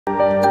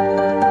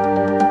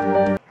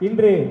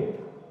இன்று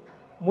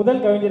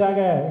முதல் கவிஞராக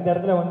இந்த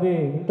இடத்துல வந்து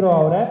இன்ட்ரோ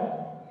ஆகிற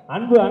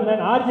அன்பு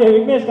அண்ணன் ஆர்ஜே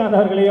விக்னேஷ்காந்த்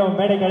அவர்களையும்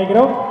மேடைக்கு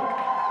அழைக்கிறோம்.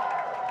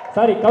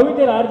 சாரி,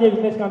 கவிஞர் ஆர்ஜே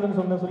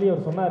விக்னேஷ்காந்த்னு சொல்லி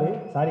அவர் சொன்னார்.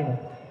 சாரிண்ணா.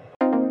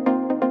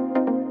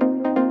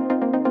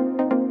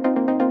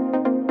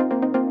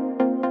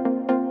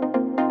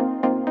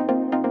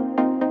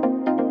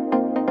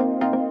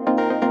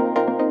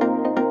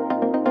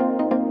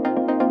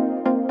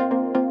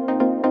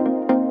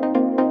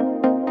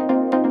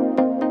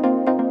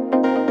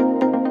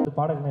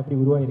 பாடல்கள் எப்படி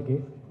உருவாகிருக்கு,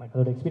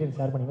 அதோட எக்ஸ்பீரியன்ஸ்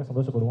ஷேர் பண்ணிங்கன்னா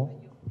சந்தோஷப்படுவோம்.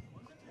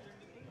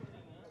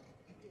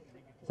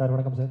 சார்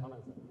வணக்கம் சார்.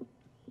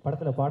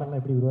 படத்தில் பாடல்கள்லாம்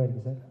எப்படி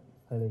உருவாயிருக்கு சார்,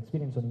 அதோட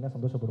எக்ஸ்பீரியன்ஸ் சொன்னீங்கன்னா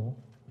சந்தோஷப்படுவோம்.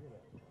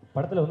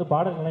 படத்தில் வந்து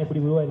பாடல்கள்லாம்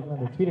எப்படி உருவாயிருக்குன்னு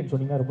அந்த எக்ஸ்பீரியன்ஸ்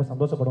சொன்னீங்கன்னா ரொம்ப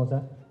சந்தோஷப்படுவோம்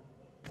சார்.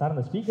 சார்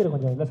அந்த ஸ்பீக்கர்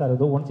கொஞ்சம் இல்லை சார்,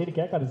 ஏதோ ஒன் சைடு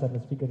கேட்காது சார்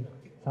அந்த ஸ்பீக்கர்.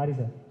 Sorry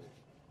sir.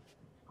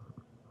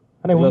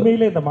 ஆனால்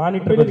உண்மையிலே இந்த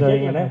மானிட்டர்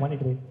கொஞ்சம்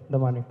மானிட்டர் இந்த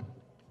மானிட்டர்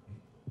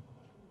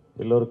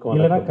எல்லோருக்கும்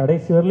இல்லைன்னா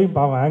கடைசி வரலையும்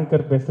பாவம்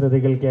ஆங்கர்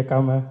பேசுறதுகள்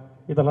கேட்காம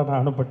இதெல்லாம்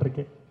நான்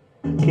அனுப்பட்டிருக்கேன்.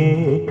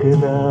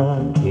 கேக்குதா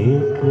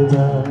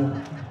கேக்குதா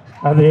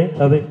அதே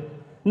அதே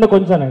இன்னும்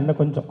கொஞ்சம் இன்னும்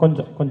கொஞ்சம்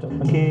கொஞ்சம் கொஞ்சம்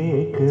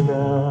கேக்குதா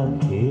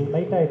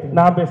லைட்டாக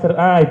நான்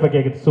பேசுகிறேன். இப்போ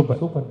கேட்குது. Super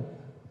super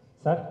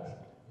sir.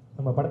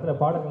 நம்ம படத்தில்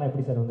பாடல்கள்லாம்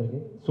எப்படி சார்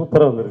வந்திருக்கு?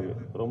 சூப்பராக வந்திருக்கு,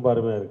 ரொம்ப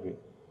அருமையாக இருக்குது.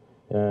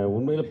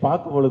 உண்மையில்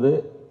பார்க்கும் பொழுது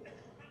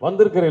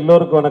வந்திருக்கிற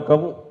எல்லோருக்கும்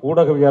வணக்கம்.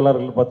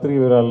 ஊடகவியலாளர்கள்,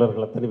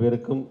 பத்திரிகையாளர்கள் அத்தனை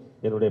பேருக்கும்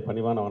என்னுடைய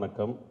பணிவான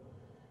வணக்கம்.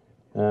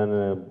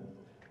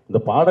 இந்த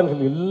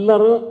பாடல்கள்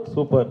எல்லாரும்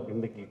சூப்பர்.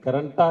 இன்றைக்கி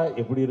கரண்ட்டாக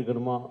எப்படி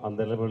இருக்கணுமோ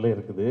அந்த லெவலில்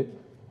இருக்குது.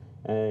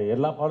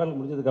 எல்லா பாடலும்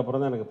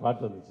முடிஞ்சதுக்கப்புறம் தான் எனக்கு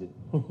பாட்டு வந்துச்சு.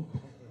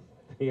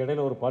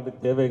 இடையில ஒரு பாட்டு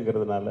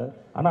தேவைங்கிறதுனால.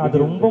 ஆனால்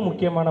அது ரொம்ப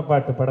முக்கியமான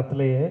பாட்டு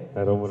படத்திலேயே,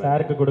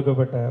 சாருக்கு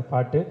கொடுக்கப்பட்ட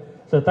பாட்டு.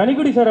 ஸோ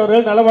தனிக்குடி சார்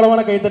அவர்கள் நல்ல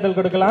பலமான கைத்தட்டல்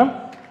கொடுக்கலாம்.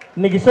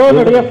 இன்னைக்கு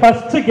ஷோனுடைய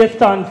ஃபர்ஸ்ட்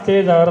கெஸ்ட் ஆன்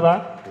ஸ்டேஜ் அவர்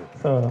தான்.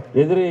 ஸோ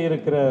எதிரே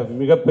இருக்கிற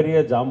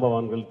மிகப்பெரிய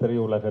ஜாம்பவான்கள்,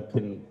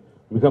 திரையுலகத்தின்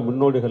மிக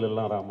முன்னோடிகள்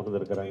எல்லாம்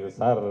அமர்ந்திருக்கிறாங்க.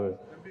 சார்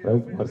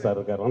ரவிக்குமார் சார்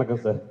இருக்கார்.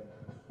 வணக்கம் சார்.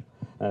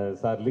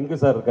 சார் லிங்கு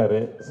சார் இருக்கார்.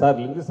 சார்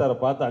லிங்கு சாரை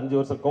பார்த்து 5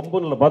 வருஷம்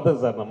கொம்பனில் பார்த்தது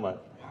சார். நம்ம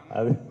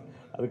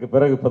அதுக்கு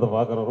பிறகு இப்போ தான்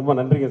பார்க்குறோம். ரொம்ப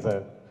நன்றிங்க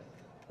சார்.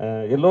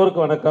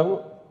 எல்லோருக்கும் வணக்கம்.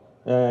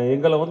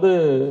 எங்களை வந்து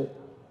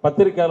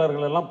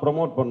பத்திரிகையாளர்கள் எல்லாம்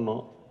ப்ரமோட்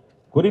பண்ணணும்.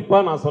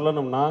 குறிப்பாக நான்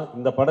சொல்லணும்னா,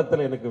 இந்த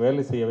படத்தில் எனக்கு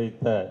வேலை செய்ய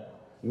வைத்த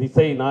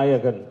இசை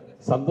நாயகன்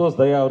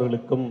சந்தோஷ் தயா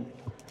அவர்களுக்கும்,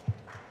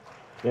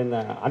 என்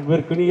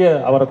அன்பிற்குரிய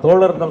அவரை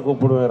தோழர் தான்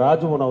கூப்பிடுவேன்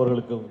ராஜுமன்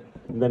அவர்களுக்கும்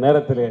இந்த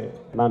நேரத்தில்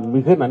நான்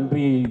மிக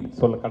நன்றியை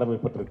சொல்ல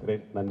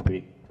கடமைப்பட்டிருக்கிறேன். நன்றி.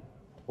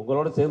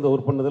 உங்களோட சேர்ந்து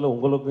ஒர்க் பண்ணதில்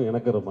உங்களுக்கும்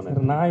எனக்கு ரொம்ப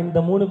நன்றி. நான் இந்த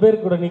 3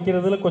 பேர் கூட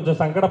நிற்கிறதுல கொஞ்சம்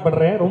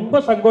சங்கடப்படுறேன்,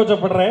 ரொம்ப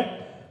சங்கோச்சப்படுறேன்.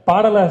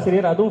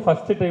 பாடலாசிரியர் அதுவும்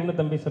ஃபர்ஸ்ட் டைம்னு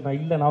தம்பி சொன்னா.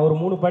 இல்லை, நான் ஒரு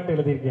 3 பாட்டு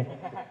எழுதியிருக்கேன்.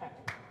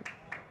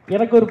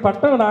 எனக்கு ஒரு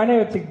பட்டம் நானே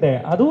வச்சுக்கிட்டேன்,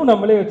 அதுவும்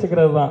நம்மளே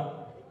வச்சுக்கிறது தான்.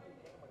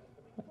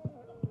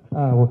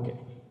 Okay.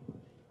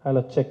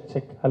 Hello check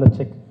check. Hello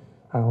check.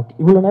 Okay.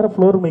 இவ்வளோ நேரம்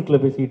ஃப்ளோர்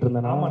மைக்கில் பேசிக்கிட்டு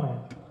இருந்தேன். ஆமாண்ணே,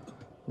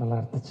 நல்லா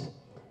இருந்துச்சு.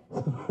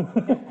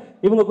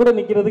 இவங்க கூட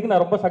நிற்கிறதுக்கு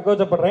நான் ரொம்ப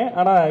சங்கோச்சப்படுறேன்.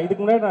 ஆனால்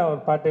இதுக்கு முன்னாடி நான்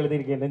ஒரு பாட்டு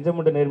எழுதியிருக்கேன்,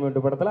 நெஞ்சமுண்டு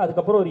நேர்மையுண்டு படத்தில்.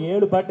 அதுக்கப்புறம் ஒரு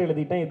 7 பாட்டு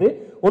எழுதிட்டேன். இது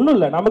ஒன்றும்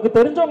இல்லை, நமக்கு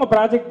தெரிஞ்சவங்க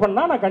ப்ராஜெக்ட்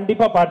பண்ணால் நான்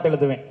கண்டிப்பாக பாட்டு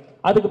எழுதுவேன்.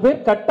 அதுக்கு பேர்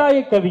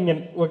கட்டாய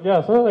கவிஞன். ஓகே.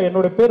 ஸோ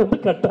என்னோட பேர் வந்து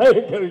கட்டாய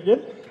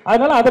கவிஞன்.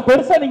 அதனால அதை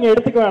பெருசாக நீங்கள்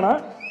எடுத்துக்க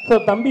வேணாம். ஸோ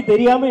தம்பி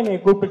தெரியாமல் என்னை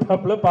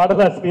கூப்பிட்டாப்புல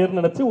பாடலாசிரியர்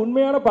நினச்சி.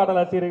 உண்மையான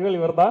பாடலாசிரியர்கள்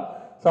இவர் தான்.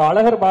 ஸோ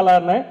அழகர்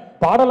பாலான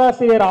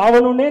பாடலாசிரியர்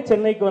ஆவணுன்னே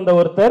சென்னைக்கு வந்த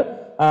ஒருத்தர்.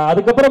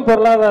 அதுக்கப்புறம்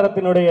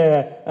பொருளாதாரத்தினுடைய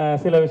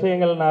சில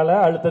விஷயங்கள்னால,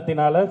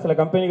 அழுத்தத்தினால சில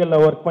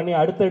கம்பெனிகளில் ஒர்க் பண்ணி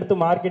அடுத்தடுத்து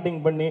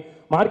மார்க்கெட்டிங் பண்ணி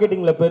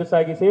மார்க்கெட்டிங்கில்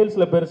பெருசாகி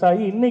சேல்ஸில்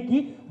பெருசாகி இன்னைக்கு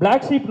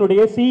பிளாக்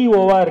ஷீப்னுடைய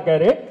சிஇஓவாக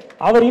இருக்காரு.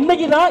 அவர்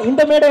இன்னைக்கு தான்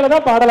இந்த மேடையில்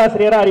தான்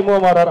பாடலாசிரியராக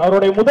அறிமுகமாகிறார்.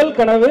 அவருடைய முதல்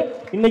கனவு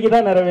இன்னைக்கு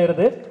தான்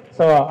நிறைவேறுது.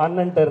 ஸோ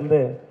அண்ணன்ட்ட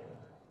இருந்து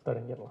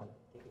தொடங்கிடலாம்.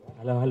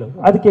 Hello hello.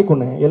 அது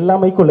கேட்கணும், எல்லா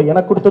மைக்குள்ள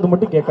எனக்கு கொடுத்தது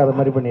மட்டும் கேட்காத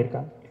மாதிரி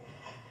பண்ணியிருக்காங்க.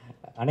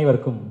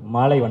 அனைவருக்கும்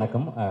மாலை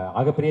வணக்கம்.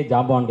 ஆகப்பெரிய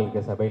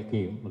ஜாம்பவான்களுக்கு சபைக்கு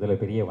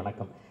முதல்ல பெரிய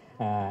வணக்கம்.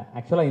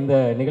 ஆக்சுவலாக இந்த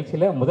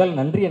நிகழ்ச்சியில் முதல்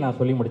நன்றியை நான்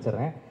சொல்லி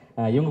முடிச்சிடுறேன்.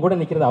 இவங்க கூட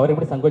நிற்கிறது அவர்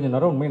எப்படி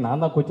சங்கோஜனாரோ உண்மையை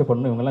நான் தான்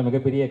கூச்சப்படணும். இவங்கெல்லாம்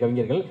மிகப்பெரிய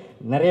கவிஞர்கள்,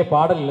 நிறைய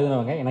பாடல்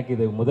எழுதினவங்க. எனக்கு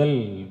இது முதல்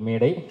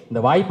மேடை. இந்த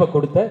வாய்ப்பை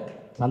கொடுத்த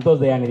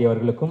சந்தோஷ் தயாநிதி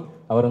அவர்களுக்கும்,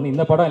 அவர் வந்து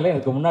இந்த படம் இல்லை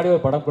எனக்கு முன்னாடி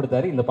ஒரு படம்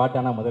கொடுத்தாரு, இந்த பாட்டு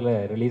ஆனால் முதல்ல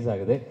ரிலீஸ்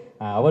ஆகுது,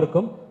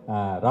 அவருக்கும்,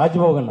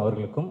 ராஜ்மோகன்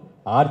அவர்களுக்கும்,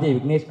 ஆர்ஜே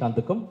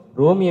விக்னேஷ்காந்துக்கும்,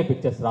 ரோமியோ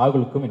பிக்சர்ஸ்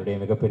ராகுலுக்கும் என்னுடைய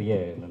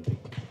மிகப்பெரிய நன்றி.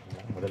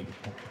 முதல்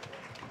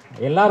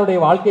எல்லாருடைய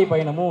வாழ்க்கை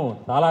பயணமும்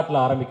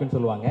தாலாட்டில் ஆரம்பிக்கும்னு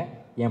சொல்லுவாங்க.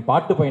 என்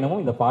பாட்டு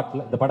பயணமும் இந்த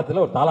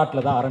படத்தில் ஒரு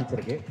தாலாட்டில் தான்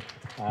ஆரம்பிச்சிருக்கு.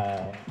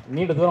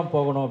 நீண்ட தூரம்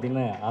போகணும்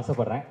அப்படின்னு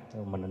ஆசைப்பட்றேன்.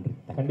 ரொம்ப நன்றி.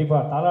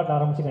 கண்டிப்பாக தாலாட்ட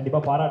ஆரம்பித்து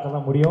கண்டிப்பாக பாராட்ட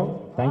தான் முடியும்.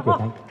 Thank you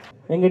thank you.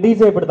 எங்கள்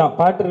டிஜே இப்படி தான்,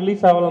 பாட்டு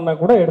ரிலீஸ் ஆகலைன்னா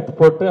கூட எடுத்து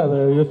போட்டு அதை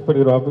யூஸ்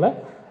பண்ணிடுவாப்புல.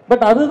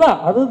 பட்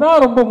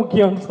அதுதான் ரொம்ப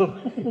முக்கியம்னு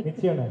சொல்கிறேன்.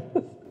 நிச்சயம்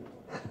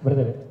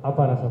பிரதர்.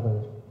 அப்பாரா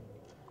சார்,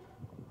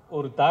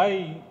 ஒரு தாய்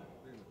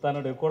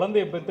தன்னுடைய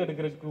குழந்தைய பெற்று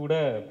எடுக்கிறதுக்கு கூட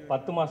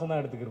 10 மாதம்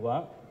தான்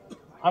எடுத்துக்கிடுவான்.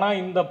 ஆனால்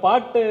இந்த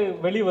பாட்டு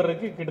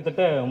வெளிவர்றதுக்கு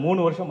கிட்டத்தட்ட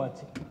 3 வருஷம்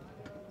ஆச்சு.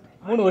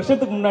 3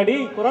 வருஷத்துக்கு முன்னாடி,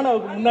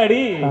 கொரோனாவுக்கு முன்னாடி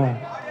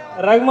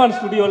ரஹ்மான்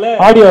ஸ்டுடியோவில்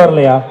ஆடியோ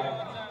வரலையா?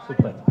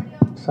 சூப்பர்.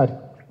 சாரி,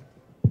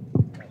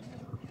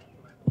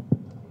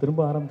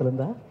 திரும்ப ஆரம்பத்தில்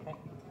இருந்தா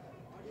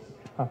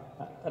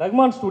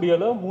ரஹ்மான்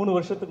ஸ்டுடியோவில் 3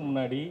 வருஷத்துக்கு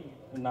முன்னாடி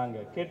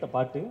நாங்கள் கேட்ட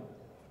பாட்டு.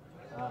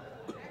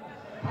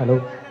 ஹலோ,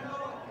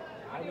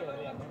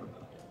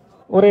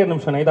 ஒரே ஒரு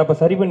நிமிஷம், இதை அப்போ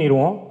சரி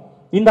பண்ணிடுவோம்.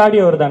 இந்த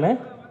ஆடியோ வருதானே?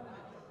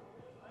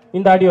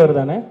 இந்த ஆடியோ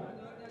வருதானே?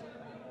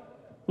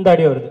 இந்த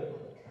ஆடியோ வருது.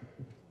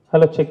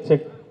 Hello check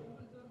check.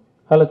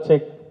 Hello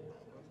check.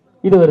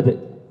 இது வருது.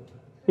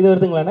 இது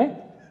வருதுங்களாண்ணே?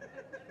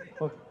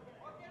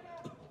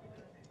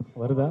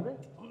 வருதா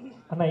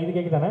அண்ணா? இது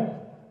கேட்குதாண்ணே?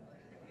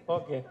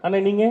 ஓகே அண்ணா,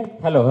 நீங்கள்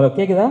ஹலோ ஹலோ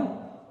கேட்குதா?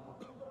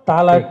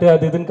 தாலாட்டு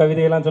அது இதுன்னு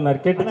கவிதையெல்லாம்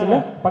சொன்னார், கேட்டுச்சுல?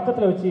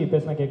 பக்கத்தில் வச்சு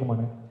பேசினா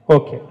கேட்குமாண்ணே?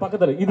 ஓகே,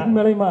 பக்கத்தில் இதுக்கு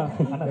மேலேயுமா?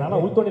 அண்ணா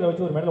நல்லா உள்தோண்டியில்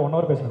வச்சு ஒரு மேலே 1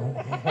 hour பேசுகிறேன்.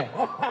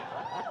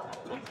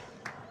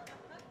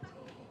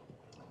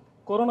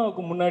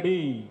 கொரோனாவுக்கு முன்னாடி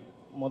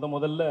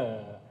முதல்ல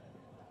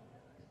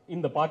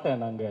இந்த பாட்டை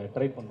நாங்கள்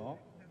ட்ரை பண்ணோம்.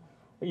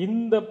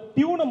 இந்த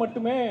டியூனை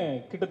மட்டுமே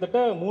கிட்டத்தட்ட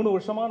 3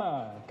 வருஷமாக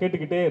நான்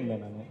கேட்டுக்கிட்டே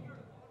இருந்தேன். நான்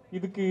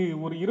இதுக்கு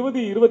ஒரு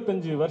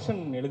 20-25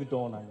 வெர்ஷன்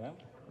எழுதிட்டோம் நாங்கள்.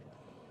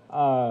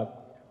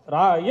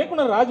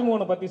 இயக்குனர்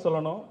ராஜ்மோகனை பற்றி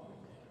சொல்லணும்.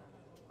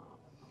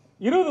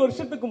 20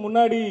 வருஷத்துக்கு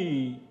முன்னாடி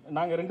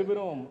நாங்கள் 2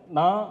 பேரும்,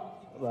 நான்,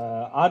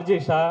 ஆர்ஜே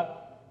ஷா,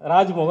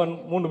 ராஜ்மோகன்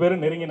 3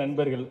 பேரும் நெருங்கிய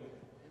நண்பர்கள்.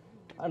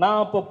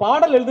 நான் இப்போ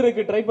பாடல்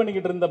எழுதுறதுக்கு ட்ரை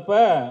பண்ணிக்கிட்டு இருந்தப்ப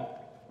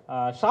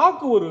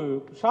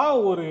ஷா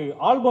ஒரு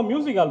ஆல்பம்,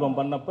 மியூசிக் ஆல்பம்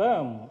பண்ணப்ப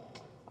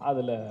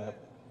அதில்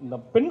இந்த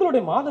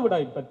பெண்களுடைய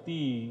மாதவிடாய் பற்றி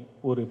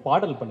ஒரு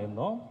பாடல்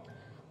பண்ணியிருந்தோம்.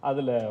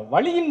 அதில்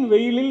வழியின்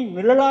வெயிலில்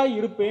நிழலாய்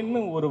இருப்பேன்னு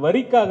ஒரு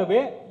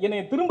வரிக்காகவே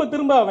என்னை திரும்ப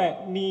திரும்ப அவன்,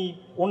 நீ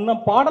உன்னை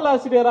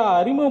பாடலாசிரியராக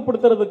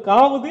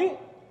அறிமுகப்படுத்துறதுக்காவது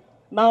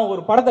நான்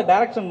ஒரு படத்தை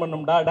டைரக்ஷன்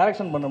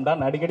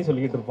பண்ணும்டான்னு அடிக்கடி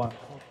சொல்லிக்கிட்டு இருப்பான்.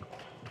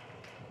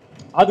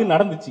 அது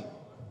நடந்துச்சு,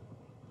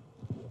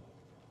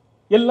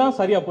 எல்லாம்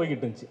சரியாக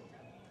போய்கிட்டு இருந்துச்சு.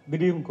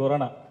 திடீர்னு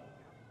கொரோனா,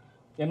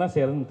 என்ன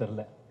செய்யறதுன்னு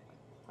தெரில.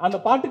 அந்த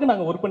பாட்டுக்கு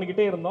நாங்கள் ஒர்க்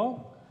பண்ணிக்கிட்டே இருந்தோம்.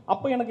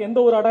 அப்போ எனக்கு எந்த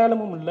ஒரு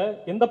அடையாளமும் இல்லை,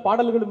 எந்த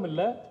பாடல்களும்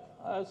இல்லை.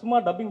 சும்மா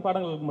டப்பிங்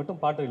பாடல்களுக்கு மட்டும்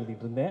பாட்டு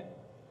எழுதிட்டு இருந்தேன்.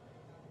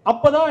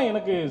 அப்போ தான்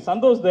எனக்கு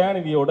சந்தோஷ்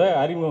தயாநிதியோட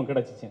அறிமுகம்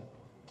கிடச்சிச்சு.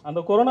 அந்த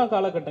கொரோனா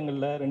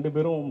காலகட்டங்களில் 2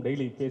 பேரும்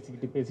டெய்லி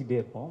பேசிக்கிட்டே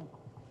இருப்போம்.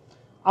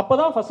 அப்போ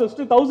தான்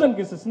ஃபஸ்ட்டு 1000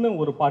 Kisses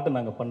ஒரு பாட்டு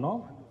நாங்கள் பண்ணோம்.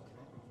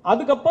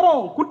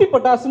 அதுக்கப்புறம் குட்டி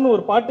பட்டாசுன்னு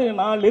ஒரு பாட்டு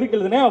நான் லிரிக்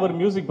எழுதினேன், அவர்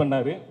மியூசிக்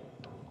பண்ணார்.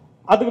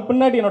 அதுக்கு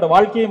பின்னாடி என்னோட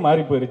வாழ்க்கையே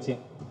மாறி போயிடுச்சு.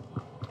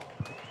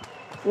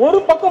 ஒரு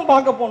பக்கம்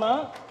பார்க்க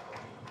போனால்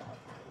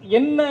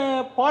என்ன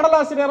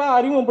பாடலாசிரியராக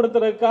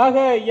அறிமுகப்படுத்துறதுக்காக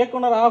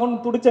இயக்குனர்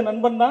ஆகணும்னு துடிச்ச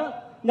நண்பன் தான்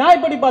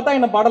நியாயப்படி பார்த்தா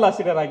என்ன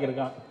பாடலாசிரியர்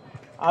ஆகியிருக்கான்.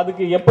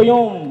 அதுக்கு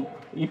எப்பயும்,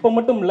 இப்போ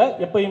மட்டும் இல்லை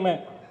எப்பயுமே.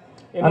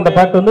 அந்த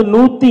பாட்டு வந்து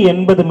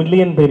 180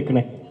 மில்லியன்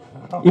போயிருக்குனே,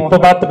 இப்போ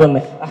பார்த்துட்டு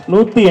வந்தேன்.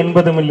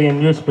 180 மில்லியன்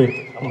வியூஸ்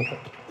போயிருக்கு.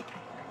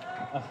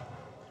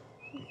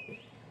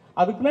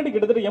 அதுக்கு பின்னாடி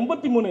கிட்டத்தட்ட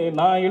 83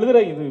 நான் எழுதுற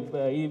இது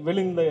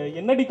இந்த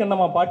என்னடி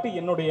கண்ணம்மா பாட்டு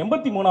என்னுடைய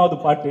 83வது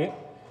பாட்டு.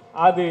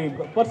 அது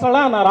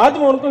பர்சனலாக நான்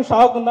ராஜ்மோகனுக்கும்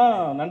ஷாவுக்கும் தான்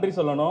நன்றி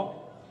சொல்லணும்.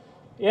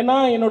 ஏன்னா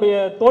என்னுடைய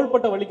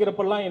தோள்பட்டை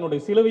வலிக்கிறப்பெல்லாம் என்னுடைய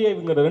சிலுவையை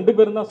இவங்க 2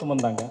 பேரும் தான்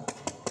சுமந்தாங்க.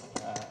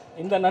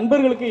 இந்த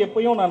நண்பர்களுக்கு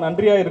எப்பயும் நான்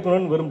நன்றியாக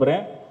இருக்கணும்னு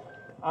விரும்புகிறேன்.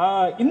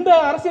 இந்த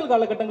அரசியல்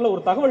காலகட்டங்களில்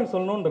ஒரு தகவல்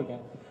சொல்லணும்னு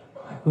இருக்கேன்.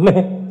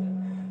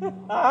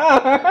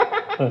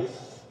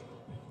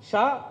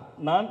 ஷா,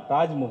 நான்,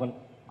 ராஜ்மோகன்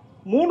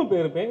 3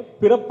 பேருமே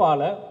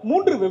பிறப்பால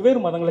 3 வெவ்வேறு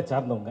மதங்களை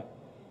சார்ந்தவங்க.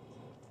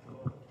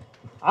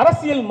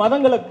 அரசியல்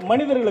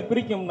மனிதர்களை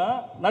பிரிக்கும்னா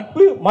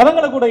நட்பு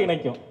மதங்களை கூட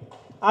இணைக்கும்.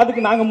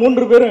 அதுக்கு நாங்கள்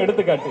 3 பேரும்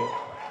எடுத்துக்காட்டு.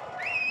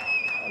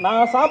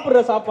 நான்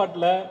சாப்பிட்ற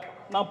சாப்பாட்டில்,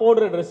 நான்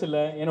போடுற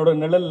ட்ரெஸ்ஸில், என்னோட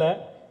நிழலில்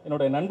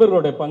என்னோட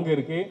நண்பர்களுடைய பங்கு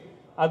இருக்குது.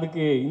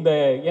 அதுக்கு இந்த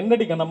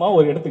என்னடி கண்ணமா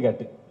ஒரு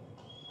எடுத்துக்காட்டு.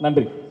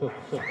 நன்றி.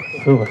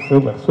 Super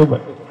super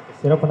super,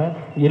 சிறப்புண்ணே.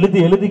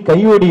 எழுதி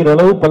கை ஓடிக்கிற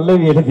அளவு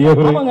பல்லவி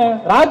எழுதியவர். ஆமாங்க,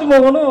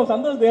 ராஜ்மோகனும்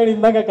சந்தோஷ்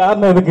தேவனியும் தாங்க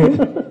காரணம் இதுக்கு.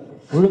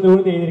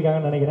 உழுந்து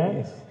எழுதியிருக்காங்கன்னு நினைக்கிறேன்.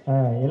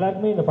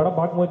 எல்லாருக்குமே இந்த படம்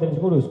பார்க்கும்போது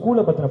தெரிஞ்சுக்கோ, ஒரு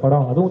ஸ்கூலை பற்றின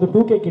படம். அதுவும் வந்து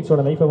 2K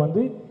கிட்ஸோட லைஃப்பை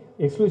வந்து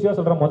எக்ஸ்க்ளூசிவாக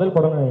சொல்கிற முதல்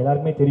படம்னு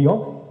எல்லாருக்குமே தெரியும்.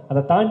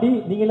 அதை தாண்டி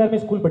நீங்கள்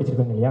எல்லாருமே ஸ்கூல்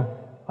படிச்சிருப்பீங்க இல்லையா?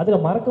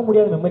 அதில் மறக்க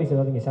முடியாத மெமரிஸ்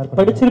ஏதாவது நீங்கள் ஷேர்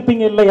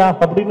படிச்சிருப்பீங்க இல்லையா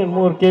அப்படின்னு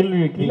இன்னும் ஒரு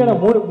கேள்வி. இல்லைண்ணா,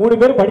 3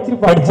 பேர்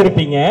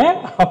படிச்சிருப்பீங்க.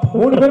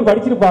 3 பேர்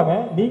படிச்சிருப்பாங்க,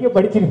 நீங்கள்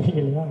படிச்சிருப்பீங்க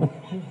இல்லையா?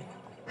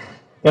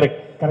 கரெக்ட்,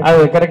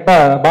 அது கரெக்டா.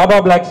 பாபா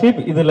பிளாக் ஷீப்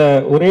இதுல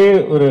ஒரே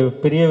ஒரு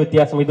பெரிய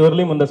வித்தியாசம்,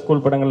 இதுவரையிலும் இந்த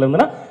ஸ்கூல் படங்கள்ல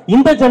இருந்துன்னா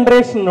இந்த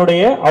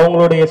ஜெனரேஷனுடைய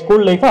அவங்களுடைய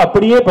ஸ்கூல் லைஃபை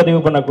அப்படியே பதிவு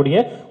பண்ணக்கூடிய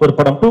ஒரு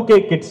படம். 2K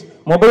கிட்ஸ்,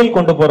 மொபைல்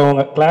கொண்டு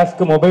போறவங்க,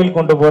 கிளாஸ்க்கு மொபைல்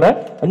கொண்டு போற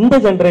இந்த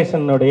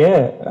ஜெனரேஷனுடைய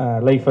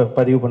லைஃபை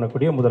பதிவு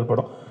பண்ணக்கூடிய முதல்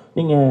படம்.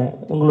 நீங்க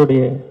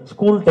உங்களுடைய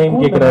school time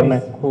கேட்குறாருன்னு,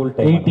 school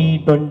time 80,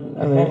 20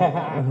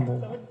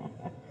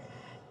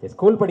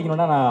 school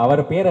படிக்கணும்னா நான்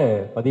அவர் பேரை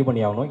பதிவு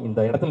பண்ணி ஆகணும். இந்த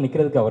இடத்துல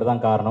நிற்கிறதுக்கு அவர்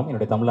தான் காரணம்.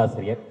 என்னுடைய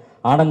தமிழாசிரியர்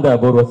ஆனந்த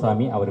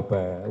அபூர்வசாமி. அவர் இப்போ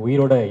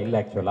உயிரோட இல்லை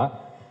ஆக்சுவலாக.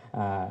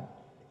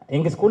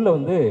 எங்கள் ஸ்கூலில்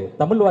வந்து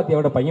தமிழ்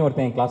வாத்தியோட பையன்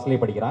ஒருத்தன் என் கிளாஸ்லேயே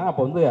படிக்கிறான்.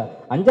 அப்போ வந்து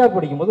 5ஆவது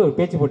படிக்கும்போது ஒரு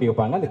பேச்சு போட்டி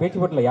வைப்பாங்க. அந்த பேச்சு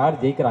போட்டியில் யார்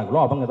ஜெயிக்கிறாங்களோ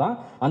அவங்க தான்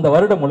அந்த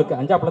வருடம் முழுக்க,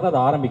 5ஆவதுல தான்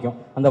அது ஆரம்பிக்கும்,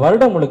 அந்த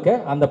வருடம் முழுக்க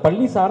அந்த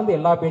பள்ளி சார்ந்த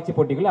எல்லா பேச்சு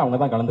போட்டிகளையும் அவங்க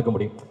தான் கலந்துக்க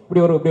முடியும்.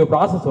 இப்படி ஒரு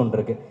ப்ராசஸ் ஒன்று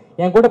இருக்குது.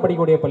 என் கூட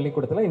படிக்கக்கூடிய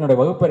பள்ளிக்கூடத்தில் என்னோட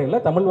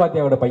வகுப்பறையில் தமிழ்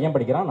வாத்தியோட பையன்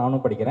படிக்கிறான்,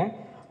 நானும் படிக்கிறேன்.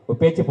 ஒரு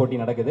பேச்சு போட்டி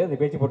நடக்குது. அந்த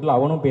பேச்சு போட்டியில்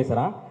அவனும்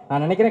பேசுகிறான்.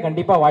 நான் நினைக்கிறேன்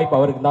கண்டிப்பாக வாய்ப்பு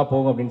அவருக்கு தான்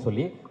போகும் அப்படின்னு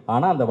சொல்லி.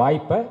 ஆனால் அந்த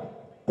வாய்ப்பை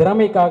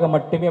திறமைக்காக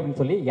மட்டுமே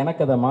அப்படின்னு சொல்லி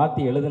எனக்கு அதை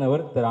மாற்றி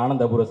எழுதினவர் திரு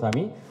ஆனந்த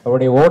அபூர்வசாமி.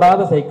 அவருடைய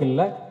ஓடாத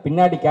சைக்கிளில்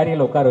பின்னாடி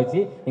கேரியரில் உட்கார வச்சு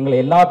எங்களை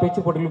எல்லா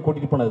பேச்சு போட்டிகளும்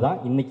கூட்டிகிட்டு போனது தான்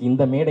இன்னைக்கு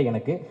இந்த மேடை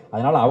எனக்கு.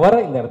 அதனால்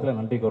அவரை இந்த இடத்துல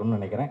நன்றி கூறணும்னு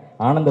நினைக்கிறேன்.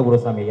 ஆனந்த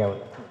அபூர்வசாமி ஐயா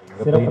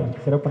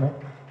சிறப்புண்ணே.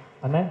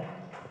 அண்ணே,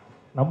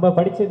 நம்ம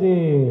படித்தது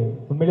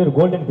உண்மையிலே ஒரு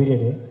கோல்டன்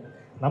பீரியடு.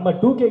 நம்ம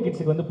 2K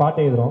கிட்ஸுக்கு வந்து பாட்டு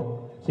எழுதுகிறோம்.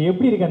 ஸோ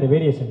எப்படி இருக்குது அந்த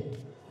வேரியேஷன்?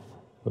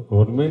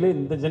 உண்மையிலே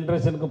இந்த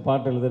ஜென்ரேஷனுக்கு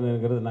பாட்டு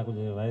எழுதுனுங்கிறது நான்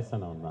கொஞ்சம்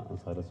வயசானவன்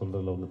தான் சார்,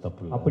 சொல்கிறதுல ஒன்றும்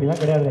தப்பு இல்லை. அப்படிலாம்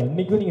கிடையாது.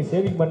 இன்றைக்கும் நீங்கள்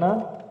சேவிங் பண்ணால்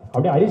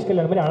அப்படியே ஹரிஷ்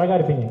கல்யாண மாதிரி அழகாக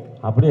இருப்பீங்க.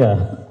 அப்படியா?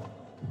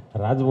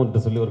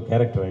 ராஜ்மோகன் சொல்லி ஒரு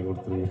கேரக்டர் வாங்கி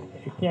கொடுத்துருங்க.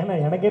 ஏன்னா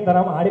எனக்கே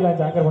தராமல் ஆடி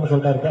லான்ச் ஆங்கர் பண்ண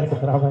சொல்லிட்டாரு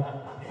கேரக்டர் தராமல்.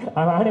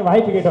 ஆனால் ஆடி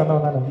வாய்ப்பு கேட்டு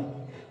வந்தவன் தானே.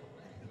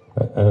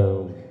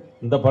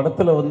 இந்த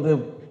படத்தில் வந்து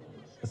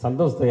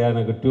சந்தோஷ் தையா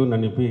எனக்கு டியூன்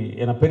அனுப்பி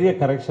ஏன்னா பெரிய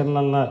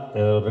கரெக்ஷன்லாம்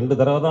 2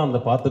 தடவை தான் அந்த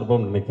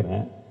பார்த்துருப்போம்னு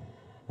நினைக்கிறேன்.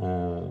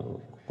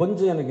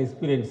 கொஞ்சம் எனக்கு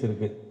எக்ஸ்பீரியன்ஸ்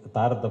இருக்குது.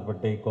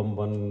 தாரத்தப்பட்டை,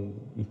 கொம்பன்,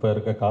 இப்போ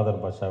இருக்க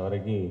காதர் பாஷா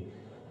வரைக்கும்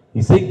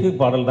இசைக்கு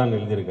பாடல் தான்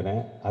எழுதியிருக்கிறேன்.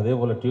 அதே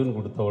போல் டியூன்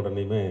கொடுத்த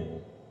உடனேயுமே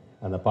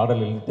அந்த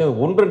பாடல் எழுதிட்டு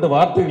 1-2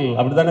 வார்த்தைகள்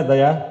அப்படி தானே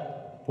தயா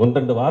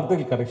 1-2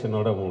 வார்த்தைகள்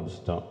கரெக்ஷனோட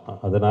முடிச்சிட்டோம்.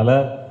 அதனால்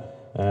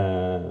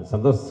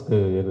சந்தோஷ்க்கு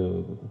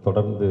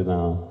தொடர்ந்து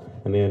நான்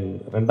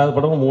 2வது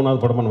படமும்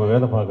 3வது படமும் நம்ம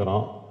வேலை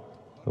பார்க்குறோம்.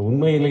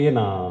 உண்மையிலேயே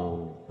நான்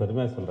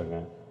பெருமையாக சொல்கிறேங்க,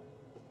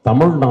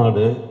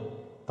 தமிழ்நாடு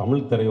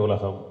தமிழ்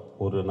திரையுலகம்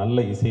ஒரு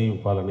நல்ல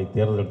இசையமைப்பாளனை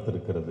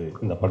தேர்ந்தெடுத்திருக்கிறது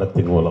இந்த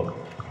படத்தின் மூலம்.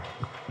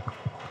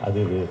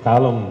 அது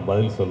காலம்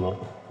பதில் சொல்லும்.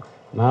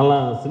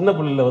 நான்லாம் சின்ன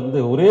பிள்ளையில் வந்து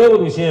ஒரே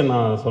ஒரு விஷயம்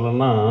நான்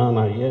சொல்லணும்னா,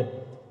 நான்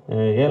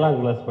 7ஆம்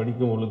கிளாஸ்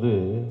படிக்கும் பொழுது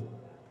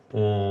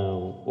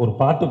ஒரு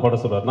பாட்டு பாட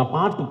சொல்கிறார். நான்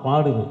பாட்டு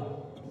பாடுவேன்,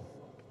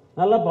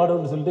 நல்லா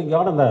பாடுவேன்னு சொல்லிட்டு இங்கே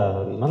வாடா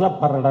நல்லா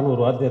பாடுறாடான்னு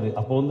ஒரு வாத்தியார்.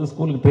 அப்போ வந்து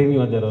ஸ்கூலுக்கு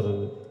ட்ரைனிங் வாத்தியார்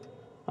வருது.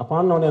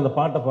 பாடினோடனே அந்த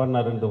பாட்டை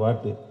பாடினார் 2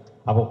 பாட்டு.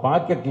 அப்போ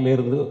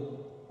பாக்கெட்லேருந்து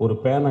ஒரு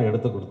பேனா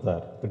எடுத்து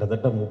கொடுத்தார்.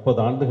 கிட்டத்தட்ட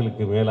 30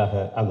 ஆண்டுகளுக்கு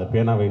மேலாக அந்த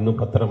பேனாவை இன்னும்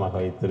பத்திரமாக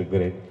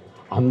வைத்திருக்கிறேன்.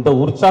 அந்த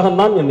உற்சாகம்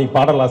தான் என்னை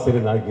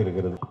பாடலாசிரியர்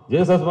ஆக்கியிருக்கிறது.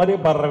 ஜேசஸ் மாதிரியே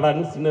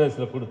பாடுறடான்னு சின்ன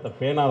வயசில் கொடுத்த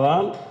பேனா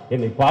தான்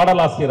என்னை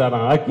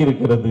பாடலாசிரியராக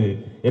ஆக்கியிருக்கிறது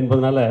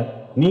என்பதனால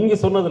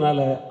நீங்கள்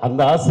சொன்னதுனால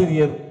அந்த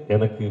ஆசிரியர்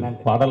எனக்கு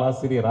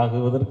பாடலாசிரியர்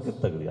ஆகுவதற்கு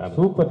தகுதியான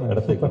சூப்பர்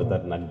இடத்தை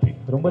கொடுத்தார். நன்றி.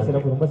 ரொம்ப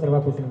சிறப்பு, ரொம்ப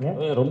சிறப்பாக பேசுறீங்க.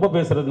 ரொம்ப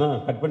பேசுறதுன்னா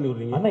கட் பண்ணி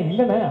விடுறீங்க. அண்ணா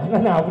இல்லைண்ணே,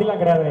 அண்ணா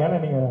அப்படிலாம் கிடையாது. ஏன்னா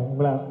நீங்கள்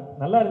உங்களை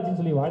நல்லா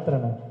இருந்துச்சுன்னு சொல்லி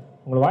வாழ்த்துறேண்ணே.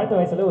 உங்களை வாழ்த்த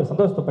வயசில் ஒரு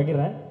சந்தோஷத்தை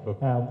பகிர்றேன்.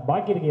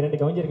 பாக்கி இருக்க 2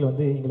 கவிஞர்கள்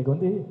வந்து எங்களுக்கு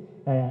வந்து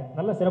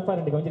நல்ல சிறப்பாக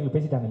 2 கவிஞர்கள்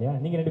பேசிட்டாங்க இல்லையா.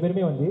 நீங்கள் 2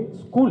 பேருமே வந்து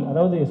ஸ்கூல்,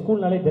 அதாவது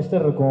ஸ்கூல்னாலே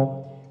டெஸ்டர் இருக்கும்.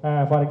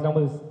 ஃபார்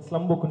எக்ஸாம்பிள்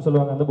ஸ்லம் புக்குன்னு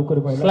சொல்லுவாங்க, அந்த புக்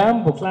இருக்கும். ஸ்லாம்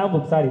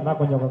புக் சாரி, நான்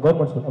கொஞ்சம்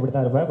கவர்மெண்ட் ஸ்கூல் அப்படி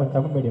தான் இருப்பேன், கொஞ்சம்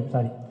Tamil medium,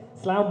 sorry.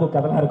 Slam book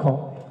அதெல்லாம் இருக்கும்.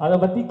 அதை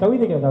பற்றி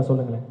கவிதைகள் ஏதாவது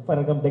சொல்லுங்களேன்.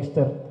 For example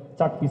Dexter,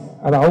 chalk piece.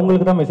 அது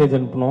அவங்களுக்கு தான் மெசேஜ்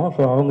அனுப்பணும்.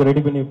 ஸோ அவங்க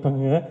ரெடி பண்ணி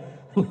வைப்பாங்க.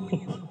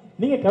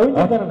 நீங்கள்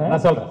கவிஞர் தானே?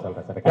 நான்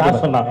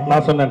சொல்கிறேன்.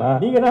 நான் சொன்னேன்னா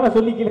நீங்கள் தானே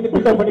சொல்லி கீழே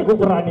பில்டப் பண்ணி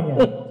கூப்பிட்றான்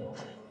நீங்கள்.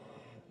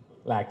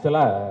 இல்லை,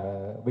 ஆக்சுவலாக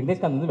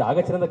விக்னேஷ்காந்த் வந்து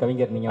ஆகச்சிறந்த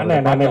கவிஞர்.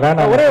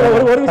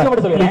 நீங்கள் ஒரு விஷயம்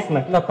மட்டும்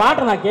சொல்லிடுறேன். இந்த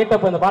பாட்டை நான்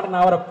கேட்டப்போ, இந்த பாட்டை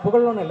நான் அவரை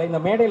புகழணும்னு இல்லை, இந்த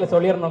மேடையில்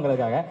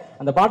சொல்லிடணுங்கிறதுக்காக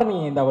அந்த பாட்டை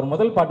நீங்கள் இந்த ஒரு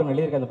முதல் பாட்டுன்னு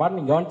எழுதியிருக்க அந்த பாட்டை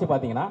நீங்கள் கவனித்து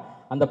பார்த்தீங்கன்னா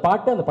அந்த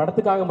பாட்டு அந்த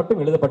படத்துக்காக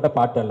மட்டும் எழுதப்பட்ட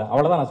பாட்டு அல்ல.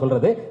 அவ்வளோதான் நான்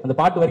சொல்கிறது. அந்த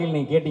பாட்டு வரியில்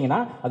நீங்கள்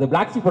கேட்டிங்கன்னா அது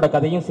பிளாக் ஷீப்போட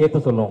கதையும்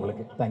சேர்த்து சொல்லுவோம்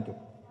உங்களுக்கு. தேங்க்யூ.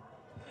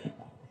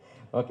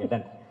 Okay,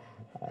 ton.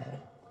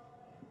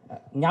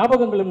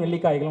 ஞாபகங்களும்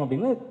நெல்லிக்காய்களும்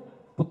அப்படின்னு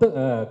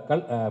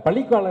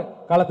பள்ளிக்கால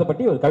காலத்தை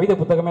பற்றி ஒரு கவிதை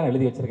புத்தகமே நான்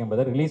எழுதி வச்சிருக்கேன்.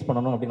 பதர் ரிலீஸ்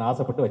பண்ணணும் அப்படின்னு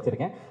ஆசைப்பட்டு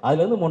வச்சிருக்கேன்.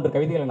 அதுலேருந்து 3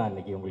 கவிதைகளை நான்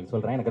இன்னைக்கு உங்களுக்கு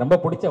சொல்கிறேன். எனக்கு ரொம்ப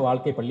பிடிச்ச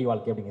வாழ்க்கை பள்ளி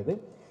வாழ்க்கை அப்படிங்கிறது.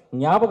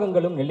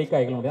 ஞாபகங்களும்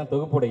நெல்லிக்காய்களும் அப்படின்னா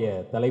தொகுப்புடைய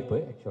தலைப்பு.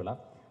 ஆக்சுவலாக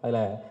அதில்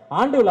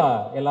ஆண்டு விழா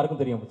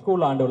எல்லாருக்கும் தெரியும்.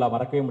 ஸ்கூலில் ஆண்டு விழா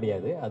மறக்கவே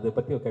முடியாது. அதை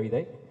பற்றி ஒரு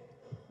கவிதை.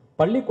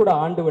 பள்ளிக்கூட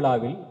ஆண்டு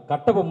விழாவில்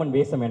கட்டபொம்மன்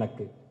வேஷம்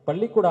எனக்கு,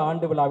 பள்ளிக்கூட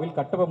ஆண்டு விழாவில்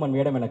கட்டபொம்மன்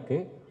வேடம் எனக்கு,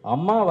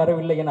 அம்மா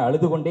வரவில்லை என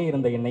அழுது கொண்டே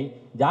இருந்த என்னை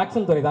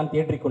ஜாக்சன் துறை தான்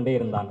தேற்றிக் கொண்டே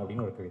இருந்தான்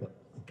அப்படின்னு ஒரு கவிதை.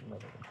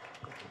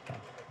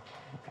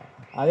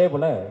 அதே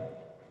போல்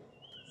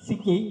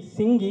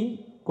சிங்கி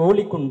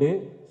கோழிக்குண்டு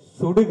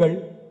சுடுகள்,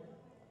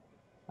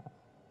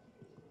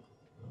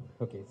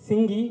 ஓகே,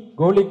 சிங்கி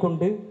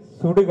கோழிக்குண்டு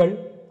சுடுகள்,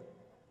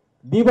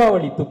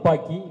 தீபாவளி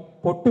துப்பாக்கி,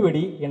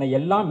 பொட்டுவெடி என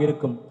எல்லாம்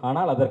இருக்கும்,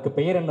 ஆனால் அதற்கு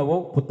பெயர் என்னவோ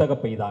புத்தக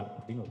பைதான்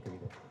அப்படின்னு ஒரு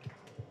கவிதை.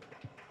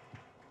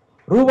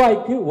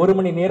 ரூபாய்க்கு 1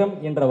 மணி நேரம்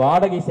என்ற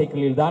வாடகை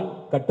சைக்கிளில் தான்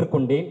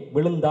கற்றுக்கொண்டேன்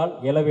விழுந்தால்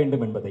எழ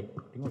வேண்டும் என்பதை.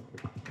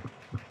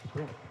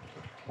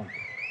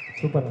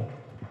 சூப்பர்.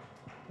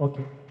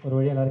 ஓகே, ஒரு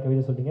வழி எல்லாரும்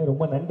கவிதை சொல்லிட்டீங்க.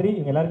 ரொம்ப நன்றி.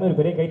 இவங்க எல்லாருமே ஒரு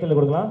பெரிய கைத்தல்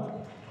கொடுக்கலாம்.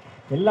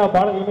 எல்லா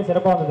பாடல்களுமே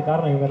சிறப்பாக வந்தது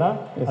காரணம் இவங்க தான்.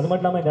 அது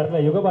மட்டும் இல்லாமல் இந்த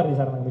இடத்துல யுகபாரதி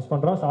சார் நாங்கள் மிஸ்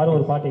பண்ணுறோம். சாரும்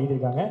ஒரு பாட்டு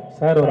எழுதியிருக்காங்க.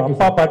 சார் ஒரு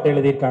அப்பா பாட்டு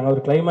எழுதியிருக்காங்க.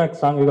 ஒரு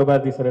கிளைமேக்ஸ் சாங்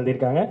யுகபாரதி சார்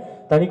எழுதியிருக்காங்க.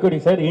 தனிக்கொடி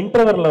சார்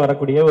இன்டர்வரில்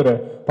வரக்கூடிய ஒரு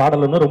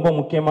பாடல் ஒன்று, ரொம்ப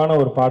முக்கியமான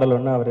ஒரு பாடல்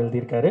ஒன்று அவர்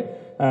எழுதியிருக்காரு.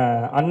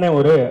 அண்ணன்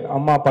ஒரு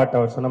அம்மா பாட்டு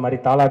அவர் சொன்ன மாதிரி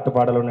தாலாட்டு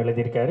பாடல் ஒன்று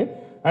எழுதியிருக்காரு.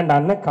 அண்ட்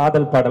அண்ணன்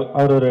காதல் பாடல்,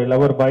 அவர் ஒரு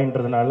லவர்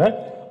பாய்ன்றதுனால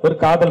ஒரு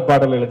காதல்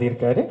பாடல்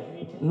எழுதியிருக்காரு.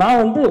 நான்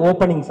வந்து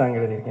ஓப்பனிங் சாங்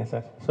எழுதியிருக்கேன்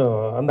சார். ஸோ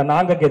அந்த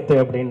நாங்க கெத்து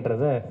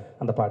அப்படின்றத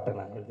அந்த பாட்டை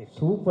நான் எழுதியிருக்கேன்.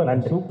 சூப்பர்,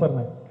 நன்றி.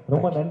 சூப்பர்ண்ணே,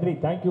 ரொம்ப நன்றி.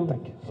 தேங்க்யூ.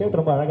 ஷர்ட்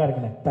ரொம்ப அழகாக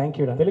இருக்குண்ணே.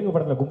 தேங்க்யூடா. தெலுங்கு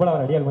படத்தில்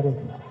கும்பலாக அடியால் மாதிரி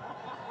இருக்கு.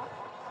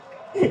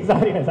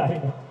 சாரிண்ணே.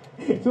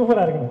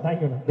 சூப்பரா இருக்குங்க.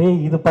 தேங்க்யூ. டேய்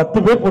இது 10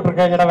 பேர்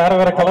போட்டிருக்காங்கடா, வேற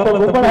வேற கலர்ல.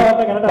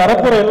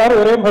 வரப்போற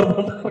எல்லாரும் ஒரே மாதிரி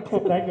தான்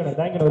இருக்கும்.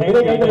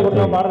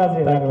 தேங்க்யூ.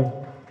 பாரதாசிரியர்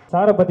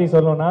சாரை பத்தி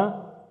சொல்லணும்னா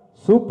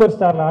சூப்பர்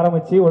ஸ்டார்ல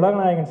ஆரம்பிச்சு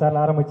உலகநாயகன் சார்ல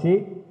ஆரம்பிச்சு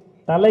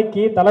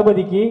தலைக்கு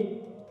தளபதிக்கு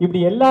இப்படி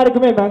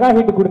எல்லாருக்குமே மெகா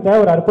ஹிட் கொடுத்த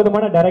ஒரு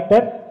அற்புதமான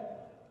டைரக்டர்.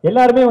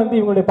 எல்லாருமே வந்து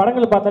இவங்களுடைய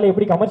படங்கள் பார்த்தாலே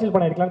எப்படி கமர்ஷியல்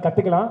படம் எடுக்கலாம்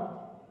கத்துக்கலாம்.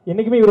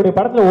 என்னைக்குமே இவருடைய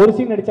படத்துல ஒரு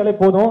சீன் நடிச்சாலே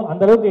போதும்,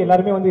 அந்த அளவுக்கு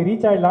எல்லாருமே வந்து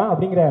ரீச் ஆயிடலாம்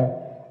அப்படிங்கிற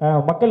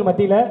மக்கள்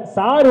மத்தியில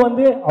சார்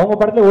வந்து அவங்க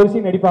படத்துல ஒரு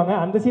சீன் நடிப்பாங்க.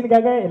 அந்த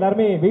சீனுக்காக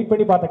எல்லாருமே வெயிட்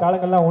பண்ணி பார்த்த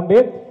காலங்கள்லாம் உண்டு.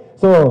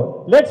 ஸோ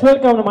லெட்ஸ்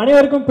வெல்கம் நம்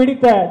அனைவருக்கும்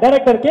பிடித்த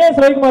director K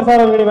S Ravikumar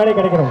sir அவர்களுடைய வேலை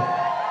கிடைக்கிறோம்.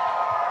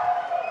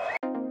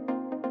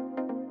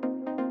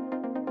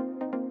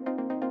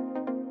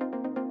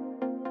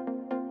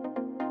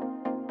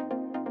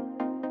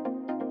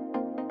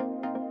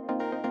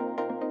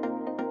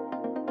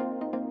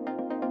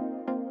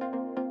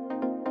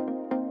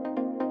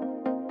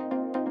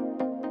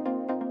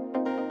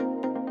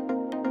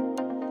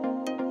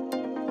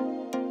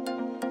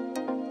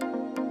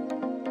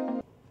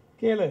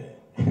 கேளு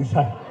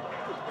சார்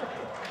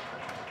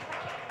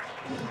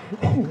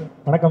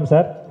வணக்கம்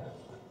சார்.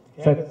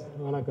 சார்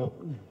வணக்கம்,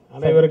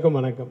 அனைவருக்கும்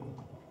வணக்கம்.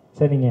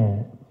 சார் நீங்கள்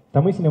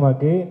தமிழ்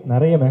சினிமாவுக்கு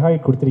நிறைய மெகா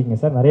ஹிட் கொடுத்துருக்கீங்க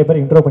சார், நிறைய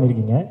பேர் இன்ட்ரோ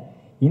பண்ணியிருக்கீங்க.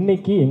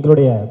 இன்னைக்கு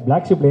எங்களுடைய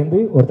பிளாக் ஷிப்லேருந்து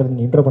ஒருத்தர்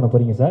நீங்கள் இன்ட்ரோ பண்ண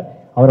போகிறீங்க சார்.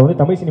 அவரை வந்து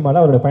தமிழ்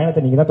சினிமாவில் அவருடைய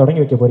பயணத்தை நீங்கள் தான்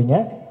தொடங்கி வைக்க போகிறீங்க.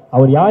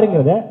 அவர்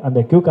யாருங்கிறத அந்த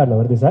கியூ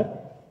கார்டில் வருது சார்.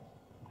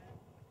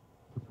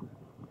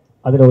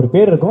 அதில் ஒரு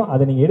பேர் இருக்கும்,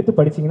 அதை நீங்கள் எடுத்து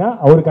படிச்சிங்கன்னா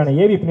அவருக்கான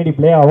ஏவி பின்னாடி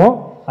ப்ளே ஆகும்.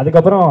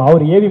 அதுக்கப்புறம்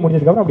அவர் ஏவி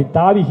முடிஞ்சதுக்கப்புறம் அப்படி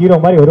தாவி ஹீரோ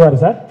மாதிரி வருவார்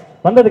சார்.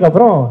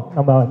 வந்ததுக்கப்புறம்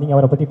நீங்கள்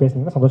அவரை பற்றி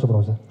பேசுனீங்கன்னா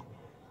சந்தோஷப்படுவோம் sir.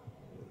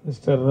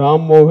 Mister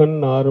Rammohan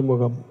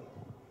Arumugam.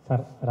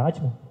 Sir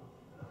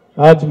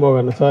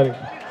Rajmohan, sorry.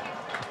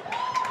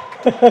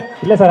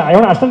 இல்லை சார்,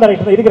 அவன் அசிஸ்டன்ட்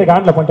டைரக்டர் இருக்கிற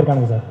காண்டில்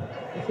பண்ணிருக்கானுங்க சார்.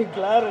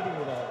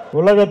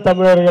 உலக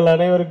தமிழர்கள்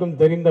அனைவருக்கும்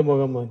தெரிந்த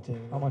முகமாச்சு.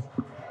 ஆமாம்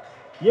சார்.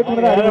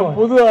 இயக்குனராக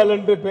புது ஆள்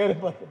என்று பேர்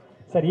பார்த்து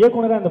சார்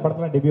இயக்குனராக அந்த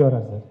படத்தில் டெபியூ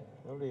வரார் sir.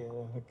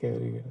 Okay,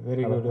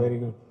 very good, very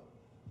good.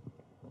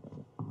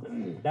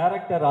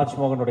 Director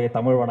ராஜ்மோகனுடைய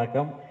Tamil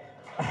வணக்கம்.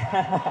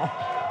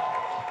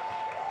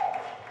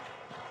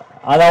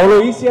 அது அவ்வளோ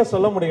ஈஸியாக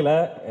சொல்ல முடியல.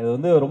 இது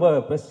வந்து ரொம்ப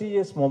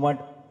ப்ரெஸ்டீஜியஸ்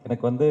மூமெண்ட்.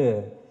 எனக்கு வந்து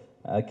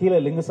கீழே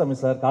லிங்குசாமி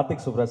சார்,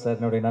 கார்த்திக் சுப்ராஜ் சார்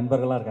என்னுடைய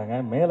நண்பர்கள்லாம் இருக்காங்க,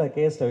 மேலே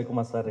கே எஸ்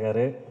ரவிக்குமார் சார்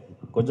இருக்காரு.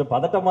 கொஞ்சம்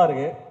பதட்டமாக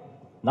இருக்கு.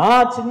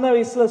 நான் சின்ன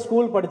வயசில்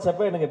ஸ்கூல்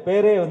படித்தப்ப எனக்கு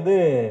பேரே வந்து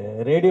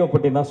ரேடியோ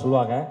பட்டின்னு தான்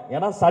சொல்லுவாங்க.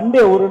 ஏன்னா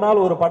சண்டே ஒரு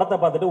நாள் ஒரு படத்தை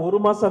பார்த்துட்டு ஒரு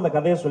மாதம் அந்த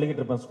கதையை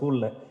சொல்லிக்கிட்டு இருப்பேன்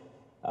ஸ்கூலில்.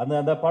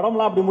 அந்த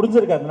படம்லாம் அப்படி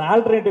முடிஞ்சிருக்காது. அந்த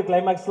ஆல்டர்னேட்டிவ்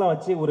கிளைமேக்ஸ்லாம்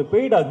வச்சு ஒரு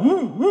பெய்டா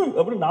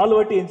அப்படின்னு 4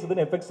 வாட்டி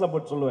எஞ்சுதுன்னு எஃபெக்ட்ஸ்லாம்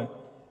போட்டு சொல்லுவேன்.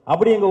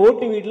 அப்படி எங்கள்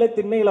ஓட்டி வீட்டில்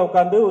திண்ணையில்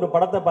உட்காந்து ஒரு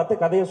படத்தை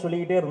பார்த்து கதையை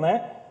சொல்லிக்கிட்டே இருந்தேன்.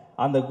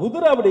 அந்த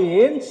குதிரை அப்படி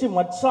ஏஞ்சி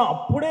மச்சான்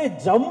அப்படியே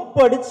ஜம்ப்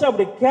அடிச்சு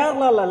அப்படி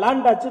கேரளாவில்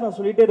லேண்ட் ஆச்சு. நான்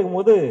சொல்லிட்டே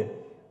இருக்கும்போது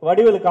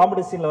வடிவேலு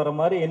காமெடி சீனில் வர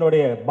மாதிரி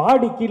என்னுடைய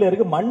பாடி கீழே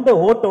இருக்கு, மண்டை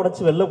ஓட்ட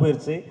உடச்சி வெளில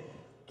போயிடுச்சு.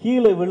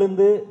 கீழே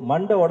விழுந்து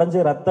மண்டை உடஞ்சி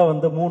ரத்தம்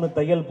வந்து 3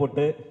 தையல்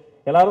போட்டு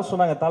எல்லாரும்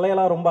சொன்னாங்க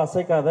தலையெல்லாம் ரொம்ப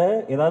அசைக்காத,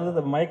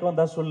 ஏதாவது மயக்கம்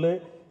வந்தா சொல்லு.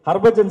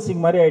 ஹர்பஜன்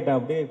சிங் மாதிரி ஆயிட்டேன்,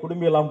 அப்படியே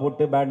குடும்பியெல்லாம்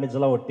போட்டு பேண்டேஜ்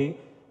எல்லாம் ஒட்டி.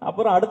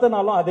 அப்புறம் அடுத்த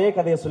நாளும் அதே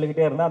கதையை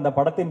சொல்லிக்கிட்டே இருந்தேன். அந்த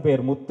படத்தின்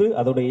பெயர் முத்து.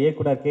 அதோடைய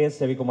இயக்குனர் கே எஸ்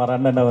ரவிக்குமார்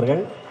அண்ணன்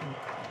அவர்கள்.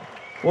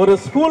 ஒரு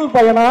ஸ்கூல்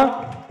பையனா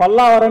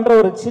பல்லாவரன்ற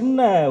ஒரு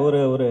சின்ன ஒரு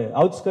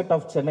அவுட்ஸ்கட்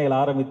ஆஃப் சென்னையில்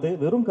ஆரம்பித்து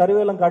வெறும்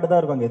கருவேலம் காடு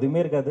தான் இருப்பாங்க,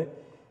 எதுவுமே இருக்காது.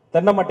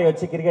 தென்னை மட்டையை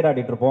வச்சு கிரிக்கெட்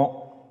ஆடிட்டு இருப்போம்.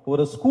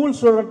 ஒரு ஸ்கூல்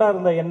ஸ்டூடெண்ட்டாக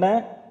இருந்த என்ன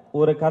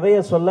ஒரு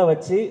கதையை சொல்ல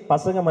வச்சு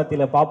பசங்க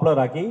மத்தியில்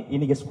பாப்புலர் ஆக்கி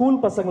இன்னைக்கு ஸ்கூல்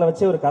பசங்களை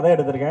வச்சு ஒரு கதை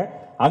எடுத்திருக்கேன்.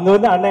 அங்கே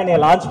வந்து அண்ணன் என்னை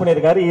லான்ச்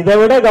பண்ணியிருக்காரு. இதை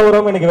விட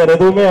கௌரவம் எனக்கு வேறு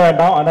எதுவுமே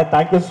வேண்டாம். ஆனால்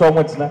thank you so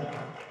மச்ண்ணா.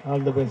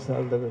 All the best,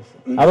 all the best.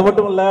 அது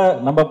மட்டும் இல்லை,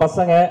 நம்ம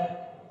பசங்க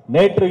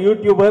நேற்று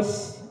யூடியூபர்ஸ்,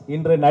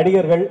 இன்று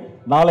நடிகர்கள்,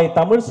 நாளை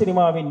தமிழ்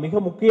சினிமாவின் மிக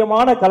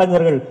முக்கியமான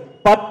கலைஞர்கள்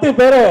 10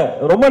 பேரை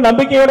ரொம்ப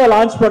நம்பிக்கையோட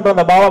லான்ச் பண்றோம்.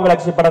 அந்த பாபா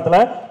பிளாக் ஷிப் படத்துல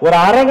ஒரு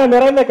அரங்க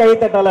நிறைந்த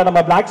கைத்தட்டல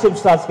நம்ம பிளாக்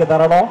ஷிப் ஸ்டார்ஸ்க்கு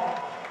தரணும்.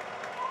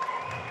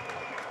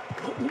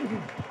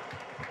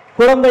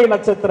 குழந்தை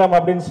நட்சத்திரம்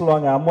அப்படின்னு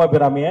சொல்லுவாங்க அம்மா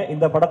அபிராமிய.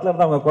 இந்த படத்துல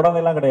இருந்து அவங்க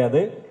குழந்தைலாம் கிடையாது,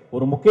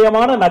 ஒரு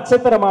முக்கியமான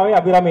நட்சத்திரமாவே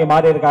அபிராமியை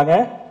மாறி இருக்காங்க.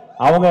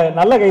 அவங்க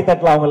நல்ல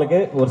கைத்தட்டல, அவங்களுக்கு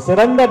ஒரு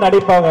சிறந்த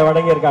நடிப்பு அவங்க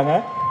வழங்கி இருக்காங்க.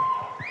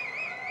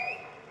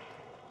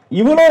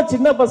 இவ்வளோ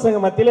சின்ன பசங்க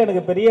மத்தியில்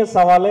எனக்கு பெரிய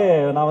சவால்,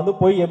 நான் வந்து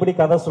போய் எப்படி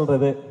கதை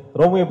சொல்றது.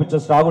 ரோமியோ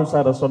பிக்சர்ஸ் ராகுல்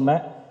சாரை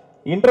சொன்னேன்.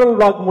 இன்டர்வல்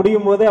பிளாக்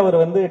முடியும் போதே அவர்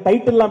வந்து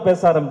டைட்டில்லாம்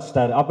பேச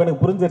ஆரம்பிச்சிட்டாரு. அப்போ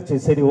எனக்கு புரிஞ்சிருச்சு,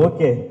 சரி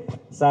ஓகே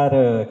சார்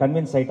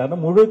கன்வின்ஸ் ஆகிட்டாரு.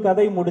 முழு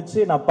கதை முடிச்சு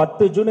நான்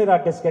 10 ஜூனியர்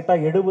ஆர்டிஸ்ட்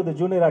கேட்டால் 70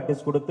 ஜூனியர்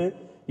ஆர்டிஸ்ட் கொடுத்து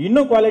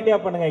இன்னும்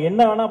குவாலிட்டியாக பண்ணுங்க,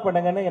 என்ன வேணா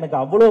பண்ணுங்கன்னு எனக்கு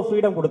அவ்வளோ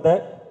ஃப்ரீடம் கொடுத்த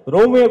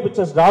ரோமியோ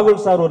பிக்சர்ஸ்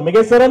ராகுல் சார் ஒரு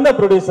மிக சிறந்த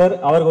ப்ரொடியூசர்.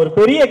 அவருக்கு ஒரு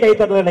பெரிய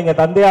கைத்தட்டலை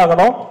நீங்கள் தந்தே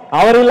ஆகணும்.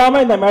 அவர்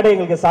இல்லாமல் இந்த மேடை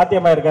எங்களுக்கு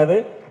சாத்தியமாக இருக்காது.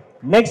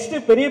 நெக்ஸ்ட்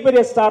பெரிய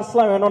பெரிய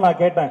ஸ்டார்ஸ்லாம் வேணும்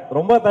நான் கேட்டேன்.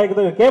 ரொம்ப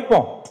தயக்கத்தை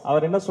கேட்போம்,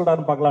 அவர் என்ன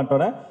சொல்றாருன்னு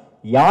பார்க்கலான்ட்டோன்னே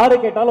யாரு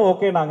கேட்டாலும்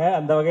ஓகே. நாங்கள்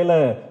அந்த வகையில்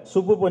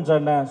சுப்பு பொஞ்ச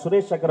அண்ணன்,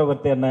 சுரேஷ்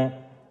சக்கரவர்த்தி அண்ணன்,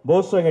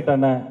 போஸ் வெங்கட்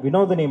அண்ணன்,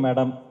 வினோதினி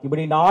மேடம்,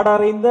 இப்படி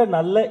நாடறிந்த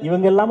நல்ல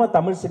இவங்க இல்லாம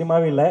தமிழ்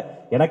சினிமாவே இல்லை.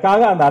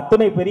 எனக்காக அந்த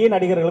அத்தனை பெரிய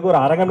நடிகர்களுக்கு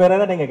ஒரு அரங்கம் நிறைய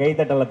தான் நீங்க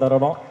கைத்தட்டல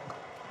தரணும்.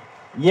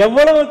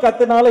 எவ்வளவு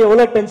கத்துனாலும்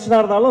எவ்வளவு டென்ஷனா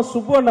இருந்தாலும்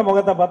சுப்பு அண்ணன்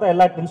முகத்தை பார்த்தா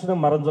எல்லா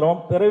டென்ஷனும் மறைஞ்சிரும்.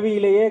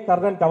 பிறவியிலேயே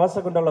கர்ணன்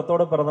கவச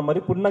குண்டலத்தோடு பிறந்த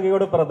மாதிரி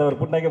புன்னகையோடு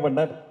பிறந்தவர் புன்னகை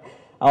பண்ணார்.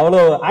 அவ்வளோ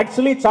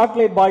actually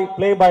chocolate boy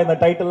play boy இந்த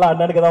டைட்டில்லாம்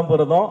அண்ணனுக்கு தான்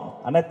பொருந்தோம்.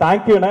 அண்ணன்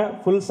தேங்க்யூண்ணே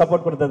ஃபுல்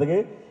சப்போர்ட் கொடுத்ததுக்கு.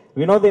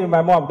 வினோதினி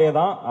மேமும் அப்படியே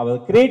தான், அவர்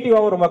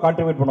கிரியேட்டிவாகவும் ரொம்ப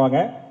கான்ட்ரிபியூட்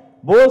பண்ணுவாங்க.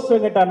 போஸ்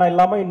வெங்கட் அண்ணா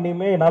இல்லாமல்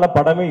இனிமே என்னால்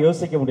படமே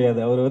யோசிக்க முடியாது.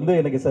 அவர் வந்து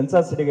எனக்கு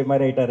சென்சார் சர்டிஃபிகேட்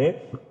மாதிரி ஆயிட்டாரு.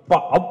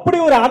 அப்படி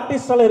ஒரு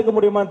ஆர்டிஸ்டால இருக்க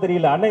முடியுமான்னு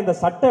தெரியல. அண்ணன் இந்த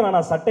சட்டை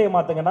வேணாம், சட்டையை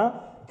மாத்துங்கன்னா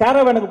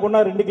கேரவேனுக்கு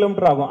போனால் 2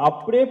 கிலோமீட்டர் ஆகும்.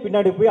 அப்படியே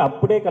பின்னாடி போய்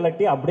அப்படியே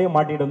கலட்டி அப்படியே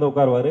மாட்டிட்டு வந்து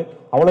உட்காருவாரு.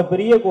 அவ்வளோ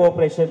பெரிய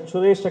கோஆப்ரேஷன்.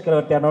 சுரேஷ்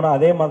சக்கரவர்த்தி அண்ணனும்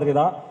அதே மாதிரி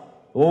தான்.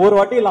 ஒவ்வொரு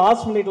வாட்டியும்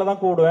லாஸ்ட் மினிட்ல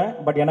தான் கூடுவேன்,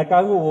 பட்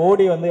எனக்காக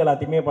ஓடி வந்து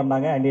எல்லாத்தையுமே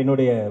பண்ணாங்க. அண்ட்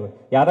என்னுடைய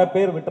யாரோ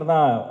பேர் விட்டுருந்தா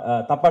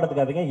தப்பா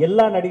எடுத்துக்காதீங்க.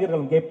 எல்லா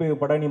நடிகர்களும் கேபி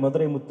பழனி,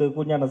 மதுரை முத்து,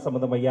 கூஞ்ஞான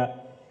சம்பந்தம் ஐயா,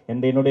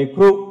 அண்ட் என்னுடைய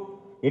குரூ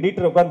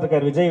எடிட்டர்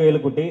உட்கார்ந்துருக்கார் விஜய்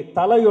வேலுக்குட்டி.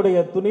 தலையுடைய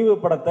துணிவு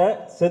படத்தை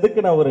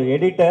செதுக்கின ஒரு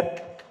எடிட்டர்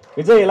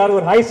விஜய். எல்லாரும்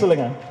ஒரு ஹாய்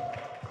சொல்லுங்க.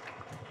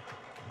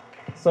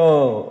 ஸோ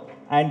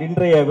அண்ட்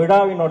இன்றைய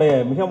விழாவினுடைய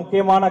மிக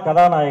முக்கியமான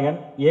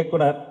கதாநாயகன்,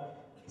 இயக்குனர்,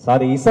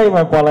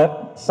 இசையமைப்பாளர்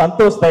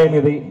சந்தோஷ்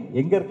தயநிதி.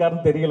 எங்க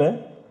இருக்காருன்னு தெரியல.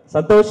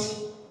 சந்தோஷ்,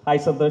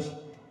 ஹாய் சந்தோஷ்.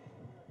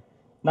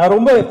 நான்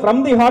ரொம்ப ஃப்ரம்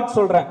தி ஹார்ட்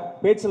சொல்றேன்.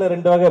 பேச்சில்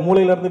 2 வகை,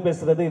 மூளையில இருந்து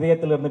பேசுறது,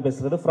 இதயத்துல இருந்து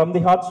பேசுறது. ஃப்ரம்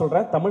தி ஹார்ட்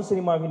சொல்றேன். தமிழ்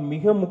சினிமாவின்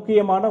மிக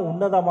முக்கியமான,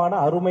 உன்னதமான,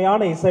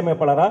 அருமையான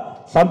இசையமைப்பாளரா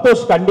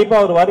சந்தோஷ் கண்டிப்பா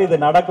வருவார். இது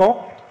நடக்கும்.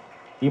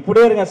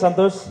 இப்படியே இருங்க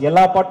சந்தோஷ்.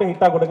 எல்லா பாட்டும்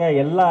ஹிட்டா கொடுங்க,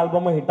 எல்லா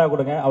ஆல்பமும் ஹிட்டா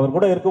கொடுங்க. அவர்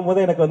கூட இருக்கும்போது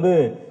எனக்கு வந்து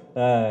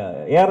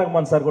ஏஆர்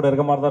ரஹ்மான் சார் கூட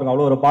இருக்க மாதிரி தான் இருக்கும்.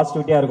 அவ்வளோ ஒரு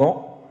பாசிட்டிவிட்டியா இருக்கும்.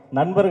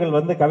 நண்பர்கள்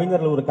வந்து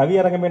கவிஞர்கள் ஒரு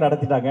கவியரங்கமே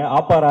நடத்திட்டாங்க.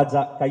 ஆப்பா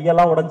ராஜா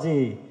கையெல்லாம் உடஞ்சி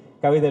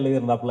கவிதை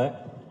எழுதியிருந்தாப்புல.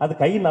 அது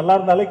கை நல்லா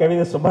இருந்தாலே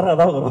கவிதை சுமாராக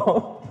தான்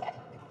வரும்.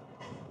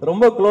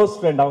 ரொம்ப க்ளோஸ்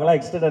ஃப்ரெண்ட் அவங்களாம்,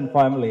 எக்ஸ்டெண்டட்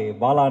ஃபேமிலி.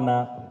 பாலாண்ணா,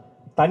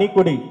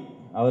 தனிக்குடி,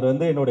 அவர்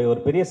வந்து என்னுடைய ஒரு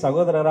பெரிய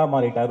சகோதரராக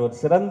மாறிட்டார். ஒரு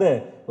சிறந்த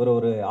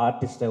ஒரு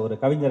ஆர்டிஸ்ட், ஒரு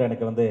கவிஞர்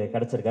எனக்கு வந்து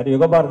கிடைச்சிருக்காரு.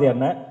 யுகபாரதி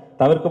அண்ணன்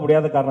தவிர்க்க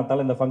முடியாத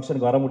காரணத்தால் இந்த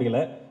ஃபங்க்ஷனுக்கு வர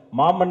முடியல.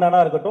 மாமன்னனா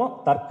இருக்கட்டும்,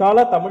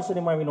 தற்கால தமிழ்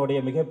சினிமாவினுடைய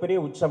மிகப்பெரிய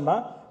உச்சம்னா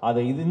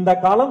அது இந்த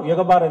காலம்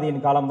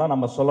யுகபாரதியின் காலம் தான்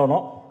நம்ம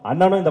சொல்லணும்.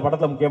 அண்ணனும் இந்த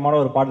படத்தில் முக்கியமான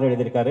ஒரு பாடல்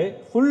எழுதியிருக்காரு.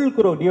 Full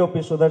crew,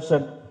 DOP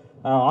Sudarshan,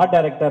 art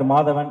director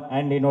Madhavan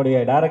and என்னுடைய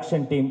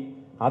டைரக்ஷன் டீம்,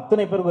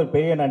 அத்தனை பேருக்கு ஒரு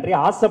பெரிய நன்றி.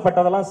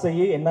 ஆசைப்பட்டதெல்லாம்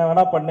செய்ய, என்ன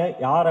வேணா பண்ணு,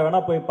 யாரை வேணா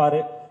போய் பாரு,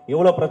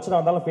 எவ்வளோ பிரச்சனை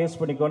வந்தாலும் ஃபேஸ்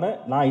பண்ணிக்கோன்னு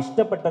நான்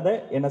இஷ்டப்பட்டதை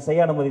என்னை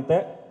செய்ய அனுமதித்த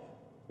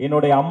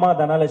என்னுடைய அம்மா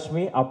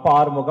தனலட்சுமி, அப்பா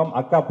ஆறுமுகம்,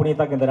 அக்கா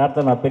புனிதாக்கு இந்த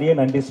நேரத்தில் நான் பெரிய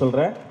நன்றி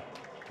சொல்கிறேன்.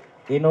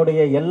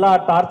 என்னுடைய எல்லா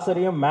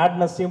டார்ச்சரையும்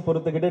மேட்னஸையும்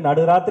பொறுத்துக்கிட்டு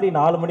நடுராத்திரி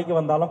 4 மணிக்கு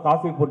வந்தாலும்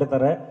காஃபி போட்டு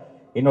தர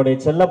என்னுடைய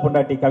செல்ல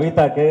பொண்டாட்டி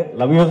கவிதாக்கு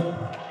love you,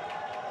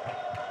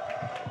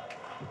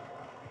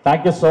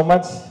 thank you so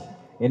much.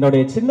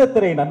 என்னுடைய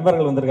சின்னத்திரை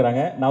நண்பர்கள்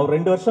வந்திருக்கிறாங்க. நான் ஒரு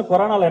 2 வருஷம்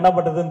கொரோனாவில் என்ன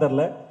பண்ணுறதுன்னு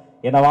தெரில.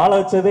 என்னை வாழ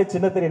வச்சதே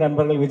சின்னத்திரை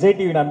நண்பர்கள், விஜய்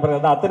டிவி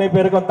நண்பர்கள் தான். அத்தனை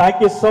பேருக்கும்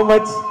thank you so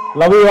much,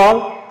 love you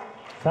all.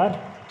 Sir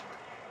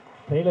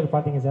trailer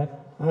பார்த்தீங்க சார்?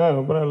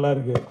 ரொம்ப நல்லா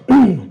இருக்கு.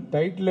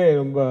 டைட்டிலே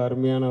ரொம்ப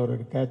அருமையான ஒரு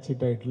கேட்சி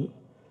டைட்டில்.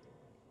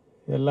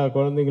 எல்லா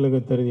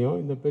குழந்தைங்களுக்கும் தெரியும்,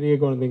 இந்த பெரிய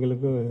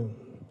குழந்தைங்களுக்கும்.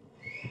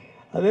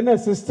 அது என்ன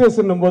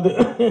சிஸ்டர்ஸ்ன்னும் போது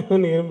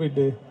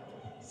இரும்பிட்டு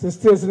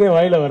சிஸ்டர்ஸ்னே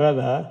வாயில்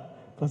வராதா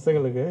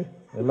பசங்களுக்கு?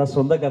 எல்லாம்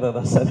சொந்த கதை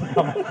தான் சார்.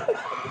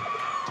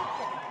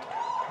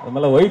 அது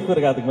மேலே ஒய்ஃப்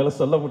இருக்கு, அதுக்கு மேலே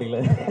சொல்ல முடியல.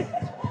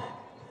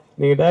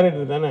 நீங்கள்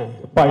டைரக்டர் தானே?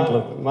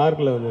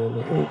 மார்க்கில் வந்து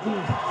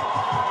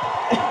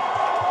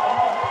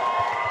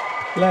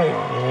இல்லை,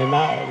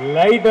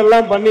 லைட்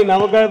எல்லாம் பண்ணி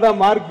நமக்காக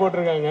தான் மார்க்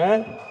போட்டிருக்காங்க.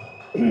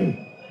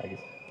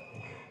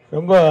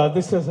 ரொம்ப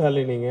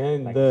அதிர்ஷ்டசாலி நீங்கள்.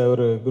 இந்த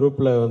ஒரு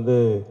குரூப்பில் வந்து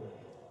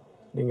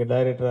நீங்கள்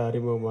டைரக்டராக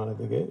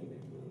அறிமுகமானதுக்கு.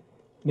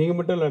 நீங்கள்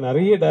மட்டும் இல்லை,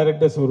 நிறைய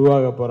டைரக்டர்ஸ்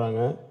உருவாக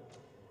போகிறாங்க.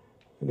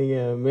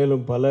 நீங்கள்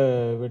மேலும் பல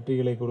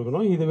வெற்றிகளை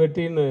கொடுக்கணும். இது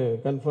வெற்றின்னு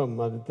கன்ஃபார்ம்,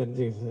 அது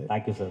தெரிஞ்சுக்க sir.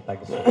 Thank you sir,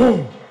 thank you sir.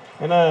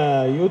 ஏன்னா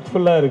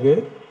யூத்ஃபுல்லாக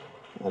இருக்குது.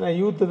 ஆனால்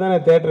யூத்து தானே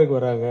தேட்டருக்கு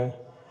வராங்க.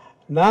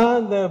 நான்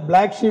இந்த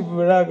பிளாக் ஷீப்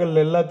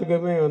விழாக்கள்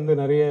எல்லாத்துக்குமே வந்து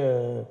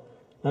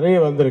நிறைய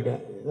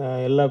வந்திருக்கேன்.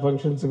 எல்லா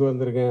ஃபங்க்ஷன்ஸுக்கும்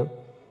வந்திருக்கேன்.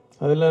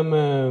 அது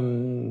இல்லாமல்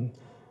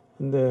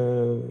இந்த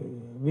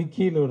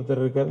விக்கின்னு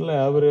ஒருத்தர் இருக்கார்ல,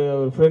 அவர்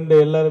ஃப்ரெண்டு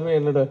எல்லாருமே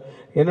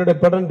என்னோட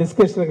படம்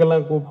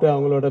டிஸ்கஷனுக்கெல்லாம் கூப்பிட்டு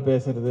அவங்களோட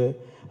பேசுறது.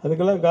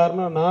 அதுக்கெல்லாம்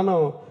காரணம்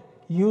நானும்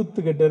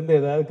யூத்துக்கிட்டேருந்து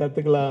ஏதாவது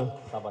கற்றுக்கலாம்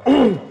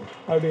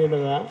அப்படின்னு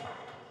தான்.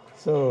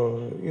 ஸோ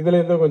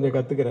இதுலேருந்தும் கொஞ்சம்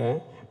கற்றுக்கிறேன்.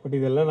 பட்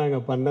இதெல்லாம்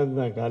நாங்கள் பண்ணது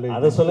தான் காலேஜ்.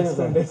 அதை சொல்லுங்கள்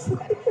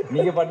சார்,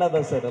 நீங்கள்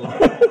பண்ணாதான் சார் எல்லாம்.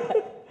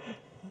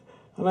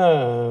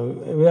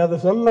 ஆனால் அதை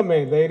சொல்லணுமே,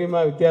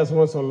 தைரியமாக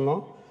வித்தியாசமாக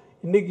சொல்லணும்.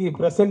 இன்றைக்கி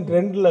ப்ரெசன்ட்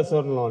ட்ரெண்டில்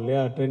சொல்லணும்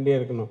இல்லையா, ட்ரெண்டியாக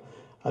இருக்கணும்.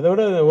 அதை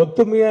விட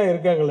ஒத்துமையாக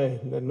இருக்காங்களே,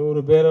 இந்த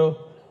 100 பேரோ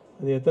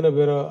அது எத்தனை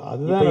பேரோ,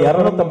 அதுதான்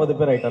 250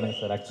 பேர் ஆகிட்டானுங்க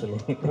சார். ஆக்சுவலி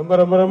ரொம்ப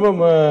ரொம்ப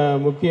ரொம்ப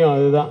முக்கியம்.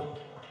 அதுதான்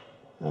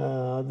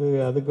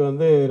அதுக்கு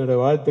வந்து என்னுடைய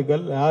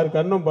வாழ்த்துக்கள். யார்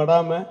கண்ணும்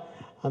படாமல்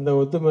அந்த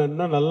ஒத்துமை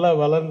இன்னும் நல்லா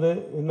வளர்ந்து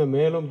இன்னும்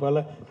மேலும்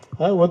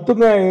அதாவது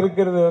ஒத்துமையாக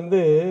இருக்கிறது வந்து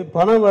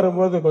பணம்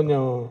வரும்போது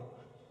கொஞ்சம்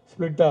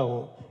ஸ்ப்ளிட்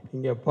ஆகும்.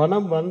 இங்கே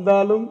பணம்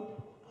வந்தாலும்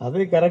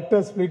அதை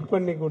கரெக்டாக ஸ்ப்ளிட்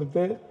பண்ணி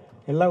கொடுத்து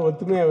எல்லாம்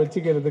ஒத்துமையாக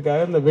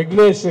வச்சுக்கிறதுக்காக இந்த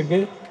விக்னேஷுக்கு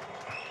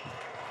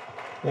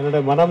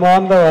என்னுடைய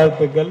மனமார்ந்த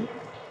வாழ்த்துக்கள்.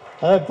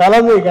 அதாவது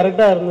தலைமை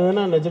கரெக்டாக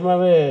இருந்ததுன்னா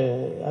நிஜமாகவே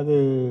அது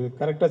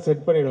கரெக்டாக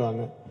செட்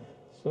பண்ணிடுவாங்க.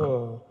 ஸோ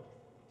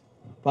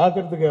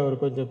பார்க்குறதுக்கு அவர்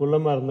கொஞ்சம்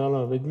குள்ளமாக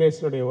இருந்தாலும்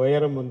விக்னேஷனுடைய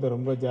உயரம் வந்து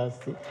ரொம்ப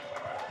ஜாஸ்தி.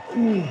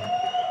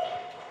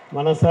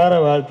 மனசார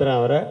வாழ்த்துறேன்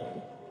அவரை.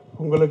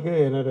 உங்களுக்கு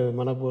என்னோட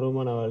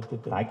மனப்பூர்வமான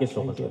வாழ்த்துக்கள். Thank you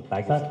so much sir.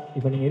 Thank you sir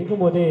இப்போ நீங்கள்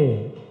இருக்கும்போதே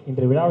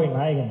இன்று விழாவின்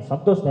நாயகன்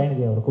சந்தோஷ்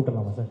தயநிதி அவரை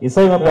கூப்பிடலாமா சார்?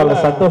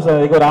 இசையமைப்பாளர் சந்தோஷ்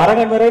இதுக்கு ஒரு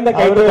அரங்கம் நிறைந்த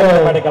கைது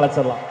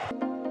கலைச்சிடலாம்.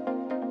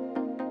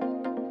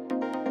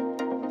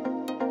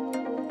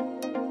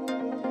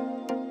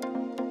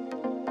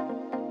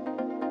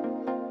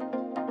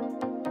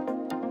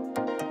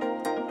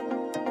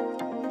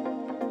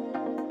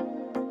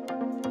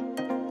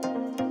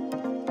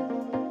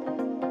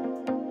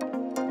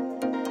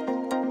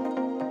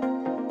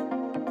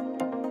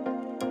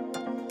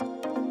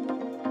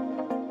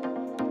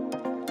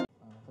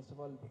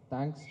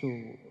 Thanks to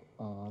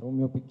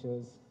Romeo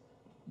Pictures,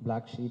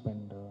 Black Sheep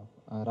and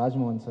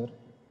Rajmohan sir.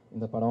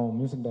 இந்த படம்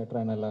மியூசிக்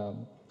டைரக்டராக நல்லா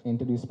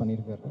இன்ட்ரடியூஸ்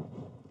பண்ணியிருக்காரு.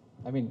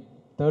 ஐ mean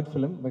third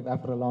film but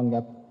after a long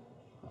gap.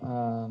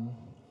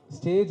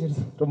 Stage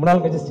ரொம்ப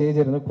நாள் கழிச்சு ஸ்டேஜ்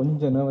இருந்தால்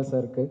கொஞ்சம்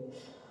நர்வஸாக இருக்குது.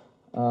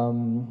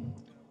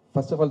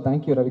 First of all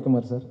thank you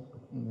Ravikumar sir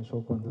இந்த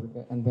ஷோக்கு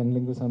வந்ததுக்கு. And then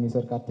Lingusamy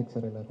sir, Karthik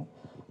sir எல்லோரும்.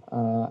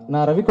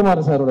 நான்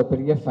ரவிக்குமார் சாரோட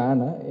பெரிய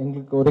ஃபேனு.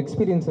 எங்களுக்கு ஒரு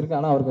எக்ஸ்பீரியன்ஸ் இருக்குது,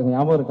 ஆனால் அவருக்கு அது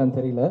ஞாபகம் இருக்கான்னு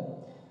தெரியல.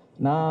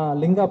 நான்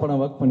லிங்கா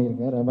படம் ஒர்க்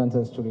பண்ணியிருக்கேன் ரஹ்மான்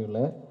சார்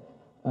ஸ்டுடியோவில்.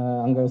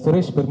 அங்கே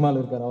சுரேஷ் பெருமாள்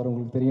இருக்கார், அவர்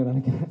உங்களுக்கு தெரியும்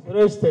நினைக்கிறேன்.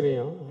 சுரேஷ்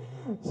தெரியும்.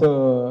 ஸோ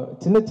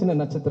சின்ன சின்ன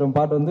நட்சத்திரம்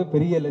பாட்டு வந்து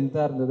பெரிய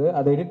லென்த்தாக இருந்தது.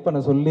 அதை எடிட் பண்ண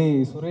சொல்லி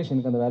சுரேஷ்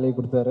எனக்கு அந்த வேலையை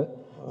கொடுத்தாரு.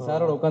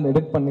 சாரோட உட்காந்து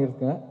எடிட்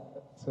பண்ணியிருக்கேன்.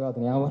 ஸோ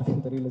அது ஞாபகம்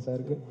இருக்குன்னு தெரியல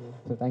சாருக்கு.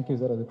 ஸோ தேங்க்யூ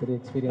சார், அது பெரிய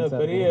எக்ஸ்பீரியன்ஸ்.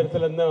 பெரிய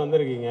இடத்துலேருந்து தான்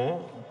வந்திருக்கீங்க.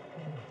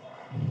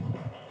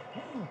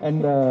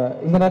 அண்ட்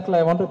இந்த நேரத்தில்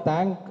ஐ வாண்ட் டு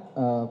தேங்க்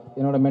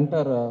என்னோட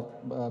mentor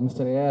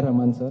mister AR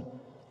Rahman sir.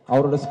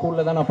 அவரோட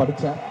ஸ்கூலில் தான் நான்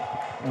படித்தேன்,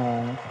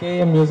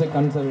 கேஎம் மியூசிக்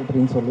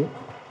கன்சர்வேட்டரின்னு சொல்லி.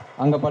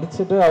 அங்கே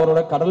படிச்சுட்டு அவரோட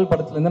கடல்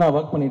படத்துலேருந்து நான்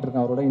ஒர்க்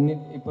பண்ணிகிட்ருக்கேன். அவரோட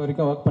இப்போ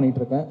வரைக்கும் ஒர்க்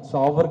பண்ணிகிட்ருக்கேன். ஸோ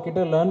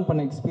அவர்கிட்ட லேர்ன்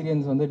பண்ண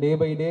எக்ஸ்பீரியன்ஸ் வந்து டே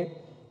பை டே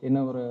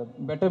என்ன ஒரு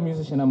பெட்டர்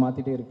மியூசிஷியனாக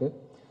மாற்றிட்டே இருக்குது.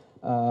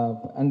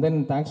 And then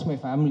thanks my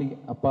family,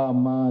 அப்பா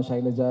அம்மா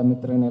ஷைலஜா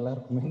மித்ரன்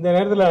எல்லாருக்குமே. இந்த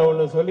நேரத்தில்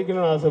ஒன்று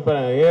சொல்லிக்கணும்னு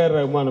ஆசைப்பட்றேன். ஏஆர்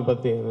ரஹ்மானை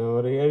பற்றி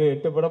ஒரு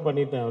 7-8 படம்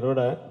பண்ணிட்டேன்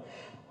அவரோட.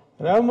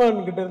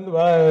 ரஹ்மான் கிட்டேருந்து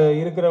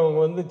இருக்கிறவங்க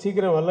வந்து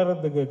சீக்கிரம்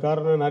வளர்கிறதுக்கு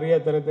காரணம், நிறையா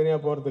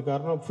தனித்தனியாக போகிறதுக்கு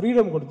காரணம்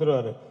ஃப்ரீடம்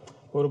கொடுத்துருவார்.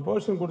 ஒரு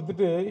போர்ஷன்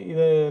கொடுத்துட்டு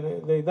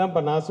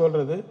இதான்ப்பா நான்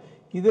சொல்கிறது,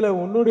 இதில்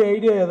உன்னுடைய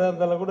ஐடியா எதாக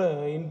இருந்தாலும் கூட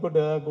இன்புட்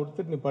எதாவது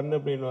கொடுத்துட்டு நீ பண்ணு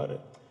அப்படின்வார்.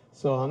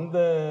 ஸோ அந்த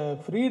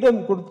ஃப்ரீடம்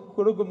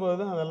கொடுக்கும்போது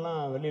தான் அதெல்லாம்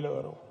வெளியில்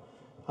வரும்.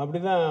 அப்படி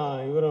தான்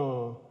இவரும்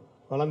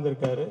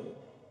வளர்ந்துருக்காரு.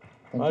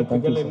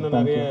 வாழ்த்துக்கள். இன்னும்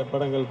நிறைய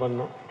படங்கள்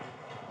பண்ணோம்.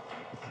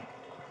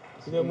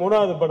 இது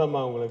 3வது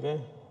படமா உங்களுக்கு?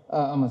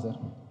 ஆமாம் சார்.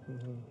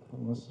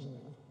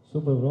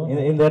 Super bro.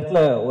 இந்த இடத்துல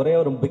ஒரே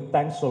ஒரு பிக்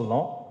தேங்க்ஸ்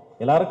சொல்லணும்.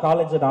 எல்லாரும்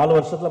காலேஜ் 4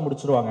 வருஷத்தில்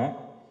முடிச்சிருவாங்க.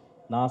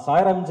 நான்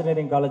சாய்ராம்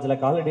இன்ஜினியரிங்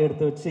காலேஜில் காலடி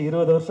எடுத்து வச்சு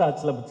 20 வருஷம்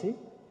ஆச்சுல பிடிச்சி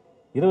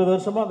 20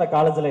 வருஷமாக அந்த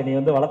காலேஜில் நீ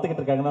வந்து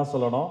வளர்த்துக்கிட்டு இருக்காங்கன்னு தான்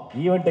சொல்லணும்.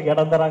 ஈவெண்ட்டுக்கு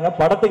இடம் தராங்க,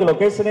 படத்துக்கு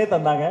லொக்கேஷனே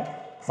தந்தாங்க.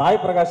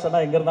 சாய் பிரகாஷ் அண்ணா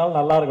எங்கே இருந்தாலும்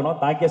நல்லா இருக்கணும்.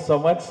 Thank you so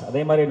much.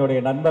 அதே மாதிரி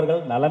என்னுடைய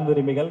நண்பர்கள், நலன்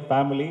விரும்பிகள்,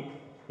 ஃபேமிலி,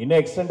 இன்னும்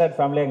எக்ஸ்டெண்டட்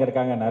ஃபேமிலி அங்கே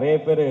இருக்காங்க. நிறைய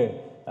பேர்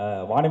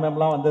வாணி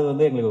மேம்லாம் வந்தது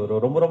வந்து எங்களுக்கு ஒரு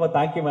ரொம்ப ரொம்ப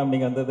தேங்க்யூ மேம்.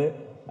 நீங்கள் வந்தது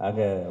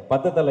அங்கே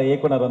 10 தலை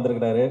இயக்குனர்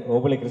வந்திருக்கிறாரு,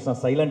 கோகுலி கிருஷ்ணா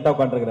சைலண்டாக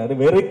உட்காந்துருக்கிறாரு.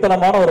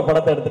 வெறித்தனமான ஒரு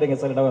படத்தை எடுத்துட்டு இங்கே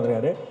சைலண்டாக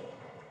வந்திருக்காரு.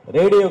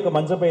 ரேடியோவுக்கு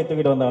மஞ்சப்பை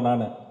தூக்கிட்டு வந்தேன்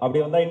நான். அப்படி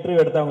வந்தால் இன்டர்வியூ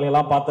எடுத்தவங்களை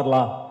எல்லாம்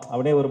பார்த்துடலாம்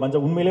அப்படியே ஒரு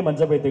உண்மையிலேயே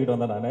மஞ்சப்பை தூக்கிட்டு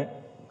வந்தேன் நான்.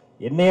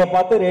 என்னைய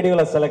பார்த்து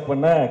ரேடியோவில் செலக்ட்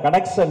பண்ண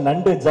கனெக்ஷன்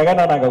நண்டு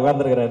ஜெகனா நாங்கள்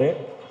உட்காந்துருக்கிறாரு.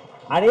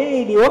 அடே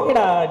நீ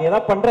ஓகேடா, நீ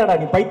எதாவது பண்ணுறடா,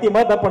 நீ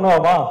பைத்தியமாக தான்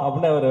பண்ணுவாமா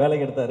அப்படின்னு அவர்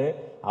வேலைக்கு எடுத்தார்.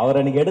 அவர்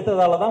அன்றைக்கி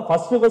எடுத்ததால தான்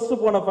ஃபஸ்ட்டு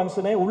போன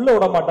ஃபங்க்ஷனே உள்ளே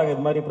விட மாட்டாங்க.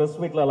 இது மாதிரி ப்ரெஸ்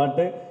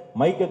மீட்லலான்ட்டு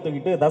மைக்கை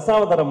தூக்கிட்டு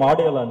Dasavatharam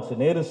audio launch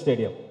Nehru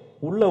stadium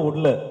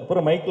உள்ள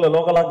அப்புறம் மைக்கில்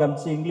லோகலாக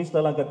காமிச்சு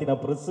இங்கிலீஷ்லலாம் கத்தின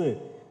ப்ரெஸ்ஸு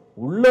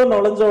உள்ள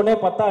நுழைஞ்சவனே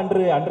பார்த்தா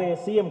அன்றைய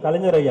சிஎம்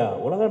கலைஞர் ஐயா,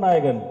 உலக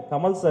நாயகன்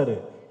Kamal sir,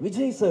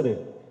 Vijay sir,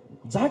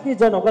 Jackie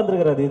Chan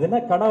உட்காந்துருக்கிறாரு. இது என்ன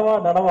கனவா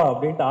நனவா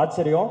அப்படின்ட்டு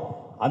ஆச்சரியம்.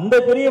 அந்த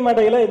பெரிய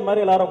மேடையில் இது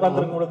மாதிரி எல்லாரும்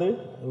உட்காந்துருக்கும் பொழுது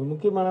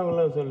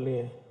முக்கியமானவங்களாம்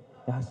சொல்லியே,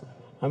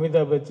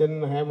 அமிதாப் பச்சன்,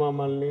 ஹேமா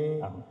மாலினி,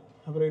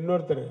 அப்புறம்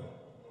இன்னொருத்தர்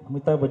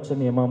அமிதாப்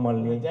பச்சன், ஹேமா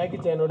மாலினி, ஜாக்கி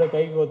சானோட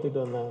கை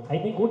கோத்துட்டு வந்தாங்க. ஐ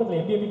திங்க் கூட்டத்தில்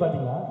எப்படி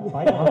பார்த்தீங்களா?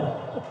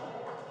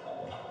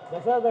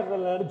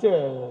 தசாவதாரத்தில் நடிச்சு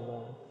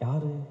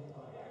யாரு?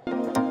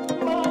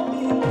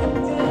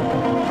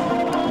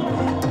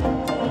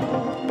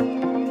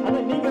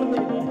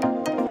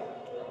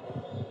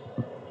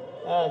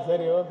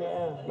 சரி, ஓகே.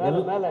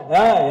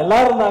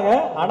 எல்லாரும் இருந்தாங்க.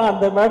 ஆனா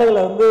அந்த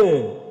மேடையில வந்து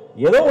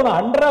ஏதோ ஒன்று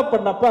அன்ராப்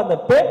பண்ணப்ப அந்த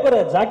பேப்பரை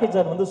ஜாக்கி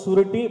சான் வந்து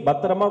சுருட்டி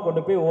பத்திரமா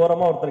கொண்டு போய்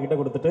ஓரமா ஒருத்தர்கிட்ட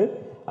கொடுத்துட்டு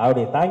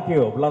அப்படி தேங்க்யூ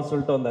அப்படிலாம்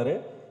சொல்லிட்டு வந்தாரு.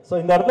 ஸோ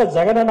இந்த இடத்துல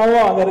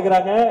ஜெகனனாவும் அங்கே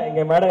இருக்கிறாங்க.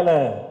 இங்கே மேடையில்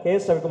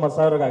கே.எஸ். ரவிக்குமார்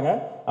சார் இருக்காங்க.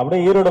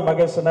 அப்படியே ஈரோடு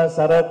மகேஷன,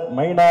 சரத்,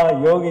 மைனா,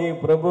 யோகி,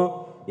 பிரபு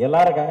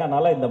எல்லாரும் இருக்காங்க.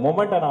 அதனால இந்த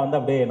மொமெண்ட்டை நான் வந்து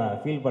அப்படியே நான்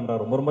ஃபீல்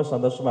பண்ணுறேன். ரொம்ப ரொம்ப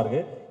சந்தோஷமா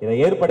இருக்கு. இதை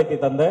ஏற்படுத்தி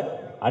தந்த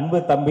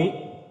அன்பு தம்பி,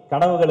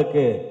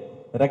 கனவுகளுக்கு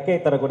ரெக்கை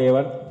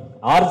தரக்கூடியவன்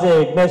ஆர்ஜே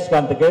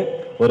விக்னேஷ்காந்துக்கு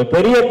ஒரு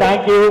பெரிய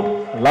thank you.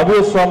 Love you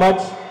so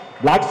much.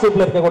 Black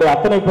ஷீப்ல இருக்கக்கூடிய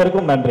அத்தனை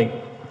பேருக்கும் நன்றி.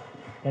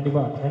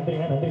 கண்டிப்பா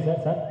நன்றிங்க. நன்றி சார்.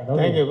 சார்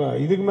தேங்க்யூப்பா.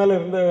 இதுக்கு மேல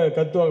இருந்த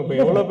கத்துவாங்க. இப்போ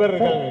எவ்வளோ பேர்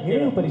இருக்காங்க.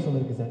 நினைவு பரிசு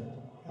ஒன்று இருக்கு சார்.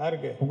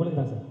 யாருக்கு? உங்களுக்கு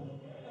தான் சார்.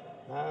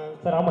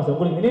 சார் ஆமாம் சார்,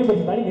 உங்களுக்கு நினைவு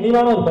பரிசு தாண்டி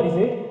நினைவான ஒரு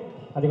பரிசு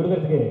அதை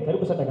கொடுக்கறதுக்கு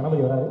கருப்பு சட்டை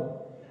கணபதி வராது.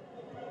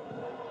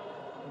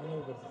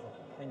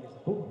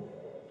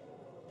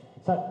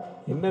 சார்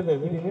என்னது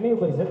இது நினைவு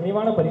பரிசு சார்,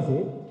 நினைவான பரிசு.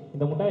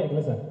 இந்த முட்டாய்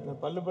இருக்குல்ல சார்,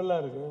 பல்லு பல்லா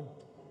இருக்கு.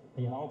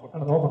 ஐயா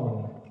அதை ஓப்பன்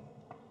பண்ணுங்க.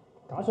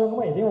 காசு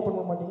வாங்குமா எதையும் ஓப்பன்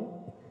பண்ண மாட்டீங்க.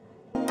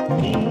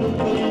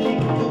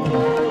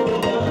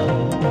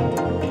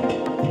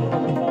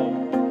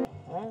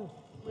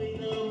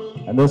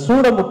 அந்த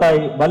சூட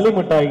மிட்டாய், பள்ளி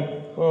மிட்டாய்,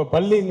 ஓ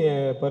பள்ளி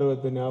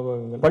பருவத்து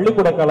ஞாபகங்கள்,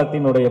 பள்ளிக்கூட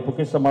காலத்தினுடைய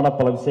பொக்கிஷமான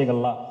பல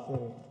விஷயங்கள்லாம்.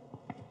 சரி,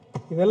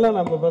 இதெல்லாம்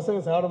நம்ம பசங்க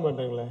சாப்பிட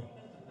மாட்டாங்களே.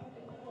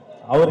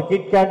 அவர்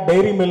கிட்கேட்,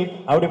 டைரி மில்க்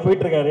அப்படி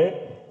போயிட்டு இருக்காரு.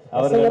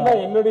 அவர்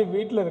என்னுடைய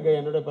வீட்டில் இருக்க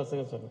என்னுடைய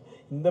பசங்க சொன்னேன்,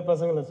 இந்த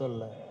பசங்களை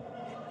சொல்ல.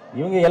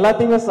 இவங்க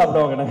எல்லாத்தையுமே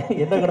சாப்பிடுவாங்க.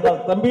 என்ன கிடைத்தா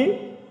தம்பி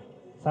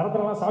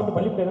சரத்தெல்லாம் சாப்பிட்டு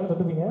பள்ளி மிட்டாய் தானே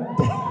தொட்டுப்பீங்க,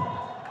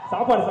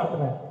 சாப்பாடு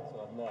சாப்பிடுவேன்.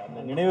 அந்த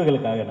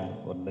நினைவுகளுக்காக நான்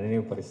ஒரு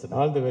நினைவு பரிசு.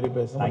 All the very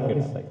best.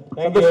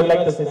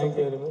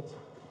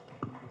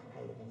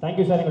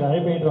 Thank you sir, எங்களை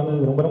அழைப்பு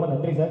வந்தது ரொம்ப ரொம்ப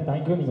நன்றி சார்.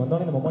 தேங்க்யூ. நீங்கள்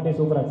வந்தோடனே இந்த மொமெண்டே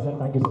சூப்பராக இருக்குது சார்.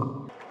 Thank you sir.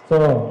 ஸோ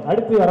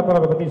அடுத்து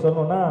வரப்போறதை பற்றி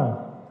சொல்லணும்னா,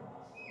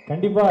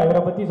 கண்டிப்பாக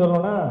இவரை பற்றி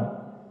சொல்லணும்னா,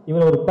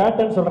 இவர் ஒரு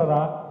பேட்டர்ன்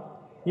சொல்கிறதா,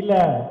 இல்லை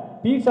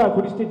பீட்சா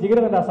குடிச்சிட்டு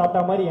ஜிகர்தண்டா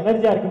சாப்பிட்ட மாதிரி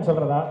எனர்ஜியாக இருக்குன்னு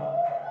சொல்கிறதா,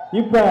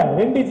 இப்போ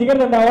 2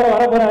 ஜிகர்தண்டாவோட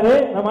வர போறாரு.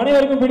 நம்ம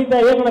அனைவருக்கும்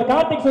பிடித்த இயக்குனர்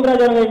கார்த்திக்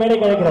சுப்ராஜ் அவர்களை மேடை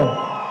கலைக்கிறோம்.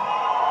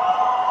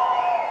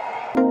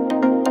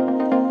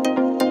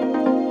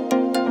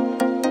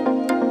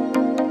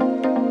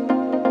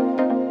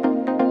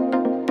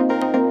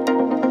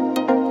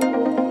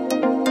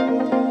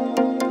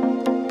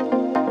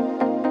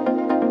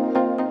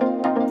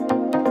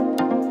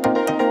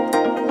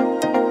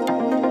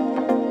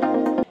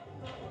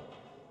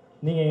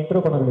 நீங்க இன்ட்ரோ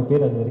பண்ண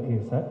பேர் அது இருக்கு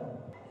சார்.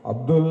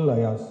 அப்துல்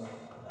அயாஸ்.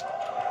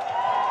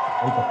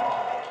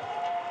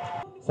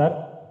 சார்,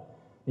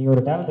 நீங்கள்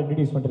ஒரு டேலண்ட்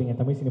இன்ட்ரடியூஸ் பண்ணுறீங்க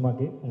தமிழ்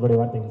சினிமாவுக்கு, உங்களுடைய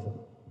வார்த்தைங்க சார்.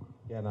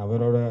 நான்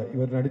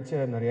இவர்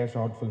நடித்த நிறையா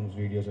ஷார்ட் ஃபிலிம்ஸ்,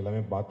 வீடியோஸ்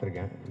எல்லாமே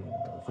பார்த்துருக்கேன்.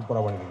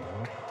 சூப்பராக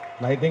பண்ணியிருக்கீங்க.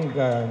 ஐ திங்க்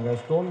இங்கே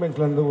ஸ்டோன்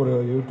பெஞ்ச்லேருந்து ஒரு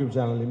YouTube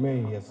சேனல்லையுமே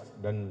S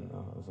ton.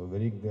 So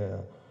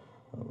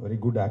very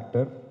good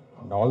actor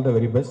and all the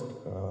very best.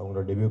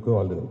 உங்களோட டெபியூக்கு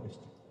all the very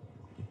best.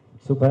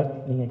 Super.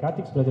 நீங்கள்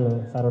கார்த்திக் சுப்ராஜ்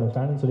சாரோட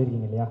ஃபேன்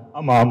சொல்லியிருக்கீங்க இல்லையா?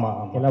 ஆமாம் ஆமாம்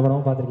ஆமாம். எல்லா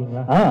படமும்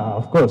பார்த்துருக்கீங்களா?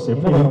 அஃப்கோர்ஸ்.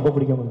 என்ன படம் ரொம்ப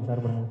பிடிக்கும் உங்களுக்கு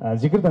சார்? படம்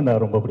ஜிகர்தண்டா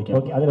ரொம்ப பிடிக்கும்.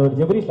 ஓகே, அதில் ஒரு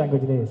ஜெபரீஸ்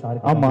லாங்குவேஜ்லேயே சார்.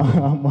 ஆமாம்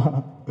ஆமாம்,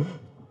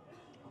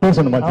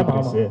 பேசணுமா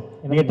ஜிகரீஸ்?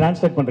 நீங்கள்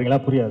டிரான்ஸ்லேட் பண்ணுறீங்களா?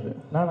 புரியாது.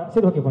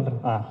 சரி, ஓகே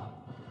பண்ணுறேன்.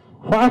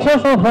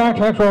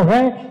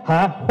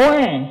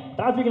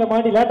 டிராஃபிக்கில்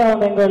மாட்டி லேட்டாக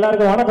வந்த எங்கள்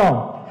எல்லாருக்கும் வணக்கம்.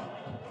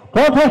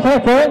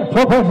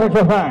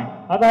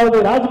 அதாவது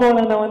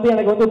ராஜ்மோகன் அண்ணன் வந்து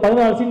எனக்கு வந்து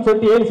 14 சீன்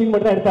சொல்லிட்டு 7 சீன்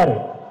மட்டும் தான் எடுத்தாரு.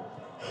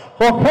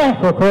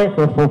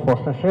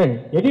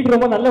 எடிட்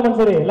ரொம்ப நல்ல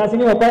மனுஷரு, எல்லா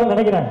சீனையும் வைப்பாருன்னு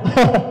நினைக்கிறேன்.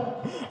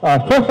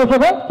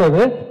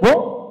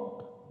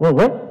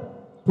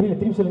 புரியல,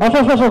 திரும்பி சொல்லுங்க.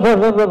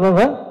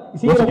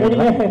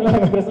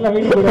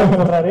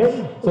 சொல்றாரு.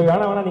 ஸோ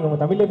வேணா நீங்க உங்க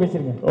தமிழ்ல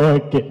பேசிருங்க.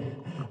 ஓகே.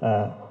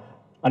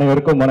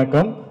 அனைவருக்கும்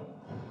வணக்கம்.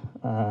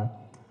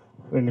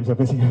 2 நிமிஷம்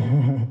பேசுங்க.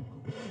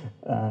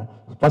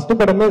 ஃபர்ஸ்ட்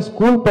படமே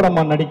ஸ்கூல்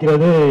படமா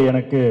நடிக்கிறது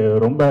எனக்கு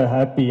ரொம்ப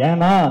ஹாப்பி.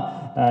 ஏன்னா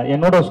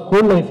என்னோட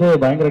ஸ்கூல் லைஃபு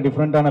பயங்கர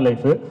டிஃப்ரெண்ட்டான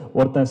லைஃபு.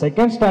 ஒருத்தன்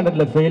 2nd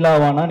ஸ்டாண்டர்டில் ஃபெயில்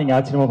ஆவானா நீங்கள்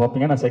ஆச்சரியமாக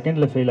பார்ப்பீங்க. நான்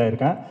 2nd ஃபெயில்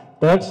ஆயிருக்கேன்.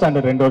 3rd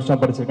ஸ்டாண்டர்ட் 2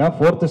 வருஷம் படிச்சிருக்கேன்.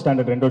 4th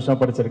ஸ்டாண்டர்ட் 2 வருஷம்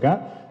படிச்சிருக்கேன்.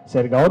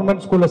 சரி,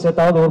 கவர்மெண்ட் ஸ்கூலில்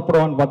சேர்த்தாவது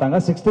உருப்படுவான்னு பார்த்தாங்க.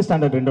 6th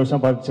ஸ்டாண்டர்ட் 2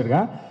 வருஷம்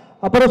படிச்சிருக்கேன்.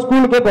 அப்புறம்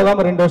ஸ்கூலுக்கே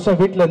போகாமல் 2 வருஷம்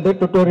வீட்டில் இருந்து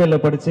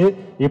டுட்டோரியலில் படித்து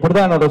இப்படி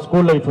தான் என்னோட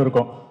ஸ்கூல் லைஃப்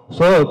இருக்கும்.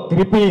 ஸோ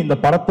திருப்பி இந்த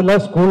படத்தில்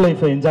ஸ்கூல்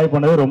லைஃப்பை என்ஜாய்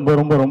பண்ணது ரொம்ப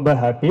ரொம்ப ரொம்ப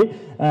ஹாப்பி.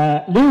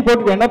 லீவ்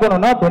போட்டுட்டு என்ன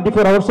பண்ணுவேன்னா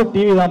 24 ஹவர்ஸ்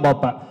டிவி தான்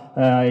பார்ப்பேன்.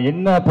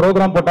 என்ன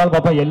ப்ரோக்ராம் போட்டாலும்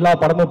பார்ப்பேன், எல்லா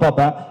படமும்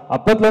பார்ப்பேன்.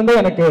 அப்பத்துலேருந்து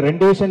எனக்கு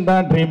 2 விஷயம்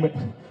தான் ட்ரீம்.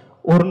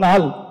 ஒரு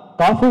நாள்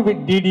காஃபி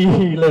வித்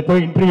டிடியில்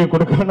போய் இன்டர்வியூ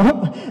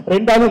கொடுக்கணும்,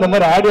 2வது இந்த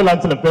மாதிரி ஆடியோ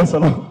லான்ச்சில்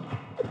பேசணும்.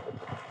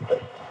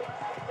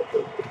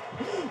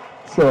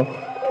 ஸோ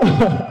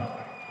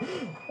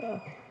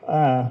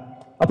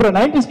அப்புறம்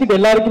 90s கிட்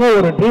எல்லாருக்குமே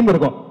ஒரு ட்ரீம்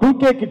இருக்கும்.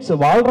 2K கிட்ஸ்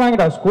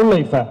வாழ்றாங்கடா ஸ்கூல்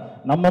லைஃபை,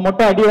 நம்ம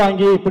மட்டும் அடி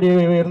வாங்கி இப்படி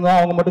இருந்தோம்,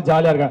 அவங்க மட்டும்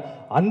ஜாலியாக இருக்காங்க.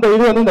 அந்த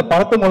இது வந்து இந்த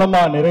படத்து மூலமா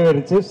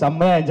நிறைவேறிச்சு.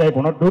 செம்மையா என்ஜாய்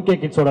பண்ணோம். 2K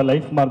கிட்ஸோட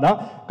லைஃப் மாதிரி தான்.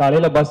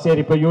 காலையில் பஸ்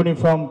ஏறி இப்போ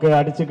யூனிஃபார்முக்கு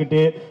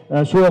அடிச்சுக்கிட்டு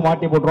ஷூவை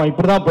மாட்டி போட்டுருவோம்,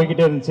 இப்படி தான்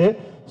போய்கிட்டே இருந்துச்சு.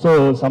 ஸோ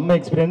செம்ம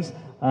எக்ஸ்பீரியன்ஸ்.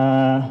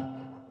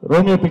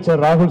 ரோமியோ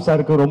பிக்சர் ராகுல்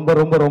சாருக்கு ரொம்ப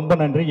ரொம்ப ரொம்ப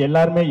நன்றி.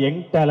 எல்லாருமே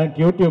யங் டேலண்ட்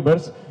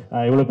யூடியூபர்ஸ்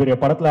இவ்வளோ பெரிய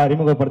படத்தில்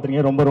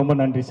அறிமுகப்படுத்துறீங்க, ரொம்ப ரொம்ப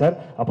நன்றி சார்.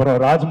 அப்புறம்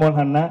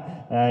ராஜ்மோகன் அண்ணன்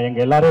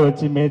எங்கள் எல்லாரையும்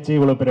வச்சு மேய்ச்சி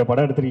இவ்வளோ பெரிய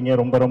படம் எடுத்துருக்கீங்க,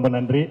 ரொம்ப ரொம்ப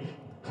நன்றி.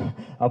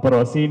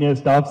 அப்புறம் சீனியர்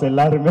ஸ்டாஃப்ஸ்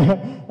எல்லாருமே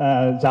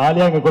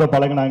ஜாலியாக எங்கள் கூட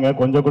பழகினாங்க,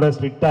 கொஞ்சம் கூட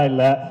ஸ்ட்ரிக்டாக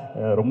இல்லை,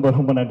 ரொம்ப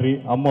ரொம்ப நன்றி.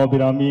 அம்மா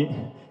அபிராமி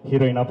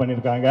ஹீரோயினாக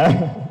பண்ணியிருக்காங்க.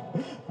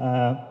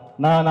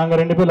 நாங்கள்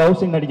 2 பேரும் லவ்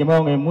சீன் நடிக்கும்போது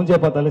அவங்க மூஞ்சியை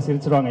பார்த்தாலே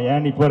சிரிச்சிருவாங்க,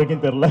 ஏன்னு இப்போ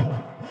வரைக்கும் தெரில.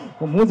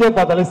 மூஞ்சியை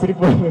பார்த்தாலே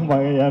சிரிப்பு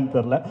ஏன்னு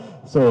தெரில.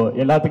 ஸோ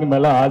எல்லாத்துக்கும்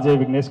மேலே ஆஜய்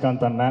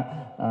விக்னேஷ்காந்த் அண்ணன்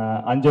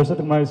 5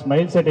 வருஷத்துக்கு முன்னாடி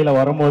ஸ்மைல் சேட்டையில்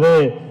வரும்போது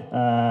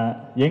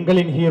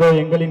எங்களின்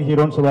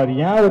ஹீரோன்னு சொல்கிறார்.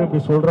 ஏன் அவர்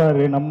இப்படி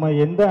சொல்கிறாரு, நம்ம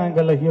எந்த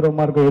ஆங்கிளில்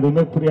ஹீரோமாக இருக்கோ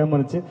எதுவுமே புரியாமல்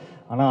இருந்துச்சு.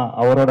 ஆனால்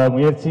அவரோட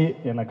முயற்சி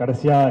என்னை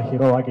கடைசியாக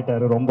ஹீரோ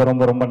ஆக்கிட்டாரு. ரொம்ப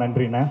ரொம்ப ரொம்ப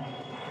நன்றிண்ணே.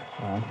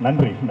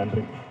 நன்றி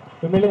நன்றி.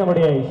 உண்மையிலே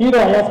நம்முடைய ஹீரோ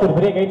அயாஸ்க்கு ஒரு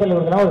பெரிய கைத்தல்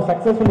கொடுக்கலாம். ஒரு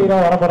சக்ஸஸ்ஃபுல் ஹீரோ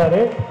வர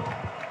போகிறாரு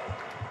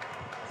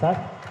சார்.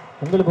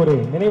 உங்களுக்கு ஒரு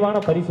நினைவான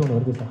பரிசு ஒன்று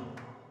வருது சார்.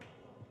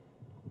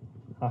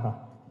 ஆஹா,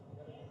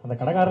 அந்த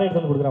கடைக்காரரே எடுத்து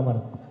வந்து கொடுக்குற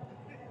மாதிரி.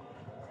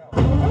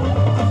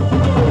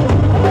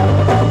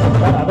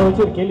 சார் அதை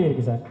வச்சு ஒரு கேள்வி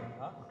இருக்குது சார்.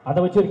 அதை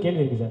வச்சு ஒரு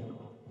கேள்வி இருக்குது சார்.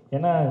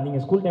 ஏன்னா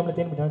நீங்கள் ஸ்கூல் டைமில்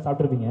தேன் மிட்டாய்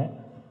சாப்பிட்ருப்பீங்க.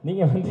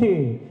 நீங்கள் வந்து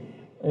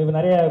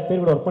நிறைய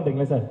பேர் கூட ஒர்க்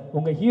பண்ணுறீங்களா சார்?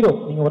 உங்கள் ஹீரோ,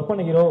 நீங்கள் ஒர்க்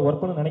பண்ண ஹீரோ,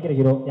 ஒர்க் பண்ண நினைக்கிற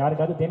ஹீரோ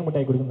யாருக்காவது தேன்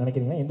மிட்டாய் கொடுக்கணும்னு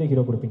நினைக்கிறீங்கன்னா எந்த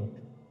ஹீரோ கொடுப்பீங்க?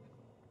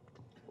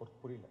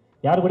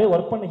 யாரு கூட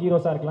ஒர்க் பண்ண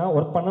ஹீரோஸாக இருக்கலாம்,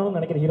 ஒர்க் பண்ணணும்னு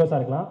நினைக்கிற ஹீரோஸாக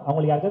இருக்கலாம்,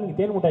 அவங்களுக்கு யாருக்காவது நீங்கள்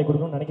தேன் மிட்டாய்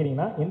கொடுக்கணும்னு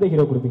நினைக்கிறீங்கன்னா எந்த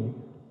ஹீரோ கொடுப்பீங்க?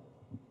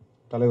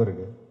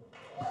 தலைவருக்கு.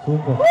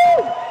 Super.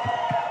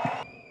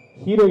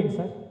 Heroine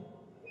sir?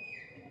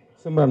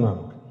 Simran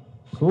ma'am.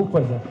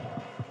 Super sir.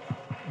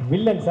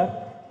 Villain sir?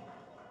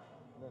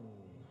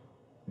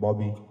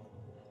 Bobby.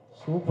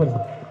 Super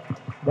sir.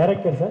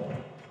 Director sir?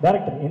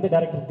 Director எந்த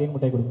டைரக்டர் தேன்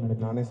மிட்டாய் கொடுக்கணும்னு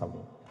நினைக்கிறீங்க? நானே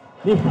சாப்பிடுவேன்.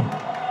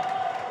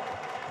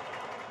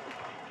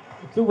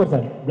 Super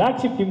sir.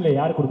 பிளாக் ஷிப் டீமில்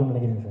யார் கொடுக்கணும்னு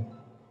நினைக்கிறீங்க சார்?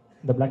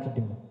 இந்த பிளாக் ஷிப்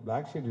டீமில்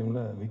பிளாக் ஷீட்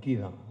டீமில் விக்கி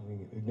தான்,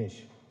 Vignesh.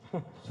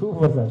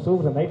 Super sir,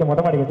 super sir. நைட்டை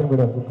மொட்டை மாடிக்கு எடுத்துன்னு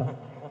போயிடுவார்.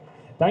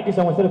 Thank you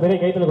so much sir. பெரிய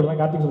கைத்தில் கொடுத்தா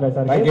Karthik Subraj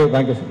sir.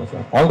 Thank you so much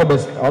sir.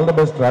 All the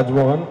best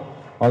Rajmohan,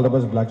 all the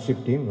best black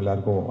ship team,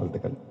 எல்லாருக்கும்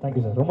வாழ்த்துக்கள்.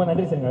 Thank you sir. ரொம்ப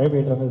நன்றி சார். அழைப்பு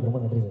ஏற்றது ரொம்ப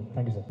நன்றி சார்.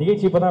 Thank you sir.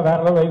 நிகழ்ச்சி இப்போ தான் வேற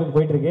லெவல் வைப்புக்கு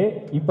போயிட்டு இருக்கு.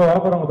 இப்போ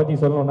வரப்போறவங்க பற்றி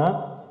சொல்லணும்னா,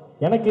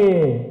 எனக்கு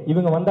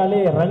இவங்க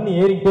வந்தாலே ரன்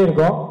ஏறிக்கிட்டே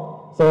இருக்கும்.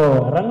 ஸோ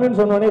ரன்னு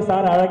சொன்னோடனே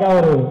சார் அழகாக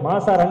ஒரு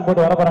மாசா ரன்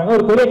போட்டு வர போறாங்க.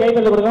 ஒரு பெரிய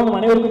கைத்தல் கொடுங்க.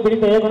 நம்ம அனைவருக்கும்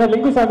பிடித்த இயக்குனர்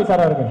லிங்குசாமி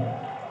சாரா இருக்கு.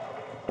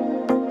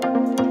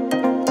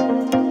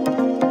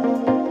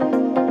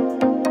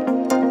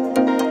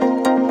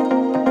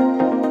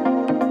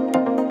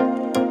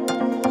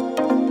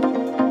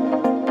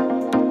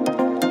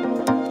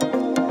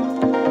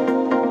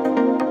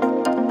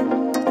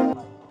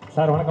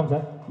 சார் வணக்கம்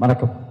சார்.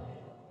 வணக்கம்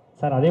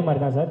சார். அதே மாதிரி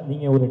தான் சார்,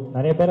 நீங்கள் ஒரு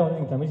நிறைய பேரை வந்து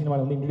நீங்கள் தமிழ்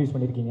சினிமாவில் வந்து இன்ட்ரடியூஸ்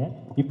பண்ணியிருக்கீங்க.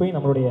 இப்போயும்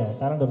நம்மளுடைய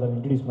டேலண்ட் ஒருத்தர்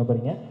இன்ட்ரடியூஸ் பண்ண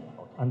போகிறீங்க.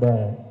 அந்த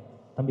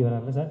தம்பி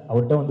வராருல்ல சார்,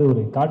 அவர்கிட்ட வந்து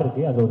ஒரு கார்டு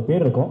இருக்குது, அதில் ஒரு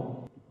பேர் இருக்கும்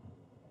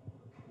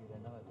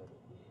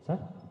சார்.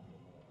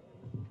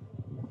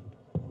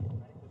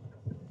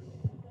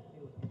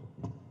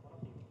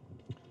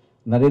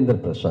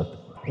 நரேந்தர் பிரசாத்.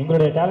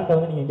 எங்களுடைய டேலண்ட்டை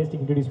வந்து நீங்கள்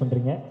இண்டஸ்ட்ரிக்கு இன்ட்ரடியூஸ்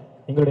பண்ணுறீங்க.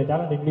 எங்களுடைய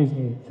டேலண்ட்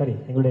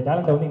எங்களுடைய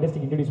டேலண்ட்டை வந்து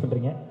இண்டஸ்ட்ரிக்கு இன்ட்ரடியூஸ்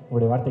பண்ணுறீங்க.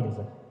 உங்களுடைய வார்த்தைகள்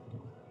சார்.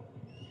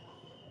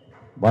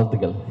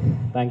 வாழ்த்துக்கள்.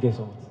 Thank you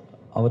so much.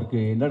 அவருக்கு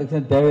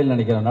இன்ட்ரடக்ஷன் தேவையில்லை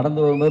நினைக்கிறேன். நடந்து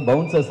வரும்போது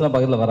பவுன்சர்ஸ்லாம்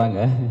பக்கத்தில் வராங்க.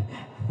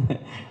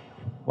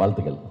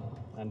 வாழ்த்துக்கள்.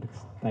 நன்றி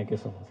சார். Thank you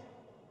so much.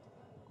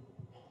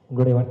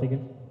 உங்களுடைய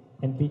வார்த்தைகள்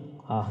என்பி.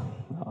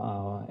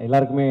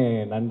 எல்லாருக்குமே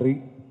நன்றி.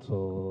 ஸோ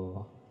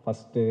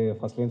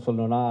ஃபஸ்ட்லேருந்து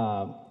சொல்லணுன்னா,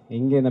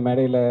 இங்கே இந்த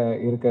மேடையில்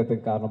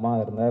இருக்கிறதுக்கு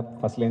காரணமாக இருந்த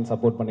ஃபஸ்ட்லேருந்து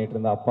சப்போர்ட் பண்ணிகிட்டு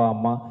இருந்த அப்பா,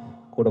 அம்மா,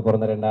 கூட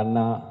பிறந்த 2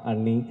 அண்ணா,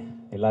 அண்ணி,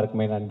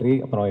 எல்லாருக்குமே நன்றி.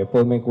 அப்புறம்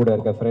எப்போதுமே கூட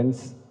இருக்க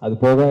ஃப்ரெண்ட்ஸ். அது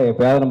போக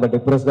எப்போயாவது நம்ம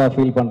டிப்ரெஸ்டாக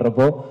ஃபீல்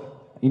பண்ணுறப்போ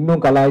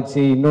இன்னும்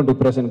கலாய்ச்சி இன்னும்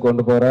டிப்ரெஷன்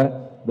கொண்டு போகிற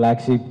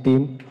பிளாக் ஷீப்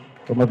டீம்,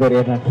 ரொம்ப பெரிய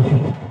நன்றி.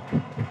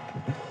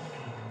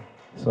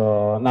 ஸோ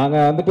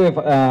நாங்கள் வந்துட்டு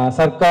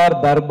சர்க்கார்,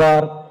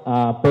 தர்பார்,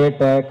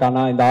 பேட்டை,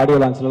 கனா இந்த ஆடியோ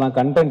லான்ச்லலாம்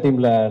கண்டென்ட்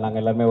டீமில்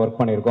நாங்கள் எல்லாருமே ஒர்க்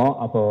பண்ணியிருக்கோம்.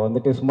 அப்போ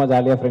வந்துட்டு சும்மா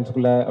ஜாலியாக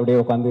ஃப்ரெண்ட்ஸ்குள்ளே அப்படியே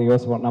உட்காந்து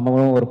யோசிப்போம்,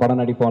 நம்மளும் ஒரு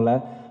படம் நடிப்போம்ல,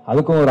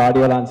 அதுக்கும் ஒரு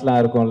ஆடியோ லான்ச்லாம்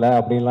இருக்கும்ல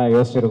அப்படின்லாம்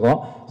யோசிச்சிருக்கோம்.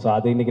 ஸோ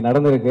அது இன்றைக்கி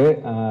நடந்திருக்கு.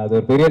 அது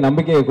ஒரு பெரிய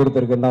நம்பிக்கையை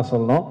கொடுத்துருக்குன்னு தான்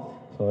சொல்லணும்.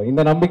 ஸோ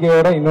இந்த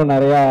நம்பிக்கையோடு இன்னும்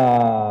நிறையா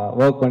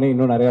ஒர்க் பண்ணி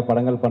இன்னும் நிறையா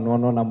படங்கள்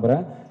பண்ணுவோன்னு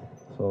நம்புகிறேன்.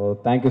 So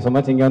thank you so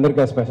much. இங்கே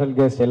வந்திருக்க ஸ்பெஷல்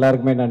கெஸ்ட்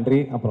எல்லாருக்குமே நன்றி.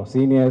 அப்புறம்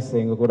சீனியர்ஸ்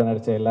எங்கள் கூட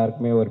நடித்த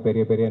எல்லாருக்குமே ஒரு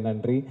பெரிய பெரிய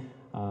நன்றி.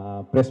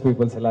 ப்ரெஸ்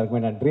பீப்புள்ஸ்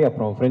எல்லாருக்குமே நன்றி.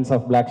 அப்புறம் ஃப்ரெண்ட்ஸ்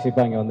ஆஃப் பிளாக்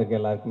ஷீப்பாக இங்கே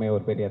வந்திருக்க எல்லாருக்குமே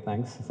ஒரு பெரிய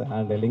தேங்க்ஸ்.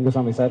 அண்ட்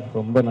லிங்குசாமி சார்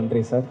ரொம்ப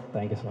நன்றி sir.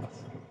 Thank you so much.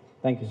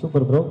 Thank you.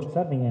 Super bro.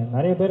 Sir நீங்கள்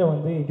நிறைய பேரை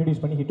வந்து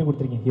இன்ட்ரடியூஸ் பண்ணி ஹிட்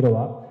கொடுத்துருக்கீங்க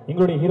ஹீரோவா.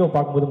 எங்களுடைய ஹீரோ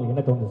பார்க்கும்போது உங்களுக்கு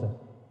என்ன தோணுது சார்?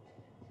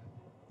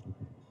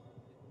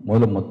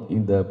 முதல்ல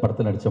இந்த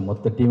படத்தில் நடித்த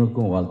மொத்த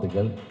டீமுக்கும்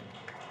வாழ்த்துக்கள்.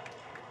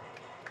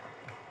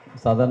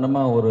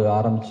 சாதாரணமாக ஒரு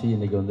ஆரம்பித்து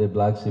இன்றைக்கி வந்து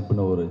பிளாக்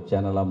ஷிப்னு ஒரு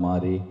சேனலாக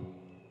மாறி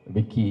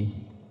விக்கி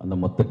அந்த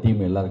மொத்த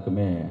டீம்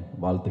எல்லாருக்குமே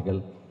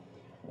வாழ்த்துக்கள்.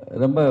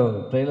 ரொம்ப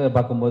ட்ரெய்லர்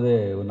பார்க்கும்போது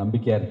ஒரு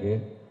நம்பிக்கையாக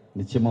இருக்குது.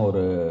 நிச்சயமாக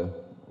ஒரு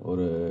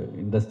ஒரு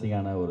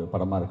இன்ட்ரெஸ்டிங்கான ஒரு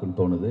படமாக இருக்குன்னு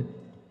தோணுது.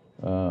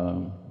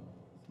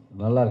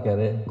 நல்லா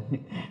இருக்காரு.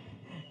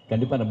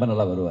 கண்டிப்பாக ரொம்ப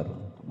நல்லா வருவார்.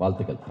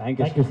 வாழ்த்துக்கள்.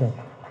 Thank you sir.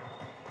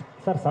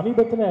 சார்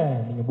சமீபத்தில்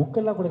நீங்கள்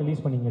புக்கெல்லாம் கூட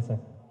ரிலீஸ் பண்ணீங்க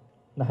சார்,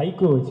 இந்த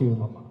ஹைக்கூ வச்சு.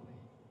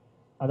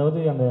 அதாவது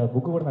அந்த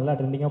புக்கு கூட நல்லா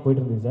ட்ரெண்டிங்காக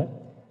போயிட்டு இருந்தது சார்.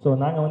 ஸோ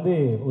நாங்கள் வந்து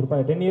ஒரு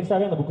 10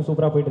 இயர்ஸாகவே அந்த புக்கு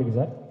சூப்பராக போயிட்டு இருக்கு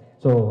சார்.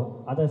 ஸோ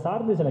அதை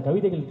சார்ந்து சில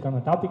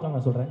கவிதைகளுக்கான டாபிக்லாம்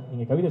நான் சொல்கிறேன்.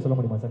 நீங்கள் கவிதை சொல்ல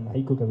முடியுமா சார்? இந்த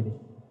ஹைக்கூ கவிதை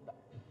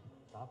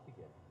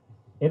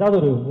ஏதாவது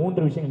ஒரு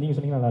 3 விஷயங்கள் நீங்கள்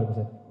சொன்னீங்கன்னா நல்லாயிருக்கும்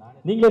சார்.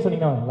 நீங்களே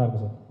சொன்னீங்கன்னா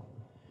நல்லாயிருக்கும் சார்.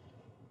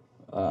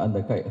 அந்த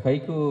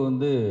ஹைக்கூ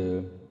வந்து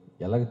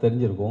எல்லாருக்கும்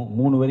தெரிஞ்சிருக்கும்.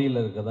 3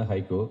 வரியில் இருக்கிறதா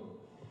ஹைக்கூ.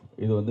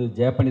 இது வந்து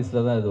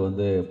ஜாப்பனீஸில் தான் இது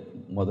வந்து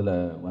முதல்ல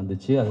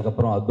வந்துச்சு.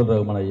 அதுக்கப்புறம் அப்துல்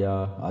ரஹ்மான் ஐயா,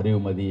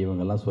 அறிவுமதி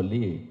இவங்கெல்லாம் சொல்லி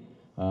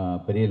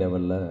பெரிய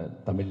லெவலில்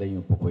தமிழ்லையும்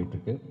இப்போ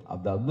போயிட்டுருக்கு.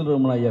 அந்த அப்துல்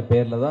ரஹ்மான் ஐயா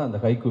பேரில் தான் அந்த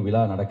ஹைக்கூ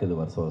விழா நடக்குது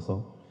வருஷம்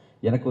வருஷம்.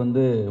 எனக்கு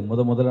வந்து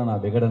முதல்ல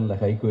நான் விகடனில்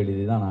ஹைக்கூ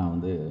எழுதி தான் நான்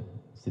வந்து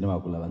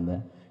சினிமாவுக்குள்ளே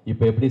வந்தேன்.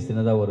 இப்போ எப்படி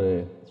சின்னதாக ஒரு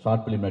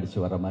ஷார்ட் ஃபிலிம்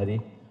நடித்து வர மாதிரி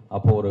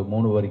அப்போது ஒரு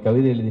 3 வரி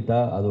கவிதை எழுதிட்டா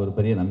அது ஒரு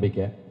பெரிய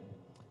நம்பிக்கை.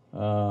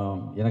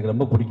 எனக்கு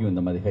ரொம்ப பிடிக்கும்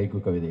இந்த மாதிரி ஹைக்கூ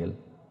கவிதைகள்.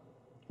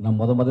 நான்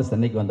முத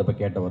சென்னைக்கு வந்தப்போ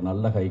கேட்ட ஒரு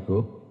நல்ல ஹைக்கூ.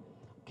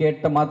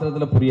 கேட்ட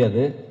மாத்திரத்தில்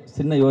புரியாது,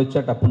 சின்ன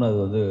யோசிச்சா டப்புன்னு அது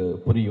வந்து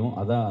புரியும்.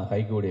 அதான்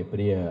ஹைக்கூடைய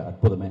பெரிய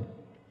அற்புதமே.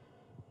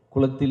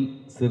 குளத்தில்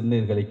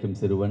சிறுநீர் கழிக்கும்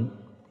சிறுவன்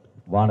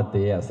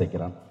வானத்தையே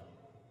அசைக்கிறான்.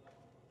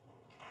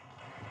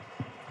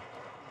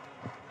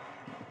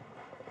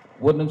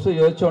 ஒரு நிமிஷம்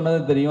யோசிச்சோன்னே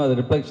தெரியும், அது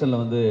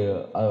ரிஃப்ளெக்ஷனில் வந்து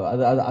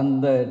அது அது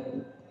அந்த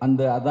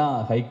அந்த அதான்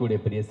ஹைக்கூடைய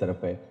பெரிய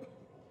சிறப்பு.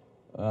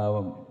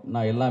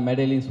 நான் எல்லா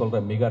மேடையிலையும்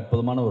சொல்கிறேன், மிக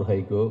அற்புதமான ஒரு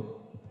ஹைக்கூ.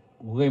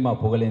 முகைமா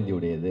புகழேந்தி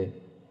உடையது.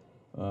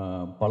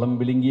 பழம்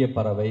விழுங்கிய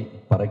பறவை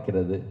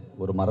பறக்கிறது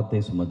ஒரு மரத்தை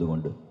சுமந்து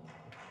கொண்டு.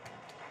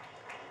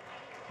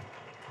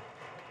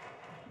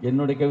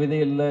 என்னுடைய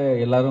கவிதைகளில்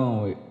எல்லாரும்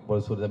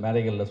ஒரு சில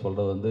மேடைகளில்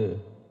சொல்கிறது வந்து,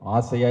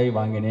 ஆசையாய்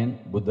வாங்கினேன்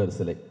புத்தர்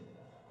சிலை.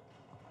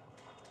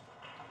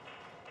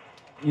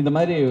 இந்த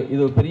மாதிரி இது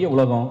ஒரு பெரிய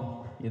உலகம்,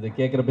 இது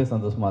கேட்குறப்பே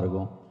சந்தோஷமாக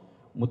இருக்கும்.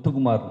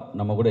 முத்துக்குமார்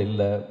நம்ம கூட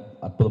இல்லை,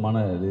 அற்புதமான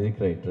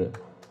லிரிக் ரைட்டரு.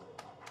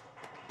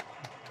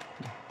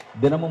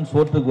 தினமும்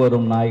சோற்றுக்கு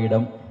வரும்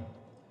நாயிடம்,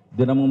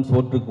 தினமும்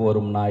சோற்றுக்கு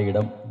வரும்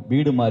நாயிடம்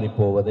வீடு மாறி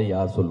போவதை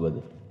யார் சொல்வது.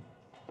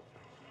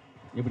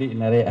 இப்படி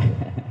நிறைய.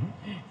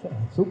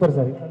 Super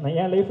sir. நான்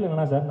என் லைஃப்பில்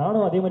என்னன்னா சார்,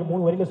 நானும் அதே மாதிரி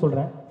 3 வரியில்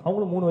சொல்கிறேன்,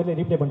 அவங்களும் 3 வரியில்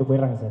ரீப்ளே பண்ணிட்டு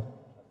போயிடுறாங்க சார்.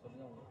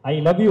 ஐ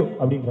லவ் யூ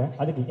அப்படின்றேன்,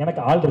 அதுக்கு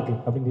எனக்கு ஆள் இருக்கு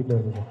அப்படின்னு ரீப்ளே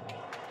வருது சார்.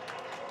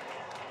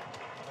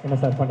 என்ன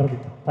சார் பண்ணுறது,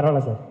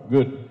 பரவாயில்ல sir.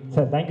 Good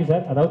sir, thank you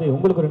sir. அதாவது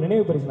உங்களுக்கு ஒரு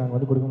நினைவு பரிசு நாங்கள்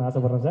வந்து கொடுக்கணும்னு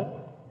ஆசைப்பட்றோம் சார்.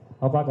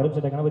 அப்பா கருப்பு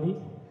சட்டை கணபதி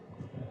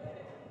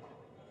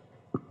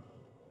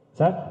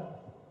சார்,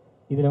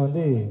 இதில்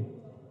வந்து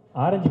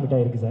ஆரஞ்சு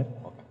மிட்டாய் இருக்குது சார்.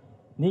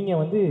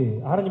 நீங்கள் வந்து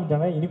ஆரஞ்சு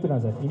மிட்டாய்னா இனிப்பு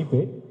தான் சார், இனிப்பு.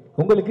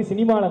 உங்களுக்கு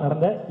சினிமாவில்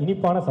நடந்த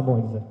இனிப்பான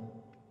சம்பவம் இது சார்.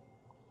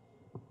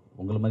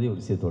 உங்களை மாதிரி ஒரு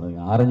விஷயத்தோட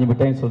ஆரஞ்சு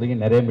மிட்டாய்னு சொல்கிறீங்க,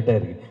 நிறைய மிட்டாய்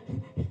இருக்குது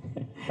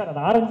சார்.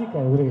 அது ஆரஞ்சு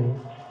ஒரு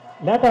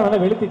லேட்டாக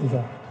வேணால் வெளுத்துச்சு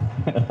சார்.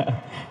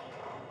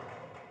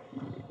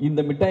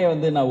 இந்த மிட்டாயை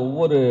வந்து நான்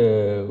ஒவ்வொரு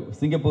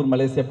சிங்கப்பூர்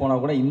மலேசியா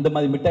போனால் கூட இந்த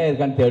மாதிரி மிட்டாய்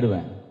இருக்கான்னு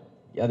தேடுவேன்.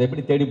 அதை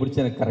எப்படி தேடி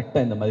பிடிச்சி எனக்கு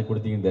கரெக்டாக இந்த மாதிரி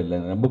கொடுத்தீங்கன்னு தெரியல,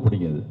 எனக்கு ரொம்ப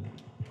பிடிக்கும் அது.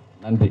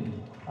 நன்றி.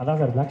 அதான்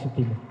சார் பிளாக் ஷிப்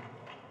டீம்,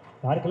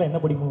 யாருக்கெல்லாம்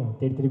என்ன பிடிக்கும்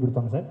தேடி தேடி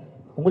கொடுப்பாங்க சார்.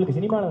 உங்களுக்கு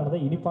சினிமாவில் நடந்த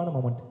இனிப்பான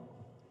மொமெண்ட்?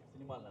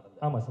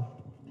 ஆமாம் சார்.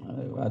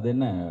 அது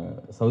என்ன,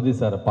 சவுதி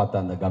சாரை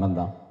பார்த்த அந்த கணம்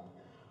தான்.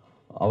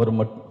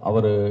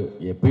 அவர்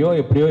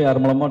எப்படியோ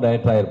யார் மூலமாக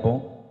டைரக்டர் ஆகிருப்போம்.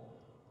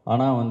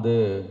 ஆனால் வந்து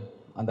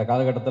அந்த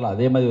காலகட்டத்தில்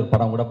அதே மாதிரி ஒரு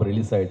படம் கூட இப்போ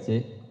ரிலீஸ் ஆகிடுச்சு.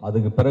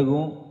 அதுக்கு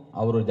பிறகும்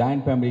அவர் ஒரு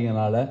ஜாயின்ட்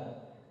ஃபேமிலிங்கனால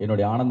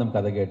என்னுடைய ஆனந்தம்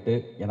கதை கேட்டு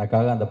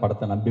எனக்காக அந்த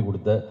படத்தை நம்பி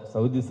கொடுத்த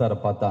சவுதி சாரை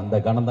பார்த்த அந்த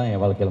கணம் தான்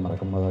என் வாழ்க்கையில்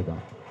மறக்க முடியாத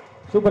கணம்.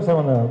 Super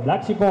sir. அந்த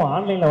பிளாக் ஷிப்பும்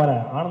ஆன்லைனில் வர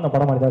ஆனந்த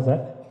படம் மாதிரி தான்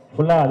சார்.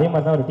 ஃபுல்லாக அதே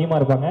மாதிரி தான் ஒரு டீமாக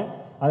இருப்பாங்க.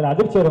 அதில்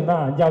அதிர்ச்சி வரும்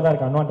தான் 5ஆவதாக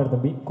இருக்க அன்வான்டட்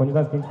தம்பி, கொஞ்சம்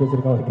தான் ஸ்க்ரீன் ஸ்பேஸ்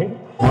இருக்கும் அவருக்கு.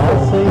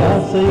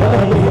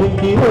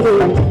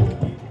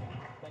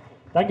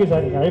 Thank you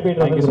sir.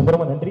 அழைப்பிட்டு ரொம்ப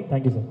ரொம்ப நன்றி.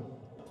 Thank you sir.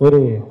 ஒரு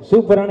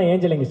சூப்பரான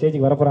ஏஞ்சல் எங்கள்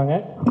ஸ்டேஜுக்கு வர போகிறாங்க.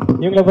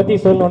 இவங்களை பற்றி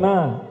சொல்லணும்னா,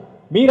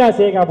 மீரா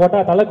சேகா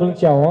போட்டால் தலை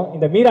குளிர்ச்சியாகும்,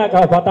 இந்த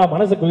மீராக்காவை பார்த்தா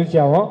மனசு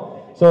குளிர்ச்சியாகும்.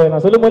 ஸோ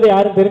நான் சொல்லும் போது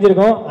யாரும்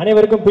தெரிஞ்சிருக்கோம்.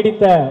 அனைவருக்கும்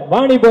பிடித்த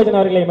வாணி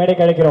போஜன் அவர்களை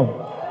மேடைக்கு அழைக்கிறோம்.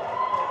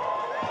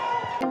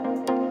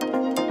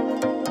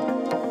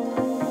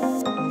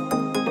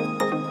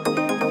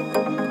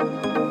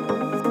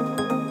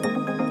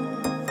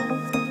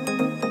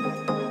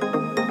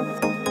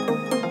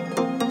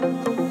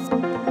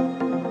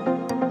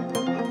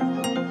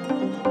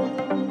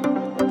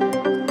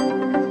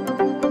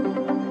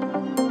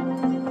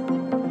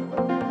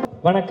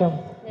 வணக்கம்.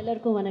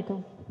 எல்லாருக்கும் வணக்கம்.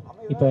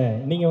 இப்போ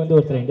நீங்கள் வந்து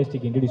ஒருத்தர்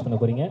இண்டஸ்ட்ரிக்கு இன்ட்ரடியூஸ் பண்ண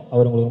போகிறீங்க.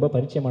 அவர் உங்களுக்கு ரொம்ப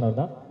பரிச்சயமானவர்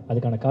தான்.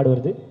 அதுக்கான கார்டு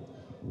வருது.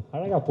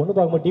 அழகா பொண்ணு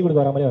பார்க்கும்போது டீ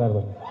கொடுக்க வர மாதிரி வராது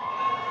பாருங்க.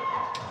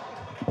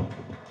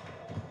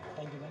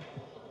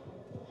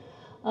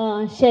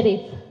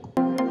 ஷெரீஃப்.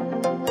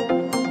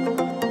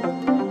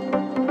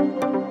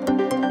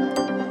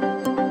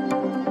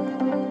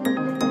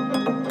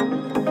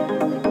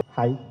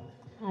 ஹாய்.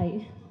 ஹாய்.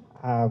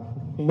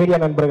 மீடியா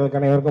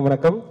நண்பர்களுக்கு அனைவருக்கும்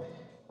வணக்கம்.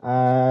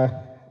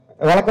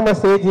 வழக்கமாக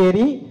ஸ்டேஜ்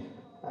ஏறி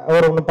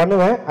ஒன்று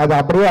பண்ணுவேன், அது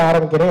அப்படியே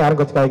ஆரம்பிக்கிறேன், யாரும்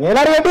வச்சுக்காதீங்க.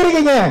 எல்லாரும் எப்படி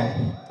இருக்கீங்க?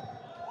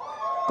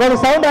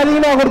 கொஞ்சம் சவுண்ட்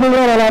அதிகமாக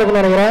கொடுத்தீங்கன்னா நல்லா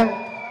இருக்குன்னு நினைக்கிறேன்.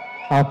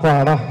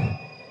 அப்பாடா.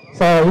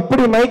 ஸோ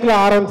இப்படி மைக்கில்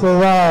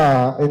ஆரம்பிச்சது தான்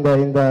இந்த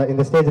இந்த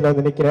இந்த ஸ்டேஜில்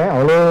வந்து நிற்கிறேன்.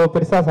 அவ்வளோ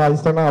பெருசாக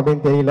சாதிச்சிட்டோன்னா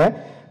அப்படின்னு தெரியல,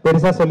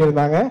 பெருசாக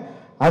சொல்லியிருந்தாங்க,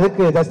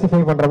 அதுக்கு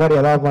ஜஸ்டிஃபை பண்ணுற மாதிரி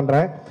ஏதாவது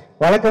பண்ணுறேன்.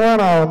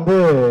 வழக்கமாக நான் வந்து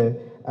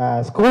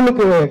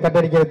ஸ்கூலுக்கு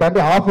கட்டடிக்கிறத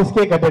தாண்டி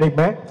ஆஃபீஸ்க்கே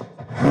கட்டடிப்பேன்.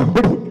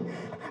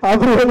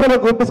 அப்படி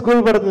வந்து கூப்பிட்டு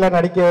ஸ்கூல் படத்தில்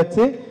நடிக்க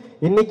வச்சு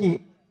இன்னைக்கு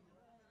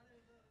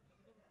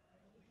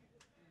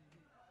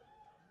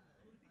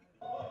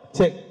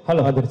சரி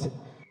ஹலோ வந்துருச்சு.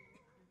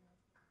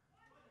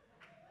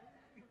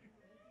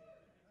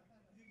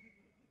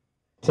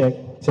 சரி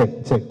சரி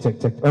சரி சரி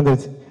சரி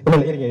வந்துருச்சு.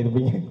 இல்லை இருங்க இது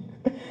போய்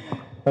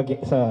ஓகே.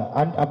 ஸோ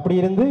அப்படி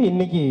இருந்து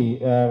இன்னைக்கு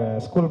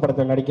ஸ்கூல்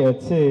படத்தில் நடிக்க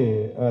வச்சு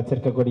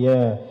வச்சிருக்கக்கூடிய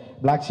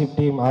பிளாக் ஷிப்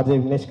டீம், ஆர்ஜே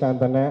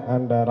வினேஷ்காந்த் அண்ணன்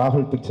அண்ட்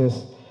ராகுல்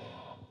pictures,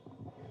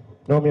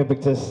 Romeo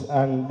pictures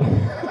and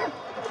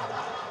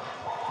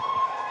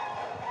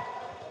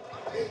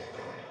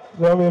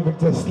Romeo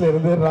பிக்சர்ஸ்ல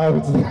இருந்து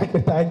ராகுல்,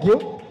 thank you.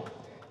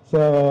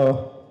 So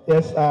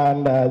yes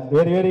and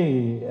very very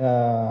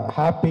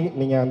happy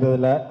நீங்கள்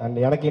வந்ததில். அண்ட்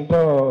எனக்கு இன்ட்ரோ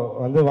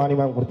வந்து வாணி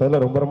மேம்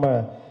கொடுத்ததில் ரொம்ப ரொம்ப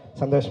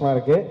சந்தோஷமாக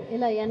இருக்குது.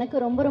 இல்லை, எனக்கு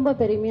ரொம்ப ரொம்ப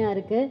பெருமையாக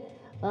இருக்குது.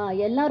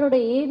 எல்லாரோட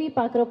ஏவி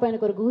பார்க்குறப்ப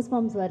எனக்கு ஒரு கூஸ்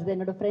பம்ப்ஸ் வருது.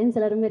 என்னோட ஃப்ரெண்ட்ஸ்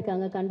எல்லாருமே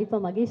இருக்காங்க.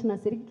 கண்டிப்பாக மகேஷ்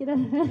நான்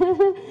சிரிக்கிறேன்.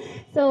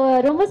 ஸோ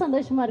ரொம்ப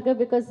சந்தோஷமாக இருக்குது.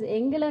 பிகாஸ்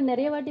எங்களை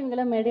நிறைய வாட்டி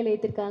இவங்கெல்லாம் மேடையில்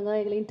ஏற்றிருக்காங்க,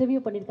 எங்களை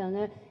இன்டர்வியூ பண்ணியிருக்காங்க,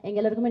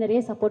 எங்கள் எல்லாருக்குமே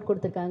நிறைய சப்போர்ட்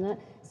கொடுத்துருக்காங்க.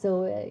 So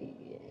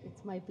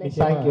it's my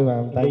pleasure. Thank you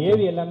ma'am. இந்த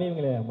ஏவி எல்லாமே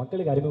இவங்களை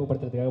மக்களுக்கு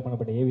அறிமுகப்படுத்துறதுக்காக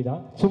பண்ணப்பட்ட ஏவி தான்.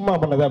 சும்மா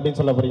பண்ணது அப்படின்னு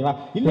சொல்ல போறீங்களா?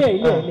 இல்லையா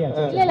இல்லையா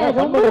இல்லை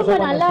ரொம்ப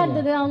நல்லா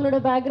இருந்தது. அவங்களோட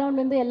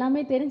பேக்ரவுண்ட் வந்து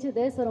எல்லாமே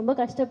தெரிஞ்சது. ஸோ ரொம்ப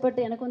கஷ்டப்பட்டு,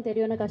 எனக்கும்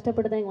தெரியும், நான்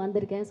கஷ்டப்பட்டு தான் இங்கே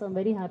வந்திருக்கேன். So I'm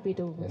very happy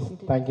to.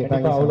 Thank you.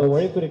 அவ்வளோ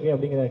உழைப்பு இருக்குது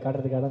அப்படிங்கிறத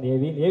காட்டுறதுக்காக தான்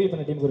ஏவி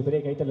பண்ண டீமுக்கு ஒரு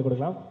பெரிய கைத்தட்டல்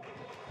கொடுக்கலாம்.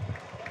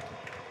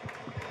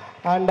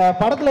 அண்ட்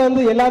படத்தில்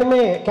வந்து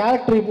எல்லாருமே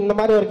கேரக்டர் இந்த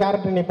மாதிரி ஒரு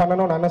கேரக்டர் நீ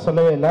பண்ணணும்னு நான்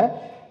சொல்லவே இல்லை.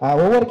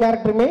 ஒவ்வொரு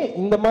கேரக்டருமே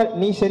இந்த மாதிரி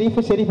நீ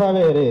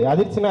ஷெரீஃபாகவே இரு,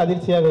 அதிர்ச்சினா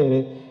அதிர்ச்சியாகவே இரு,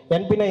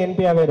 என்பினா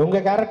என்பியாகவே இரு,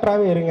 உங்கள்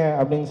கேரக்டராகவே இருங்க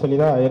அப்படின்னு சொல்லி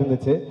தான்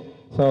இருந்துச்சு.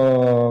 ஸோ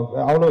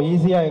அவ்வளோ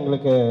ஈஸியாக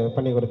எங்களுக்கு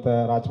பண்ணி கொடுத்த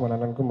ராஜ்குமார்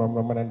அண்ணனுக்கும் ரொம்ப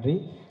ரொம்ப நன்றி.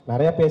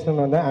 நிறையா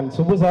பேசணும்னு வந்தேன். அண்ட்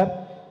சுபு சார்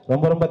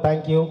ரொம்ப ரொம்ப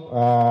தேங்க்யூ.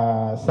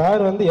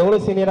 சார் வந்து எவ்வளோ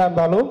சீனியராக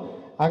இருந்தாலும்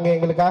அங்கே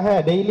எங்களுக்காக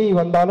டெய்லி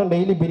வந்தாலும்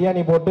டெய்லி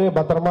பிரியாணி போட்டு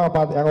பத்திரமா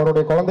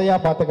அவருடைய குழந்தையா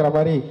பார்த்துக்கிற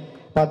மாதிரி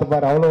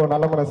பார்த்துப்பாரு. அவ்வளோ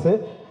நல்ல மனசு.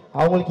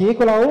 அவங்களுக்கு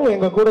ஈக்குவலாகவும்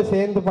எங்கள் கூட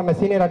சேர்ந்து பண்ண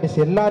சீனியர்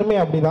ஆர்டிஸ்ட் எல்லாருமே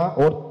அப்படிதான்.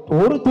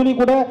 ஒரு துளி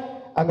கூட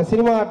அந்த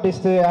சினிமா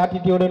ஆர்டிஸ்ட்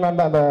ஆட்டிடியூடுன்னு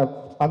அந்த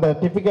அந்த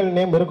டிபிக்கல்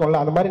நேம்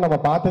இருக்கும்ல, அந்த மாதிரி நம்ம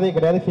பார்த்ததே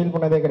கிடையாது, ஃபீல்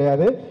பண்ணதே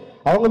கிடையாது.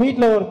 அவங்க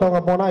வீட்டில் ஒருத்தவங்க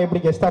போனால் எப்படி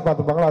கெஸ்ட்டாக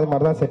பார்த்துப்பாங்களோ அது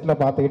மாதிரி தான் செட்டில்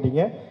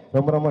பார்த்துக்கிட்டீங்க.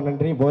 ரொம்ப ரொம்ப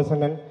நன்றி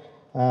போசண்ணன்,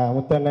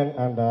 முத்தண்ணன்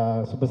அண்ட்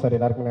சுப்பு சார்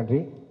எல்லாருக்கும் நன்றி.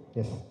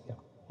 எஸ்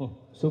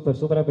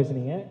சூப்பராக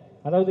பேசுனீங்க.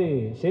 அதாவது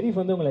ஷெரீஃப்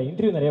வந்து உங்களை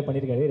இன்டர்வியூ நிறைய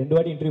பண்ணியிருக்காரு, 2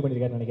 வாட்டி இன்டர்வியூ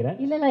பண்ணியிருக்காருன்னு நினைக்கிறேன்.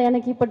 இல்லை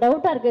எனக்கு இப்போ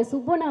டவுட்டாக இருக்குது.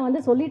 சுப்பு நான்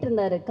வந்து சொல்லிட்டு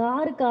இருந்தாரு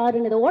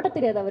காருன்னு, இதை ஓட்ட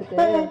தெரியாது அவருக்கு.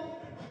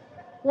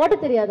 ஓட்ட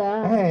தெரியாதா?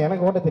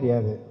 எனக்கு ஓட்ட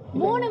தெரியாது.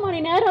 3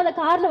 மணி நேரம் அந்த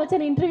கார்ல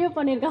வச்சு இன்டர்வியூ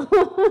பண்ணிருக்கான்.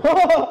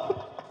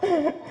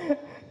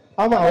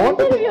 ஆமா,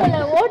 ஓட்ட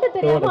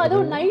தெரியாம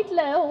அதுவும்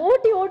நைட்ல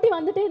ஓட்டி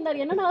வந்துட்டே இருந்தாரு.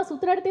 என்னன்னா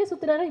சுத்துறாடத்தே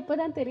சுத்துறாரு,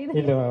 இப்பதான் தெரியுது.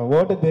 இல்ல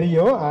ஓட்ட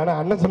தெரியும், ஆனா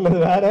அண்ணன் சொன்னது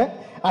வேற.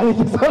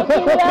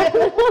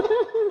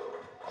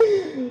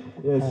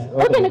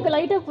 ஓகே, எனக்கு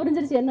லைட்டா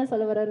புரிஞ்சிருச்சு என்ன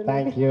சொல்ல வராரு.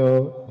 Thank you.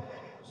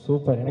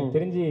 சூப்பர். எனக்கு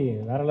தெரிஞ்சு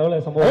வேற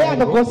லெவலில் சம்பவம்.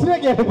 அந்த क्वेश्चனை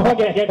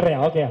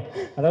கேட்குறேன். ஓகே,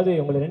 அதாவது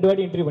உங்களை 2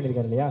 வாட்டி இன்டர்வியூ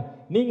பண்ணியிருக்காரு இல்லையா?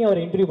 நீங்க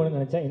அவரை இன்டர்வியூ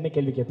பண்ணணும்னு நினைச்சா என்ன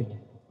கேள்வி கேட்பீங்க?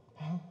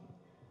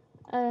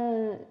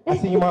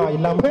 அசிங்கமா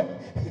இல்லாம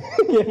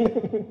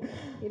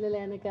இல்ல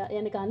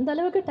எனக்கு அந்த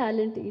அளவுக்கு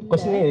டாலன்ட் இல்ல.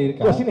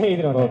 क्वेश्चனே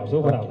எழுதிடுவாங்க.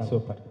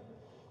 சூப்பர்.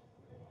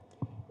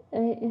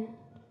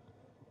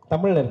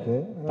 தமிழ்ல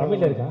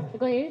இருக்கா?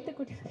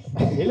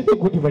 எழுத்து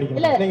கூட்டி படிக்கணும்.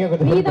 இல்ல,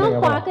 நீ தான்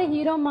பார்க்க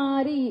ஹீரோ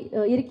மாதிரி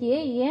இருக்கியே,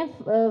 ஏன்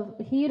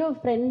ஹீரோ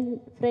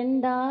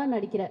ஃப்ரெண்டா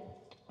நடிக்கிற?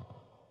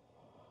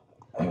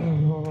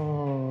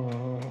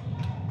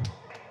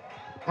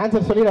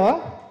 ஆன்சர் சொல்லிடவா?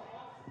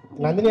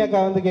 நந்தினி அக்கா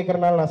வந்து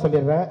கேட்கறனால நான்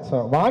சொல்லிடுறேன். ஸோ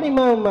வாணி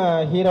மேம்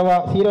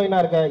ஹீரோயினா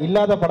இருக்க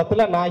இல்லாத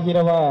படத்துல நான்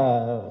ஹீரோவா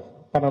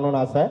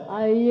பண்ணணும்னு ஆசை.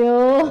 ஐயோ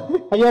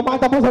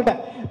தப்பா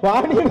சொல்லிட்டேன்.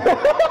 வாணி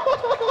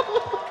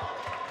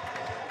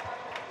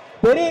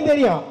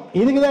தெரியும்,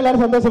 இதுக்குதான்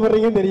எல்லாரும்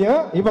சந்தோஷப்படுறீங்கன்னு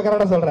தெரியும். இப்ப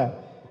கரெக்டா சொல்றேன்.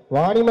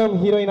 வாணி மேம்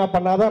ஹீரோயினா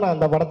பண்ணாதான் நான்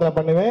அந்த படத்துல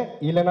பண்ணுவேன்,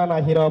 இல்லைன்னா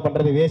நான் ஹீரோவா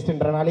பண்றது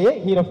வேஸ்ட்ன்றனாலேயே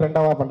ஹீரோ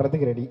ஃப்ரெண்டாவா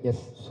பண்றதுக்கு ரெடி.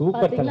 Yes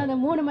super. அந்த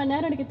 3 மணி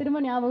நேரம் எனக்கு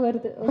திரும்ப ஞாபகம்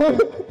வருது.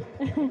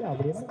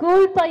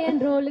 ஸ்கூல்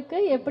பையன் ரோலுக்கு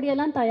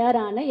எப்படியெல்லாம்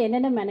தயாரான,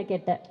 என்னென்ன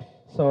மெனக்கெட்ட?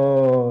 ஸோ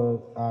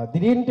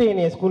திடீர்னு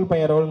என்னைய ஸ்கூல்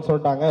பையன் ரோல்னு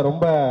சொல்லிட்டாங்க.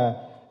 ரொம்ப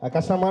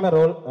கஷ்டமான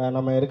ரோல்,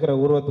 நம்ம இருக்கிற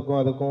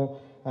உருவத்துக்கும் அதுக்கும்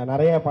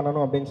நிறைய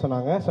பண்ணணும் அப்படின்னு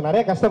சொன்னாங்க. ஸோ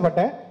நிறைய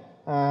கஷ்டப்பட்டேன்.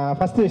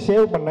 ஃபஸ்ட்டு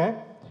ஷேவ் பண்ணேன்,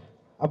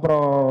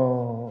 அப்புறம்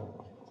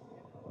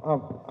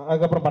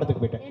அதுக்கப்புறம்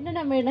படத்துக்கு போயிட்டேன். என்ன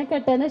நம்ம என்ன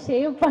கட்டனா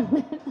ஷேவ்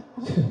பண்ணேன்,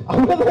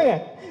 அவ்வளோதாங்க.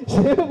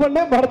 ஷேவ்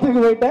பண்ணேன்,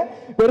 படத்துக்கு போயிட்டேன்.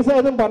 பெருசாக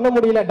எதுவும் பண்ண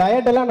முடியல.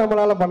 டயட் எல்லாம்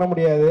நம்மளால பண்ண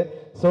முடியாது,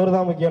 சோறு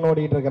தான் முக்கியம்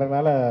ஓடிட்டு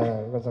இருக்கிறனால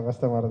கொஞ்சம்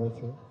கஷ்டமா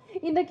இருந்துச்சு.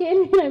 இந்த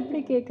கேள்வி நான்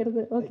எப்படி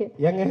கேட்கறது? ஓகே,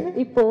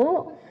 இப்போ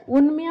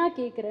உண்மையா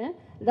கேட்குறேன்.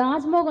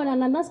 ராஜ்மோகன்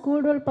அண்ணன் தான்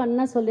ஸ்கூல் ரோல்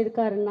பண்ண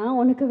சொல்லியிருக்காருன்னா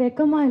உனக்கு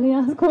வெக்கமா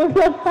இல்லையா ஸ்கூல்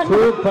ரோல் பண்ண?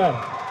 சூப்பர்.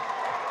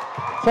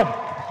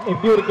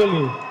 இப்படி ஒரு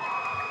கேள்வி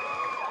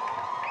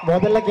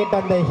முதல்ல கேட்ட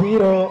அந்த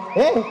ஹீரோ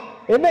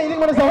என்ன இது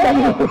கூட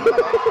சவுண்ட்?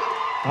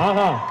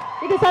 ஆஹா,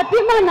 இது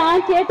சத்தியமா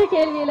நான் கேட்ட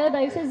கேள்வியில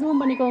தயவுசெய்து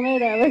ஜூம் பண்ணிக்கோங்க.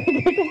 இதை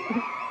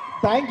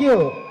தேங்க்யூ.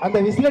 அந்த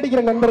விசில்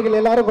அடிக்கிற நண்பர்கள்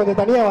எல்லாரும் கொஞ்சம்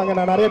தனியா வாங்க,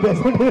 நான் நிறைய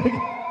பேசிட்டு இருக்கேன்.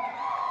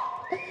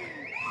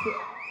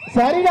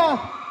 சரிடா,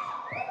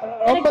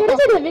 எனக்கு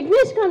தெரிஞ்சது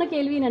விக்னேஷ்கான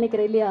கேள்வி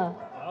நினைக்கிறேன் இல்லையா?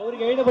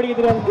 அவருக்கு எழுத படிக்க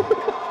தெரியாது.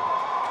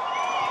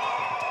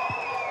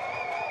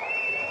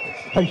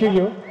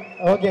 ஐயோ,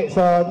 ஓகே.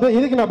 ஸோ வந்து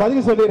இதுக்கு நான்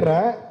பதில்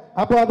சொல்லிடுறேன்.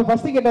 அப்போ அது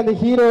ஃபர்ஸ்ட் கேட்ட அந்த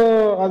ஹீரோ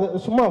அது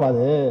சும்மாவா?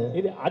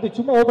 அது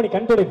சும்மா ஓபனி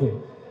கண்டுடைப்பு.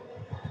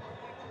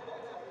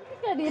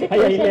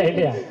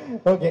 இல்லையா?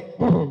 ஓகே.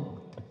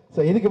 ஸோ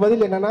இதுக்கு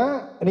பதில் என்னன்னா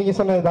நீங்க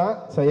சொன்னது தான்.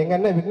 ஸோ எங்க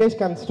அண்ணன்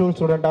விக்னேஷ்காந்த் ஸ்கூல்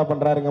ஸ்டூடெண்டா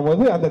பண்றாருங்கும்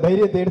போது அந்த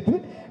தைரியத்தை எடுத்து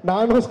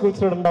நானும் ஸ்கூல்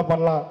ஸ்டூடெண்டா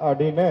பண்ணலாம்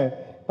அப்படின்னு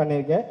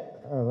பண்ணியிருக்கேன்.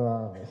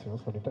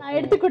 சொல்லிட்டேன். நான்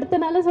எடுத்து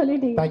கொடுத்தனால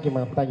சொல்லிட்டீங்க. Thank you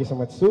ma'am, thank you so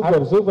much.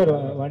 Super super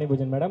Vani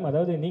Poojan madam.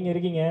 அதாவது நீங்கள்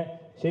இருக்கீங்க,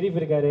 ஷெரீஃப்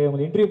இருக்காரு,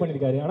 உங்களை இன்டர்வியூ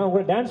பண்ணியிருக்காரு, ஆனால்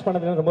உங்களை டான்ஸ்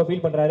பண்ணதுல ரொம்ப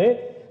ஃபீல் பண்ணுறாரு.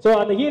 ஸோ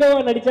அந்த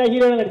ஹீரோவாக நடிச்சா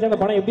அந்த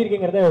படம் எப்படி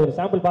இருக்குங்கிறத ஒரு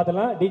சாம்பிள்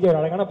பார்த்துலாம். டிஜே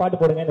ஒரு அழகான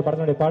பாட்டு போடுங்க, இந்த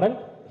படத்தினுடைய பாடல்.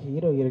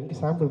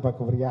 ஹீரோயினுக்கு சாம்பிள்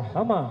பார்க்க போறியா?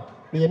 ஆமாம்,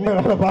 நீ என்ன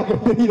வேலை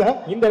பார்க்க தெரியுதா?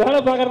 இந்த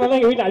வேலை பார்க்கறதுனால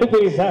எங்கள் வீட்டில்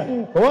அடிப்பீங்க sir.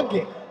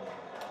 Okay.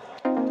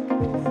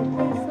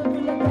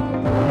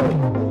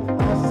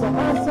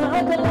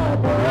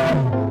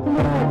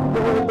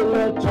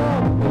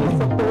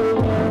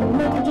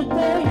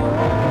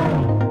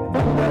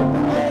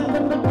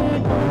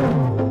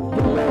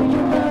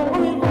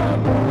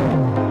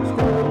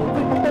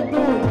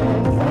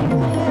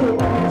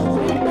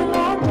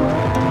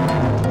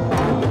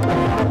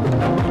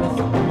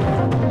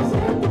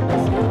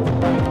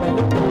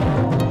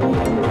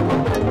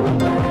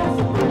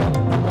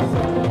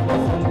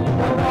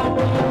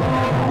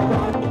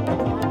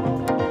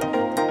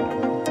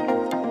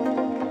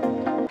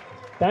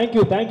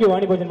 Thank you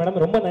Vani Poojan madam,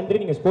 ரொம்ப நன்றி.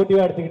 நீங்கள்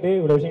ஸ்போர்ட்டிவாக எடுத்துக்கிட்டு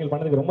இவ்வளோ விஷயங்கள்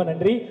பண்ணதுக்கு ரொம்ப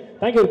நன்றி.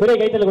 தேங்க்யூ. ஒரு பெரிய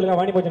கைத்தல் கொடுங்க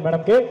வாணி பூஜன்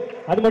மேடம்க்கு.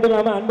 அது மட்டும்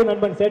இல்லாமல் அன்பு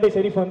நண்பன் சேட்டை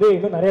ஷெரீஃப் வந்து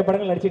இன்னும் நிறைய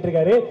படங்கள் நடிச்சிட்டு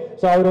இருக்காரு.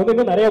 ஸோ அவர் வந்து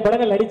இன்னும் நிறைய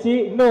படங்கள் நடிச்சு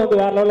இன்னும் வந்து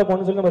வேற லெவலில்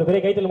போகணும்னு சொல்லி நம்ம ஒரு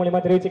பெரிய கைத்தல்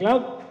மூலியமாக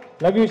தெரிவிச்சுக்கலாம்.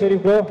 Love you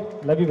Sharif bro,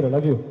 love you bro,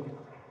 love you.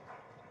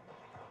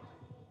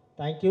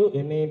 Thank you.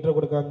 என்னை இன்ட்ரோ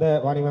கொடுக்க வந்த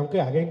Vani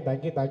மேம்க்கு again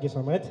thank you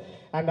so much.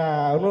 And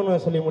இன்னொன்று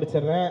சொல்லி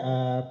முடிச்சிடுறேன்.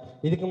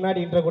 இதுக்கு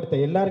முன்னாடி இன்ட்ரோ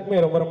கொடுத்த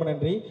எல்லாருக்குமே ரொம்ப ரொம்ப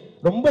நன்றி.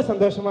 ரொம்ப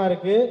சந்தோஷமாக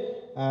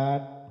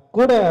இருக்குது.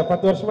 கூட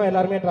 10 வருஷமாக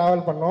எல்லாருமே ட்ராவல்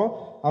பண்ணோம்.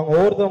 அவங்க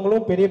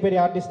ஒவ்வொருத்தவங்களும் பெரிய பெரிய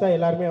ஆர்டிஸ்ட்டாக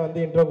எல்லாருமே வந்து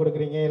இன்ட்ரோ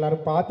கொடுக்குறீங்க,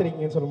 எல்லாரும்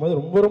பார்த்துருக்கீங்கன்னு சொல்லும்போது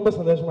ரொம்ப ரொம்ப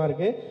சந்தோஷமாக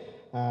இருக்குது.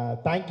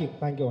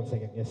 Thank you once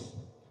again. S,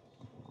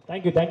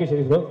 thank you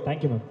Sharif bro,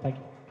 thank you ma'am,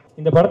 thank you.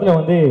 இந்த படத்தில்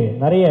வந்து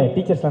நிறைய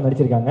டீச்சர்ஸ்லாம்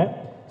நடிச்சிருக்காங்க.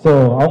 ஸோ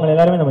அவங்க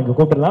எல்லாருமே நம்ம இங்கே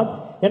கூப்பிடலாம்.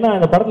 ஏன்னா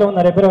இந்த படத்தில்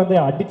வந்து நிறைய பேர் வந்து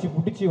அடிச்சு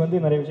பிடிச்சி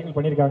வந்து நிறைய விஷயங்கள்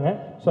பண்ணியிருக்காங்க.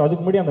 ஸோ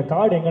அதுக்கு முன்னாடி அந்த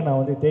கார்டு எங்கே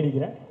நான் வந்து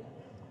தேடிக்கிறேன்.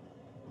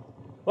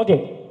 ஓகே,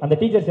 அந்த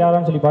டீச்சர்ஸ்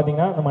யாரான்னு சொல்லி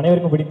பார்த்தீங்கன்னா நம்ம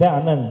அனைவருக்கும் பிடித்த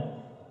அண்ணன்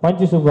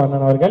பஞ்சு சுப்பு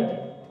அண்ணன் அவர்கள்,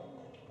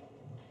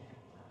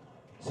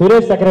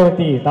 சுரேஷ்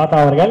சக்கரவர்த்தி தாத்தா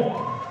அவர்கள்,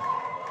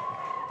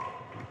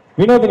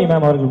 வினோதினி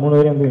மேம் அவர்கள் 3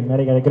 பேரையும் வந்து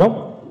மேடை கிடைக்கிறோம்.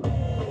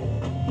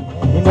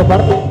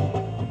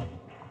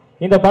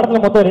 இந்த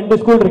படத்தில் மொத்தம் 2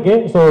 ஸ்கூல் இருக்கு.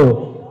 ஸோ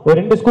ஒரு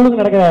 2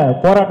 ஸ்கூலுக்கு நடக்கிற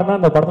போராட்டம் தான்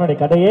இந்த படத்தினுடைய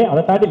கதையே.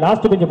 அதை தாண்டி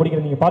லாஸ்ட் பெஞ்சை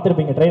பிடிக்கிறது நீங்கள்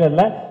பார்த்துருப்பீங்க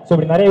ட்ரெய்லரில். ஸோ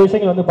இப்படி நிறைய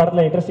விஷயங்கள் வந்து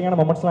படத்தில் இன்ட்ரெஸ்டிங்கான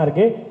மொமெண்ட்ஸ்லாம்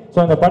இருக்கு. ஸோ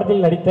இந்த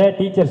படத்தில் நடித்த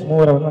டீச்சர்ஸ்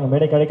 3 வந்து நாங்கள்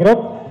மேடை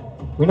கிடைக்கிறோம்.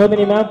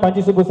 வினோதினி மேம்,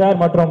 பஞ்சு சுப்பு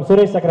சார் மற்றும்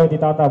சுரேஷ்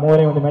சக்கரவர்த்தி தாத்தா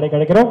 3 வந்து மேடை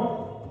கிடைக்கிறோம்.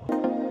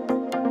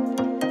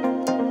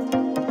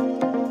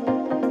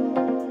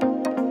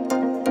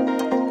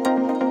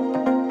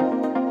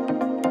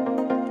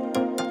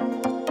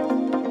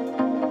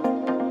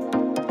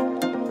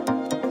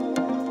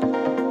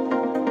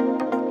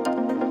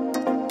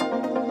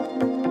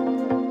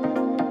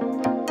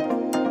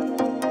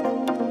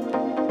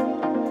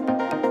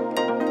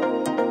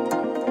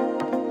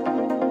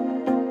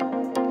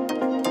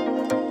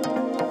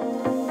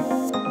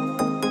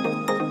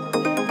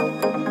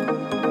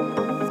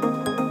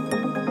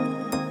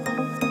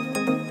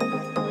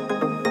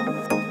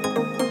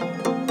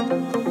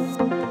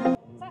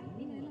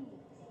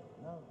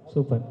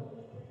 சூப்பர்.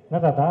 என்ன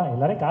தாத்தா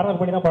எல்லாரும் கார்னர்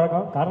பண்ணி தான்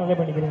பழக்கம், கார்னர்லேயே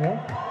பண்ணிக்கிறீங்க?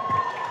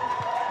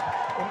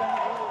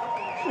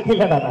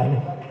 இல்லை தாத்தா,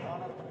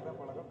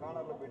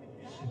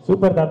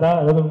 சூப்பர் தாத்தா.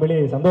 அது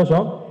உண்மையிலேயே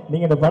சந்தோஷம்.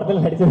 நீங்கள் இந்த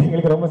படத்தில் நடித்தது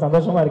எங்களுக்கு ரொம்ப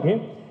சந்தோஷமாக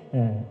இருக்குது.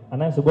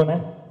 அண்ணா சுபண்ணே,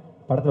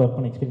 படத்தில் ஒர்க்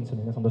பண்ண எக்ஸ்பீரியன்ஸ்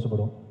சொன்னீங்க,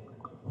 சந்தோஷப்படுவோம்.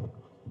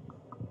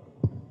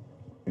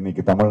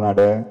 இன்னைக்கு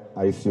தமிழ்நாடு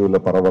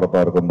ஐசியூவில்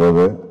பரபரப்பாக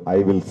இருக்கும்போது ஐ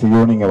வில் சி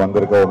யூ நீங்கள்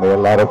வந்திருக்கவங்க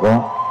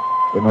எல்லாருக்கும்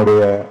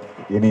என்னுடைய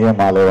இனிய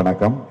மாலை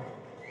வணக்கம்.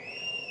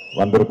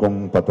 வந்திருக்கும்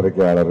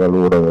பத்திரிகையாளர்கள்,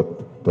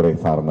 ஊடகத்துறை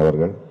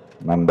சார்ந்தவர்கள்,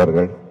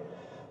 நண்பர்கள்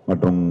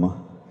மற்றும்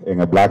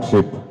எங்கள் black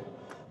sheep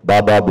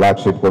Baba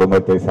black sheep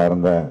குடும்பத்தை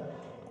சார்ந்த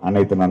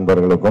அனைத்து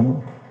நண்பர்களுக்கும்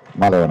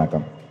மாலை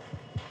வணக்கம்.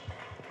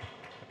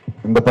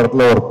 இந்த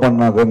படத்தில் ஒர்க்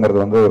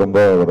பண்ணதுங்கிறது வந்து ரொம்ப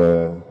ஒரு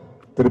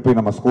திருப்பி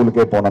நம்ம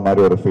ஸ்கூலுக்கே போன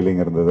மாதிரி ஒரு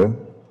ஃபீலிங் இருந்தது.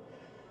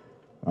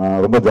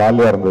 ரொம்ப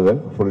ஜாலியாக இருந்தது,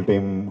 ஃபுல்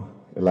டீம்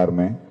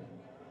எல்லாருமே.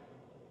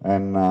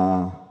 அண்ட்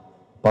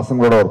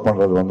பசங்களோட ஒர்க்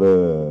பண்ணுறது வந்து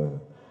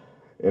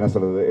என்ன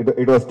சொல்கிறது,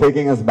 it was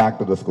taking as back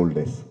to the school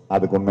days.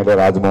 அதுக்கு உண்மையிலே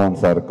ராஜ்மோகன்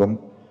சாருக்கும்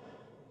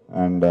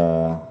அண்ட்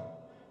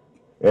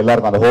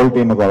எல்லாருக்கும், அந்த ஹோல்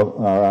டீமுக்கும்,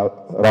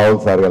 ராகுல்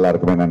சார்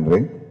எல்லாருக்குமே நன்றி.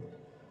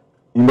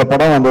 இந்த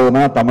படம்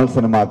வந்ததுன்னா தமிழ்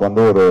சினிமாவுக்கு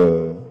வந்து ஒரு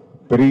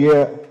பெரிய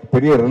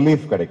பெரிய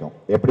ரிலீஃப் கிடைக்கும்.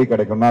 எப்படி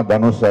கிடைக்கும்னா,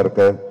 தனுஷ்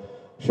சாருக்கு,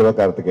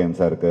 சிவகார்த்திகேயன்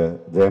சாருக்கு,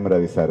 ஜெயம்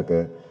ரவி சாருக்கு,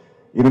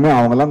 இனிமேல்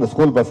அவங்கெல்லாம் இந்த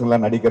ஸ்கூல்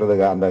பசங்களாம்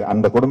நடிக்கிறதுக்கு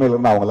அந்த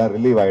கொடுமையிலேருந்து அவங்கெல்லாம்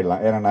ரிலீவ்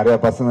ஆகிடலாம். ஏன்னா நிறைய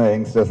பசங்க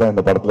யங்ஸ்டர்ஸாக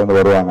இந்த படத்துலேருந்து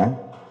வருவாங்க.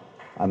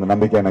 அந்த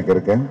நம்பிக்கை எனக்கு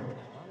இருக்கு.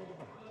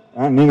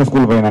 நீங்கள்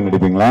ஸ்கூல் பையனா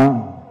நடிப்பீங்களா?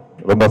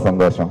 ரொம்ப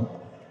சந்தோஷம்.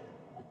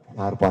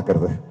 யார்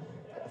பார்க்கறது?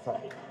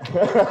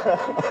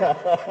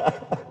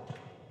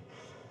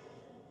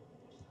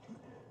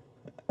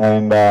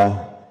 அண்ட்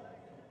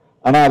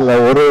ஆனால்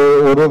அதில்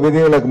ஒரு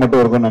விதிவிலக்கு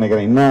மட்டும் இருக்கும்னு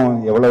நினைக்கிறேன். இன்னும்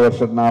எவ்வளோ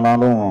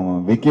வருஷத்துனாலும்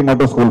விக்கி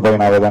மட்டும் ஸ்கூல்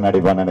பையனாவே தான்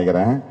நடிப்பான்னு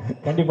நினைக்கிறேன்.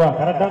 கண்டிப்பா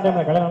கரெக்டான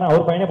டைம்ல கல்யாணம்.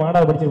 அவர் பையனே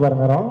 12வது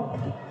படிச்சிருப்பாரு நேரம்.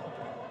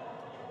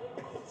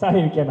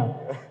 Sorry விக்கேண்ணா.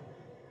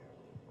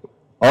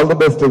 All the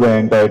best to the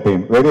entire team.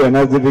 Very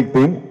energetic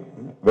team,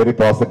 very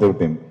positive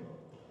team.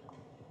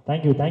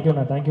 Thank you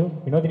தேங்க்யூண்ணா தேங்க்யூ.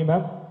 வினோதினி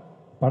மேம்,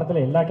 படத்தில்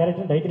எல்லா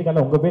கேரக்டரும் டைட்டில்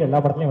கார்டில் உங்கள் பேர் எல்லா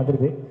படத்துலையும்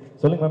வந்துடுது.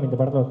 சொல்லுங்கள் மேம், இந்த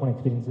படத்தில் ஒர்க் பண்ண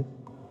எக்ஸ்பீரியன்ஸு.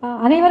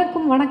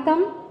 அனைவருக்கும்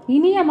வணக்கம்,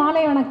 இனிய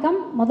மாலை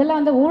வணக்கம். முதல்ல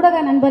வந்து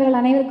ஊடக நண்பர்கள்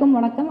அனைவருக்கும்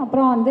வணக்கம்.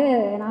 அப்புறம் வந்து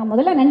நான்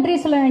முதல்ல நன்றி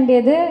சொல்ல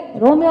வேண்டியது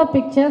ரோமியோ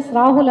பிக்சர்ஸ்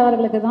ராகுல்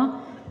அவர்களுக்கு தான்.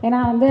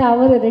 ஏன்னா வந்து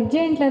அவர் ரெட்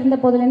ஜெயின்ட்ல இருந்த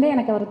போதுலேருந்தே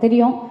எனக்கு அவர்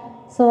தெரியும்.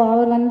 ஸோ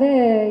அவர் வந்து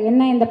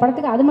என்ன இந்த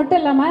படத்துக்கு, அது மட்டும்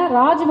இல்லாமல்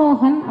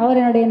ராஜ்மோகன் அவர்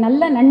என்னுடைய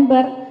நல்ல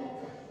நண்பர்.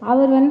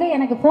 அவர் வந்து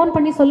எனக்கு ஃபோன்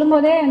பண்ணி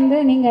சொல்லும்போதே வந்து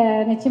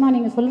நீங்கள் நிச்சயமாக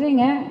நீங்கள்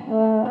சொல்கிறீங்க,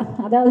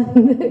 அதாவது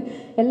வந்து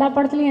எல்லா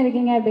படத்துலையும்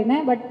இருக்கீங்க அப்படின்னு.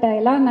 பட்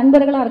எல்லோரும்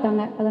நண்பர்களாக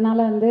இருக்காங்க,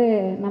 அதனால் வந்து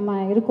நம்ம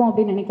இருக்கோம்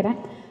அப்படின்னு நினைக்கிறேன்.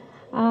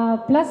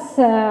 ப்ளஸ்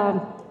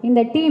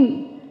இந்த டீம்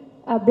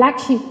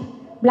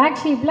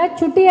பிளாக் ஷீப்பில்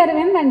சுட்டி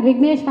அரவிந்த் அண்ட்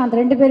விக்னேஷ்காந்த்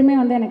 2 பேருமே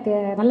வந்து எனக்கு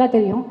நல்லா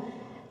தெரியும்.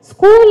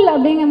 ஸ்கூல்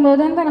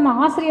அப்படிங்கும்போது வந்து நம்ம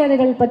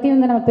ஆசிரியர்கள் பற்றி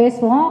வந்து நம்ம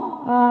பேசுவோம்.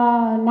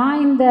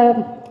 நான் இந்த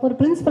ஒரு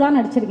பிரின்ஸிபலாக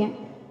நடிச்சிருக்கேன்.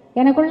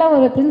 எனக்குள்ள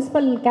ஒரு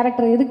பிரின்ஸிபல்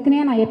கேரக்டர் இருக்குன்னே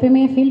நான்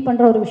எப்பயுமே ஃபீல்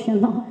பண்ணுற ஒரு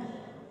விஷயந்தான்.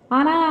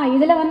 ஆனால்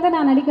இதில் வந்து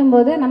நான்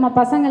நடிக்கும்போது நம்ம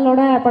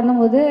பசங்களோட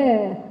பண்ணும்போது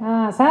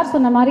சார்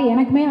சொன்ன மாதிரி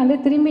எனக்குமே வந்து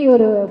திரும்பி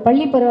ஒரு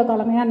பள்ளி பருவ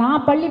காலம். ஏன்னா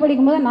நான் பள்ளி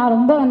படிக்கும்போது நான்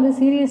ரொம்ப வந்து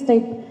சீரியஸ்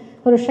டைப்,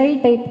 ஒரு ஷை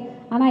டைப்.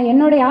 ஆனால்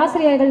என்னுடைய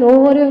ஆசிரியர்கள்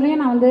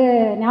ஒவ்வொருவரையும் நான் வந்து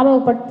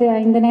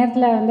ஞாபகப்படுத்த இந்த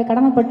நேரத்தில் வந்து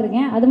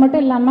கடமைப்பட்டிருக்கேன். அது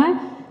மட்டும் இல்லாமல்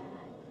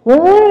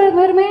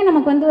ஒவ்வொருவருமே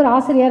நமக்கு வந்து ஒரு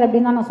ஆசிரியர்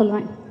அப்படின்னு தான் நான்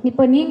சொல்லுவேன்.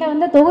 இப்போ நீங்கள்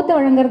வந்து தொகுத்து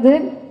வழங்குறது,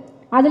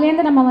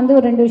 அதுலேருந்து நம்ம வந்து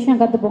ஒரு 2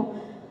 விஷயம் கற்றுப்போம்.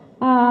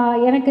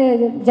 எனக்கு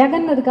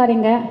ஜெகன்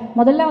இருக்காருங்க.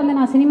 முதல்ல வந்து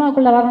நான்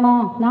சினிமாக்குள்ளே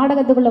வரணும்,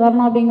 நாடகத்துக்குள்ளே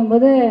வரணும்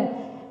அப்படிங்கும்போது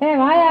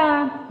வாயா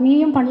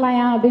நீயும்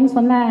பண்ணலாயா அப்படின்னு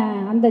சொன்ன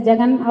அந்த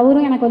ஜெகன்,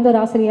 அவரும் எனக்கு வந்து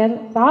ஒரு ஆசிரியர்.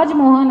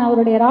 ராஜ்மோகன்,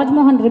 அவருடைய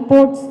ராஜ்மோகன்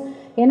ரிப்போர்ட்ஸ்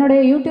என்னுடைய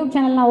யூடியூப்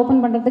சேனல் நான்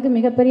ஓப்பன் பண்ணுறதுக்கு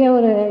மிகப்பெரிய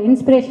ஒரு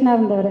இன்ஸ்பிரேஷனாக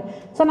இருந்தவர்.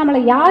 ஸோ நம்மளை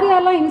யார்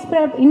யாரெல்லாம்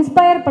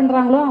இன்ஸ்பயர்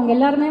பண்ணுறாங்களோ அவங்க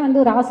எல்லாருமே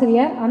வந்து ஒரு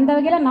ஆசிரியர். அந்த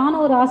வகையில்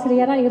நானும் ஒரு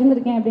ஆசிரியராக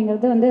இருந்திருக்கேன்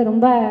அப்படிங்கிறது வந்து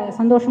ரொம்ப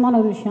சந்தோஷமான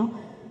ஒரு விஷயம்.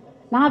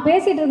 நான்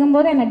பேசிகிட்டு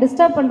இருக்கும்போது என்னை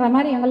டிஸ்டர்ப் பண்ணுற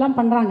மாதிரி இவங்கெல்லாம்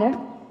பண்ணுறாங்க.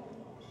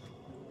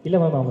 இல்லை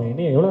மேம், அவங்க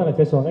என்ன எவ்வளோ நேரம்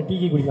பேசுவாங்க, டீ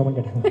குடிக்காமன்னு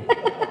கேட்டாங்க.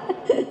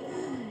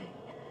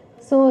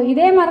 ஸோ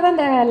இதே மாதிரி தான்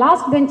இந்த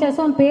லாஸ்ட்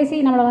பெஞ்சர்ஸும் பேசி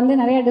நம்மளை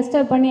வந்து நிறைய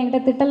டிஸ்டர்ப் பண்ணி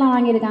என்கிட்ட திட்டெல்லாம்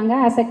வாங்கியிருக்காங்க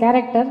as a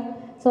character.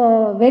 So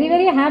very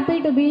very happy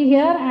to be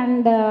here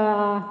and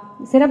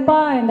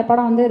சிறப்பாக இந்த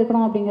படம் வந்து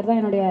இருக்கணும் அப்படிங்கிறது தான்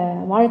என்னுடைய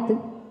வாழ்த்து.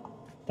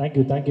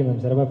 தேங்க்யூ தேங்க்யூ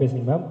மேம், சிறப்பாக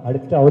பேசுங்க மேம்.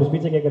 அடுத்து அவர்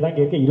ஸ்பீச்சை கேட்க தான்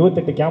இருக்கு.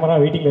 28 கேமரா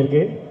வெயிட்டிங்கில்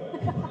இருக்குது.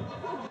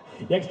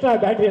 எக்ஸ்ட்ரா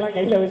பேட்டரியெல்லாம்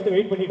கையில் வச்சுட்டு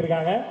வெயிட் பண்ணிட்டு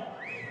இருக்காங்க.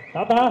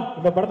 தாத்தா,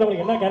 இந்த படத்தை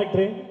உங்களுக்கு என்ன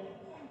கேரக்டரு?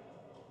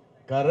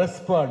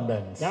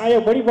 கரஸ்பாண்டன்ஸ்.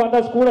 நியாயப்படி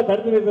பார்த்தா ஸ்கூலை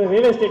தடுத்து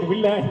ரியல் எஸ்டேட்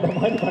வில்ல இந்த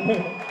மாதிரி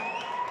பண்ணுங்க.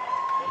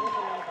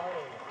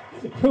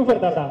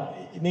 சூப்பர் தாத்தா.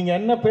 நீங்க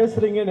என்ன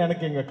பேசுறீங்கன்னு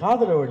எனக்கு எங்க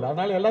காதுல விடல,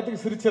 அதனால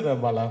எல்லாத்துக்கும்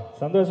சிரிச்சிடறேன் பாலா.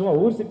 சந்தோஷமா,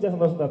 ஊர் சிரிச்சா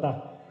சந்தோஷம் தாத்தா.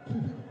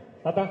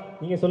 தாத்தா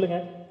நீங்க சொல்லுங்க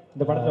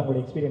இந்த படத்தில்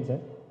உங்களுடைய எக்ஸ்பீரியன்ஸை.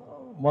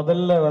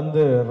 முதல்ல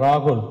வந்து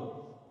ராகுல்,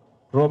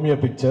 ரோமியோ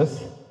பிக்சர்ஸ்,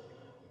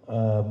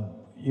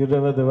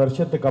 20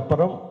 வருஷத்துக்கு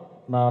அப்புறம்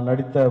நான்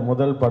நடித்த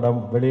முதல்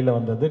படம் வெளியில்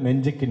வந்தது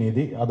நெஞ்சுக்கு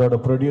நீதி. அதோட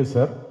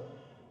ப்ரொடியூசர்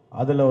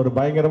அதில் ஒரு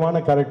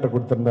பயங்கரமான கேரக்டர்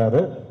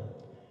கொடுத்துருந்தாரு.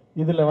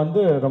 இதில்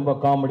வந்து ரொம்ப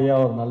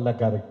காமெடியாக ஒரு நல்ல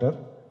கேரக்டர்.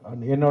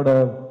 என்னோட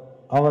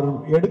அவர்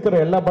எடுக்கிற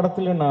எல்லா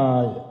படத்துலையும்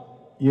நான்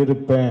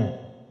இருப்பேன்,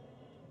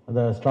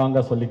 அதை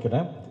ஸ்ட்ராங்காக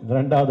சொல்லிக்கிறேன். இது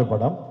 2வது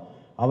படம்,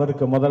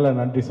 அவருக்கு முதல்ல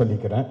நன்றி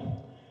சொல்லிக்கிறேன்.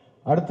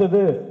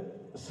 அடுத்தது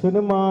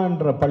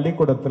சினிமான்ற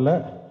பள்ளிக்கூடத்தில்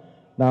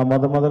நான்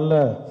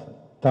முதல்ல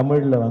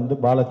தமிழில் வந்து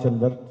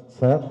பாலச்சந்தர்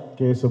சார்,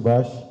 கே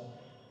சுபாஷ்,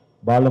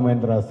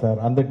 பாலுமேந்திரா சார்,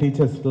 அந்த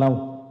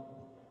டீச்சர்ஸ்லாம்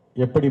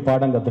எப்படி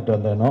பாடம் கற்றுட்டு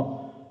வந்தேனோ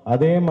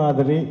அதே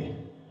மாதிரி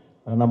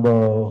நம்ம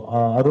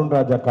அருண்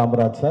ராஜா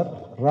காமராஜ் சார்,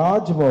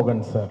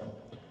 ராஜ்மோகன் சார்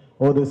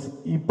ஒரு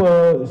இப்போ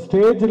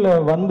ஸ்டேஜில்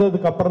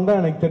வந்ததுக்கு அப்புறம் தான்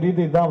எனக்கு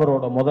தெரியுது இதுதான்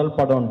அவரோட முதல்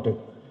படம்ன்ட்டு.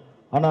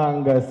 ஆனால்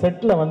அங்கே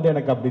செட்டில் வந்து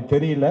எனக்கு அப்படி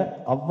தெரியல.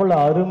 அவ்வளோ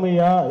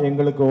அருமையாக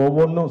எங்களுக்கு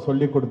ஒவ்வொன்றும்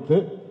சொல்லி கொடுத்து,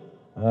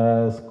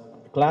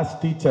 கிளாஸ்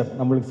டீச்சர்,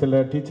 நம்மளுக்கு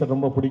சில டீச்சர்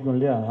ரொம்ப பிடிக்கும்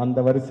இல்லையா,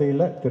 அந்த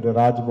வரிசையில் திரு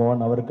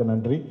ராஜ்மோகன், அவருக்கு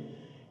நன்றி.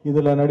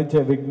 இதில்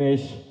நடித்த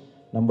விக்னேஷ்,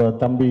 நம்ம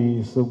தம்பி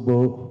சுப்பு,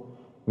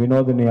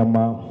 வினோதினி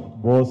அம்மா,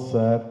 போஸ்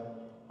சார்,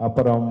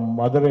 அப்புறம்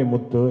மதுரை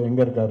முத்து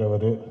எங்கே இருக்கார்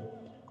அவர்,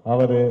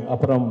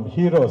 அப்புறம்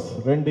ஹீரோஸ்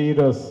 2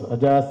 ஹீரோஸ்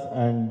அஜாஸ்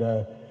அண்ட்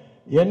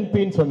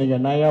என்பின்னு சொன்னீங்க,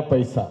 நயா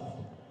பைசா,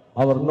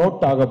 அவர்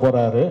நோட் ஆக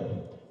போகிறாரு.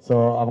 ஸோ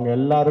அவங்க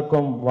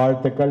எல்லாருக்கும்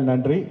வாழ்த்துக்கள்,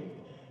 நன்றி.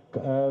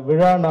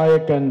 விழா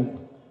நாயக்கன்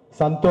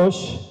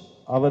சந்தோஷ்,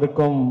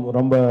 அவருக்கும்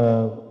ரொம்ப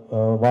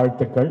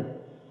வாழ்த்துக்கள்.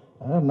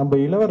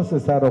 நம்ம இளவரசு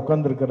சார்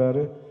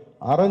உட்காந்துருக்கிறாரு,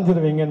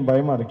 அரைஞ்சிருவீங்கன்னு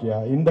பயமாக இருக்கியா?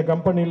 இந்த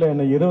கம்பெனியில்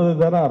என்னை 20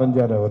 தரம்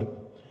அரைஞ்சார் அவர்.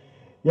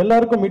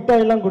 எல்லாருக்கும்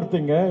மிட்டாயெல்லாம்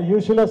கொடுத்தீங்க.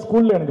 யூஸ்வலாக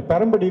ஸ்கூலில் எனக்கு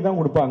பெரம்படி தான்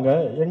கொடுப்பாங்க,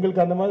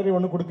 எங்களுக்கு அந்த மாதிரி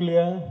ஒன்றும்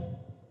கொடுக்கலையா?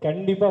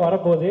 கண்டிப்பாக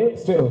வரப்போகுது.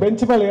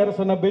 பெஞ்ச் மேலே ஏற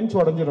சொன்னால் பெஞ்ச்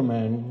உடஞ்சிருமே.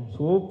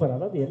 சூப்பர்.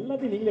 அதாவது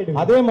எல்லாத்தையும் நீங்களே.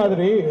 அதே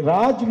மாதிரி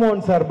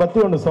ராஜ்மோகன் சார் பற்றி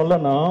ஒன்று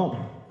சொல்லணும்.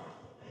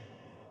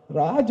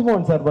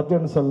 ராஜ்மோகன் சார் பற்றி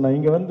ஒன்று சொல்லணும்.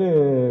 இங்கே வந்து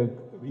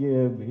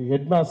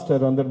ஹெட்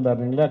மாஸ்டர் வந்திருந்தார்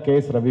இல்லைங்களா,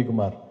 கேஎஸ்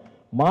ரவிக்குமார்,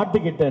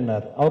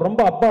 மாட்டிக்கிட்டேன்னார். அவர்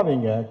ரொம்ப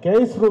அப்பாவிங்க.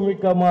 கேஎஸ்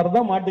ரவிக்குமார்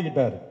தான்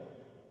மாட்டிக்கிட்டார்.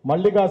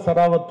 மல்லிகா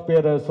சராவத்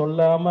பேரை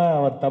சொல்லாமல்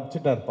அவர்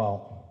தப்பிச்சிட்டார்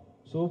பாவம்.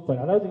 சூப்பர்.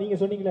 அதாவது நீங்க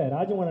சொன்னீங்களே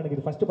ராஜமோகன் எனக்கு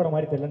இது ஃபர்ஸ்ட் படம்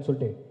மாதிரி தெரியலன்னு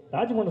சொல்லிட்டு,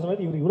 ராஜமோகன்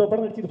சொன்னது இவர் இவ்வளவு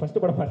படம் நடிச்சு இது ஃபர்ஸ்ட்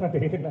படம் மாதிரி தான்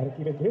தெரியுது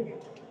கீழே.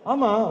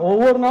 ஆமா,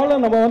 ஒவ்வொரு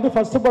நாளும் நம்ம வந்து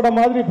ஃபர்ஸ்ட் படம்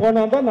மாதிரி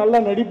போனா தான்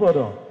நல்லா நடிப்பு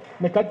வரும்.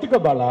 நீ கத்துக்க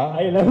பாலா.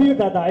 ஐ லவ் யூ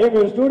தாத்தா, ஐ எம்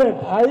யுவர் ஸ்டூடெண்ட்.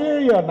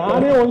 ஐயோ,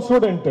 நானே ஒன்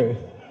ஸ்டூடெண்ட்.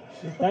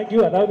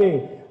 தேங்க்யூ. அதாவது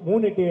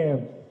 3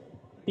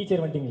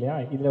 டீச்சர் வந்துட்டீங்க இல்லையா,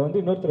 இதுல வந்து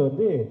இன்னொருத்தர்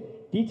வந்து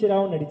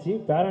டீச்சராகவும் நடிச்சு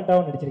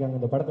பேரண்டாகவும் நடிச்சிருக்காங்க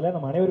இந்த படத்துல.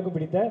 நம்ம அனைவருக்கும்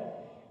பிடித்த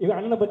இவன்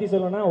அண்ணனை பத்தி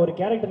சொல்லணும்னா, ஒரு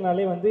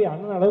கேரக்டர்னாலே வந்து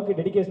அண்ணன் அளவுக்கு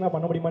டெடிகேஷனா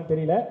பண்ண முடியுமான்னு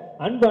தெரியல.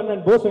 அன்பு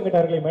அண்ணன் போஸ் வெங்கட்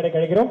அவர்களை மேடை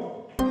கிடைக்கிறோம்.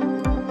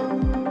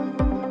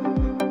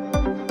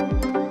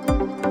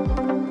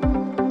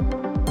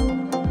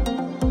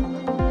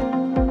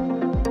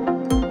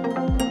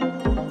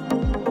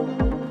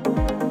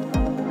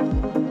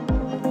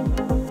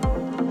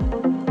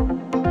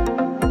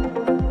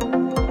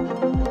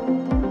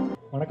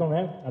 வணக்கங்க.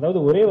 அதாவது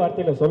ஒரே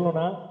வார்த்தையில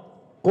சொல்லணும்னா,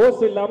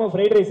 கோர்ஸ் இல்லாம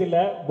ஃப்ரைட் ரைஸ் இல்ல,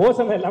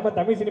 போசன் இல்லாம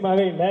தமிழ்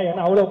சினிமாவே இல்ல.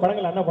 ஏன்னா அவ்வளவு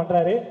படங்கள் அண்ணா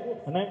பண்றாரு.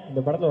 அண்ணா இந்த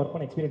படத்துல ஒர்க்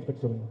பண்ண எக்ஸ்பீரியன்ஸ்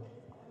பத்தி சொல்லுங்க.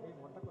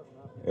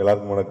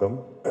 எல்லாருக்கும் வணக்கம்.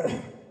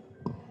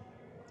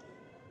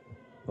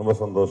 ரொம்ப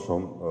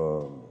சந்தோஷம்.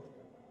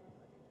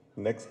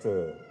 நெக்ஸ்ட்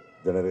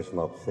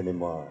ஜெனரேஷன் ஆஃப்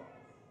சினிமா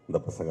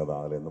இந்த பசங்க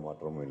தான், அதில் எந்த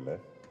மாற்றமும் இல்லை.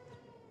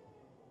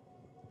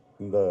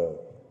 இந்த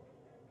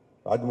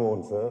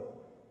ராஜ்மோகன் சார்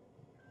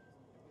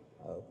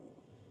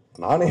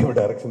நானே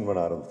டைரக்ஷன் பண்ண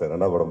ஆரம்பிச்சிட்டேன்.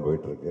 2ஆம் படம்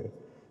போயிட்டுருக்கு.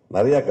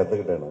 நிறையா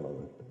கற்றுக்கிட்டேன். நான்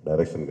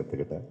டைரக்ஷன்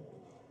கற்றுக்கிட்டேன்.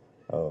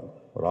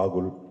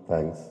 ராகுல்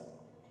தேங்க்ஸ்.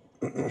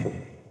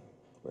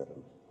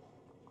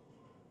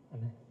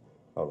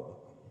 அவ்வளோ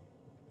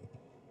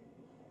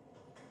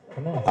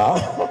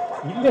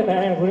இல்லண்ணா,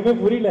 எனக்கு ஒண்ணுமே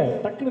புரியல.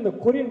 டக்குன்னு இந்த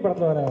கொரியன்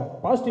படத்துல வர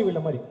பாசிட்டிவ்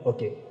இல்ல மாதிரி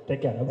ஓகே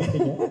டேக் கேர்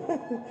அப்படிங்க.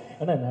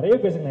 அண்ணா நிறைய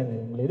பேசுங்க,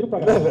 உங்களை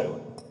எதிர்பார்க்கல.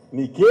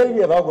 நீ கேள்வி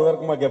ஏதாவது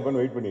குதர்க்கமா கேட்பேன்னு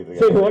வெயிட் பண்ணிட்டு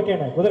இருக்கேன். சரி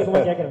ஓகேண்ணா, குதர்க்கமா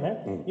கேட்கறேன்.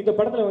 இந்த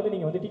படத்துல வந்து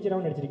நீங்க வந்து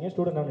டீச்சராகவும் நடிச்சிருக்கீங்க,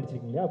 ஸ்டூடெண்டாகவும்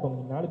நடிச்சிருக்கீங்க. அப்போ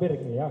 4 பேர்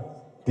இருக்கீங்க.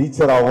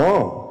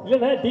 டீச்சராகவும்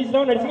இல்லண்ணா,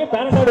 டீச்சராகவும் நடிச்சீங்க,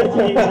 பேரண்டாகவும்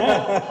நடிச்சிருக்கீங்க.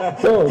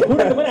 ஸோ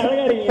ஸ்டூடெண்ட் மாதிரி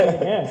அழகா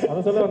இருக்கீங்க. அதை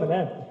சொல்ல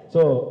வந்தேன். ஸோ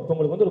இப்போ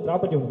உங்களுக்கு வந்து ஒரு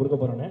ப்ராப்பர்ட்டி ஒன்று கொடுக்க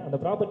போறேன். அந்த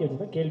ப்ராப்பர்ட்டி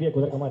வச்சு தான் கேள்வியே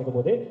குதர்க்கமா இருக்க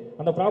போது.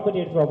 அந்த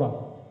ப்ராப்பர்ட்டி எடுத்து வாப்பா.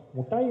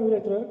 முட்டாய் ஊர்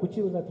எடுத்துருவா, குச்சி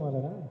ஊர்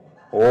எடுத்துவாரா?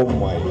 Oh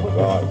my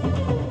God.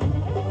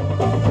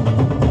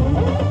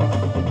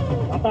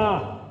 தாத்தா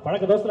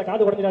பழக்க தோசையில்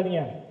காது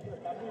உடஞ்சிடாதீங்க.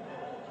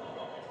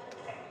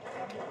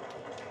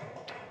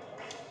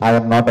 I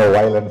am not a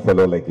violent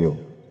fellow like you.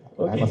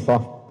 I am a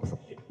soft person.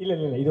 இல்ல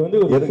இல்ல, இது வந்து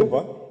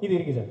இது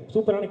இருக்கு சார்.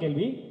 சூப்பரான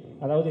கேள்வி.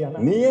 அதாவது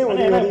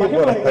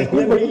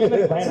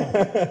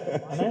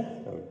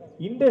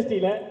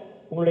இண்டஸ்ட்ரியில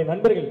உங்களுடைய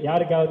நண்பர்கள்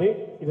யாருக்காவது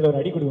இதுல ஒரு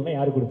அடி கொடுக்கணும்னா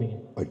யாரு கொடுப்பீங்க?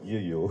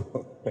 ஐயோ,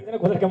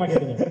 குதர்க்கமா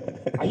கேட்டீங்க.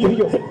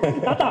 ஐயோ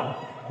தாத்தா,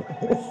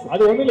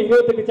 அது ஒண்ணு இல்ல,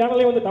 28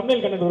 சேனல்ல வந்து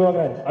தமிழ் கண்டென்ட்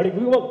உருவாக்குறாரு. அப்படி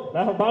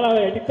நான்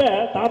பாலாவை அடித்த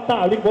தாத்தா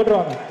அப்படின்னு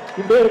போட்டுருவாங்க.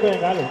 இப்படியே இருக்கும்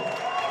என் காலு.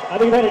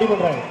 அதுக்கு தான் ரெடி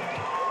பண்றாங்க.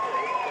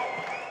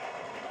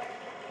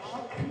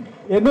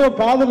 ஏதோ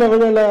காதுல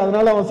விழல,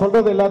 அதனால அவன்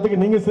சொல்றது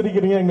எல்லாத்துக்கும் நீங்க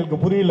சிரிக்கிறீங்க, எங்களுக்கு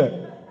புரியல.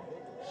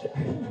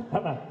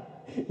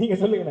 நீங்க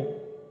சொல்லுங்க.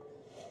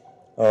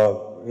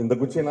 இந்த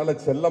குச்சியினால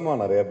செல்லமா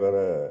நிறைய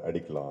பேரை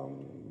அடிக்கலாம்.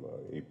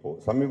 இப்போ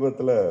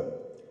சமீபத்தில்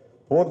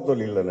போர்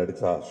தொழிலில்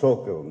நடிச்ச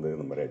அசோக்கு வந்து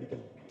இந்த மாதிரி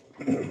அடிக்கணும்.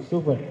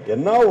 சூப்பர்.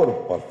 என்ன ஒரு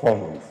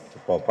பர்ஃபார்மன்ஸ்.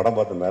 இப்போ படம்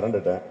பார்த்து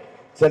மிரண்டுட்டேன்.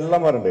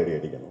 செல்லமா 2 அடி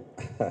அடிக்கணும்.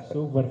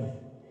 Super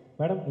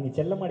madam. நீங்க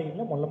செல்லமா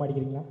அடிக்கிறீங்களா மொல்லமா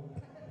அடிக்கிறீங்களா?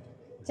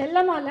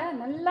 செல்லமால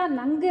நல்லா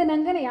நங்கு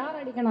நங்குன்னு யார்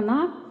அடிக்கணும்னா,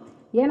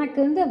 எனக்கு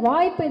வந்து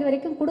வாய்ப்பு இது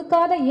வரைக்கும்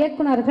கொடுக்காத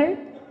இயக்குனர்கள்,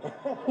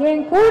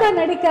 என் கூட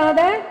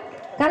நடிக்காத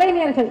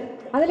கலைஞர்கள்,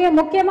 அதுலயும்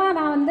முக்கியமா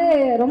நான் வந்து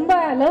ரொம்ப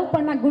லவ்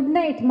பண்ண குட்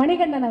நைட்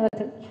மணிகண்டன்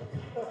அவர்கள்.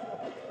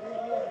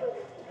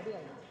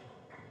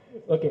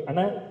 ஓகே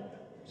அண்ணா.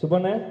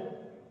 சுபண்ணா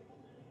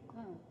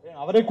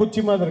அவரே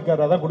குச்சி மாதிரி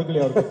இருக்காரு, அதான்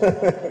கொடுக்கலையா அவருக்கு.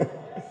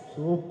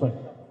 சூப்பர்.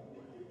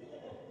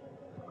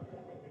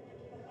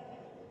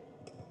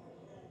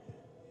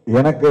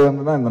 எனக்கு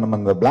வந்து இந்த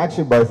நம்ம இந்த பிளாக்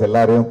ஷிப் பாய்ஸ்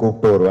எல்லாரையும்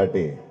கூப்பிட்டு ஒரு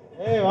வாட்டி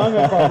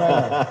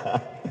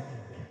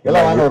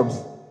எல்லாம் வாங்க. ஒரு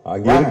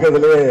அங்க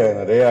இருக்கிறதுலே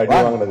நிறைய அடி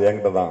வாங்கினது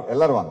என்கிட்ட தான்.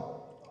 எல்லாரும் வாங்க.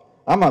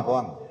 ஆமா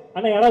வாங்க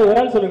அண்ணா. யாராவது ஒரு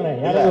ஆள் சொல்லுங்க.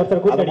 யாராவது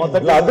ஒருத்தர்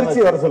கூப்பிட்டு அதிர்ச்சி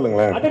வர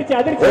சொல்லுங்களேன். அதிர்ச்சி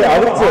அதிர்ச்சி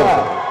அதிர்ச்சி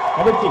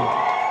அதிர்ச்சி.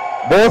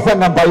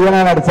 போசன் நம்ம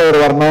பையனா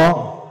நடிச்சவர் வரணும்.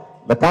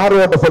 இந்த கார்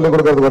ஓட்ட சொல்லி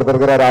கொடுக்கறதுக்கு ஒருத்தர்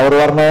இருக்கிறாரு, அவர்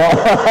வரணும்.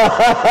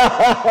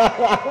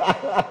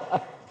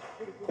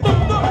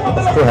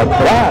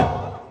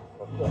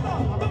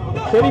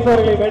 ஷெரீஃப்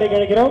அவர்களை மேடை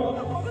கிடைக்கிறோம்.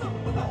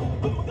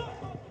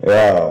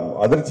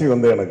 அதிர்ச்சி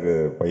வந்து எனக்கு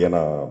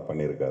பையனா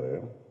பண்ணியிருக்காரு.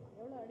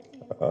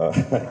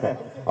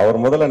 அவர்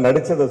முதல்ல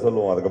நடிச்சதை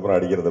சொல்லுவோம், அதுக்கப்புறம்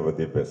அடிக்கிறத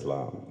பத்தி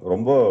பேசலாம்.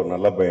 ரொம்ப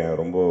நல்ல பையன்,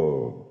 ரொம்ப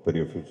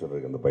பெரிய ஃபியூச்சர்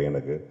இருக்கு அந்த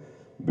பையனுக்கு.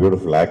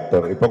 Beautiful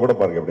actor. இப்ப கூட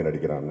பாருங்க எப்படி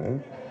நடிக்கிறான்னு.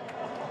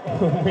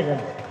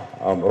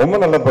 ரொம்ப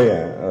நல்ல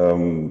பையன்.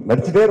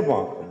 நடிச்சுட்டே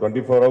இருப்பான்,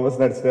 24 hours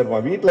நடிச்சுட்டே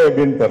இருப்பான். வீட்டில்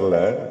எப்படின்னு தெரில.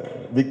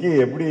 விக்கி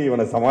எப்படி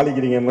இவனை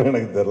சமாளிக்கிறீங்கன்னு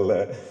எனக்கு தெரில.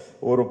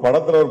 ஒரு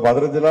படத்தில் ஒரு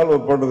 15 நாள்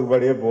ஒர்க் பண்ணுறதுக்கு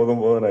பாடியே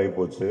போதும் ஆகி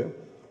போச்சு.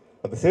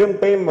 அட் த சேம்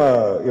டைம்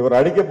இவர்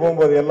அடிக்க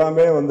போகும்போது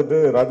எல்லாமே வந்துட்டு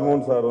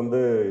ராஜ்மோகன் சார் வந்து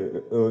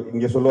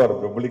இங்கே சொல்லுவார்,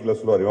 பப்ளிக்கில்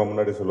சொல்லுவார், இவன்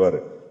முன்னாடி சொல்லுவார்,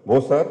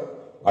 போஸ் சார்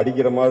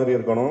அடிக்கிற மாதிரி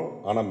இருக்கணும்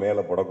ஆனால்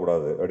மேலே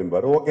படக்கூடாது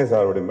அப்படிம்பாரு. ஓகே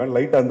சார் அப்படிம்பாரு.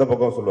 லைட்டாக அந்த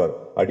பக்கம் சொல்லுவார்,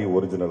 அடி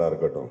ஒரிஜினலாக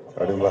இருக்கட்டும்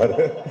அப்படிம்பாரு.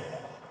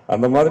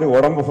 அந்த மாதிரி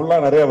உடம்பு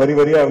ஃபுல்லாக நிறைய வரி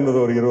வரியாக இருந்தது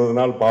ஒரு 20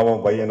 நாள்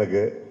பாவம்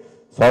பையனுக்கு.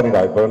 சாரிடா,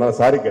 இப்போ நான்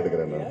சாரி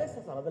கேட்டுக்கிறேன்.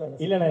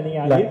 இல்லண்ணா நீங்க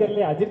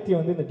இருக்கிறதுலே அஜித்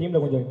வந்து இந்த டீம்ல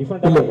கொஞ்சம்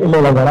டிஃபரெண்டா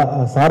இல்ல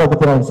சாரை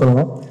பத்தி நான்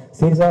சொல்லணும்.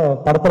 சீரியஸா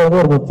படத்துல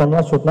வந்து ஒரு 30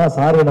 நாள் ஷூட்னா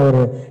சார் என்ன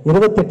ஒரு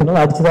 28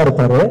 நாள் அடிச்சுதான்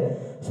இருப்பாரு.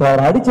 ஸோ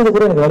அவர் அடிச்சது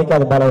கூட எனக்கு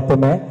வலிக்காது பாலா.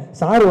 எப்பவுமே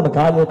சார் ஒன்று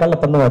காலைல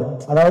பண்ணுவார்.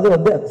 அதாவது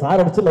வந்து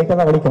சார் அடிச்சு லைட்டாக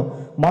தான் வலிக்கும்.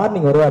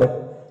 மார்னிங் வருவார்,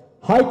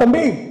 ஹாய்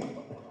தம்பி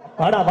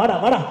வாடா வாடா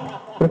வாடா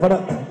இப்படி பண்ண,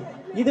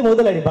 இது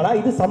முதல் அடி பாலா,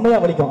 இது செம்மையா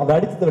வலிக்கும். அப்படி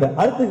அடிச்சதை விட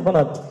அடுத்து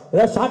பண்ணுவார்,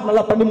 ஏதாவது ஷார்ட்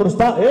நல்லா பண்ணி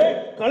முடிச்சுட்டா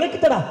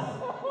கலக்கிட்டடா.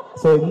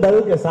 ஸோ இந்த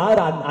அளவுக்கு சார்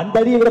அந்த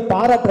அடியை விட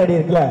பாராட்டுற அடி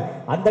இருக்குல்ல,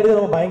 அந்த அடி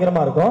ரொம்ப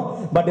பயங்கரமா இருக்கும்.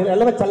 பட்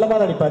எல்லாமே செல்லமா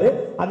தான் அடிப்பாரு.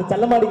 அந்த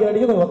செல்லமா அடிக்கிற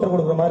அடிக்கு கொஞ்சம் ஒத்தர்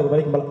கொடுக்குற மாதிரி இருக்கு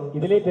வரைக்கும்.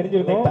 இதுலேயே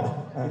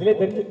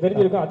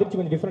தெரிஞ்சிருக்கும் அதிர்ச்சி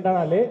கொஞ்சம் டிஃப்ரெண்டான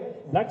ஆளு.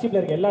 பிளாக் ஷீப்ல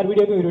இருக்க எல்லா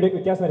வீடியோக்கும் ஒரு வீடியோக்கு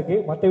வித்தியாசம் இருக்கு.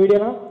 மற்ற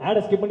வீடியோலாம்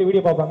ஆடை ஸ்கிப் பண்ணி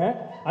வீடியோ பார்ப்பாங்க.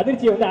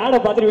 அதிர்ச்சி வந்து ஆடை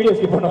பார்த்துட்டு வீடியோ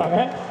ஸ்கிப் பண்ணுவாங்க.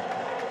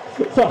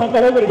 ஸோ அந்த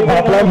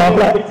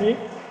அளவுக்கு அதிர்ச்சி.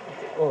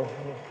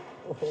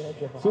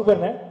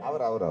 சூப்பர்ண்ணே.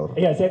 அவர்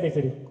ஐயா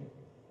சரி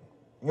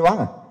இங்க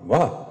வாங்க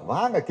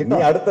வாங்க நீ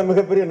அடுத்த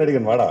மிகப்பெரிய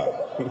நடிகன் வாடா.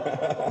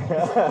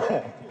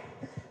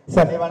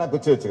 சார் நீ வேணா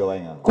குச்சி வச்சுக்க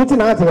வாங்க. குச்சி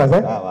நான் வச்சுக்கா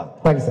சார்.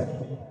 Thanks sir.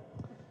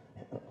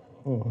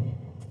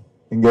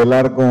 இங்க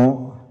எல்லாருக்கும்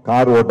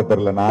கார் ஓட்ட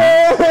தெரியலனா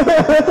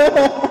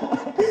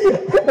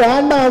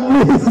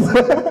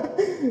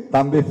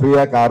தம்பி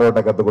ஃப்ரீயா கார்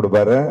ஓட்ட கத்து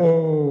கொடுப்பாரு.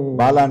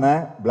 பாலான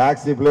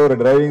பிளாக் ஷீப்ல ஒரு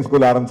டிரைவிங்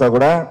ஸ்கூல் ஆரம்பிச்சா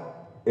கூட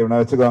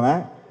இவனை வச்சுக்கோங்க.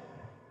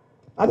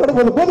 அதோட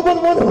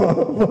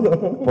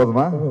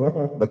போதுமா?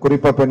 இந்த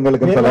குறிப்பா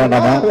பெண்களுக்கு சொல்ல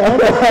வேண்டாமா?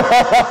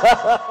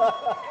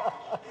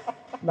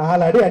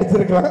 4 அடி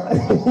அடிச்சிருக்கலாம்.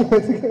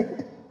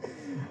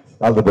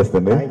 ஆல் தி பெஸ்ட்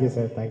தம்பி. Thank you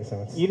sir. Thank you so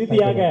much.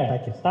 இறுதியாக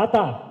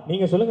தாத்தா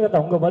நீங்க சொல்லுங்க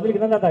தாத்தா, உங்க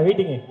பதிலுக்கு தான் தாத்தா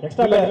வெயிட்டிங்.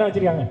 எக்ஸ்ட்ரா பேர்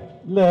வச்சிருக்காங்க.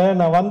 இல்ல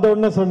நான் வந்த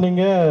உடனே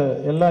சொன்னீங்க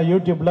எல்லாம்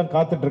யூடியூப்லாம்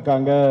காத்துட்டு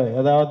இருக்காங்க.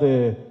 ஏதாவது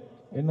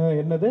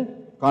என்னது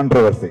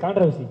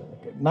கான்ட்ரோவர்சி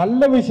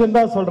நல்ல விஷயம்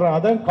தான் சொல்றேன்.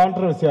 அதான்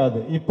கான்ட்ரோவர்சி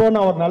ஆகுது. இப்போ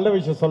நான் ஒரு நல்ல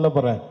விஷயம் சொல்ல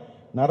போறேன்.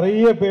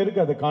 நிறைய பேருக்கு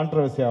அது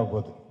கான்ட்ரவர்சி ஆக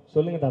போகுது.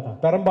 சொல்லுங்க தாத்தா.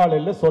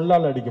 பெரும்பாலும்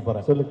சொல்லால் அடிக்க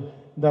போறேன். சொல்லுங்க.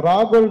 இந்த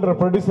ராகுல்ன்ற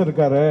ப்ரொடியூசர்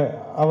இருக்காரு,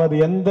 அவர்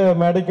எந்த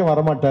மேடைக்கும்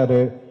வரமாட்டாரு.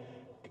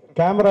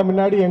 கேமரா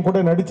முன்னாடி என் கூட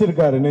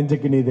நடிச்சிருக்காரு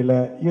நெஞ்சுக்கு நீதியில,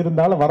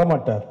 இருந்தாலும்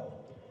வரமாட்டார்.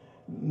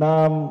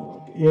 நான்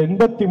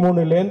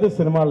 83லேருந்து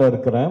சினிமாவில்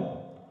இருக்கிறேன்.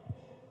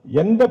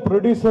 எந்த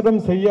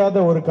ப்ரொடியூசரும்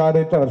செய்யாத ஒரு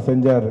காரியத்தை அவர்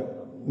செஞ்சார்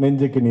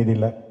நெஞ்சுக்கு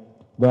நீதியில.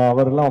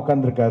 அவரெல்லாம்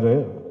உட்காந்துருக்காரு.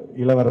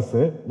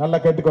 இளவரசு நல்லா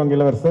கேட்டுக்கோங்க.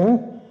 இளவரசு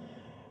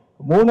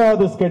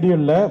 3வது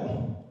ஸ்கெடியூல்ல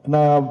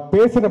நான்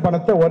பேசின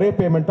பணத்தை ஒரே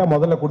பேமெண்ட்டா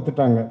முதல்ல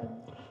கொடுத்துட்டாங்க.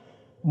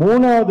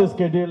 3வது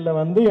ஸ்கெடியூல்ல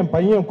வந்து என்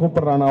பையன்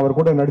கூப்பிடுறான் அவர்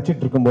கூட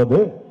நடிச்சிட்டு இருக்கும்போது,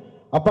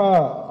 அப்பா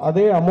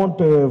அதே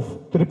அமௌண்ட்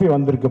திருப்பி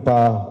வந்திருக்குப்பா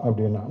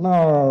அப்படின்னா.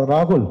 நான்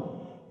ராகுல்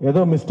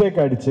ஏதோ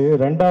மிஸ்டேக் ஆயிடுச்சு,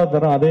 2வது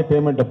தரம் அதே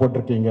பேமெண்ட்டை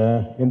போட்டிருக்கீங்க,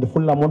 இந்த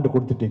ஃபுல் அமௌண்ட்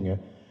கொடுத்துட்டீங்க.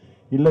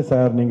 இல்லை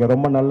சார் நீங்கள்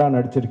ரொம்ப நல்லா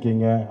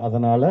நடிச்சிருக்கீங்க,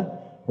 அதனால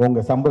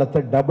உங்கள்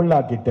சம்பளத்தை டபுள்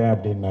ஆக்கிட்டேன்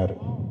அப்படின்னாரு.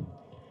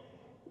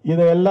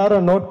 இதை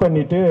எல்லாரும் நோட்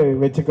பண்ணிட்டு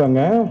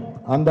வச்சுக்கோங்க.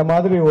 அந்த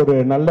மாதிரி ஒரு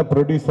நல்ல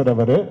ப்ரொடியூசர்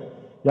அவர்.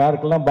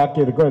 யாருக்கெல்லாம் பாக்கி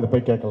இருக்கோ இதை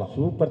போய் கேட்கலாம்.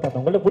 சூப்பர் தாத்தா,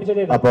 உங்களுக்கு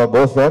பிடிச்சதே. அப்போ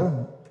போஸ் சார்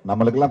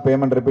நம்மளுக்கெல்லாம்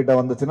பேமெண்ட் ரிப்பீட்டா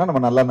வந்துச்சுன்னா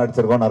நம்ம நல்லா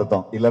நடிச்சிருக்கோம்னு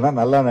அர்த்தம், இல்லைன்னா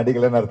நல்லா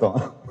நடிக்கலன்னு அர்த்தம்.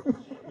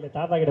 இல்ல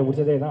தாத்தா கிட்ட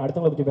பிடிச்சதே தான்.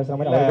 அடுத்தவங்களை பத்தி பேசுற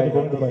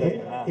மாதிரி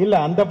இல்ல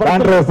அந்த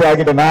கான்ட்ரோவர்சி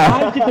ஆகிட்டேனா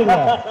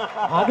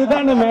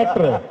அதுதானே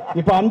மேட்ரு.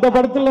 இப்ப அந்த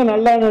படத்துல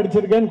நல்லா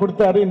நடிச்சிருக்கேன்னு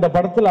கொடுத்தாரு, இந்த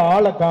படத்துல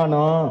ஆளை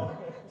காணோம்.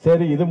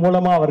 சரி இது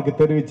மூலமா அவருக்கு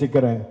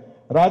தெரிவிச்சுக்கிறேன்.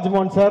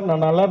 ராஜ்மோகன் சார்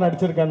நான் நல்லா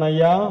நடிச்சிருக்கேன்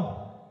ஐயா.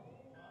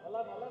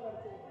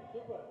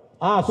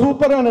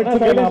 சூப்பரா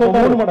நடிச்சிருக்கேன்.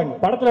 3 மடங்கு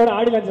படத்துல விட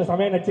ஆடி லான்ச்ல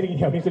சமயம்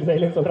நடிச்சிருக்கீங்க அப்படின்னு சொல்லி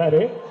சைலன்ஸ்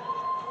சொல்றாரு.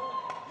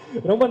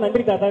 ரொம்ப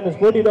நன்றி தாத்தா. இந்த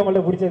ஸ்போர்ட்டி தான்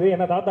உங்களுக்கு பிடிச்சது.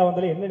 ஏன்னா தாத்தா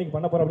வந்தாலும் என்ன நீங்க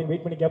பண்ண போற அப்படின்னு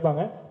வெயிட் பண்ணி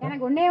கேட்பாங்க.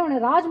 எனக்கு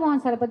ஒன்று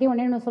ராஜ்மோகன் சாரை பற்றி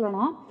ஒன்று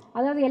சொல்லணும்.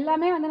 அதாவது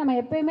எல்லாமே வந்து நம்ம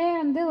எப்பயுமே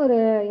வந்து ஒரு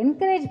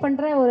என்கரேஜ்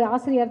பண்ணுற ஒரு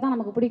ஆசிரியர் தான்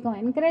நமக்கு பிடிக்கும்.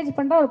 என்கரேஜ்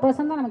பண்ணுற ஒரு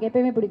பர்சன் தான் நமக்கு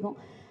எப்பயுமே பிடிக்கும்.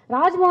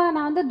 ராஜ்மோகன்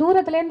நான் வந்து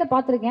தூரத்துலேருந்து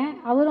பார்த்துருக்கேன்.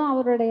 அவரும்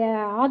அவருடைய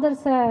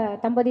ஆதர்ச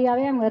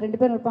தம்பதியாகவே அவங்க 2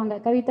 பேரும் இருப்பாங்க.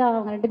 கவிதா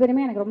அவங்க 2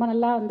 பேருமே எனக்கு ரொம்ப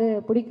நல்லா வந்து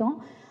பிடிக்கும்.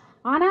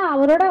 ஆனால்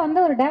அவரோட வந்து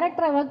ஒரு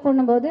டைரக்டராக ஒர்க்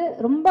பண்ணும்போது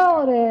ரொம்ப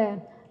ஒரு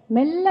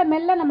மெல்ல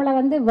மெல்ல நம்மளை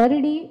வந்து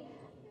வருடி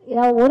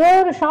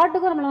ஒரு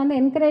ஷாட்டுக்கும் நம்மளை வந்து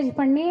என்கரேஜ்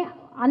பண்ணி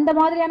அந்த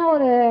மாதிரியான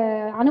ஒரு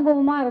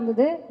அனுபவமாக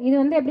இருந்தது. இது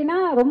வந்து எப்படின்னா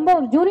ரொம்ப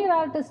ஒரு ஜூனியர்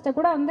ஆர்டிஸ்ட்டை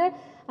கூட வந்து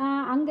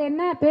அங்கே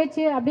என்ன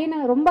பேச்சு அப்படின்னு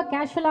ரொம்ப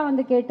கேஷுவலாக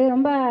வந்து கேட்டு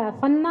ரொம்ப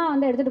ஃபன்னாக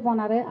வந்து எடுத்துகிட்டு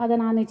போனார். அதை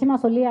நான்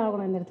நிச்சயமாக சொல்லி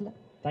ஆகணும் இந்த இடத்துல.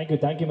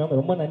 தேங்க்யூ மேம்,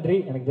 ரொம்ப நன்றி.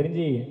 எனக்கு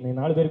தெரிஞ்சு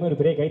 4 பேருக்கும் ஒரு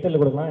பெரிய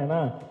கைத்தல் கொடுக்கலாம்.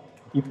 ஏன்னா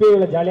இப்போ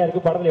எவ்வளோ ஜாலியாக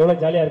இருக்குது, படத்தில் எவ்வளோ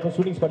ஜாலியாக இருக்கும்,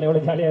 ஷூட்டிங் ஸ்பாட்டில்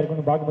எவ்வளோ ஜாலியாக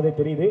இருக்குன்னு பார்க்கும்போதே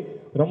தெரியுது.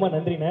 ரொம்ப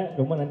நன்றிண்ணே,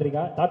 ரொம்ப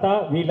நன்றிக்கா. தாத்தா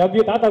வி லவ்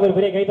யூ. தாத்தா ஒரு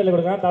பெரிய கைத்தல்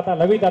கொடுக்கலாம். தாத்தா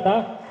லவ் யூ. தாத்தா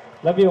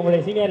லவ் யூ.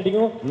 உங்களுடைய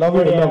சீனியாரிட்டிக்கும்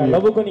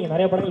லவ்வுக்கும் நீங்கள்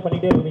நிறைய படங்கள்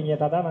பண்ணிகிட்டே இருக்கீங்க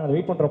தாத்தா. நாங்கள்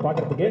வெயிட் பண்ணுறோம்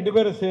பார்க்கறதுக்கு. 2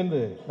 பேரும் சேர்ந்து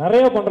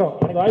நிறைய பண்ணுறோம்.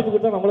 எனக்கு வாய்ப்பு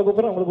கொடுத்தா உங்களை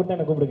கூப்பிட்றோம், உங்களுக்கு கொடுத்தா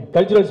என்ன கூப்பிடுங்க.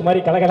 கல்ச்சுரல்ஸ்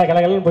மாதிரி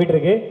கலகலன்னு போயிட்டு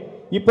இருக்கு.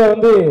 இப்போ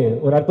வந்து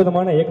ஒரு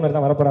அற்புதமான இயக்குனர்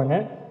தான் வரப்போகிறாங்க.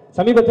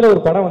 சமீபத்தில்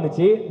ஒரு படம்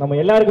வந்துச்சு, நம்ம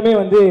எல்லாருக்குமே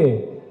வந்து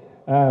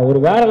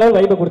ஒரு வேற லெவல்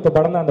வைப்பை கொடுத்த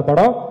படம் தான் அந்த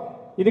படம்.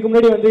 இதுக்கு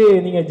முன்னாடி வந்து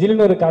நீங்கள்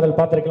ஜில்னு ஒரு காதல்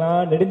பார்த்துருக்கலாம்,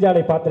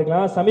 நெடுஞ்சாலை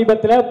பார்த்துருக்கலாம்.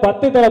 சமீபத்தில்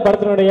 10 தலை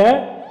படத்தினுடைய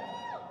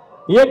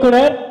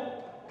இயக்குனர்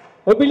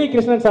ஒபிலி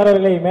கிருஷ்ணன் சார்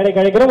அவர்களை மேடைக்கு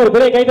அழைக்கிறோம். ஒரு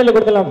பெரிய கைத்தல்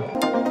கொடுக்கலாம்.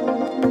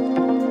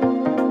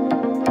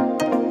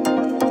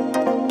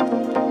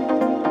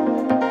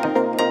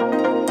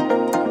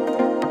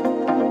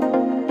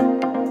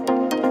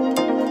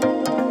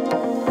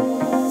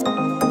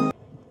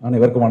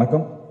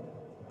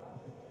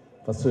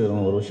 ஃபஸ்ட்டு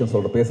ஒரு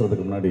விஷயம்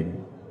பேசுகிறதுக்கு முன்னாடி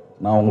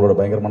நான் உங்களோட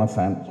பயங்கரமான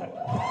ஃபேன்.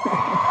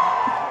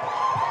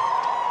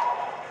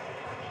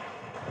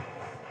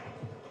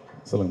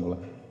 சொல்லுங்களா?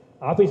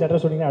 ஆஃபீஸ்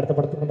அட்ரஸ் சொன்னீங்கன்னா அடுத்த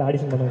படத்துக்கு வந்து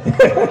ஆடிஷன் பண்ணுவேன்.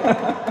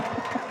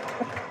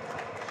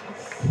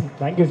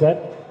 Thank you sir.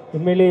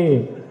 உண்மையிலே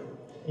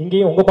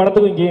இங்கேயும் உங்கள்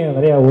படத்துக்கும் இங்கேயும்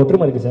நிறையா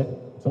ஒற்றுமை இருக்குது சார்.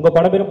 உங்கள்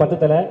படம் பேரும் 10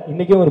 தலை,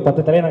 இன்றைக்கும் ஒரு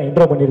 10 தலையை நாங்கள்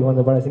இன்ட்ரோ பண்ணியிருக்கோம்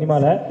அந்த படம்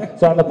சினிமாவில்.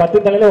 ஸோ அந்த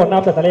 10 தலையில் ஒன்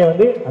ஆஃப் த தலையை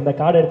வந்து அந்த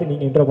கார்டை எடுத்து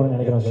நீங்கள் இன்ட்ரோ பண்ண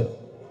நினைக்கிறோம் சார்.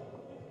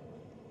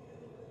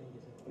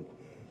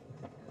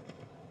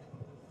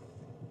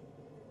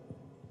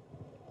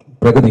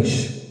 பிரகதீஷ்.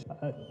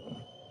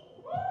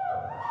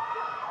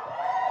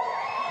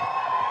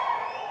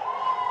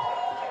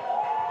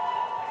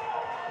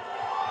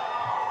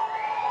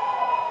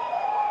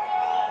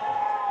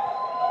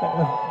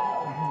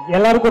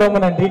 எல்லாருக்கும் ரொம்ப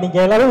நன்றி. நீங்க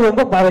எல்லாரும்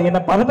ரொம்ப என்ன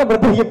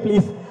பதட்டப்படுத்துறீங்க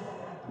ப்ளீஸ்.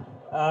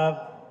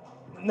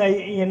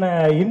 என்ன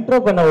இன்ட்ரோ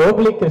பண்ண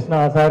ஓகுலி கிருஷ்ணா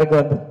சாருக்கு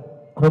வந்து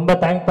ரொம்ப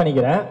தேங்க்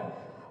பண்ணிக்கிறேன்.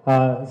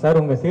 சார்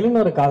உங்க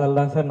சிலுன்னு ஒரு காதல்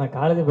தான் சார் நான்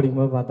காலேஜ்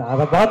படிக்கும்போது பார்த்தேன்.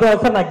 அதை பார்த்து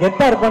சார் நான்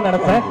கெத்தா இருப்பேன்னு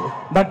நினைச்சேன்.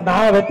 பட்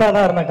நான் வெத்தா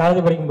தான் இருந்தேன்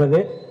காலேஜ் படிக்கும்போது.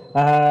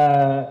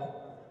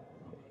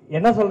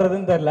 என்ன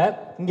சொல்றதுன்னு தெரியல.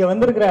 இங்க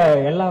வந்திருக்கிற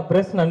எல்லா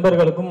பிரஸ்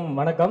நண்பர்களுக்கும்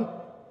வணக்கம்.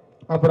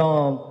 அப்புறம்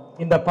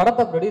இந்த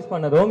படத்தை ப்ரொடியூஸ்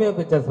பண்ண ரோமியோ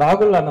பிக்சர்ஸ்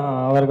ராகுல் அண்ணா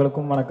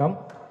அவர்களுக்கும் வணக்கம்.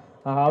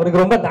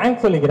 அவருக்கு ரொம்ப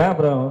தேங்க்ஸ் சொல்லிக்கிறேன்.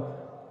 அப்புறம்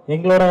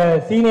எங்களோட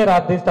சீனியர்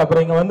ஆர்டிஸ்ட்,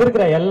 அப்புறம் இங்கே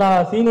வந்திருக்கிற எல்லா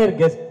சீனியர்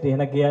கெஸ்ட்,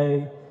 எனக்கு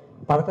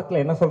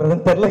பதக்கத்தில் என்ன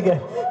சொல்கிறதுன்னு தெரிலங்க.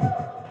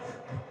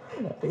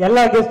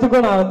 எல்லா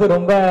கெஸ்ட்டுக்கும் நான் வந்து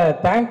ரொம்ப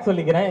தேங்க்ஸ்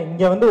சொல்லிக்கிறேன்.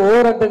 இங்கே வந்து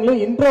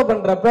ஒவ்வொருத்தங்களும் இன்ட்ரோ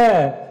பண்ணுறப்ப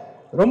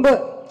ரொம்ப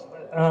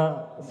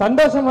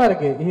சந்தோஷமாக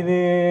இருக்குது. இது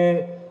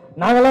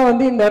நாங்களாம்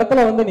வந்து இந்த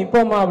இடத்துல வந்து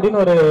நிற்போமா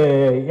அப்படின்னு ஒரு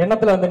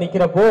எண்ணத்தில் வந்து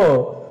நிற்கிறப்போ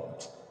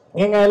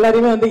எங்கள்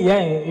எல்லாரையுமே வந்து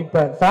ஏன்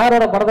இப்போ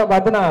சாரோட படத்தை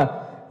பார்த்து நான்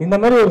இந்த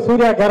மாதிரி ஒரு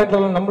சூர்யா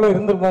கேரக்டர்ல நம்மளும்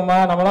இருந்திருப்போமா,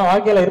 நம்மளாம்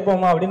வாழ்க்கையில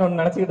இருப்போமா அப்படின்னு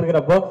ஒன்று நினைச்சிட்டு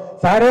இருக்கிறப்போ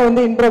சாரே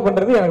வந்து இன்ட்ரோ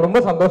பண்றது எனக்கு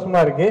ரொம்ப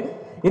சந்தோஷமா இருக்கு.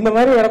 இந்த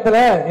மாதிரி இடத்துல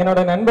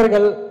என்னோட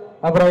நண்பர்கள்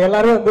அப்புறம்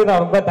எல்லாரும் வந்து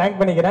நான் ரொம்ப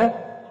தேங்க் பண்ணிக்கிறேன்.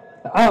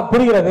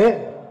 புரிகிறது.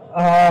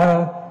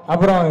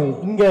 அப்புறம்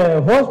இங்க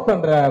ஹோஸ்ட்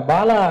பண்ற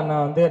பாலா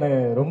நான் வந்து எனக்கு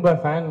ரொம்ப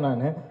ஃபேன்.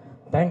 நான்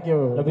தேங்க்யூ.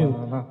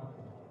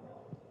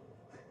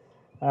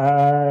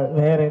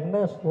 வேற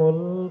என்ன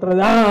சொல்றது?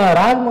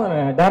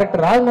 ராஜ்மோகன்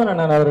டைரக்டர் ராஜ்மோகன்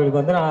அண்ணன்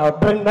அவர்களுக்கு வந்து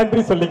நான்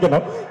நன்றி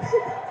சொல்லிக்கணும்.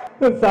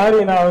 சாரி,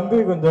 நான் வந்து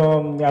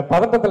கொஞ்சம்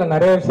பதட்டத்தில்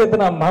நிறைய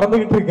விஷயத்த நான்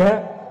மறந்துகிட்டு இருக்கேன்.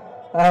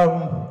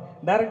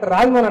 டைரக்டர்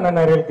ராஜ்மோகன்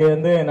அண்ணர்களுக்கு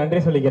வந்து நன்றி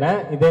சொல்லிக்கிறேன்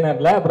இதே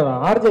நேரத்தில். அப்புறம்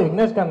ஆர்ஜே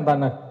விக்னேஷ்காந்த்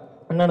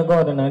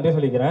அண்ணனுக்கும் ஒரு நன்றி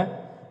சொல்லிக்கிறேன்.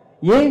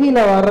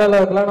 ஏவியில் வர்ற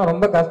அளவுக்குலாம் நான்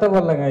ரொம்ப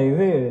கஷ்டப்படலைங்க.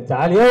 இது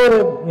ஜாலியாக ஒரு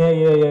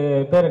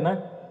பேர் என்ன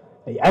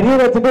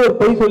அரியர் வச்சுட்டு ஒரு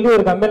பொய் சொல்லி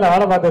ஒரு கம்பெனியில்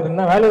வேலை பார்த்துட்டு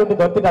இருந்தேன். வேலையை விட்டு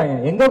தொத்துட்டாங்க.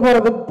 எங்கே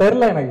போகிறதுன்னு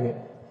தெரில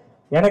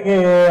எனக்கு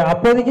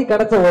அப்போதைக்கு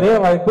கிடைச்ச ஒரே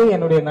வாய்ப்பு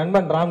என்னுடைய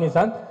நண்பன் ராம்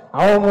நிஷாந்த்.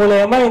 அவன்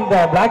மூலயமா இந்த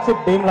பிளாக்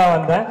ஷிப் டீம்ல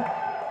வந்தேன்.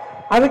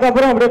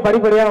 அதுக்கப்புறம் அப்படியே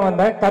படிப்படியாக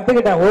வந்தேன்,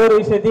 கற்றுக்கிட்டேன், ஒவ்வொரு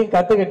விஷயத்தையும்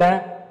கற்றுக்கிட்டேன்,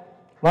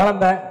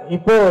 வளர்ந்தேன்.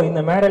 இப்போ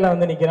இந்த மேடையில்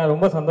வந்து நிற்கிறேன்.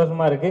 ரொம்ப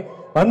சந்தோஷமா இருக்கு.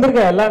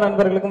 வந்திருக்க எல்லா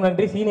நண்பர்களுக்கும்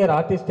நன்றி, சீனியர்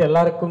ஆர்டிஸ்ட்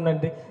எல்லாருக்கும்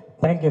நன்றி.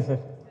 Thank you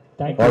sir.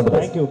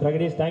 Thank you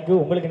Pragadeesh. Thank you.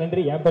 உங்களுக்கு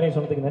நன்றி. என் பேரையும்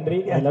சொன்னதுக்கு நன்றி.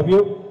 I love you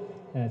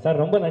sir.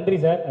 ரொம்ப நன்றி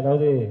சார்.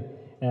 அதாவது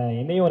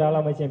என்னையும் ஒரு ஆள்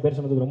அமைச்சு என் பேர்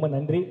சொன்னதுக்கு ரொம்ப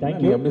நன்றி.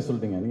 தேங்க்யூ. எப்படி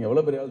சொல்லிட்டீங்க? நீங்கள்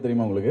எவ்வளோ பெரிய ஆள்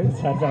தெரியுமா உங்களுக்கு?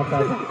 Sir sir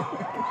sir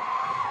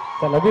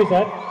sir love you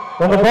sir.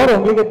 உங்கள் பேர்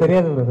உங்களுக்கே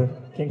தெரியாது பிரதர்.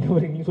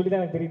 நீங்கள் சொல்லி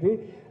தான் எனக்கு தெரியுது.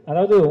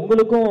 அதாவது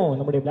உங்களுக்கும்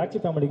நம்முடைய பிளாக்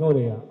ஷிப் ஃபேமிலிக்கும்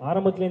ஒரு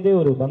ஆரம்பத்துலேருந்தே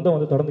ஒரு பந்தம்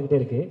வந்து தொடர்ந்துக்கிட்டே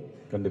இருக்குது.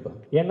 கண்டிப்பாக.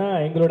 ஏன்னா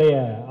எங்களுடைய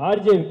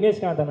ஆர்ஜே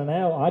விக்னேஷ்காந்த் அண்ணனை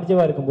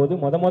ஆர்ஜேவாக இருக்கும்போது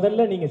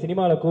முதல்ல நீங்கள்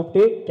சினிமாவில்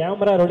கூப்பிட்டு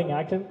கேமரா ரோலிங்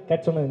ஆக்ஷன்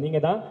கட் சொன்னது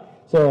நீங்கள் தான்.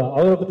 ஸோ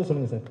அவரை பற்றி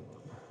சொல்லுங்கள் சார்.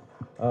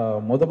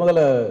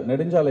 முதல்ல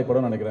நெடுஞ்சாலை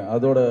படம் நினைக்கிறேன்,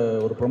 அதோட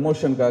ஒரு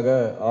ப்ரொமோஷனுக்காக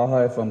ஆஹா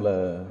எஃப்எம்ல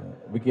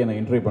விக்கி என்னை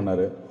இன்டர்வியூ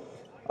பண்ணார்.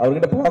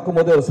 அவர்கிட்ட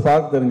பார்க்கும்போது ஒரு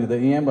ஸ்பார்க் தெரிஞ்சுது.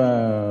 ஏன்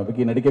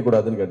விக்கி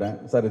நடிக்கக்கூடாதுன்னு கேட்டேன்.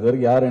 சார் இது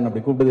வரைக்கும் யாரும் என்ன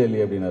அப்படி கூப்பிட்டதே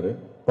இல்லையே அப்படின்னாரு.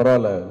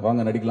 பரவாயில்ல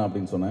வாங்க நடிக்கலாம்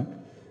அப்படின்னு சொன்னேன்.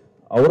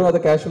 அவரும்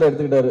அதை கேஷுவலாக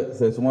எடுத்துக்கிட்டாரு.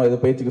 சரி சும்மா ஏதோ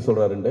பேச்சுக்கு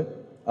சொல்கிறாருன்ட்டு.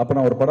 அப்போ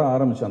நான் ஒரு படம்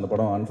ஆரம்பித்தேன். அந்த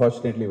படம்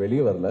அன்ஃபார்ச்சுனேட்லி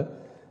வெளியே வரல.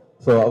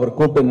 ஸோ அவர்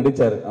கூப்பிட்டு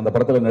நடித்தார், அந்த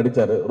படத்தில்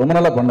நடித்தார், ரொம்ப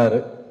நல்லா பண்ணார்.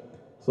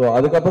 ஸோ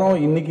அதுக்கப்புறம்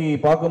இன்னைக்கு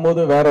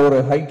பார்க்கும்போது வேற ஒரு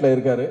ஹைட்டில்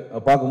இருக்காரு.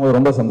 பார்க்கும்போது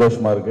ரொம்ப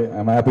சந்தோஷமாக இருக்குது. I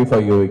am happy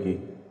for you Vicky.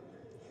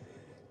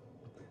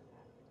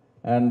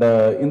 And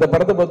இந்த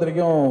படத்தை பொறுத்த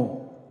வரைக்கும்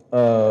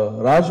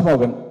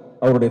ராஜ்மோகன்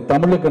அவருடைய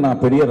தமிழுக்கு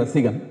நான் பெரிய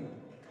ரசிகன்.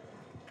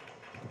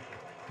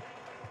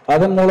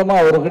 அதன்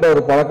மூலமாக அவர்கிட்ட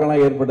ஒரு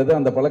பழக்கம்லாம் ஏற்பட்டது.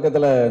 அந்த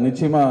பழக்கத்தில்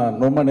நிச்சயமாக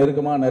ரொம்ப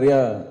நெருக்கமாக நிறையா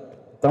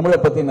தமிழை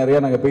பற்றி நிறையா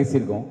நாங்கள்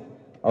பேசியிருக்கோம்.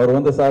 அவர்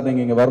வந்து சார்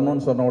நீங்கள் இங்கே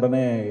வரணும்னு சொன்ன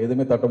உடனே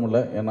எதுவுமே தட்ட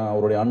முடியல, ஏன்னா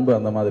அவருடைய அன்பு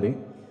அந்த மாதிரி.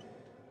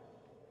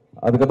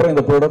 அதுக்கப்புறம்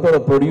இந்த படத்தோட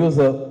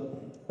ப்ரொடியூசர்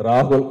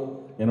ராகுல்,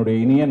 என்னுடைய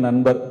இனிய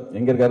நண்பர்,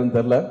 எங்கே இருக்காருன்னு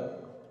தெரில.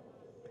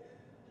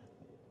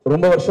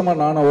 ரொம்ப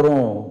வருஷமாக நானும்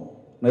அவரும்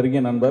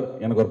நெருங்கிய நண்பர்.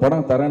 எனக்கு ஒரு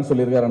படம் தரேன்னு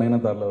சொல்லியிருக்காரு, ஆனால் என்ன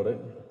தரல அவர்.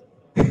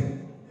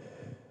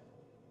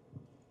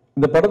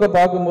 இந்த படத்தை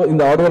பார்க்கும்போது,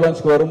 இந்த ஆடியோ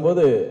லான்ச்சுக்கு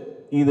வரும்போது,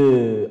 இது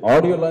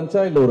ஆடியோ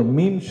லான்ச்சா இல்லை ஒரு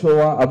மீம்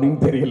ஷோவா அப்படின்னு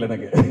தெரியல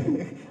எனக்கு.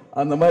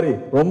 அந்த மாதிரி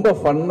ரொம்ப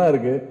ஃபன்னாக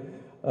இருக்கு.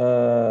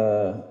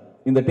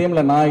 இந்த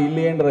டீமில் நான்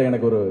இல்லையேன்ற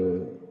எனக்கு ஒரு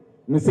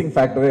மிஸ்ஸிங்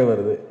ஃபேக்டரே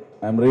வருது.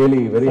 I am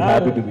really very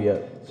happy to be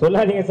here.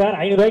 சொல்லாதீங்க சார்.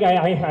 500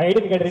 ரூபாய்க்கு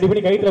ஐடென்டி கார்டு ரெடி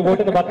பண்ணி கைத்தில்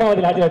போட்டு இந்த பக்கம்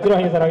வந்து லாட்சி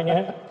வச்சிருவாங்க சார் அவங்க.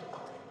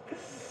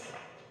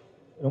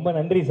 ரொம்ப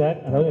நன்றி சார்.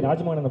 அதாவது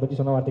ராஜ்மோகனை பற்றி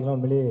சொன்ன வார்த்தைகள்லாம்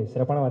உண்மையிலேயே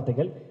சிறப்பான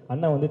வார்த்தைகள்.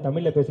 அண்ணா வந்து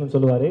தமிழில் பேசணும்னு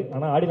சொல்லுவார்,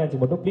 ஆனால் ஆடி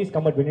லான்ச்சுக்கு மட்டும் ப்ளீஸ்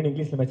கம் அட் வென்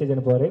இங்கிலீஷில் மெசேஜ்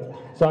அனுப்புவார்.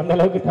 ஸோ அந்த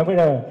அளவுக்கு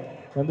தமிழை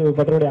வந்து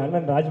பற்றோடைய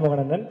அண்ணன்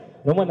ராஜ்மோகன் அண்ணன்,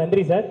 ரொம்ப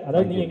நன்றி சார்.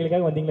 அதாவது நீங்கள்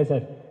எங்களுக்காக வந்தீங்களே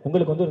சார்,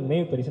 உங்களுக்கு வந்து ஒரு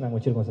நினைவு பரிசு நாங்கள்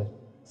வச்சுருக்கோம் சார்.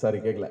 சாரி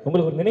கேட்கல.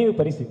 உங்களுக்கு ஒரு நினைவு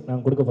பரிசு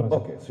நாங்கள் கொடுக்க போகிறோம்.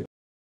 ஓகே.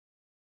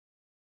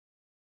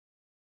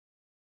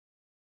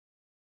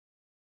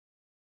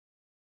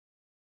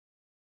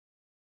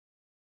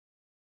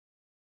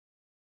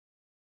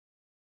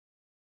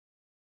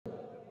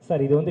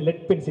 சார் இது வந்து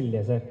லெட் பென்சில்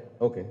இல்லையா சார்?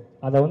 ஓகே.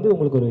 அதை வந்து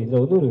உங்களுக்கு ஒரு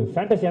இதில் வந்து ஒரு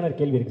ஃபேண்டஸியான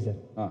கேள்வி இருக்குது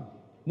சார்.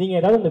 நீங்கள்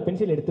ஏதாவது அந்த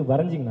பென்சில் எடுத்து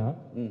வரைஞ்சிங்கன்னா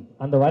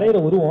அந்த வரைகிற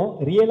உருவம்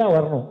ரியலாக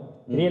வரணும்.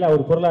 ரியலாக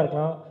ஒரு பொருளாக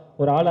இருக்கலாம்,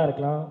 ஒரு ஆளாக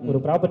இருக்கலாம், ஒரு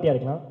ப்ராப்பர்ட்டியாக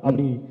இருக்கலாம்.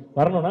 அப்படி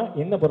வரணும்னா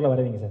என்ன பொருளை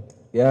வரைவீங்க sir?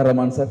 AR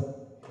Rahman sir.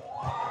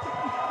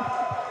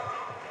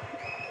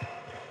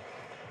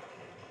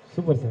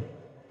 Super sir.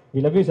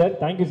 We love you sir.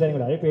 Thank you sir.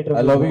 எங்களோட அழைப்பு ஏற்று.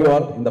 I love you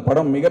all. இந்த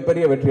படம்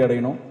மிகப்பெரிய வெற்றி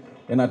அடையணும்.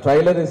 ஏன்னா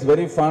trailer is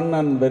very fun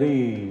and very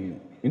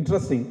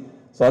interesting.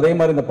 So அதே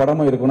மாதிரி இந்த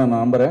படமும் இருக்கும்னு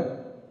நான் நம்புகிறேன்.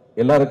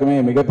 எல்லாருக்குமே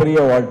மிகப்பெரிய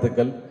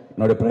வாழ்த்துக்கள்,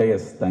 என்னோட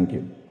ப்ரேயர்ஸ்.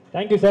 தேங்க்யூ.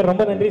 Thank you sir.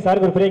 ரொம்ப நன்றி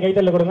சாருக்கு ஒரு பெரிய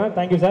கைத்தல்ல கொடுங்க.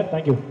 Thank you sir.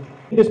 தேங்க்யூ.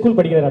 இந்த ஸ்கூல்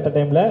படிக்கிறார் அட்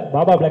டைமில்.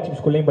 பாபா பிளாக் ஷிப்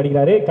ஸ்கூல்லையும்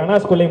படிக்கிறாரு, கனா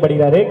ஸ்கூல்லையும்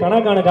படிக்கிறாரு.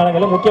 கனாக்கான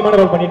காலங்களில் முக்கியமான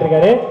ரோல் பண்ணிட்டு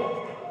இருக்காரு.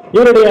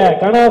 இவருடைய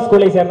கனா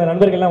ஸ்கூலை சேர்ந்த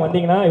நண்பர்கள்லாம்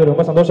வந்தீங்கன்னா இவர்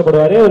ரொம்ப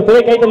சந்தோஷப்படுவார். ஒரு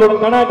பெரிய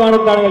கைத்தல்லுடன்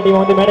கனாக்கான காலங்கள்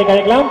டீம் வந்து மேடை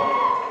கழிக்கலாம்.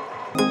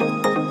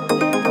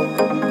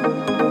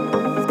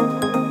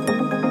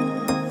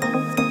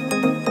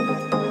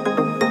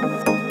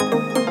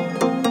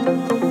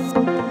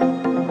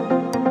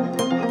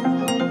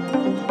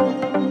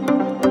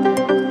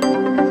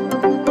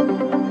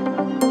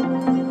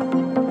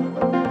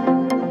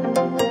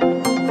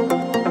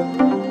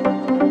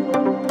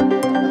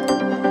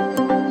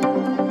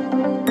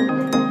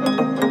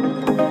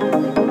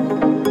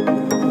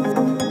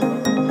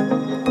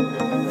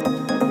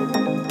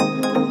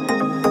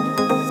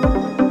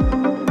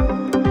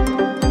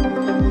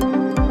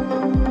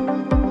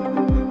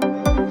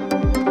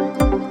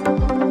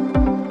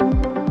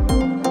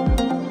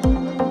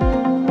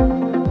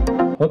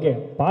 ஓகே,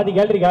 பாதி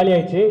கேலரி காலி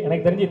ஆயிடுச்சு.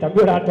 எனக்கு தெரிஞ்சு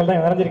தம்பியோட ஆட்கள் தான்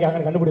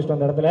நிறைஞ்சிருக்காங்கன்னு கண்டுபிடிச்சிட்டோம்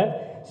அந்த இடத்துல.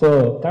 ஸோ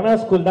கனா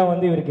ஸ்கூல் தான்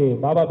வந்து இவருக்கு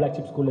பாபா பிளாக்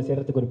ஷிப் ஸ்கூலில்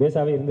சேர்றதுக்கு ஒரு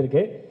பேஸாகவே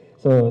இருந்திருக்கு.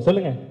 ஸோ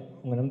சொல்லுங்கள்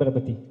உங்கள் நண்பரை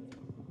பற்றி.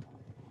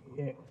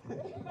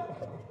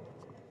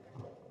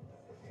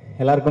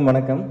 எல்லாருக்கும்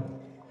வணக்கம்.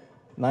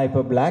 நான்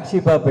இப்போ பிளாக்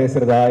ஷீப்பாக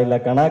பேசுகிறதா இல்லை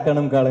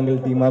கனாக்கணும்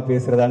காலங்கள் டீமாக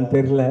பேசுகிறதான்னு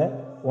தெரியல.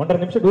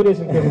 1.5 நிமிஷம்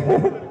டூரேஷன்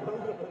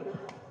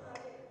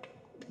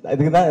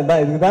இதுக்கு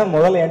தான்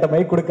முதல்ல என்கிட்ட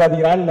மைக்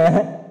கொடுக்காதீங்களான்னு.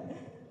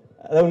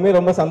 அது உண்மையாக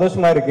ரொம்ப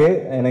சந்தோஷமாக இருக்குது.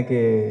 எனக்கு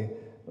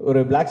ஒரு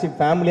பிளாக் ஷீப்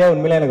ஃபேமிலியாக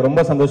உண்மையிலே எனக்கு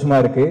ரொம்ப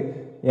சந்தோஷமாக இருக்குது.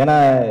 ஏன்னா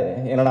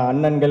என்னோட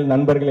அண்ணன்கள்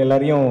நண்பர்கள்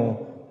எல்லாரையும்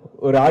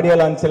ஒரு ஆடியோ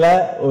லான்ச்சில்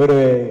ஒரு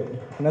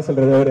என்ன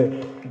சொல்கிறது ஒரு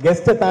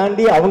கெஸ்ட்டை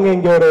தாண்டி அவங்க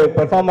இங்கே ஒரு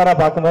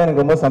பெர்ஃபார்மராக பார்க்கும்போது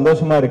எனக்கு ரொம்ப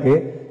சந்தோஷமாக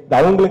இருக்குது. இது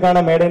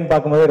அவங்களுக்கான மேடைன்னு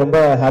பார்க்கும்போது ரொம்ப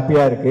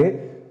ஹாப்பியாக இருக்குது.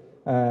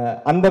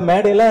 அந்த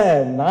மேடையில்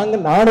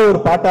நானும்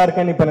ஒரு பாட்டாக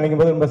இருக்கேன்னு இப்போ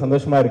நினைக்கும் போது ரொம்ப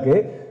சந்தோஷமாக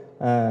இருக்குது.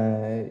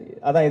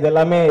 அதான் இது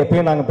எல்லாமே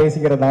எப்பயும் நாங்கள்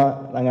பேசிக்கிறது தான்.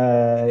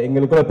 நாங்கள்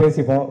எங்களுக்குள்ள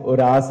பேசிப்போம்,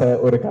 ஒரு ஆசை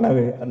ஒரு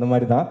கனவு அந்த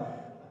மாதிரி தான்.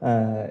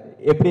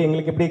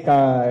 எங்களுக்கு எப்படி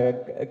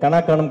கனா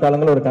காணும்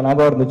காலங்கள் ஒரு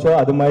கனாவாக இருந்துச்சோ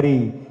அது மாதிரி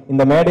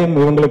இந்த மேடையும்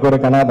இவங்களுக்கு ஒரு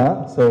கனா தான்.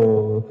 ஸோ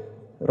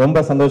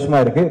ரொம்ப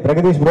சந்தோஷமாக இருக்குது.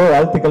 பிரகதீஷ் ப்ரோ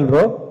வாழ்த்துக்கள்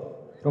ப்ரோ.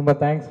 ரொம்ப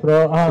தேங்க்ஸ் ப்ரோ.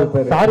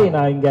 சாரி,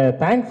 நான் இங்கே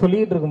தேங்க்ஸ்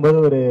சொல்லிட்டு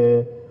இருக்கும்போது ஒரு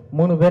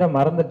 3 பேரை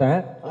மறந்துட்டேன்.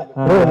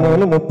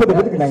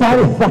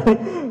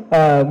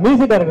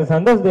 மியூசிக் டைரக்டர்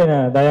சந்தோஷ்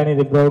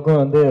தயாநிதி ப்ரோவுக்கும்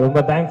வந்து ரொம்ப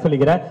தேங்க்ஸ்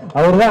சொல்லிக்கிறேன்.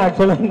 அவர் தான்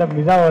ஆக்சுவலாக இந்த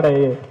மிசாவோட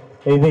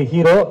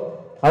ஹீரோ.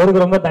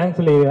 அவருக்கு ரொம்ப தேங்க்ஸ்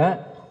சொல்லிக்கிறேன்.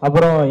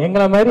 அப்புறம்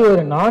எங்களை மாதிரி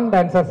ஒரு நான்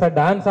டான்சர்ஸை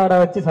டான்ஸ் ஆட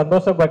வச்சு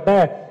சந்தோஷப்பட்ட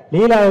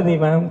லீலாவதி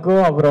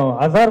மேம்க்கும் அப்புறம்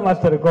அசார்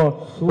மாஸ்டருக்கும்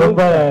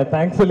ரொம்ப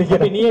தேங்க்ஸ்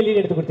சொல்லிக்கிறேன். நீயே லீட்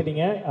எடுத்து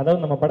கொடுத்துட்டீங்க.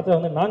 அதாவது நம்ம படத்தில்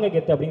வந்து நாங்க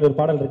கெத்து அப்படிங்கிற ஒரு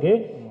பாடல் இருக்கு.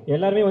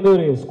 எல்லாருமே வந்து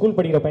ஒரு ஸ்கூல்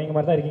படிக்கிற பையங்க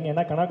மாதிரி தான் இருக்கீங்க.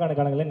 ஏன்னா கணக்கான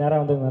காலங்களில்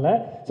நேராக வந்ததுனால.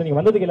 ஸோ நீங்கள்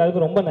வந்ததுக்கு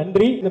எல்லாருக்கும் ரொம்ப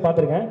நன்றி. இது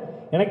பார்த்துருக்கேன்.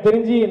 எனக்கு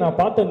தெரிஞ்சு நான்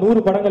பார்த்த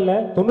 100 படங்களில்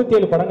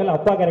 97 படங்கள்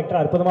அப்பா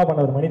கேரக்டர் அற்புதமாக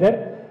பண்ண ஒரு மனிதர்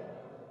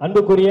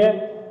அன்புக்குரிய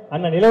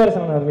அண்ணன்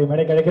இளவரசன் அவர்களை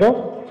மேடை கிடைக்கிறோம்.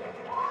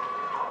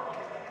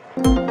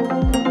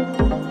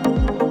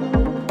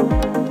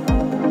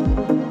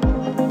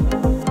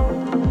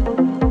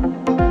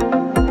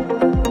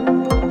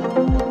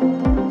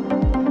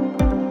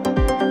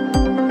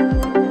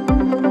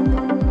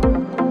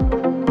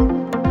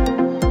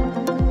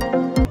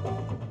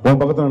 உன்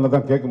பக்கத்தில் நல்லா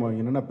தான் கேட்குமா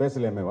என்னென்ன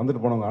பேசலையாமே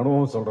வந்துட்டு போனவங்க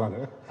அனுபவம் சொல்கிறாங்க.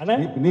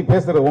 நீ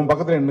பேசுகிற உன்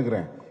பக்கத்தில்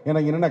நின்றுக்கிறேன்.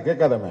 எனக்கு என்னென்ன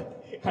கேட்காதாமே.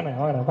 அண்ணா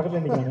வாங்க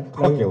பக்கத்தில் நிற்கிறாங்க.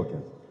 ஓகே ஓகே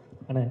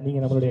அண்ணா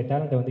நீங்கள் நம்மளுடைய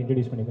டேலண்ட்டை வந்து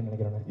இன்ட்ரடியூஸ் பண்ணிக்கணும்னு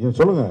நினைக்கிறேன்.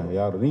 சொல்லுங்கள்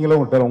யார் நீங்களே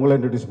உங்களை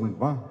இன்ட்ரடியூஸ்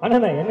பண்ணிட்டுமா?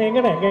 அண்ணா என்ன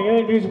எங்கே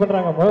இன்ட்ரடியூஸ்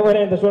பண்ணுறாங்க?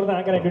 முதல்ல இந்த ஷோ தான்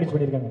ஆங்கரை இன்ட்ரடியூஸ்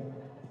பண்ணியிருக்காங்க.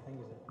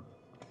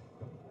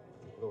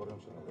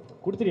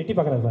 கொடுத்துட்டு எட்டி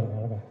பார்க்குறாரு பாருங்க.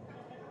 அழகா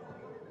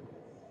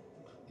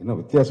என்ன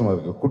வித்தியாசமாக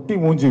இருக்குது. குட்டி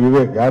மூஞ்சி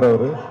விவேக் யார்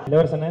அவர்?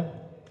 இளவரசனே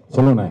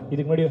சொல்லுண்ணே.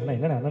 இதுக்கு முன்னாடி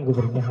என்ன அண்ணன்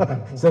கூப்பிடுறீங்க?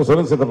 சரி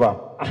சொல்லுங்க சித்தப்பா.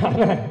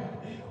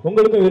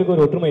 உங்களுக்கும் இவருக்கு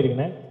ஒரு ஒற்றுமை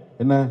இருக்குண்ணே.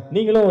 என்ன?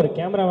 நீங்களும் ஒரு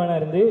கேமராமேனா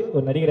இருந்து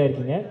ஒரு நடிகராக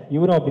இருக்கீங்க.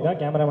 இவரும் அப்படிதான்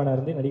கேமராமேனா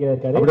இருந்து நடிகராக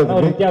இருக்காரு.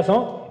 ஒரு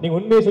வித்தியாசம். நீங்க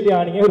உண்மையை சொல்லி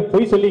ஆனீங்க, ஒரு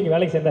பொய் சொல்லி இங்க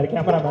வேலைக்கு சேர்ந்தாரு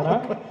கேமராமேனா.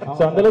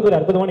 ஸோ அந்த அளவுக்கு ஒரு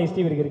அற்புதமான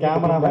ஹிஸ்டரி இருக்கு.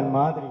 கேமராமேன்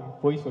மாதிரி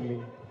பொய் சொல்லி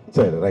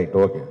சரி ரைட்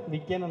ஓகே.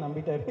 விக்கே நான்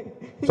நம்பிட்டாரு.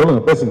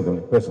 சொல்லுங்கள், பேசுங்க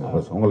தம்பி, பேசுங்க.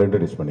 உங்களை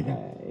இன்ட்ரடியூஸ் பண்ணிக்க.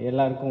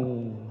 எல்லாருக்கும்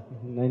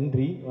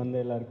நன்றி வந்து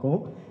எல்லாருக்கும்.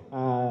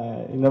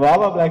 இந்த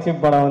பாபா பிளாக்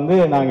ஷிப் படம் வந்து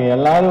நாங்கள்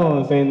எல்லாரும்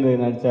சேர்ந்து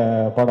நடித்த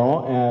படம்,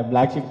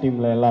 பிளாக் ஷிப்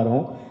டீமில்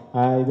எல்லாரும்.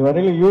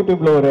 இதுவரையிலும்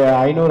யூடியூப்பில் ஒரு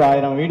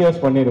 500-1000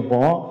 வீடியோஸ்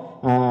பண்ணியிருப்போம்.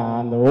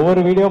 அந்த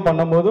ஒவ்வொரு வீடியோ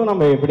பண்ணும்போதும்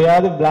நம்ம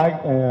எப்படியாவது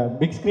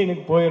பிக்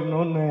ஸ்க்ரீனுக்கு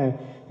போயிடணும்னு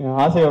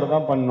ஆசையோடு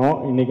தான் பண்ணோம்.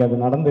 இன்றைக்கி அது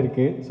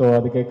நடந்திருக்கு. ஸோ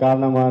அதுக்கு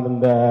காரணமாக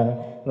இருந்த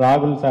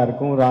ராகுல்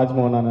சாருக்கும்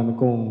ராஜ்மோகன்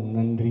அண்ணனுக்கும்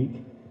நன்றி.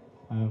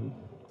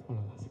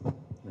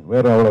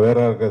 வேற அவ்வளோ வேற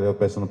இருக்க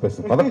பேசணும்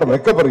பதட்டம்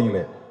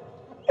வைக்கப்படுறீங்களே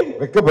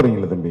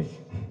தம்பி.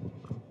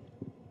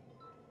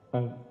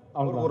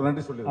 ஒரு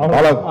நன்றி சொல்லிடுங்க.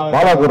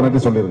 பாலாக்கு ஒரு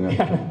நன்றி சொல்லிடுங்க.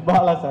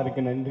 பாலா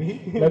சாருக்கு நன்றி.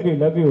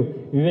 லவ் யூ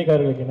விவேக்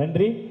அவர்களுக்கு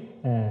நன்றி.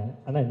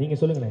 அண்ணா நீங்கள்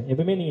சொல்லுங்கண்ணே,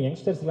 எப்பவுமே நீங்கள்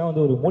யங்ஸ்டர்ஸ்லாம்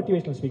வந்து ஒரு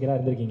மோட்டிவேஷனல் ஸ்பீக்கராக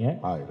இருந்திருக்கீங்க.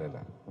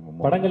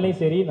 படங்கள்லையும்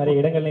சரி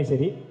நிறைய இடங்கள்லையும்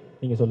சரி,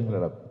 நீங்கள்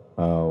சொல்லுங்க.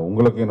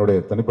 உங்களுக்கு என்னுடைய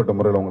தனிப்பட்ட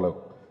முறையில் உங்களை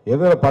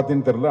எதை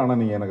பார்த்தீங்கன்னு தெரியல, ஆனால்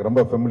நீங்கள் எனக்கு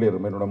ரொம்ப ஃபெமிலியர்.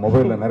 என்னோட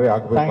மொபைலில் நிறைய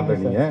ஆக்குபை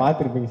பண்ணுறீங்க.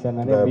 பார்த்துருப்பீங்க சார்.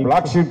 நிறைய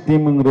பிளாக் ஷீப்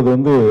டீமுங்கிறது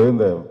வந்து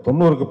இந்த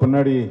 90க்கு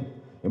பின்னாடி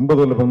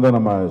 80ல் இருந்து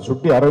நம்ம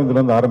சுட்டி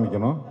அரவிந்த்லேருந்து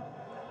ஆரம்பிக்கணும்.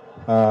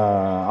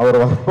 அவர்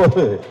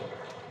வரும்போது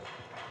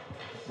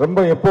ரொம்ப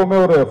எப்போவுமே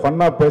ஒரு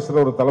ஃபன்னாக பேசுகிற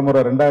ஒரு தலைமுறை.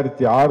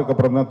 2006க்கு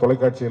அப்புறம் தான்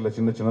தொலைக்காட்சியில்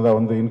சின்னதாக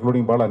வந்து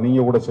இன்க்ளூடிங் பாலா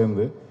நீங்கள் கூட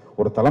சேர்ந்து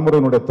ஒரு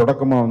தலைமுறையினுடைய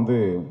தொடக்கமாக வந்து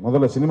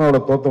முதல்ல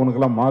சினிமாவில்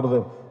தோற்றவனுக்கெல்லாம்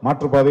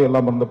மாற்றுப்பாதை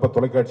எல்லாம் இருந்தப்போ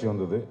தொலைக்காட்சி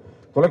வந்தது.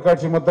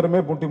 தொலைக்காட்சி மாத்திரமே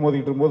புட்டி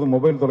மோதிக்கிட்டு இருக்கும்போது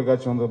மொபைல்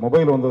தொலைக்காட்சி வந்தது.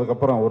 மொபைல்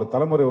வந்ததுக்கப்புறம் ஒரு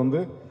தலைமுறை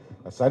வந்து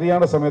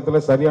சரியான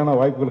சமயத்தில் சரியான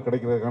வாய்ப்புகள்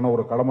கிடைக்கிறதுக்கான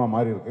ஒரு களமாக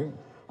மாறி இருக்கு.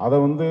 அதை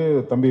வந்து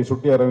தம்பி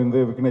சுட்டி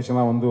அரவிந்த்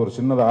விக்னேஷன்லாம் வந்து ஒரு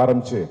சின்னதாக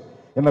ஆரம்பித்து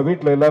என்ன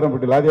வீட்டில் எல்லாரும்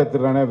இப்படி லாதியாக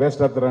திடுறானே,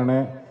 வேஸ்ட்டாக திடுறானே,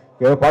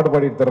 ஏதோ பாட்டு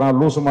பாடிட்டு தர்றான்,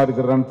 லூசு மாதிரி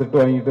தர்றான்னு திட்டு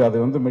வாங்கிட்டு அது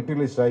வந்து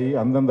மெட்டீரியலைஸ் ஆகி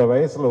அந்தந்த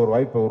வயசில் ஒரு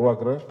வாய்ப்பை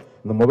உருவாக்குற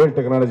இந்த மொபைல்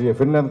டெக்னாலஜியை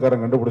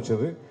ஃபின்லாந்துக்காரன்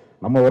கண்டுபிடிச்சது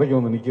நம்ம வரைக்கும்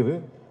வந்து நிற்கிது.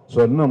 ஸோ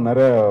இன்னும்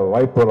நிறைய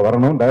வாய்ப்புகள்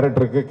வரணும்.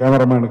 டைரக்டருக்கு,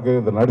 கேமராமேனுக்கு,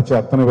 இந்த நடித்த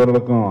அத்தனை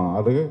பேர்களுக்கும்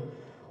அது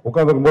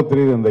உட்காந்துருக்கும்போது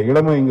தெரியுது இந்த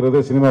இளமைங்கிறது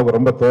சினிமாவுக்கு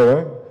ரொம்ப தேவை.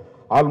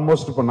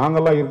 ஆல்மோஸ்ட் இப்போ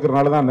நாங்கள்லாம்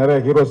இருக்கிறனால தான் நிறைய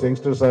ஹீரோஸ்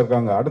யங்ஸ்டர்ஸாக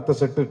இருக்காங்க. அடுத்த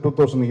செட்டு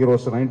 2000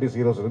 ஹீரோஸ் 90s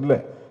ஹீரோஸ் இல்லை.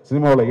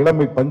 சினிமாவில்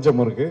இளமை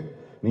பஞ்சம் இருக்குது.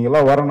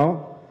 நீங்கள்லாம் வரணும்,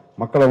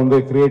 மக்களை வந்து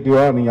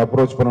கிரியேட்டிவாக நீங்கள்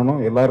அப்ரோச் பண்ணணும்.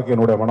 எல்லாருக்கும்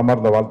என்னுடைய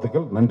மனமார்ந்த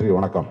வாழ்த்துக்கள். நன்றி,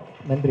 வணக்கம்.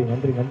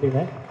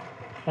 நன்றிண்ணே.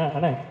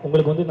 அண்ணா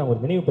உங்களுக்கு வந்து நான் ஒரு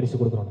நினைவு பரிசு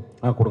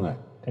கொடுக்குறோண்ணே. கொடுங்க.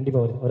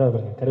 கண்டிப்பாக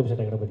வருவாங்க. கருப்பு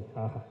சட்டை கணபதி.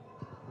 ஆஹா,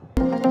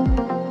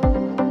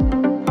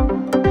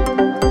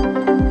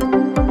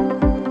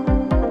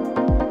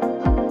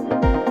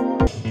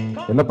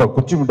 என்னப்பா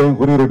குச்சி மிட்டையும்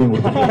குறி ரேட்டிங்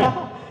கொடுத்துருக்கீங்க?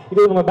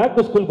 இது நம்ம பேக்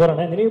டு ஸ்கூல்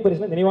போகிறோண்ணே. நினைவு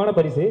பரிசுனா நினைவான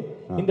பரிசு.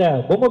 இந்த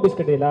பொம்மை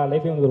பிஸ்கட் எல்லா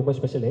லைஃப்லையும் வந்து ரொம்ப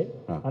ஸ்பெஷலு.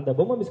 அந்த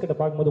பொம்மை பிஸ்கட்டை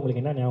பார்க்கும்போது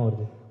உங்களுக்கு என்ன ஞாபகம்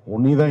வருது?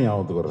 உன்னி தான்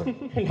ஞாபகத்துக்கு வருது.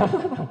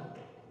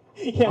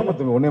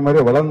 உன்னை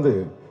மாதிரியே வளர்ந்து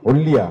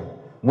ஒல்லியா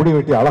முடி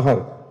வெட்டி அழகா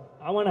இருக்கு.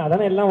 ஆமாண்ணே,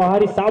 அதானே எல்லாம்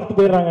வாரி சாப்பிட்டு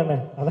போயிடுறாங்கண்ணே.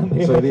 அதான்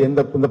சரி,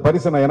 இந்த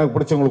பரிசை நான் எனக்கு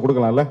பிடிச்சவங்களுக்கு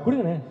கொடுக்கலாம்ல?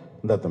 கொடுங்கண்ணே.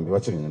 இந்த தம்பி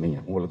வச்சுக்கோங்க,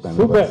 நீங்கள் உங்களுக்கு தான்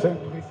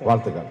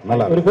வாழ்த்துக்கள்.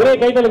 நல்லா ஒரு பெரிய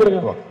கைத்தல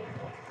கொடுங்க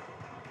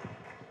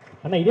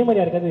அண்ணா. இதே மாதிரி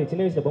யாருக்காவது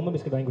சின்ன வயசுல பொம்மை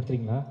பிஸ்கட் வாங்கி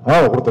கொடுத்துருக்கீங்களா?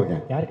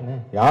 கொடுத்துருக்கேன். யாருக்குண்ணே?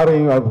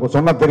 யாரையும்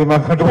சொன்னா தெரியுமா?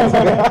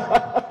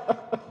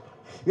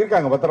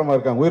 இருக்காங்க, பத்திரமா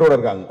இருக்காங்க, உயிரோட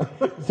இருக்காங்க.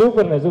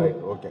 சூப்பர்ண்ணே, சூப்பர்.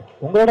 ஓகே,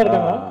 உங்களோட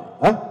இருக்காங்களா?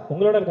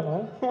 உங்களோட இருக்காங்களா?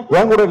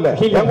 என் கூட இல்ல.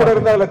 என் கூட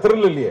இருந்தா அதுல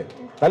த்ரில் இல்லையே.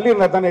 தள்ளி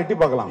இருந்தா தானே எட்டி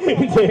பார்க்கலாம்.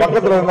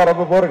 பக்கத்துல இருந்தா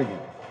ரொம்ப போர்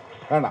அடிக்கும்.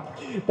 வேண்டாம்.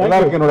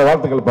 எல்லாருக்கும் என்னோட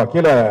வாழ்த்துக்கள்ப்பா.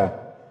 கீழே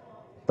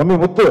தம்பி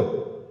முத்து,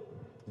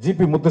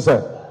 ஜிபி முத்து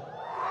சார்,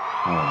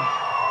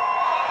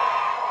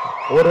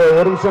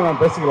 ஒரு விஷயம்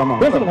நான் பேசிக்கலாமா?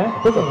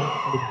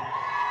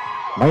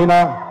 மைனா,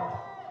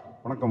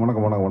 வணக்கம்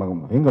வணக்கம் வணக்கம் வணக்கம்.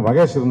 எங்க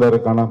மகேஷ் இருந்தாரு,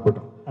 காணா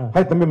போயிட்டோம்.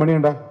 ஹாய் தம்பி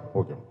மணியண்டா.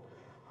 ஓகே.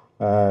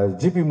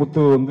 ஜிபி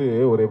முத்து வந்து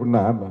ஒரு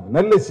எப்படின்னா,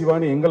 நெல்லை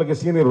சிவானி எங்களுக்கு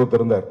சீனியர்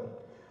ஒருத்தர் இருந்தார்.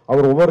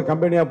 அவர் ஒவ்வொரு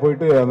கம்பெனியாக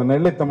போயிட்டு அந்த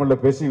நெல்லை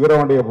தமிழில் பேசி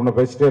வீரவாண்டி அப்படின்னு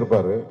பேசிட்டே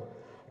இருப்பார்.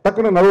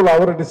 டக்குன்னு நடுவில்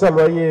அவர்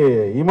டிசால்வ் ஆகி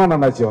இமான்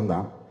அண்ணாச்சி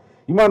வந்தான்.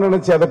 இமான்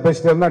அண்ணாச்சி அதை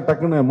பேசிட்டே இருந்தால்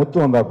டக்குன்னு முத்து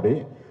வந்தா. அப்படி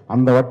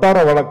அந்த வட்டார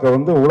வழக்கை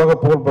வந்து உலக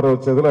புகழ் பெற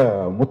வச்சதில்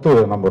முத்து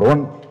நம்பர்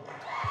 1.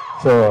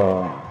 ஸோ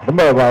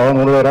ரொம்ப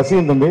உங்களுடைய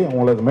ரசிகன் தம்பி,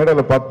 உங்களுக்கு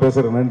மேடையில் பார்த்து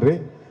பேசுகிற நன்றி.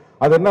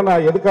 அது என்ன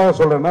நான் எதுக்காக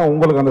சொல்கிறேன்னா,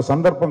 உங்களுக்கு அந்த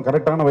சந்தர்ப்பம்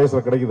கரெக்டான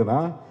வயசில் கிடைக்குதுன்னா,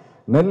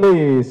 நெல்லை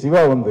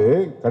சிவா வந்து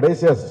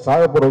கடைசியாக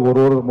சாக போகிற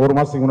ஒரு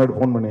மாதத்துக்கு முன்னாடி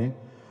ஃபோன் பண்ணி,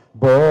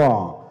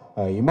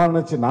 இப்போது இமான்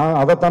நச்சு நான்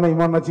அதைத்தானே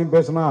இமான் நச்சியும்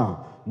பேசினா,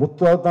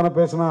 முத்து அதைத்தானே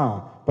பேசினா,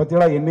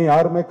 பத்தியடா என்னை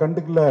யாருமே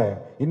கண்டுக்கல,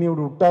 இனி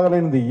இப்படி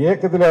விட்டாகல இந்த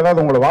ஏக்கத்தில்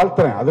ஏதாவது உங்களை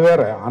வாழ்த்துறேன். அது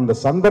வேற. அந்த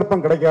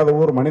சந்தர்ப்பம் கிடைக்காத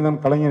ஒரு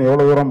மனிதன் கலைஞன்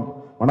எவ்வளோ தூரம்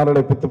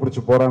மணலை பித்து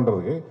பிடிச்சி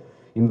போகிறான்றதுக்கு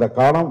இந்த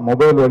காலம்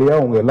மொபைல்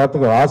வழியாக உங்கள்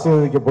எல்லாத்துக்கும்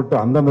ஆசீர்வதிக்கப்பட்டு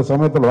அந்தந்த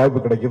சமயத்தில் வாய்ப்பு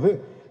கிடைக்குது.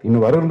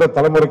 இன்னும் வருகின்ற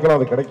தலைமுறைக்கெல்லாம்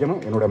அது கிடைக்கணும்.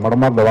 என்னுடைய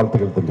மனமார்ந்த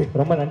வாழ்த்துக்கள் தம்பி.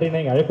 ரொம்ப நன்றிண்ணா,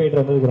 எங்கள் அழைப்பிட்டு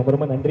வந்ததுக்கு ரொம்ப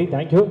ரொம்ப நன்றி.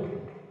 தேங்க்யூ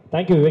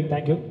விவேக்.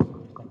 தேங்க்யூ.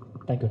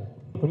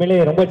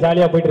 உண்மையிலேயே ரொம்ப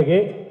ஜாலியாக போயிட்டுருக்கு.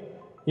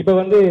 இப்போ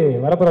வந்து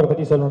வரப்போறவரை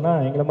பற்றி சொல்லணும்னா,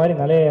 எங்களை மாதிரி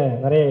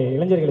நிறைய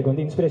இளைஞர்களுக்கு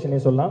வந்து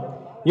இன்ஸ்பிரேஷனே சொல்லலாம்.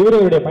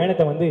 இவருடைய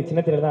பயணத்தை வந்து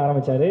சின்னத்தில தான்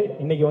ஆரம்பித்தார்.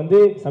 இன்றைக்கி வந்து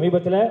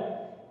சமீபத்தில்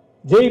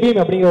ஜெய்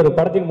பீம் அப்படிங்கிற ஒரு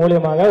படத்தின்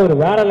மூலியமாக ஒரு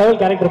வேற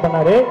லெவல் கேரக்டர்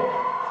பண்ணார்.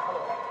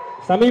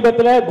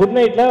 சமீபத்தில் குட்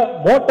நைட்ல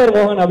மோட்டர்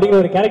மோகன் அப்படிங்கிற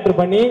ஒரு கேரக்டர்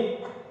பண்ணி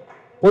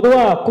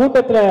பொதுவாக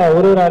கூட்டத்தில்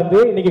ஒருவராக இருந்து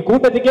இன்னைக்கு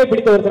கூட்டத்துக்கே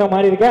பிடித்த ஒருத்தராக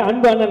மாறி இருக்க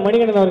அன்பு அண்ணன்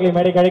மணிகண்டன் அவர்களை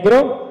மேடைக்கு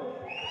அழைக்கிறோம்.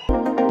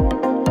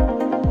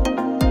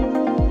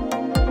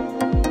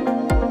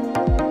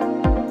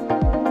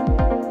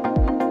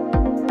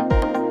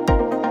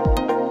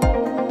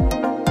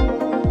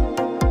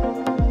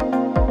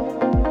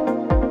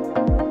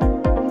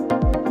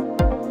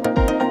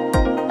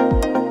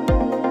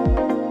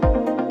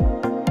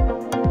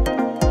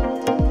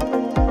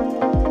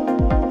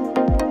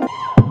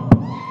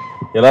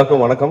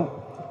 எல்லாருக்கும் வணக்கம்.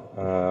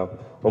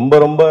 ரொம்ப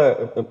ரொம்ப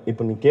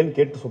இப்போ நீ கேள்வி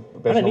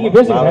கேட்டு நீங்கள்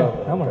பேசுங்க.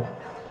 ஆமாம்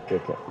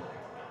கேட்க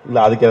இல்லை,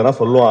 அதுக்கு எதனா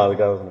சொல்லுவான்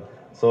அதுக்காக.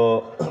 ஸோ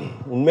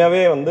உண்மையாகவே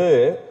வந்து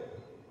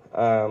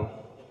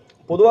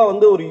பொதுவாக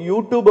வந்து ஒரு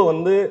யூடியூபை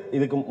வந்து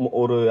இதுக்கு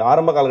ஒரு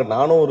ஆரம்ப காலகட்டம்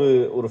நானும்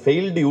ஒரு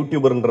ஃபெயில்டு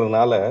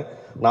யூடியூபர்ன்றதுனால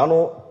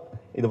நானும்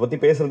இதை பற்றி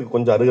பேசுறதுக்கு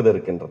கொஞ்சம் அருகதை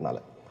இருக்குன்றதுனால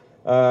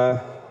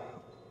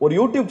ஒரு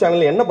யூடியூப்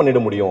சேனல் என்ன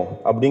பண்ணிட முடியும்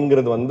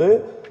அப்படிங்கிறது வந்து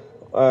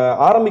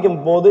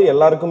ஆரம்பிக்கும் போது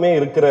எல்லாருக்குமே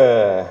இருக்கிற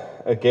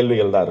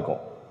கேள்விகள் தான்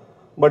இருக்கும்.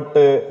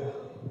 பட்டு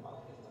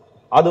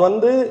அது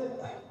வந்து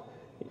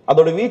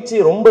அதோட வீச்சு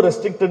ரொம்ப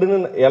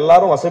ரெஸ்ட்ரிக்டடுன்னு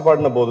எல்லாரும்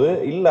வசைப்பாடின போது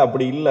இல்லை,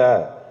 அப்படி இல்லை,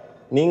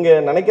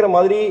 நீங்கள் நினைக்கிற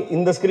மாதிரி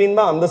இந்த ஸ்க்ரீன்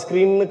தான் அந்த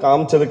ஸ்க்ரீன்னு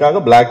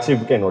காமிச்சதுக்காக பிளாக்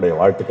ஷீப்க்கு என்னுடைய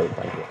வாழ்த்துக்கள்.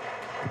 தேங்க்யூ.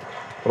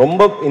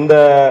 ரொம்ப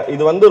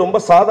இது வந்து ரொம்ப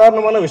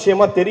சாதாரணமான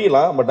விஷயமா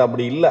தெரியலாம், பட்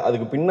அப்படி இல்லை.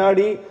 அதுக்கு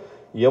பின்னாடி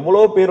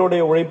எவ்வளோ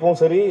பேருடைய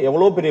உழைப்பும் சரி,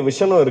 எவ்வளோ பெரிய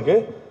விஷனும் இருக்கு.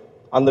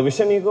 அந்த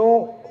விஷனுக்கும்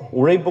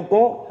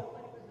உழைப்புக்கும்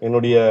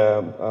என்னுடைய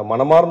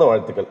மனமார்ந்த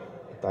வாழ்த்துக்கள்.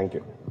 தேங்க்யூ.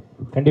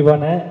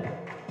 கண்டிப்பான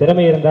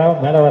திறமை இருந்தால்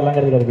மேலே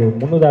வரலாங்கிறதுக்கு அதுக்கு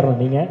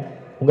முன்னுதாரணம் நீங்கள்.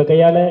 உங்கள்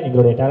கையால்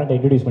எங்களுடைய டேலண்ட்டை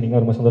இன்ட்ரடியூஸ்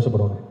பண்ணிங்க, ரொம்ப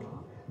சந்தோஷப்படுவோம்.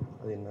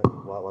 அது என்ன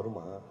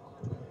வருமா?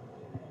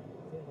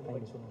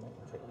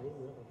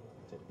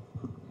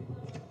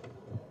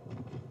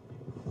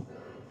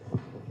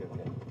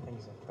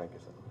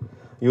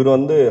 இவர்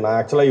வந்து நான்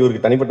ஆக்சுவலாக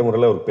இவருக்கு தனிப்பட்ட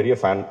முறையில் ஒரு பெரிய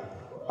ஃபேன்.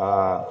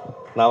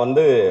 நான்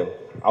வந்து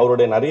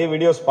அவருடைய நிறைய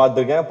வீடியோஸ்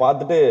பார்த்துருக்கேன்.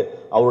 பார்த்துட்டு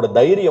அவரோட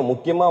தைரியம்,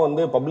 முக்கியமாக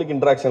வந்து பப்ளிக்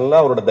இன்ட்ராக்ஷனில்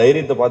அவரோட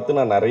தைரியத்தை பார்த்து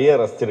நான் நிறைய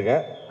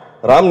ரசிச்சிருக்கேன்.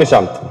 ராம்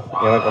நிஷாந்த்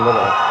எனக்கு வந்து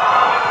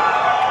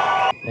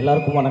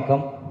எல்லாருக்கும்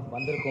வணக்கம்.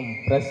 வந்திருக்கும்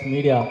ப்ரெஸ்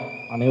மீடியா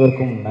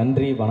அனைவருக்கும்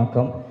நன்றி,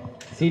 வணக்கம்.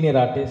 சீனியர்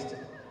ஆர்டிஸ்ட்,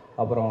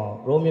 அப்புறம்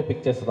ரோமியோ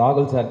பிக்சர்ஸ்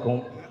ராகுல்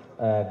சாருக்கும்,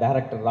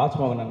 டைரக்டர்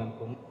ராஜ்மோகன்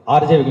அண்ணனுக்கும்,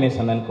 ஆர்ஜே விக்னேஷ்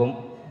அண்ணனுக்கும்,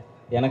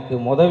 எனக்கு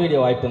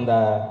வீடியோ வாய்ப்பு இந்த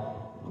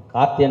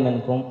கார்த்தி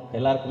அண்ணனுக்கும்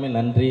எல்லாருக்குமே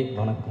நன்றி,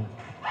 வணக்கம்.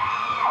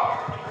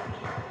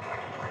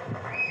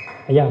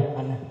 ஐயா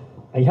அண்ணன்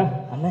ஐயா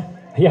அண்ணன்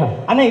ஐயா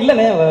அண்ணன்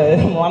இல்லைண்ணே,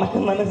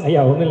 வணக்கம் தானே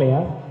ஐயா. ஒன்றும் இல்லையா,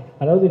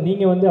 அதாவது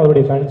நீங்கள் வந்து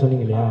அவருடைய ஃபேன்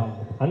சொன்னீங்க இல்லையா,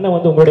 அண்ணன்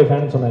வந்து உங்களுடைய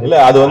ஃபேன் சொன்னார். இல்லை,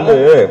 அது வந்து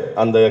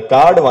அந்த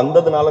கார்டு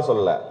வந்ததுனால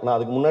சொல்லலை, நான்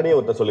அதுக்கு முன்னாடியே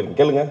ஒருத்தர்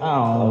சொல்லியிருக்கேன், கேளுங்க.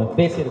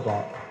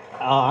 பேசியிருக்கோம்.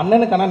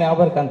 அண்ணனுக்கு ஆனால்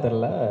ஞாபகம் இருக்கான்னு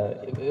தெரில,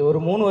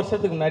 ஒரு 3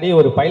 வருஷத்துக்கு முன்னாடி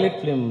ஒரு பைலட்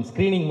ஃபிலிம்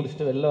ஸ்க்ரீனிங்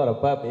முடிச்சுட்டு வெளில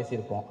வரப்போ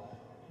பேசியிருப்போம்.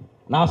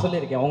 நான்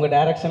சொல்லியிருக்கேன் உங்கள்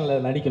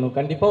டைரக்ஷனில் நடிக்கணும்,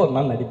 கண்டிப்பாக ஒரு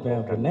நாள் நடிப்பேன்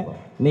அப்படின்னு.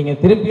 நீங்கள்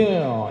திருப்பியும்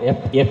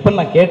எப்போ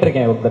நான்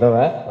கேட்டிருக்கேன் ஒரு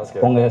தடவை,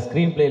 உங்கள்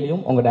ஸ்க்ரீன்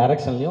பிளேலையும் உங்கள்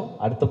டைரக்ஷன்லையும்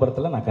அடுத்த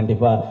படத்தில் நான்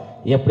கண்டிப்பாக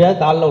எப்படியாவது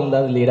காலில்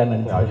உண்டாது லீடாக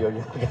நன்றி.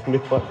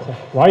 கண்டிப்பாக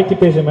வாழ்க்கை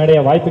பேசும்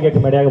மேடையாக, வாய்ப்பு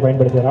கேட்கும் மேடையாக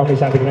பயன்படுத்திய ராம்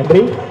நிஷாந்துக்கு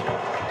நன்றி.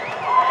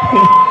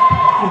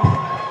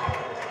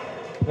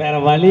 வேற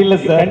வழி இல்லை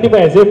சார்.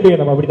 கண்டிப்பாக சேஃப்டி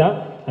நம்ம அப்படி தான்.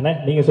 அண்ணா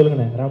நீங்கள்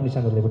சொல்லுங்கண்ணே, ராம்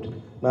நிஷாந்த் பற்றி.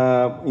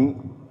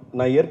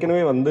 நான்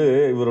ஏற்கனவே வந்து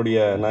இவருடைய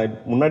நான்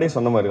முன்னாடியே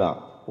சொன்ன மாதிரி தான்,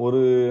 ஒரு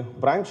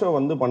ப்ராங்க் ஷோ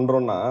வந்து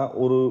பண்ணுறோன்னா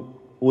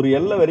ஒரு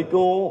எல்லை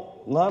வரைக்கும்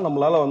தான்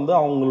நம்மளால் வந்து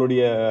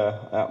அவங்களுடைய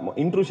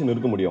இன்ட்ரூஷன்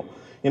இருக்க முடியும்.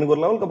 எனக்கு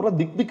ஒரு லெவலுக்கு அப்புறம்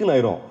திக்குன்னு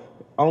ஆயிரும்,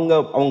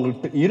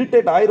 அவங்களுக்கு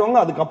இரிட்டேட் ஆயிடுவாங்க,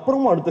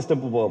 அதுக்கப்புறமும் அடுத்த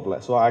ஸ்டெப்பு போகல.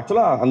 ஸோ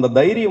ஆக்சுவலாக அந்த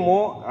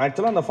தைரியமும்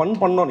ஆக்சுவலாக அந்த ஃபன்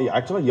பண்ணோம்.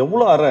 ஆக்சுவலாக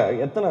எவ்வளோ அறை,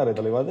 எத்தனை அறை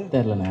தலைவாது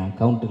தெரியலண்ணே,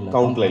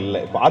 கவுண்ட்ல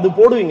இல்லை. இப்போ அது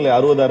போடுவீங்களே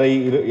 60 அறை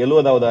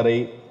 70வது அறை,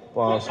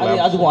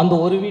 அது அந்த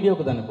ஒரு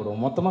வீடியோக்கு தானே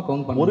போடுவோம், மொத்தமாக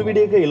கவுண்ட் பண்ண ஒரு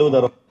வீடியோக்கு 70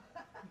 அறை.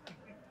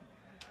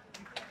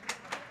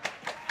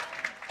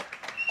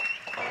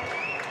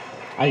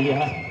 ஐயா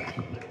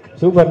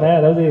சூப்பர்ண்ணே.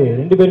 அதாவது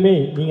 2 பேருமே,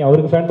 நீங்கள்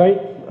அவருக்கு ஃபேன் பாய்,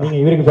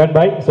 நீங்கள் இவருக்கு ஃபேன்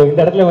பாய். ஸோ இந்த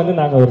இடத்துல வந்து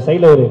நாங்கள் ஒரு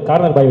சைடில் ஒரு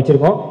கார்னர் பாய்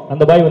வச்சுருக்கோம்.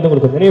 அந்த பாய் வந்து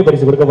உங்களுக்கு நினைவு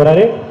பரிசு கொடுக்க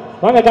போகிறாரு.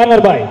 வாங்க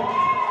கார்னர் பாய்.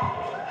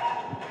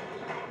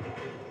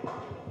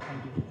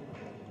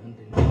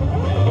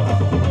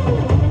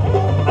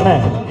 அண்ணா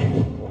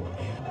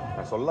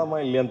சொல்லாமா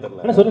இல்லையான்னு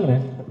தெரியல. அண்ணா சொல்லுங்கண்ணே.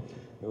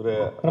 இவர்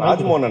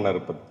ராஜ்மோகன் அண்ணா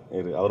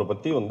அவரை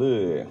பற்றி வந்து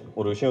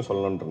ஒரு விஷயம்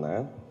சொல்லணும்னு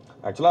இருந்தேன்.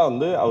 ஆக்சுவலாக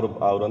வந்து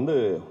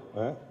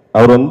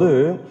அவர் வந்து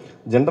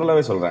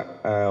ஜென்ரலாகவே சொல்கிறேன்,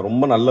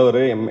 ரொம்ப நல்லவர்.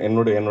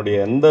 என்னுடைய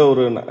எந்த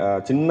ஒரு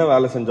சின்ன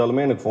வேலை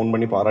செஞ்சாலுமே எனக்கு ஃபோன்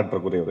பண்ணி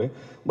பாராட்டுறக்குரியவர்.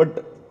 பட்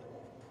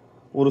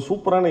ஒரு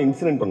சூப்பரான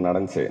இன்சிடென்ட் ஒன்று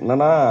நடந்துச்சு.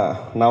 என்னென்னா,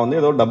 நான் வந்து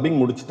ஏதோ டப்பிங்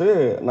முடிச்சுட்டு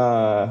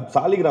நான்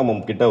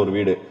சாலிகிராமம் கிட்ட ஒரு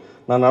வீடு,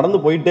 நான்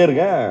நடந்து போயிட்டே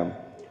இருக்கேன்.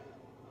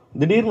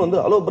 திடீர்னு வந்து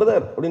ஹலோ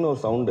பிரதர் அப்படின்னு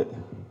ஒரு சவுண்டு.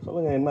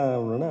 சொல்லுங்கள் என்ன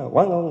அப்படின்னா,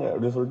 வாங்க வாங்க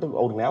அப்படின்னு சொல்லிட்டு,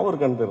 அவருக்கு ஞாபகம்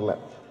இருக்கான்னு தெரியல,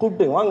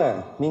 கூப்பிட்டு வாங்க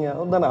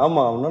நீங்கள் தானே,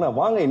 ஆமாம் அப்படின்னா,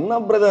 வாங்க என்ன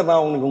பிரதர்,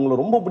 நான் உங்களை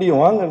ரொம்ப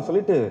பிடிக்கும் வாங்கன்னு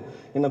சொல்லிட்டு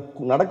என்னை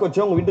நடக்க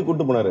வச்சு அவங்க வீட்டுக்கு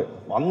கூப்பிட்டு போனார்.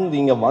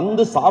 இங்கே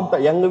வந்து சாப்பிட்டா,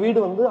 எங்கள் வீடு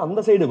வந்து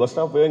அந்த சைடு பஸ்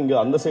ஸ்டாப், இங்கே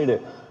அந்த சைடு,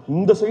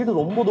 இந்த சைடு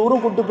ரொம்ப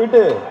தூரம்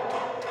கூப்பிட்டு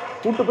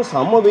போய்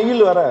செம்ம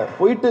வெயில் வேற,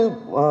 போயிட்டு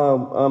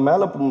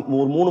மேலே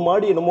ஒரு 3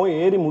 மாடி என்னமோ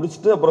ஏறி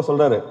முடிச்சுட்டு அப்புறம்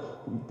சொல்கிறாரு,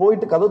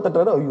 போயிட்டு கதவு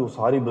தட்டுறாரு, ஐயோ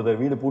சாரி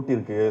பிரதர் வீடு பூட்டி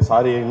இருக்கு,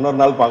 சாரி இன்னொரு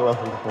நாள்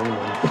பார்க்கலாம்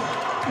சொல்லிட்டு.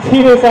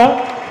 சீரியஸா?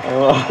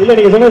 இல்லை,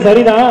 நீங்கள் சொன்னது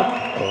சரிதான்.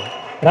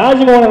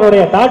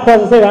 ராஜ்மோகனுடைய தாட்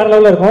ப்ராசஸே வேற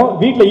லெவலில் இருக்கும்.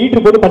 வீட்டில்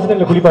ஈட்டு போட்டு பச்சை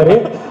தண்ணியில் குளிப்பாரு.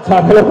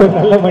 அதெல்லாம் ஒரு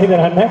நல்ல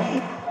மனிதர் அண்ணன்.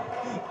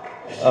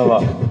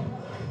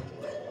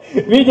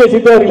 விஜய்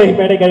சித்து அவர்களை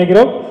மேடை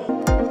கழிக்கிறோம்.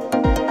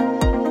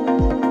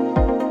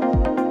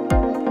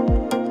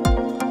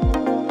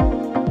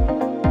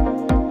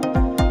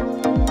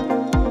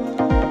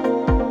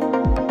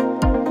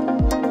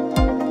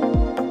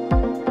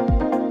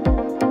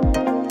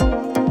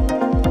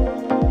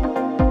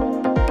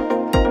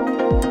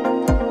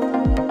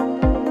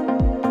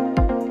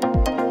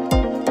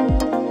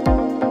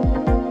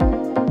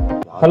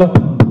 ஹலோ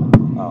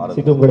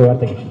சித்து உங்களுடைய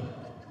வார்த்தைகள்.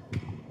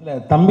 இல்லை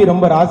தம்பி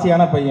ரொம்ப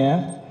ராசியான பையன்.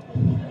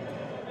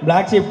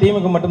 பிளாக் ஷீப்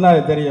டீமுக்கு மட்டும்தான்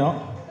அது தெரியும்.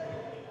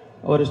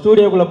 ஒரு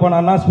ஸ்டூடியோக்குள்ளே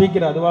போனான்னா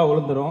ஸ்பீக்கர் அதுவாக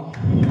விழுந்துடும்.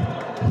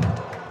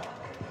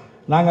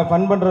 நாங்கள்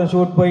ஃபன் பண்ணுறோம்,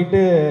 ஷூட்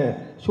போயிட்டு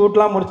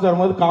ஷூட்லாம் முடிச்சுட்டு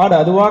வரும்போது கார்டு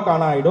அதுவாக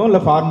காண ஆகிடும்,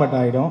 இல்லை ஃபார்மேட்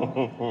ஆகிடும்.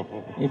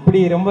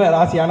 இப்படி ரொம்ப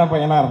ராசியான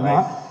பையனாக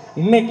இருந்தான்.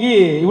 இன்னைக்கு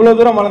இவ்வளோ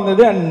தூரம்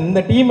வளர்ந்தது.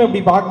 இந்த டீம்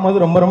இப்படி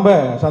பார்க்கும்போது ரொம்ப ரொம்ப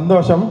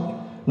சந்தோஷம்.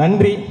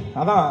 நன்றி.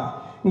 அதான்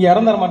இங்கே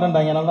இறந்துட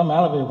மாட்டேன்ட்டாங்க, என்னால் தான்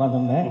மேலே போய்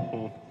உட்காந்துருந்தேன்.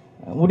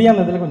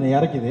 முடியாததில் கொஞ்சம்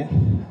இறக்குது.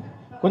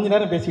 கொஞ்ச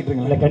நேரம் பேசிகிட்டு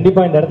இருக்கீங்களா? இல்லை,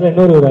 கண்டிப்பாக இந்த இடத்துல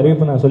இன்னொரு ஒரு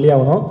அறிவிப்பு நான் சொல்லி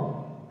ஆகணும்.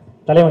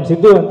 தலைவன்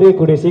சித்து வந்து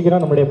கூடிய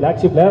சீக்கிரம் நம்மளுடைய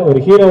பிளாக் ஷிப்பில் ஒரு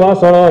ஹீரோவாக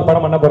சோலோவாக ஒரு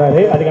படம் பண்ண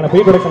போகிறாரு. அதுக்கான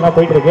ப்ரீ ப்ரொடக்ஷன்லாம்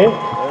போயிட்டு இருக்கு.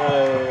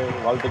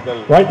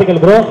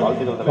 வாழ்த்துக்கள் ப்ரோ,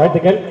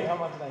 வாழ்த்துக்கள்.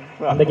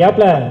 அந்த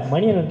கேப்பில்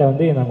மணியன்ட்ட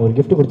வந்து நாங்கள் ஒரு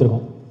கிஃப்ட்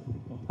கொடுத்துருக்கோம்.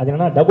 அது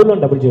என்னன்னா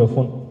 1100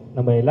 ஃபோன்.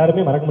 நம்ம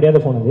எல்லாருமே மறக்க முடியாத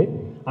ஃபோன் அது.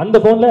 அந்த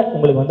ஃபோனில்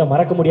உங்களுக்கு வந்து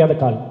மறக்க முடியாத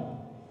கால்,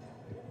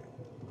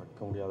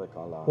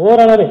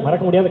 ஓவராலாகவே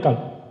மறக்க முடியாத கால்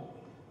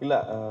இல்லை.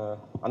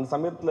 அந்த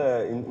சமயத்தில்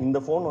இந்த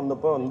ஃபோன்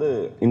வந்தப்போ வந்து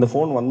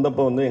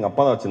எங்கள்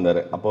அப்பா தான்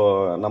வச்சுருந்தாரு.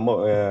 அப்போது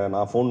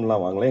நான்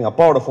ஃபோன்லாம் வாங்கலை, எங்கள்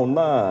அப்பாவோட ஃபோன்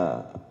தான்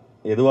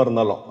எதுவாக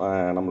இருந்தாலும்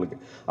நம்மளுக்கு.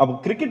 அப்போ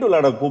கிரிக்கெட்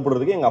விளையாட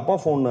கூப்பிடுறதுக்கு எங்கள்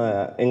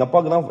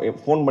அப்பாவுக்கு தான்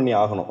ஃபோன் பண்ணி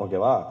ஆகணும்,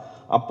 ஓகேவா?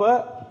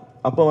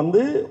 அப்போ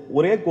வந்து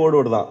ஒரே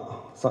கோடு தான்,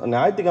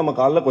 ஞாயிற்றுக்கிழமை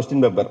காலைல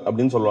கொஸ்டின் பேப்பர்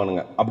அப்படின்னு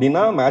சொல்லுவானுங்க.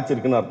 அப்படின்னா மேட்ச்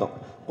இருக்குன்னு அர்த்தம்.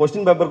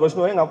 கொஸ்டின் பேப்பர்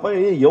எங்கள் அப்பா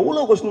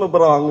எவ்வளோ கொஸ்டின்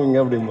பேப்பர் வாங்குவீங்க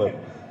அப்படிம்பாரு.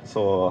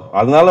 ஸோ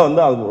அதனால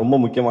வந்து அது ரொம்ப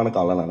முக்கியமான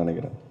காலம் நான்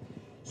நினைக்கிறேன்.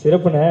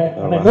 சிறப்புண்ணே.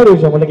 ஆனால் இன்னொரு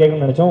விஷயம் உங்கள்ட்ட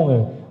கேட்கணும்னு நினச்சோம்.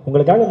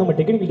 உங்களுக்காக நம்ம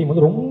டெக்னிக்கல் டீம்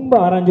வந்து ரொம்ப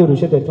ஆராய்ஞ்சு ஒரு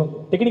விஷயத்தை எடுத்தோம்.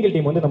 டெக்னிக்கல்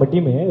டீம் வந்து நம்ம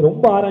டீமு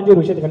ரொம்ப ஆராய்ஞ்சு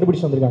ஒரு விஷயத்தை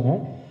கண்டுபிடிச்சு வந்திருக்காங்க.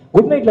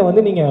 குட் நைட்டில்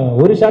வந்து நீங்கள்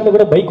ஒரு ஷாட்டில்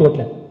கூட பைக்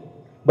ஓட்டல,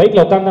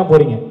 பைக்கில் உட்காந்து தான்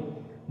போகிறீங்க.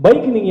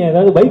 பைக் நீங்கள்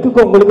ஏதாவது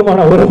பைக்குக்கும்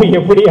உங்களுக்குமான உறவு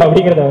எப்படி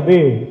அப்படிங்கிறத வந்து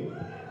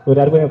ஒரு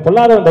அற்புதம்.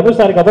 பொல்லாதவன் தனுஷ்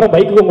சாருக்கு அப்புறம்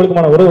பைக்குக்கும்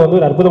உங்களுக்குமான உறவு வந்து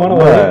ஒரு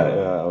அற்புதமான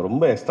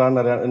ரொம்ப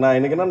எக்ஸ்ட்ரானரியான. நான்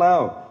எனக்கு என்னன்னா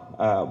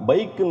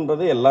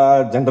பைக்குன்றது எல்லா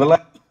ஜென்ரலாக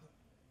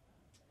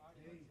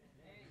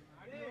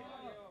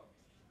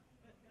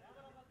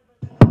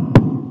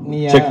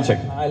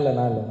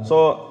ஸோ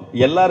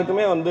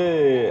எல்லாருக்குமே வந்து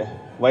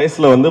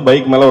வயசில் வந்து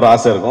பைக் மேலே ஒரு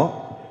ஆசை இருக்கும்.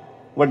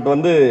 பட்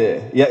வந்து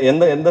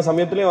எந்த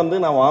சமயத்துலையும் வந்து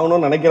நான்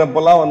வாங்கணும்னு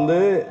நினைக்கிறப்பெல்லாம் வந்து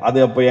அது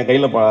அப்போ என்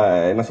கையில்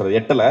என்ன சொல்கிறது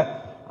எட்டலை.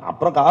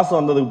 அப்புறம் காசு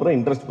வந்ததுக்கு அப்புறம்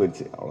இன்ட்ரெஸ்ட்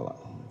போயிடுச்சு,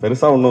 அவ்வளோதான்.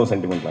 பெருசாக ஒன்றும்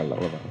சென்டிமெண்ட்லாம் இல்லை,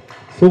 அவ்வளோதான்.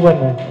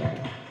 சூப்பர்ண்ணே.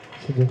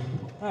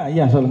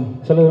 ஐயா சொல்லுங்கள்.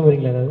 சொல்ல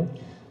விரும்புறீங்களா ஏதாவது?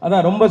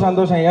 அதான் ரொம்ப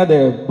சந்தோஷம் ஐயா. அது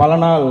பல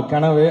நாள்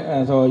கனவு.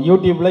 ஸோ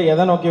யூடியூப்பில்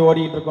எதை நோக்கி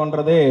ஓடிக்கிட்டு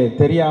இருக்கோன்றதே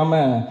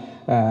தெரியாமல்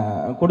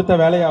கொடுத்த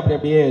வேலையை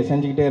அப்படியே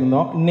செஞ்சுக்கிட்டே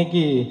இருந்தோம்.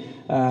 இன்றைக்கி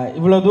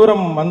இவ்வளோ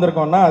தூரம்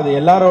வந்திருக்கோம்னா அது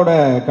எல்லாரோட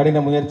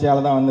கடின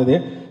முயற்சியால் தான் வந்தது.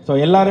 ஸோ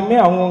எல்லாருமே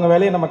அவங்கவுங்க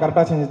வேலையை நம்ம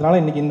கரெக்டாக செஞ்சதுனால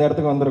இன்றைக்கி இந்த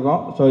இடத்துக்கு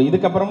வந்திருக்கோம். ஸோ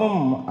இதுக்கப்புறமும்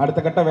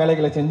அடுத்த கட்ட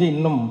வேலைகளை செஞ்சு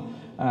இன்னும்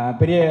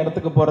பெரிய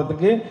இடத்துக்கு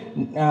போகிறதுக்கு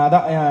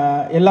அதான்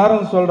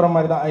எல்லாரும் சொல்கிற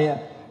மாதிரி தான்.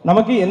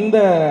 நமக்கு எந்த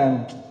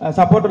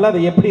சப்போர்ட் இல்லை,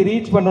 அதை எப்படி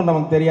ரீச் பண்ணணும்னு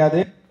நமக்கு தெரியாது.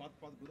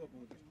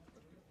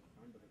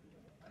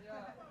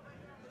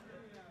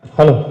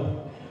 ஹலோ.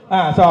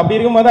 ஸோ அப்படி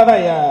இருக்கும்போது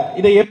அதான்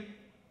இதை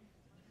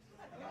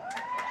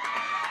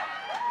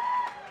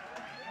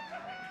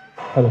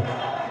ஹலோ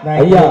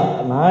ஐயா,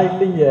 நான்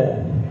இல்லைங்க.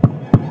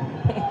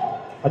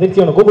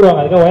 அதிர்ச்சி ஒன்று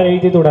கூப்பிடுவாங்க, அதுக்காக வயரை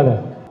எழுதி விடாத.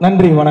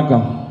 நன்றி,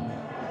 வணக்கம்,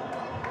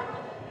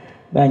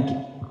 தேங்க்யூ.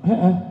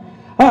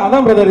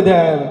 அதான் பிரதர், இதை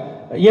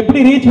எப்படி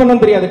ரீச்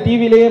பண்ணணும்னு தெரியாது.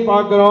 டிவிலேயே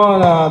பார்க்குறோம்,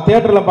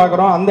 தியேட்டரில்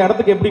பார்க்குறோம். அந்த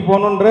இடத்துக்கு எப்படி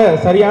போகணுன்ற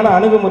சரியான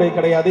அணுகுமுறை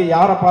கிடையாது.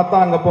 யாரை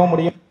பார்த்தா அங்கே போக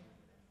முடியும்?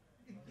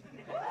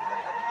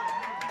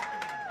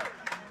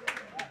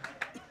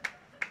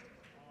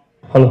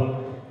 Hello,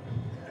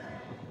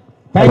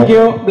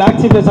 thank you.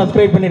 பிளாக் ஷீப்பை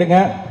சப்ஸ்கிரைப் பண்ணிடுங்க.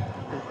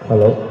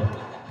 Hello,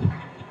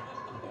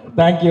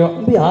 thank you.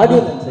 ஆடியோ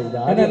லான்ச் இது,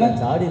 ஆடியோ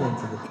லான்ச், ஆடியோ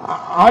லான்ச் இது,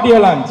 ஆடியோ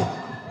லான்ச்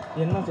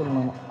என்ன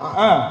சொல்லணும்?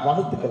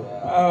 வாழ்த்துக்கள்,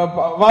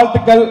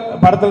 வாழ்த்துக்கள்.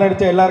 படத்தில்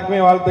நடித்த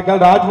எல்லாருக்குமே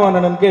வாழ்த்துக்கள்.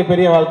 ராஜ்மோகனனுக்கு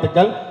பெரிய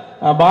வாழ்த்துக்கள்.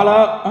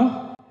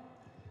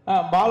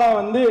 பாலா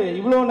வந்து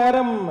இவ்வளோ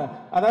நேரம்,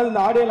 அதாவது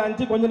இந்த ஆடியோ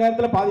லான்ச்சு கொஞ்ச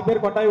நேரத்தில் பாதி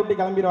பேர் கொட்டாய்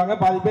விட்டு கிளம்பிடுவாங்க,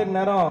 பாதி பேர்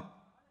நேரம்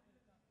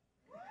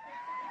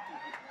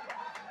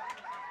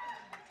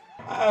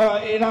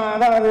நான்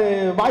அதான் அது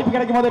வாய்ப்பு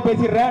கிடைக்கும் போதே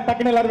பேசிடுறேன்.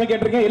 டக்குன்னு எல்லாருமே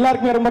கேட்டிருக்கேன்.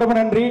 எல்லாருக்குமே ரொம்ப ரொம்ப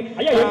நன்றி.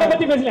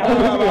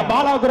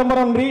 பாலாவுக்கு ரொம்ப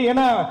நன்றி.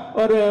 ஏன்னா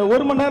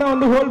ஒரு மணி நேரம்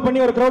வந்து ஹோல்ட்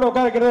பண்ணி ஒரு க்ரௌட்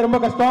உட்கார வைக்கிறது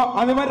ரொம்ப கஷ்டம்.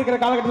 அந்த மாதிரி இருக்கிற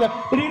காலகட்டத்தில்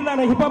திடீர்னு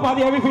நான் ஹிப்பா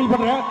பாதியாகவே ஃபீல்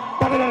பண்ணுறேன்.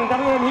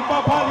 ஹிப்பா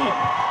பாதி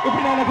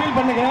இப்படி நான் ஃபீல்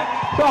பண்ணுறேன்.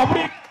 ஸோ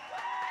அப்படி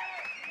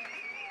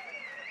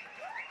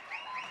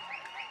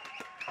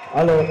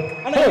ஹலோ,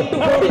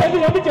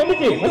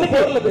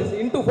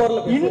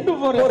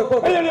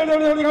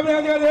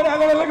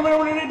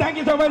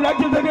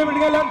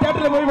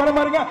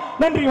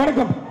 நன்றி,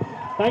 வணக்கம்.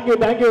 Thank you,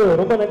 thank you.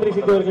 ரொம்ப நன்றி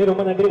சித்து அவர்களே,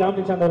 ரொம்ப நன்றி.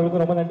 ராமகிருஷ்ணன்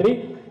அவர்களுக்கும் ரொம்ப நன்றி.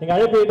 நீங்கள்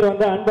அழைப்பு ஏற்று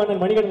வந்த அன்பான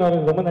மணிகண்டன்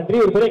அவர்களுக்கு ரொம்ப நன்றி.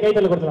 ஒரு பெரிய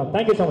கைத்தல கொடுக்கலாம்.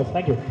 Thank you so much.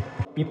 தேங்க்யூ.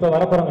 இப்போ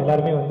வரப்போறவங்க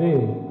எல்லாருமே வந்து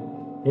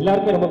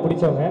எல்லாருமே ரொம்ப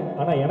பிடிச்சவங்க.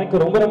 ஆனால் எனக்கு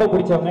ரொம்ப ரொம்ப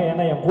பிடிச்சவங்க,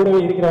 ஏன்னா என்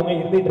கூடவே இருக்கிறவங்க,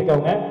 இருந்துட்டு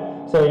இருக்கவங்க.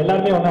 ஸோ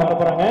எல்லாருமே ஒன்றா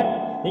வரப்போறாங்க.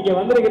 இங்கே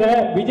வந்திருக்கிற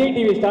விஜய்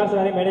டிவி ஸ்டார்ஸ்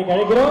எல்லாரையும் மேடைக்கு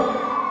அழைக்கிறோம்.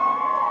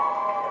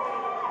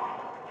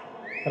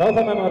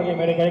 ரோசா மேம் அவர்களை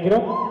மேடைக்கு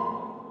அழைக்கிறோம்.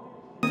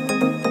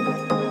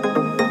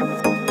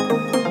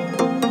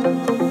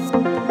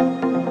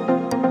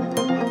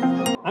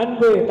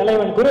 அன்பு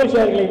தலைவன் குரேஷ்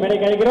அவர்களை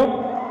மேடைக்கு அழைக்கிறோம்.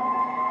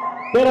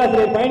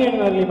 பேராசிரியர்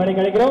பயணியன் அவர்களை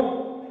மேடைக்கு அழைக்கிறோம்.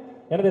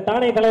 எனது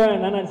தானே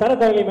தலைவன் அண்ணன்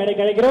சரத் அவர்களை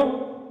மேடைக்கு அழைக்கிறோம்.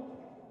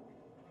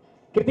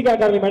 கிருத்திகா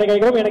அவர்களை மேடைக்கு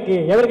அழைக்கிறோம். எனக்கு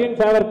எவர்கிரீன்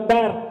ஃபேவர்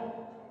பேர்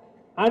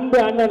அன்பு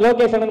அண்ணன்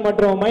லோகேஷ் அண்ணன்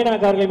மற்றும் மைனா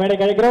அவர்களை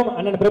மேடைக்கு அழைக்கிறோம்.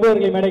 அண்ணன் பிரபு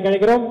அவர்களை மேடைக்கு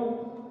அழைக்கிறோம்.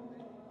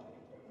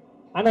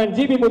 அண்ணன்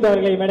ஜிபி முத்து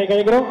அவர்களை மேடைக்கு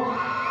அழைக்கிறோம்.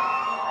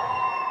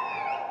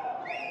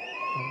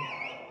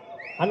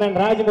 அண்ணன்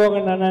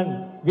ராஜ்மோகன் அண்ணன்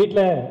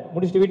வீட்டில்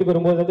முடிச்சுட்டு வீட்டுக்கு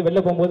வரும்போது வந்து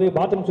வெளில போகும்போது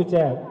பாத்ரூம்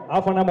சுவிட்சை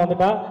ஆஃப் பண்ணாமல்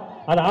வந்துட்டா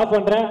அதை ஆஃப்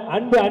பண்ற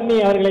அன்பு அண்ணி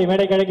அவர்களை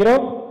மேடைக்கு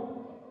அழைக்கிறோம்.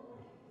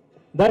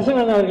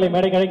 தர்ஷன் அவர்களை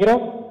மேடைக்கு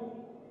அழைக்கிறோம்.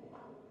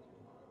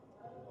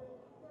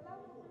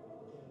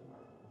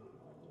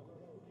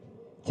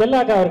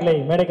 செல்லாக்கா அவர்களை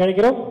மேடைக்கு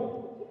அழைக்கிறோம்.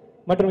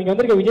 மற்றும் இங்க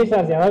வந்திருக்க விஜய்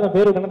சார், அதாவது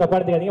பேரு கண்ண தப்பா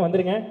எடுத்துக்காதீங்க,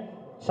 வந்துருங்க.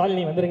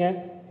 ஷாலினி வந்துருங்க.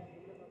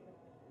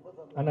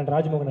 அண்ணன்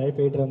ராஜ்மோகன்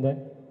அழைப்பு ஏற்று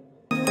வந்தேன்.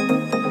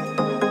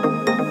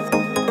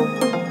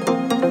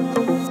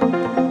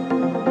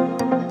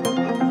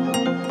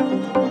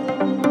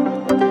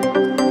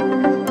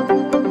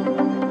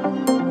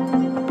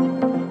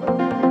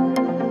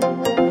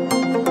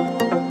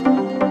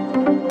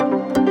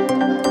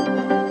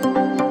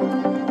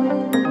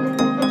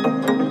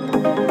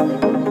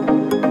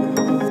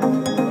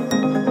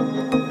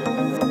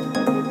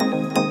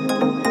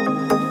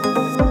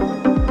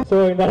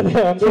 இந்த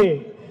இடத்துல வந்து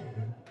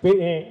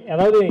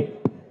அதாவது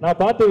நான்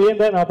பார்த்து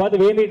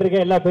வியந்துட்டு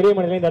இருக்கேன். எல்லா பெரிய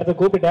மனிதர்களையும் இந்த இடத்துல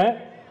கூப்பிட்டேன்.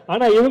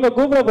 ஆனா இவங்க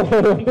கூப்பிட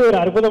போறது வந்து ஒரு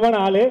அற்புதமான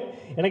ஆளு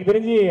எனக்கு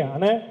தெரிஞ்சு.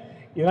 ஆனா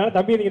இதனால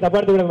தம்பி நீங்க தப்பா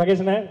எடுத்துக்கூடாது,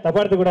 மகேஷனை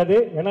தப்பா எடுத்துக்கூடாது.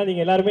 ஏன்னா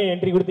நீங்க எல்லாருமே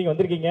என்ட்ரி கொடுத்தீங்க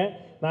வந்திருக்கீங்க.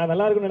 நான்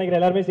நல்லா இருக்குன்னு நினைக்கிற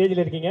எல்லாருமே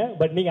ஸ்டேஜில் இருக்கீங்க.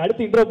 பட் நீங்க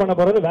அடுத்து இன்ட்ரோ பண்ண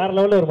போறது வேற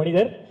லெவலில் ஒரு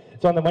மனிதர்.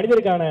 ஸோ அந்த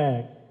மனிதருக்கான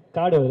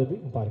கார்டு வருது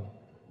பாருங்க.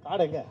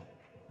 கார்டு எங்க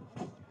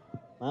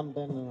மேம்?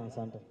 நான்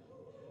சாப்பிட்டேன்.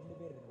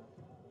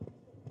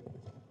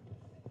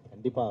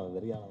 கண்டிப்பா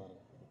வெறியானதான்.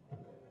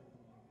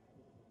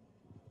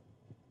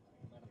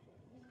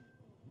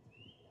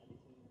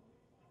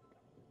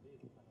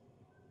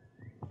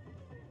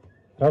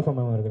 ராஃபா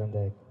மேம் அவர்கள் அந்த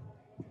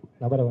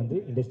நபரை வந்து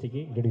இண்டஸ்ட்ரிக்கு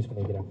இன்ட்ரடியூஸ்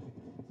பண்ணிக்கிறாங்க.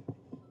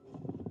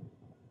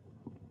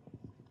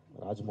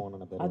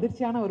 ராஜ்மோகன் பேர்.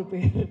 அதிர்ச்சியான ஒரு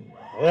பேர்,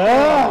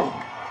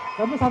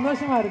 ரொம்ப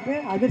சந்தோஷமா இருக்கு.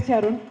 அதிர்ச்சி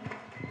அருண்,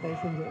 தயவு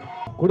செஞ்சு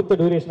கொடுத்த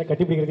டூரேஷனை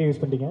கட்டி பிடிக்கிறதே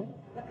யூஸ் பண்ணிட்டீங்க.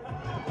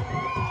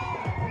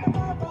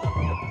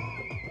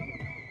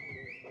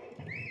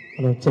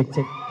 Hello check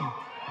check.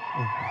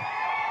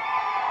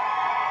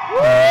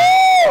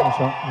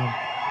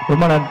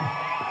 ரொம்ப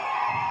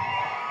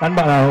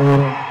நண்பா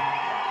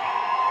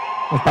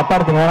ஒரு தப்பா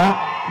எடுத்துங்க.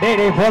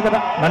 டேய் போதா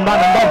நண்பா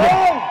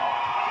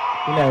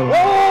இல்ல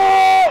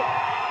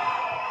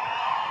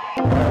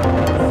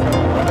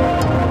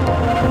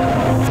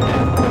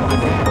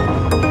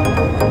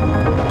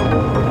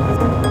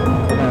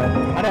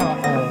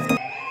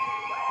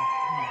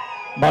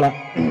பாலா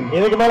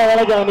இதுக்கு மேல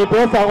வேலைக்கு நீ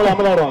பேச அவங்கள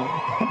அமலாடுவாங்க.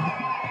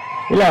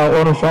 இல்ல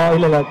ஒரு நிமிஷம்.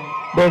 இல்ல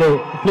டேய்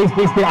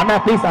ப்ளீஸ் அண்ணா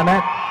ப்ளீஸ் அண்ணா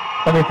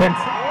தம்பி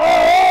ஃப்ரெண்ட்ஸ்.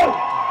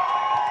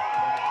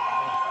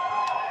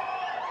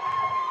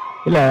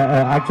 இல்ல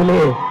ஆக்சுவலி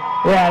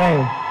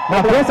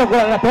நான்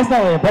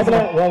பேசல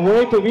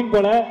உழைப்பு வீண்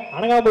போல.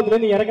 அனகாபுரத்துல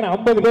இருந்து இறக்கின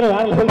 50 பேர்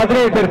வேற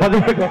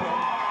 17 பேர்.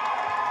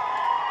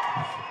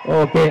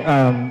 ஓகே.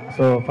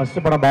 ஸோ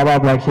ஃபர்ஸ்ட் படம் பாபா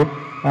பிளாக் ஷிப்.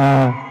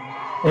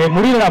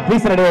 முடியலடா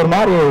ப்ளீஸ் ரெடி ஒரு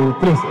மாதிரி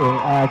ப்ளீஸ்.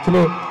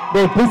 ஆக்சுவலி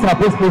டே ப்ளீஸ்டா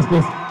ப்ளீஸ்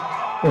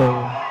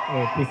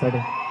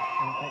ரெடி.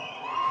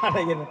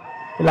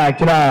 இல்லை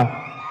ஆக்சுவலா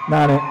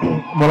நான்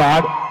முதல்ல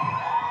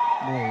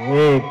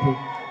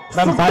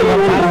சாரி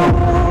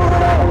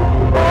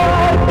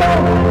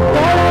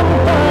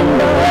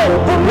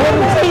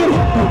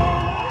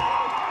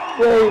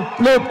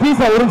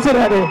ப்ளீஸ் ஒரு நிமிஷம்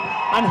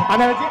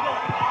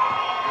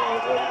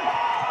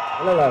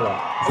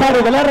சார்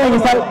விளையாடுறாங்க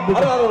சார்.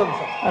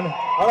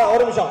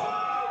 ஒரு நிமிஷம்.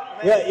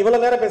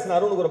 இவ்வளவு நேரம் பேசின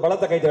அருணுக்கு ஒரு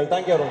பலத்த கைத்தல்.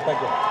 தேங்க்யூ அருண்,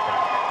 தேங்க்யூ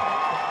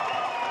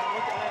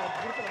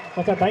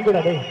மச்சான்.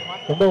 தேங்க்யூடா டே.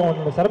 ரொம்ப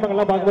உன்னோட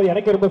சிரமங்கள்லாம் பார்க்கும்போது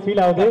எனக்கு ரொம்ப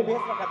ஃபீல் ஆகுது.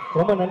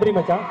 ரொம்ப நன்றி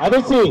மச்சான்.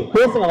 அதிர்ச்சி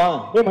பேசுங்களா?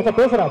 ஏய் மச்சான்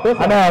பேசுறா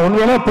பேசுறா.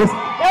 உண்மையிலே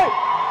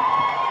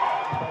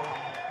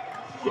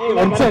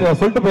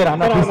சொல்லிட்டு போயிடா.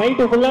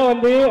 நைட்டு ஃபுல்லா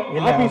வந்து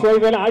ஆபீஸ்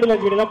வைஃபை ஆடி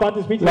லான்ச் வீடியோ தான்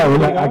பார்த்து ஸ்பீச்.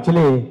 இல்ல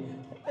ஆக்சுவலி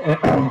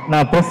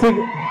நான் பிரஸ்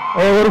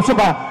ஒரு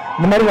நிமிஷம்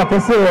இந்த மாதிரி நான்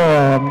பிரஸ்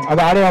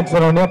அது ஆடி லான்ச்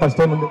சொன்னோடனே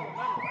ஃபர்ஸ்ட் டைம் வந்து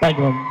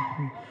தேங்க்யூ மேம்.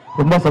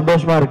 ரொம்ப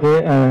சந்தோஷமா இருக்கு.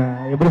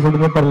 எப்படி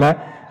சொல்றதுன்னு தெரியல.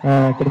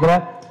 கிட்டத்தட்ட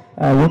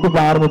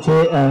யூடியூப்ல ஆரம்பிச்சு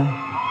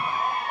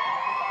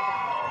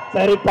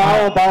சரி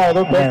பாவம்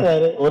ஏதோ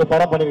பேசுறாரு. ஒரு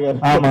படம் பண்ணிருக்காரு.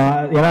 ஆமா,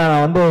 ஏன்னா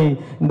நான் வந்து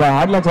இந்த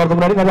ஆடி லான்ச் வரதுக்கு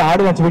முன்னாடி நிறைய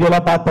ஆடி லான்ச் வீடியோ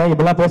எல்லாம் பார்த்தேன்.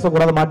 இப்பெல்லாம்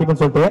பேசக்கூடாது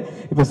மாட்டிக்குன்னு சொல்லிட்டு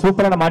இப்ப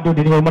சூப்பரா நான் மாட்டி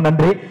விட்டுட்டீங்க. ரொம்ப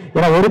நன்றி.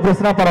 ஏன்னா ஒரு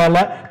பிரச்சனை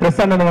பரவாயில்ல,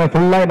 பிரஸ் அண்ணனுங்க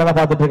ஃபுல்லா என்னதான்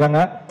பார்த்துட்டு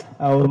இருக்காங்க.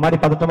 ஒரு மாதிரி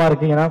பதட்டமா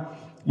இருக்கு. ஏன்னா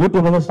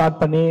யூடியூப் வந்து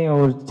ஸ்டார்ட் பண்ணி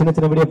ஒரு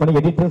சின்ன வீடியோ பண்ணி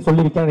எடிட்டர்னு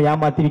சொல்லி விற்கிறேன்,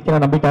 ஏமாத்தி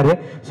விற்கிறேன் நம்பிட்டாரு.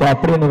 ஸோ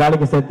அப்படி எனக்கு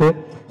வேலைக்கு சேர்த்து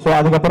ஸோ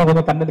அதுக்கப்புறம்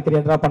கொஞ்சம் கண்டென்ட்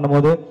கிரியேட்டரா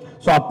பண்ணும்போது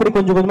ஸோ அப்படி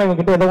கொஞ்சமா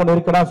இவங்ககிட்ட ஏதோ ஒன்று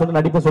இருக்குடா சொல்லி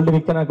நடிப்பை சொல்லி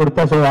விற்க நான்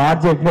கொடுத்தேன். ஸோ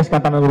ஆர்ஜி விக்னேஷ்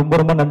காட்டான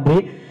ரொம்ப நன்றி.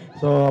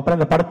 ஸோ அப்புறம்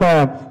இந்த படத்தை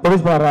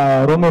ப்ரொடியூஸ் பண்ண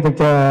ரோமியோ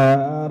பிக்சர்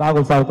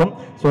ராகுல் சாருக்கும்,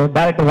 ஸோ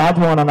டைரக்டர்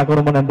ராஜ்மோகன் அண்ணாக்கு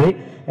ரொம்ப நன்றி.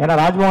 ஏன்னா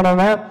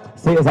ராஜ்மோகன்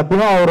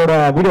சத்தியமாக அவரோட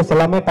வீடியோஸ்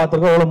எல்லாமே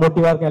பார்த்துருக்கோம், எவ்வளோ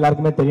மோட்டிவாக இருக்கும்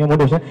எல்லாருக்குமே தெரியும்.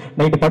 மோட்டிவேஷன்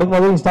நைட்டு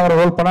படுக்கும்போது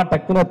இன்ஸ்டாகிராம் ரோல் பண்ணால்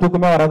டக்குன்னு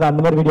தூக்கமே வராது,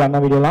 அந்த மாதிரி வீடியோ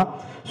அண்ணா வீடியோலாம்.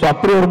 ஸோ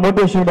அப்படி ஒரு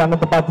மோட்டிவேஷன் வீடியோ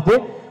அண்ணத்தை பார்த்துட்டு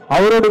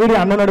அவரோட வீடியோ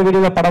அண்ணனோட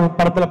வீடியோவில்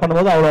படத்தில்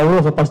பண்ணும்போது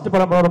அவ்வளோ ஃபர்ஸ்ட்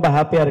படம் ரொம்ப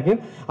ஹாப்பியாக இருக்கு.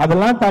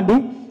 அதெல்லாம் தாண்டி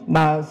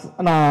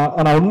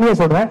நான் உண்மையை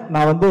சொல்றேன்,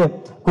 நான் வந்து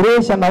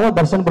குரேஷ் அண்ணாவும்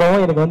தர்ஷன்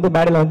ப்ரோவும் எனக்கு வந்து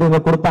மேடையில் வந்து இதை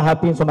கொடுத்தா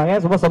ஹாப்பின்னு சொன்னாங்க.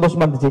 ரொம்ப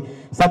சந்தோஷமா இருந்துச்சு.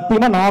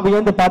 சத்தியமா நான்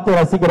வந்து பார்த்து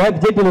ரசிக்கிறேன்.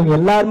 விஜய் டிவி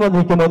எல்லாருமே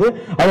வந்து நிற்கும் போது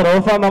அது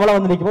ரோஃபாமெல்லாம்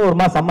வந்து நிற்கும் போது ஒரு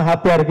மாதிரி செம்ம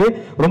ஹாப்பியா இருக்கு.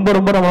 ரொம்ப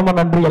ரொம்ப ரொம்ப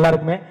நன்றி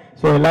எல்லாருக்குமே.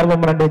 ஸோ எல்லாருக்கும்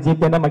ரொம்ப நன்றி.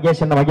 ஜிபி என்ன,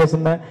 மகேஷ்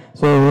என்ன,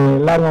 ஸோ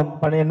எல்லாருக்கும்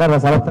பண்ணி என்ன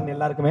சரத்தன்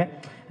எல்லாருக்குமே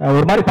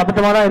ஒரு மாதிரி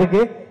பதட்டமாக தான்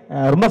இருக்கு.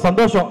 ரொம்ப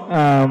சந்தோஷம்,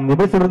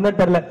 எப்படி சொல்றதுன்னு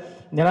தெரியல.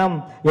 ஏன்னா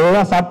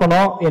எவ்வளோ ஸ்டார்ட்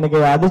பண்ணோம், எனக்கு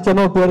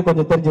அதிர்ச்சனும் பேர்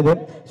கொஞ்சம் தெரிஞ்சது.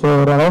 ஸோ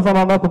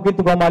ரவசமாக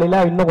குக்கித் கோமாளியில்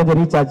இன்னும் கொஞ்சம்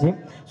ரீச் ஆச்சு.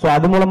 ஸோ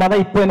அது மூலமாக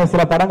தான் இப்போ எனக்கு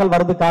சில படங்கள்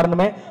வரது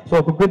காரணமே.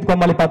 ஸோ குக்கித்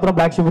கோமாளி பார்த்துறோம்,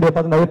 பிளாக் ஷிப் வீடியோ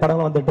பார்த்து நிறைய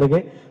படங்கள் வந்துட்டு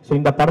இருக்கு. ஸோ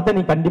இந்த படத்தை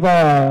நீ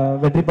கண்டிப்பாக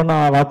வெற்றி பண்ண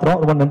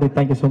வாழ்த்துறோம். ரொம்ப நன்றி,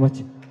 தேங்க்யூ ஸோ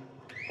மச்.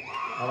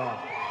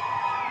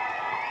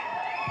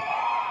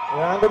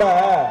 நான் கூட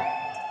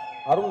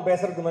அருண்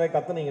பேசுறதுக்கு முன்னாடி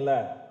கத்துனீங்கல்ல,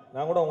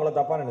 நான் கூட உங்களை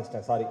தப்பா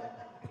நினைச்சிட்டேன், சாரி.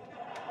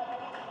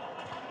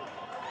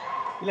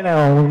 இல்லை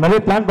நான் நிறைய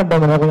பிளான் பண்ணிட்டு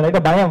கொஞ்சம்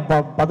லைட்டாக பயம்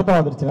பதட்டம்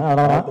வந்துருச்சுன்னா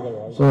அதெல்லாம்.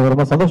 ஸோ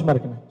ரொம்ப சந்தோஷமா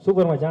இருக்குங்க.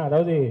 சூப்பர் மச்சான்.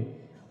 அதாவது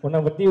உன்னை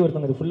பற்றி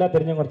ஒருத்தவங்க ஃபுல்லாக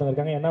தெரிஞ்சவங்க ஒருத்தவங்க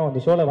இருக்காங்க. ஏன்னா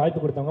அந்த ஷோவில்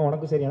வாய்ப்பு கொடுத்தவங்க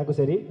உனக்கும் சரி எனக்கும்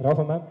சரி.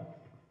 ராஃபா மேம்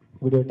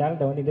உங்களுடைய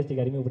டேலண்ட்டை வந்து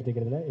இண்டஸ்ட்ரிக்கு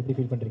அறிமுகப்படுத்திக்கிறதுல எப்படி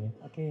ஃபீல் பண்ணுறீங்க?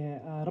 ஓகே,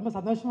 ரொம்ப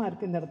சந்தோஷமாக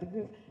இருக்குது இந்த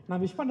இடத்துக்கு.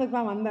 நான் விஷ் பண்ணுறதுக்கு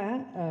தான் வந்தேன்,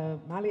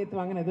 மேலே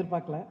ஏற்றுவாங்கன்னு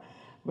எதிர்பார்க்கல.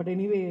 பட்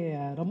எனிவே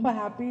ரொம்ப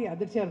ஹாப்பி.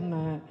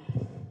 அதிர்ச்சியாக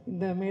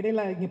இந்த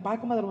மேடையில் இங்கே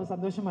பார்க்கும்போது ரொம்ப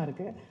சந்தோஷமாக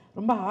இருக்குது.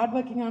 ரொம்ப ஹார்ட்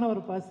ஒர்க்கிங்கான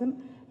ஒரு பர்சன்.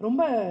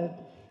 ரொம்ப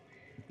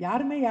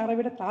யாருமே யாரை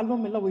விட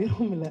தாழ்வும் இல்லை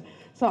உயர்வும் இல்லை.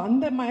 ஸோ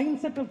அந்த மைண்ட்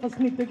செட்டை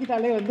ஃபஸ்ட் நீ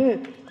தூக்கிட்டாலே வந்து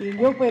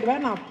எங்கேயோ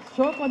போயிடுவேன். நான்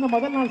ஷோக்கு வந்து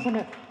முதல் நாள்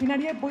சொன்னேன்,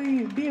 பின்னாடியே போய்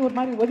இப்படியே ஒரு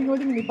மாதிரி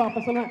ஒதுங்கி நிற்பான்.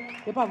 அப்போ சொல்லுவேன்,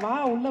 எப்பா வா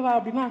உள்ள வா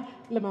அப்படின்னா,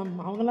 இல்லை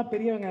மேம் அவங்கெல்லாம்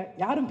பெரியவங்க,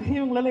 யாரும்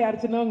பெரியவங்கள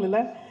யாரும் சின்னவங்க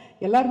இல்லை,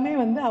 எல்லாருமே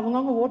வந்து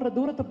அவங்கவுங்க ஓடுற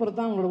தூரத்தை பொறுத்து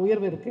தான் அவங்களோட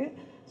உயர்வு இருக்குது.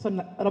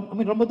 சொன்னேன்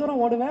ரொம்ப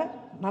தூரம் ஓடுவேன்,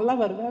 நல்லா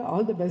வருவேன்.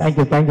 All the best.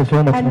 Thank you so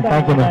much.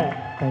 Thank you.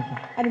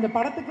 And இந்த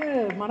படத்துக்கு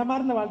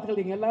மனமார்ந்த வாழ்த்துக்கள்.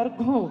 நீங்கள்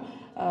எல்லாருக்கும்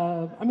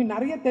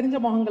நிறைய தெரிஞ்ச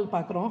முகங்கள்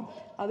பார்க்குறோம்.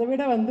 அதை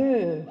விட வந்து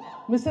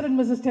மிஸ்டர் அண்ட்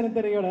மிஸ்ஸஸ்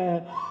செனத்தரையோட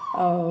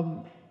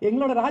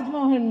எங்களோட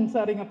ராஜ்மோகன்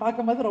சார் இங்கே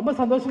பார்க்கும்போது ரொம்ப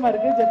சந்தோஷமாக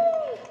இருக்குது.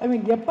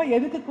 எப்போ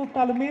எதுக்கு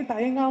கூப்பிட்டாலுமே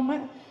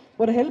தயங்காமல்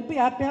ஒரு ஹெல்ப்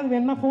யார்கிட்டையாவது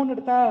வேணும்னா ஃபோன்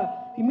எடுத்தால்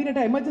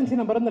இம்மீடியட்டாக எமர்ஜென்சி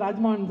நம்பர் வந்து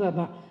ராஜ்மோகன் சார்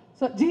தான்.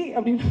 ஸோ ஜி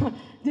அப்படின்னா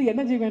ஜி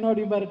என்ன ஜி வேணும்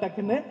அப்படிம்பாரு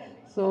டக்குன்னு.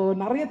 ஸோ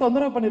நிறைய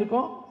தொந்தரவு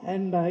பண்ணியிருக்கோம்.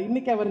 அண்ட்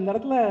இன்னைக்கு அவர் இந்த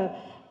இடத்துல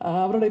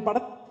அவருடைய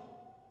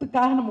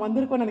படத்துக்காக நம்ம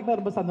வந்திருக்கோம்னு நினைக்கிறா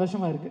ரொம்ப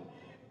சந்தோஷமாக இருக்குது.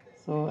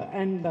 ஸோ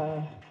அண்ட்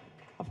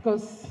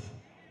அஃப்கோர்ஸ்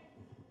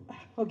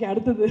ஓகே,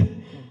 அடுத்தது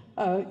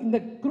இந்த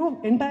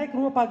என்டையர்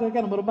க்ரூவை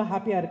பார்க்கறதுக்கு நம்ம ரொம்ப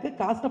ஹாப்பியாக இருக்குது.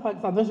 காஸ்ட்டை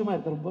பார்க்க சந்தோஷமாக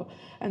இருக்குது ரொம்ப.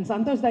 And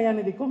Santhosh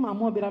தயாநிதிக்கும்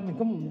Ammu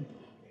அபிராமிக்கும்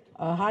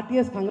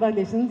heartiest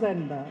congratulations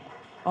and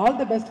all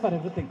the best for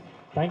every thing.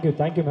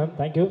 Thank you ma'am,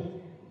 thank you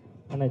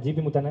Anna.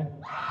 GB முத்தானே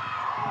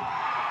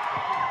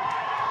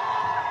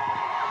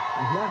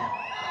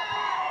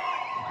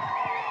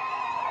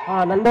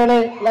நண்பர்களே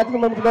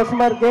எல்லாத்துக்கும் ரொம்ப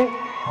சந்தோஷமா இருக்கு.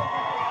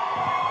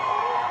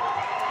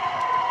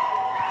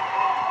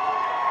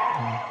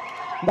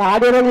 இந்த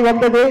ஆடியோ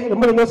வந்தது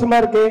ரொம்ப சந்தோஷமா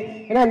இருக்கு.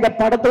 ஏன்னா இந்த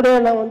படத்தோட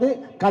நான் வந்து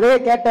கதையை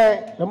கேட்டேன்,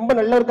 ரொம்ப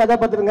நல்ல ஒரு கதை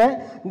பார்த்துருங்க.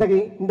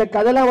 இந்த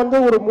கதையெல்லாம் வந்து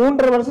ஒரு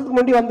 3.5 வருஷத்துக்கு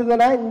முன்னாடி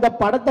வந்ததுன்னா இந்த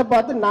படத்தை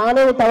பார்த்து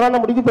நானே ஒரு தவறான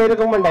முடிவு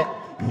போயிருக்க மாட்டேன்.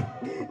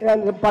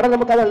 இந்த படம்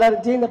ரொம்ப கதை நல்லா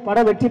இருந்துச்சு. இந்த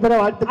படம் வெற்றி பெற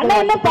வாழ்த்துக்கள்.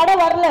 இன்னும்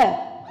படம் வரல,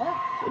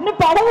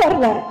 இன்னும் படம்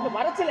வரல,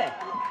 வரச்சில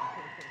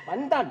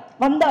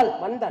வந்தால்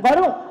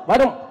வரும்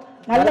வரும்.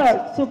 நல்ல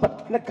சூப்பர்.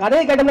 இந்த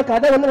கதையை கேட்ட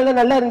கதை வந்து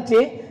நல்லா இருந்துச்சு.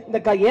 இந்த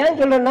ஏன்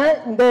சொல்றேன்னா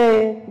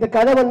இந்த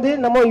கதை வந்து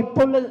நம்ம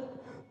இப்போ உள்ள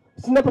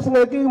சின்ன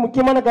பசங்களுக்கு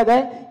முக்கியமான கதை.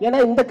 ஏன்னா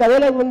இந்த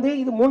கதையில வந்து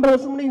இது 3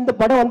 வருஷம் முன்னாடி இந்த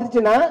படம்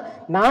வந்துருச்சுன்னா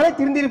நானே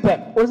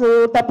திருந்திருப்பேன், ஒரு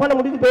தப்பான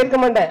முடிவுக்கு போயிருக்க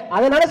மாட்டேன்.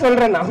 அதனால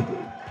சொல்றேன் நான்.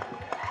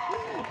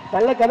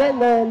 நல்ல கதை.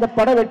 இந்த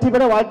படம் வெற்றி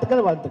பெற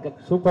வாழ்த்துக்கள்.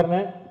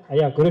 சூப்பர்ண்ணே.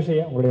 ஐயா குரேஷ்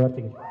ஐயா உங்களுடைய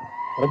வார்த்தைகள்.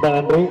 ரொம்ப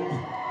நன்றி.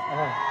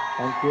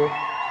 தேங்க்யூ.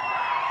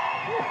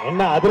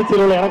 என்ன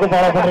அதிர்ச்சியில் உள்ள எனக்கு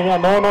ஃபாலோ பண்றீங்க?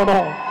 நோ நோ நோ,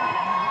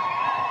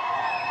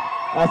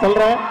 நான்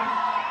சொல்றேன்.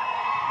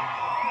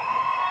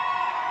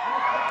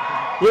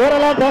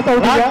 இவரெல்லாம் பேச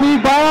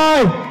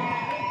விட்டீங்க,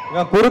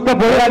 குறுக்க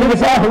போய்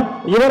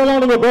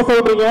இவரெல்லாம் நீங்க பேச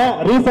விட்டுறீங்க.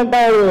 ரீசெண்டா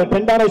ஒரு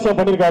ட்ரெண்டான விஷயம்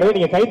பண்ணிருக்காரு,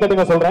 நீங்க கை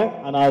தட்டுங்க. சொல்றேன்,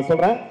 நான்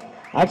சொல்றேன்.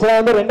 ஆக்சுவலா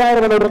வந்து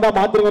 2000 நோட்டு இருந்தா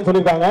மாத்திருங்கன்னு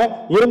சொல்லியிருக்காங்க.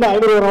 இருந்த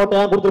 500 நோட்டை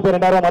கொடுத்துட்டு போய்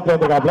 2000 மாத்தி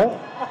வந்திருக்காப்ல.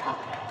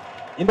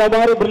 இந்த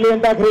மாதிரி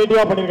பிரில்லியண்டா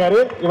கிரியேட்டிவா பண்ணிருக்காரு.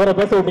 இவரை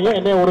பேச விட்டீங்க,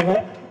 என்னைய விடுங்க.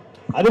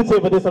 அதிர்ச்சியை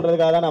பற்றி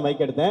சொல்கிறதுக்காக தான் நான்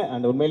மைக் எடுத்தேன்.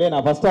 அண்ட் உண்மையிலேயே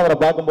நான் ஃபஸ்ட்டு அவரை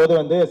பார்க்கும்போது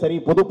வந்து சரி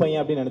புது பையன்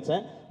அப்படின்னு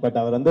நினச்சேன். பட்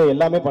அவர் வந்து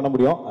எல்லாமே பண்ண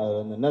முடியும். அவர்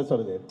வந்து என்ன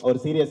சொல்கிறது, ஒரு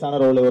சீரியஸான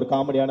ரோலு, ஒரு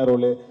காமெடியான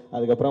ரோலு,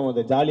 அதுக்கப்புறம்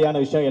வந்து ஜாலியான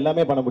விஷயம்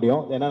எல்லாமே பண்ண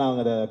முடியும். ஏன்னா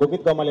நாங்கள் அந்த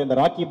குக்கித் கோமாளி அந்த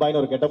ராக்கி பாய்னு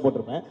ஒரு கெட்ட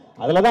போட்டிருப்பேன்.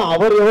 அதில் தான்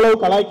அவர்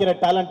எவ்வளவு கலாய்க்கிற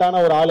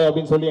டேலண்டான ஒரு ஆள்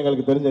அப்படின்னு சொல்லி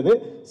எங்களுக்கு தெரிஞ்சது.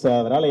 ஸோ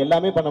அதனால்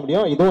எல்லாமே பண்ண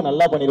முடியும். இதுவும்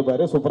நல்லா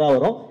பண்ணியிருப்பாரு, சூப்பராக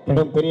வரும்.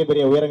 இன்னும் பெரிய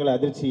பெரிய உயரங்களை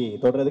அதிர்ச்சி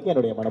தொடர்றதுக்கு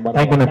என்னுடைய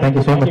மனமார்ந்த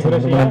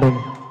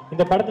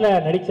இந்த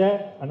படத்தில் நடித்த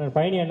அண்ணன்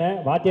பழனி அண்ணன்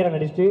வாத்தியாரை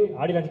நடிச்சுட்டு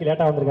ஆடியோ லான்ச்சுக்கு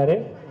லேட்டாக வந்திருக்காரு.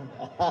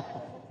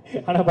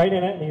 ஆனால் பழனி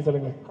அண்ணன் நீங்கள்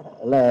சொல்லுங்கள்.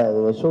 இல்லை,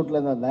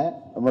 ஷூட்லேருந்து வந்தேன்.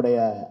 நம்முடைய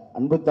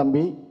அன்பு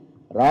தம்பி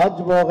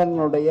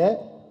ராஜ்மோகனுடைய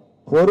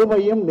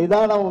பொறுமையும்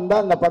நிதானமும்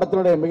தான் இந்த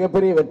படத்தினுடைய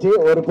மிகப்பெரிய வெற்றி.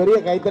 ஒரு பெரிய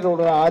கைத்தட்டல்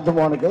விடுற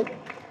ராஜ்மோகனுக்கு.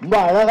 ரொம்ப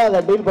அழகாக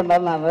அதை டீல்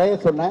பண்ணாரு. நான் நிறைய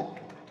சொன்னேன்.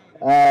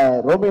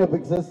 ரோமியோ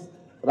பிக்சர்ஸ்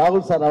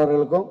ராகுல் சார்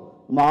அவர்களுக்கும்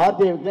நம்ம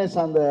ஆர்டி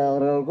விக்னேஷாந்த்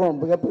அவர்களுக்கும்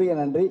மிகப்பெரிய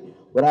நன்றி.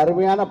 ஒரு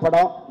அருமையான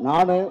படம்.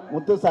 நான்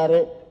முத்து சாரு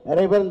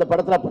நிறைய பேர் இந்த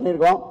படத்தில்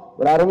பண்ணியிருக்கோம்.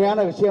 ஒரு அருமையான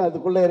விஷயம்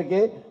இதுக்குள்ளே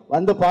இருக்குது.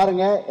 வந்து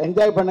பாருங்கள்,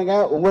 என்ஜாய்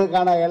பண்ணுங்கள்.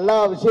 உங்களுக்கான எல்லா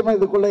விஷயமும்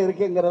இதுக்குள்ளே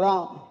இருக்குங்கிறது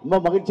தான் ரொம்ப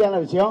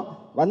மகிழ்ச்சியான விஷயம்.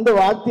 வந்து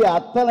வாழ்த்தி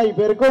அத்தனை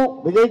பேருக்கும்,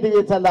 விஜய்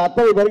டிவியை சேர்ந்த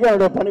அத்தனை பேருக்கும்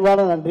என்னுடைய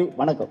பணிவான நன்றி.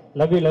 வணக்கம்.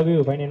 லவ்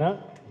யூ பையனா.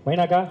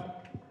 பையனாக்கா.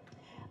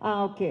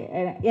 ஓகே,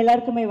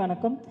 எல்லாருக்குமே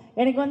வணக்கம்.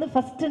 எனக்கு வந்து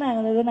ஃபஸ்ட்டு நான்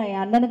வந்தது நான்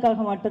என்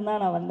அண்ணனுக்காக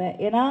மட்டும்தான் நான் வந்தேன்.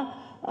 ஏன்னா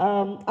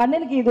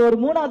அண்ணனுக்கு இது ஒரு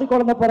 3வது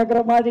குழந்தை பிறக்கிற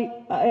மாதிரி.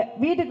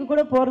 வீட்டுக்கு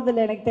கூட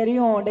போகிறதில்ல. எனக்கு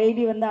தெரியும்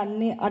டெய்லி வந்து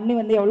அண்ணி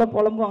வந்து எவ்வளோ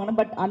புலம்புவாங்கன்னு.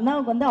 பட்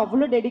அண்ணாவுக்கு வந்து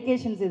அவ்வளோ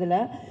டெடிகேஷன்ஸ் இதில்.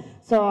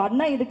 ஸோ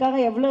அண்ணா இதுக்காக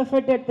எவ்வளோ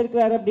எஃபர்ட்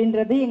எடுத்திருக்கிறாரு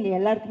அப்படின்றது எங்கள்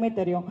எல்லாருக்குமே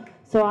தெரியும்.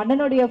 ஸோ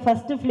அண்ணனுடைய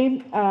ஃபஸ்ட்டு ஃபிலிம்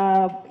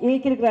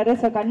இயக்கியிருக்கிறாரு.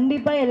 ஸோ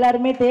கண்டிப்பாக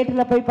எல்லாருமே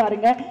தேட்டரில் போய்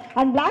பாருங்கள்.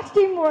 அண்ட் பிளாக்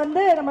டீம்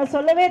வந்து நம்ம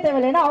சொல்லவே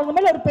தேவையில்லை. ஏன்னா அவங்க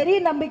மேலே ஒரு பெரிய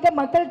நம்பிக்கை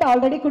மக்கள்கிட்ட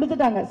ஆல்ரெடி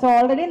கொடுத்துட்டாங்க. ஸோ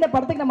ஆல்ரெடி இந்த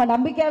படத்துக்கு நம்ம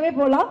நம்பிக்கையாகவே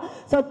போகலாம்.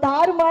 ஸோ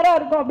தாறுமாறாக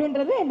இருக்கும்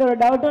அப்படின்றது எந்த ஒரு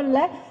டவுட்டும்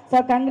இல்லை. ஸோ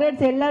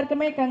கங்க்ராட்ஸ்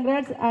எல்லாருக்குமே,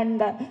 கங்க்ராட்ஸ்.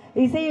 அண்ட்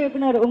இசை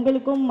இயக்குனர்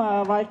உங்களுக்கும்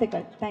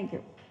வாழ்த்துக்கள்.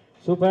 தேங்க்யூ.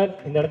 சூப்பர்.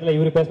 இந்த இடத்துல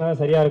இவர் பேசினா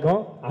சரியா இருக்கும்.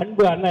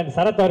 அன்பு அண்ணன்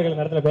சரத் அவர்கள்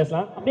இந்த இடத்துல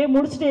பேசலாம். அப்படியே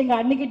முடிச்சுட்டு எங்க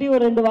அன்னிக்கிட்டே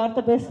ஒரு 2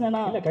 வார்த்தை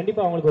பேசினா. இல்ல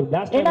கண்டிப்பா அவங்களுக்கு ஒரு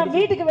பிளாஸ்ட். ஏன்னா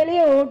வீட்டுக்கு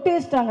வெளியே ஒட்டி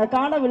வச்சிட்டாங்க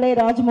காணவில்லை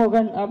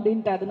ராஜ்மோகன்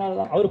அப்படின்ட்டு.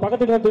 அதனாலதான் அவர்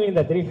பக்கத்துல வந்து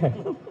தூங்கிட்டார் தெரியல.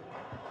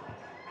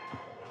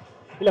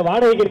 இல்ல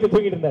வாடகைக்கு எடுத்து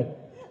தூங்கிட்டு இருந்தார்.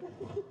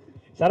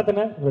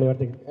 சரத்தண்ணா உங்களுடைய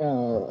வார்த்தைக்கு.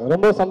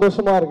 ரொம்ப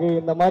சந்தோஷமா இருக்கு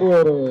இந்த மாதிரி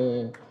ஒரு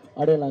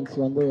ஆடியோ லான்ச்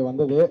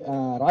வந்தது.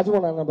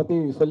 ராஜ்மோகன் அண்ணனை பத்தி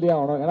சொல்லி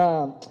ஆகணும். ஏன்னா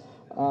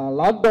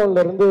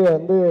லாக்டவுன்ல இருந்து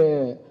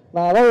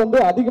நான் அதாவது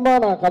அதிகமாக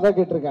நான் கதை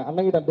கேட்டிருக்கேன்.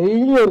 அண்ணங்கிட்ட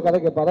டெய்லி ஒரு கதை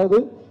கேட்பேன். அதாவது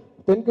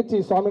தென்கட்சி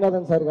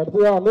சுவாமிநாதன் சாருக்கு அடுத்து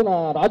தான்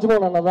நான்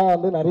ராஜ்மோகன் அண்ணன்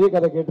தான் நிறைய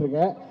கதை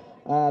கேட்டிருக்கேன்.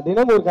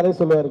 தினமும் ஒரு கதை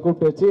சொல்லுவார்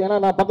கூப்பிட்டு வச்சு. ஏன்னா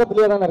நான்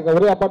பக்கத்துலேயே தான் இருக்கேன்.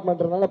 ஒரே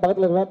அப்பார்ட்மெண்ட்னால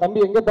பக்கத்தில் இருக்கேன்.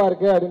 தம்பி எங்கேப்பா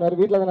இருக்கு அப்படின்னாரு.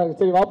 வீட்டில் தான்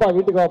இருக்கு. சரி வாப்பா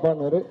வீட்டுக்கு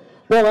வாப்பான்னு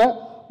போவேன்.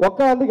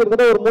 உட்காந்து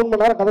கிட்டத்தட்ட ஒரு 3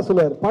 மணி நேரம் கதை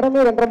சொல்லுவார்.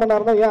 படமே 2.5 மணி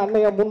நேரம் தான். ஏன்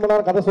அண்ணன் 3 மணி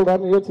நேரம் கதை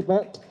சொல்றாருன்னு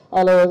யோசிப்பேன்.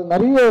 அதில்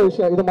நிறைய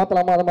விஷயம், இதை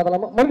மாற்றலாமா அதை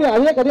மாற்றலாமா, மறுபடியும்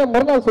அதே கதையை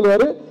மறுநாள்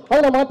சொல்லுவார்.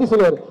 அதில் மாற்றி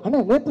சொல்லுவார்.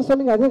 ஆனால் நேற்று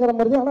சொன்னீங்க அதே கதை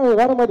மாதிரி, ஆனால்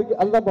வேற மாதிரி இருக்கு.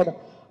 அதுதான் போட்டேன்.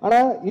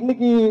 ஆனால்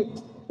இன்னைக்கு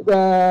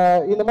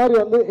இந்த மாதிரி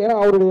ஏன்னா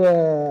அவருடைய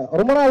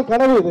ரொம்ப நாள்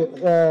கனவு இது.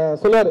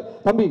 சொல்லுவார்,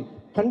 தம்பி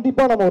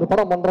கண்டிப்பாக நம்ம ஒரு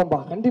படம் பண்ணுறோம்பா,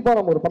 கண்டிப்பாக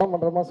நம்ம ஒரு படம்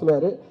பண்ணுறோமா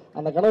சொல்லுவார்.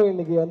 அந்த கனவு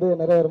இன்னைக்கு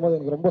நிறைவேறும்போது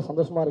எனக்கு ரொம்ப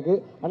சந்தோஷமா இருக்கு.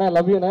 ஆனால்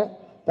லவ் யூண்ணே.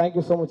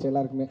 தேங்க்யூ ஸோ மச்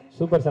எல்லாருக்குமே.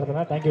 Super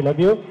சரத்தனா, thank you, love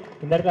you.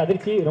 இந்த இடத்துல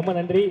அதிர்ச்சி ரொம்ப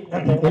நன்றி.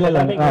 இல்லை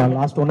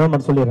லாஸ்ட் ஒன்று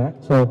மட்டும் சொல்லிடுறேன்.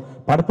 ஸோ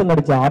படத்தில்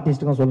நடித்த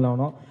ஆர்டிஸ்ட்டுக்கும்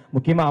சொல்லணும்,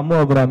 முக்கியமாக அம்மு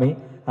அபிராமி.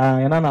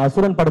 ஏன்னா நான்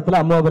அசுரன்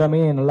படத்தில் அம்மு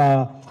அபிராமி நல்லா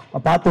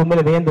பார்த்து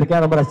உண்மையில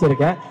வியந்திருக்கேன், ரொம்ப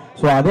ரசிச்சிருக்கேன்.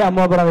 ஸோ அதே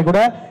அம்மு அபிராமி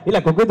கூட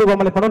இல்லை கொக்குத்தி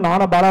கோமலை படம்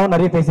நானும் பாலாவும்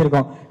நிறைய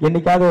பேசியிருக்கோம்.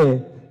 என்னைக்காவது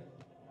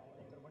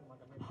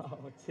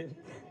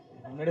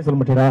முன்னாடியே சொல்ல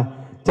மாட்டேடா.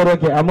 சரி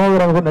ஓகே,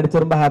 அம்மாவரம் கூட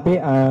நடிச்சு ரொம்ப ஹாப்பி.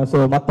 ஸோ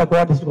மற்ற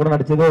கோஆர்டிஸ்ட் கூட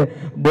நடிச்சது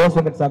போஸ்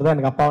வெங்கட் சார் தான்,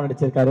 எனக்கு அப்பாவும்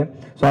நடிச்சிருக்காரு.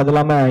 ஸோ அது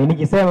இல்லாமல்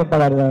இன்னைக்கு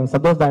இசையமைப்பாளர்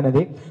சந்தோஷ்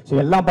தானதி. ஸோ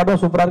எல்லா பாட்டும்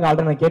சூப்பராக இருக்கு.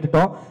 ஆல்ரெடி நான்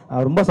கேட்டுட்டோம்.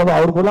 ரொம்ப சந்தோஷம்.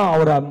 அவருக்குள்ள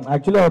அவர்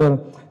ஆக்சுவலி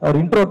அவர்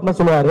இன்ட்ரோட்னு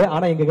சொல்லுவார்.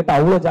 ஆனால் எங்ககிட்ட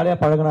அவ்வளோ ஜாலியாக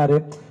பழகினாரு.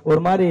 ஒரு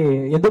மாதிரி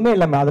எதுவுமே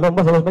இல்லாமல் அதில்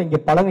ரொம்ப சந்தோஷமா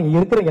இங்கே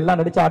இருக்கிற எல்லா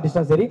நடிச்ச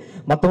ஆர்டிஸ்டும் சரி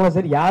மற்றவங்களும்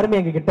சரி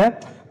யாருமே எங்ககிட்ட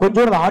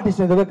கொஞ்சம்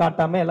ஆர்டிஸ்ட் எதுவுமே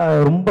காட்டாமல் எல்லாம்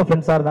ரொம்ப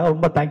ஃப்ரெண்ட்ஸாக இருந்தாங்க.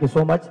 ரொம்ப தேங்க்யூ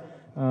ஸோ மச்.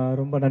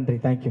 ரொம்ப நன்றி.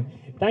 தேங்க்யூ.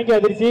 தேங்க்யூ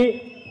அதிர்ச்சி.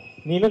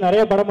 நீ இன்னும்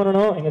நிறைய படம்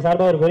பண்ணணும். எங்க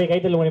சார்பா ஒரு பெரிய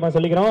கைத்தல் மூலியமா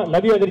சொல்லிக்கிறோம்.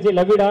 லவ் யூ அதிர்ச்சி.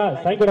 லவ் யூடா.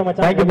 தேங்க்யூடா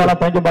மச்சான். Thank you Bala.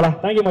 Thank you Bala.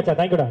 Thank you மச்சான்.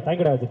 தேங்க்யூடா.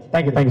 தேங்க்யூடா அதிர்ச்சி.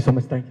 Thank you so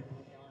much. Thank you.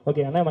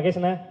 Okay அண்ணா மகேஷ்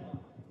அண்ணா,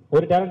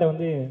 ஒரு டேலண்ட்டை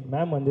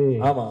மேம்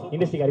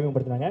இண்டஸ்ட்ரிக்கு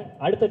அறிமுகப்படுத்தினாங்க.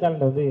 அடுத்த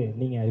டேலண்ட்டை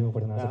நீங்க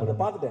அறிமுகப்படுத்தினாங்க. அதை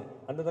பார்த்துட்டேன்.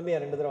 அந்த தம்பி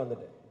 2 தடவை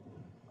வந்துட்டேன்.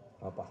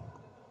 பாப்பா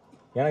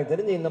எனக்கு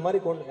தெரிஞ்சு இந்த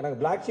மாதிரி எனக்கு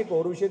பிளாக் ஷீப்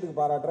ஒரு விஷயத்துக்கு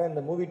பாராட்டுறேன்,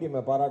 இந்த மூவி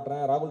டீமை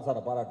பாராட்டுறேன், ராகுல்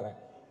சாரை பாராட்டுறேன்.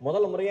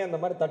 முதல் முறையாக இந்த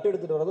மாதிரி தட்டு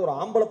எடுத்துட்டு வரது ஒரு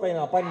ஆம்பளை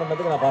பையனை அப்பாயின்ட்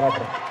பண்ணதுக்கு நான்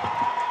பாராட்டுறேன்.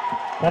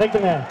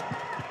 கரெக்டுங்க.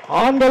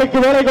 ஆண்களுக்கு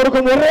வேலை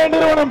கொடுக்கும் ஒரே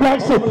நிறுவனம்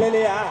பிளாக் ஷீப்.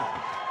 இல்லையா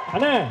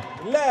அண்ணா?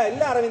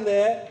 இல்ல அரவிந்த்,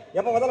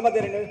 எப்ப முதல்ல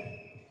பார்த்தேன்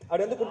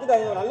அப்படி கொடுத்துட்டு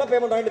நல்ல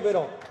பேமெண்ட் வாங்கிட்டு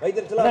போயிடும்.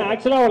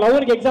 ஆக்சுவலா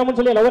லவருக்கு எக்ஸாம்னு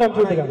சொல்லி லவர்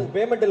அனுப்பிச்சு விட்டுருக்காங்க.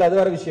 பேமெண்ட் இல்ல, அது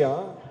வேற விஷயம்.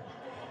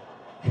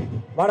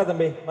 வாடா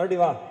தம்பி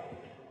மறுபடியும் வா.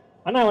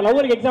 அண்ணா அவன்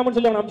லவருக்கு எக்ஸாம்னு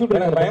சொல்லி அவன் அனுப்பிச்சு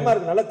விட்டுருக்காங்க. பயமா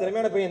இருக்கு. நல்ல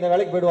திறமையான பையன் இந்த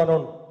வேலைக்கு போயிடுவானோ.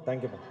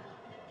 தேங்க்யூ.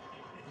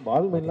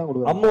 பால்மெல்லாம்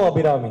கொடுங்க. அம்மு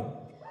அபிராமி.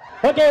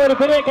 ஓகே, ஒரு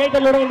பெரிய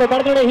கைத்தலோட இந்த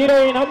படத்தோட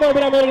ஹீரோயின் அம்மு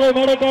அபிராமி அவர்களை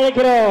மேடைக்கு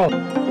அழைக்கிறோம்.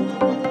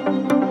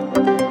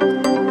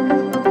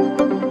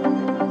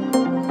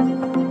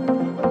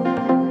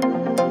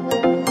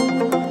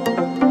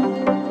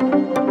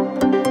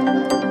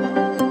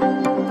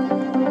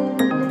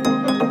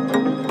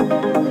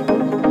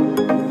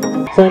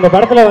 ஸோ இந்த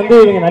படத்தில்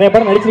இவங்க நிறைய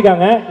படம்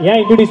நடிச்சிருக்காங்க. ஏன்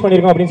இன்ட்ரடியூஸ்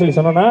பண்ணியிருக்கோம் அப்படின்னு சொல்லி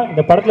சொன்னோன்னா,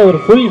 இந்த படத்தில் ஒரு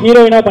ஃபுல்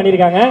ஹீரோயினாக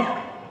பண்ணியிருக்காங்க.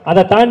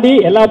 அதை தாண்டி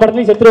எல்லா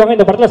படத்துலையும் செத்துருவாங்க.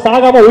 இந்த படத்தில்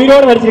சாகாம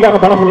உயிரோடு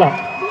நடிச்சிருக்காங்க படம் ஃபுல்லாக.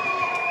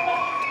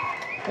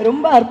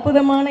 ரொம்ப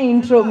அற்புதமான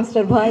இன்ட்ரோ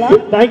மிஸ்டர் பாலா.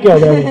 தேங்க்யூ.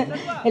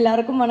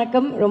 எல்லாருக்கும்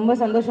வணக்கம். ரொம்ப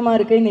சந்தோஷமா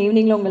இருக்கு இந்த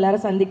ஈவினிங்ல உங்க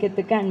எல்லாரும்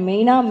சந்திக்கிறதுக்கு. அண்ட்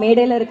மெயினா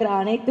மேடையில் இருக்கிற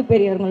அனைத்து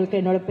பெரியவர்களுக்கு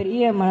என்னோட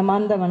பெரிய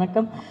மனமார்ந்த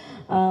வணக்கம்.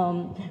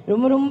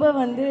 ரொம்ப ரொம்ப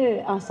வந்து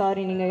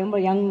சாரி, நீங்க ரொம்ப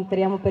யங்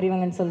தெரியாம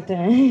பெரியவங்கன்னு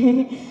சொல்லிட்டேன்.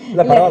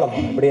 இல்லை பரவாயில்ல,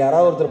 இப்படி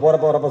யாராவது ஒருத்தர்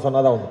போகிறப்ப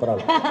சொன்னாதான் அவங்க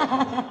பரவாயில்ல.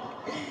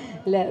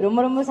 இல்லை, ரொம்ப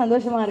ரொம்ப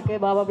சந்தோஷமாக இருக்குது.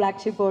 Baba black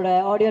ஷிப்போட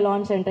audio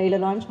launch and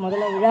trailer launch.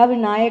 முதல்ல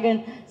விழாவின்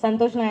நாயகன்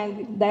சந்தோஷ்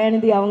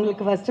தயாநிதி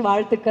அவங்களுக்கு ஃபஸ்ட்டு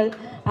வாழ்த்துக்கள்.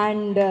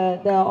 And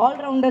the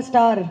allrounder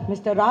star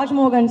mister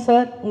Rajmohan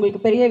sir,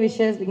 உங்களுக்கு பெரிய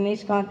wishes.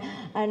 Vigneshkanth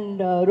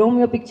and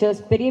Romeo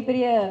pictures, பெரிய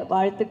பெரிய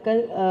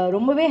வாழ்த்துக்கள்.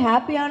 ரொம்பவே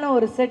ஹாப்பியான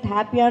ஒரு செட்,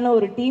 ஹாப்பியான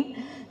ஒரு டீம்.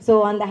 ஸோ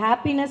அந்த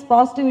ஹாப்பினஸ்,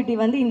 பாசிட்டிவிட்டி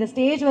வந்து இந்த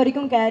ஸ்டேஜ்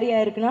வரைக்கும் கேரி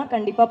ஆயிருக்குன்னா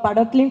கண்டிப்பாக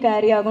படத்துலையும்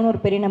கேரி ஆகும்னு ஒரு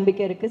பெரிய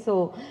நம்பிக்கை இருக்குது. ஸோ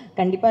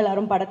கண்டிப்பாக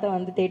எல்லோரும் படத்தை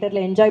வந்து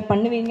தேட்டரில் என்ஜாய்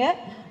பண்ணுவீங்க.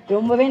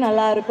 ரொம்பவே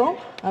நல்லா இருக்கும்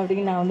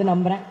அப்படின்னு நான் வந்து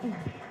நம்புகிறேன்.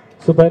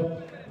 சூப்பர்.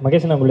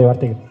 மகேஷன், உங்களுடைய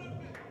வார்த்தைகள்.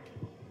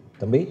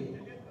 தம்பி,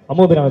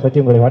 அமோபிராமை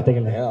பற்றி உங்களுடைய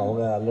வார்த்தைகள்.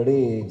 அவங்க ஆல்ரெடி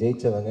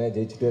ஜெயிச்சவங்க,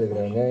 ஜெயிச்சுட்டே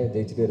இருக்கிறவங்க,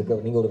 ஜெயிச்சுட்டே இருக்க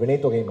நீங்கள் ஒரு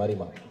வினைத்தொகை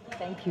மாறிமா.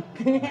 தேங்க்யூ.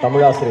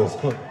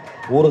 தமிழாசிரியர்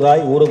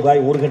ஊறுகாய்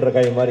ஊறுகாய் ஊறுகின்ற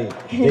காய் மாதிரி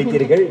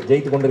ஜெயிக்கிறீர்கள்,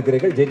 ஜெயித்து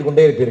கொண்டிருக்கிறீர்கள், ஜெயித்து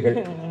கொண்டே இருப்பீர்கள்.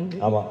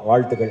 ஆமாம்,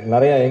 வாழ்த்துக்கள்.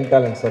 நிறையா யங்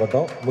டேலண்ட்ஸ்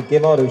வரட்டும்.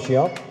 முக்கியமாக ஒரு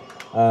விஷயம்,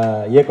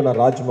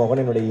 இயக்குனர்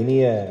ராஜ்மோகன் என்னுடைய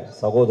இனிய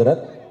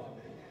சகோதரர்,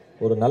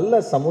 ஒரு நல்ல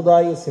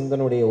சமுதாய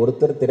சிந்தனுடைய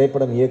ஒருத்தர்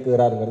திரைப்படம்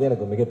இயக்குகிறாருங்கிறது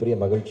எனக்கு மிகப்பெரிய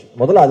மகிழ்ச்சி.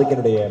 முதல்ல அதுக்கு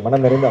என்னுடைய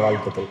மனம் நிறைந்த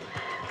வாழ்த்துக்கள்.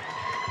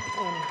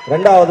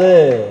 ரெண்டாவது,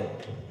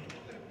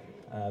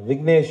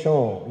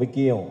 விக்னேஷும்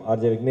விக்கியும்,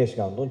 ஆர்ஜே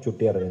விக்னேஷ்காந்தும்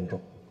சுட்டி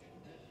அரவிந்தும்.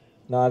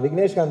 நான்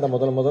விக்னேஷ்காந்தை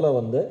முதல்ல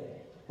வந்து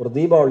ஒரு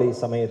தீபாவளி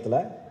சமயத்தில்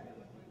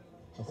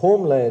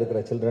ஹோமில் இருக்கிற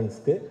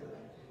சில்ட்ரன்ஸ்க்கு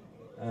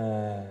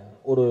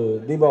ஒரு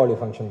தீபாவளி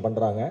ஃபங்க்ஷன்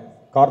பண்ணுறாங்க.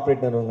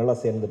 கார்ப்பரேட்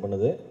நிறுவனங்கள்லாம் சேர்ந்து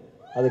பண்ணுது.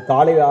 அது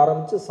காலையில்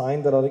ஆரம்பித்து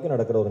சாயந்தரம் வரைக்கும்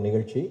நடக்கிற ஒரு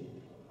நிகழ்ச்சி.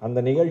 அந்த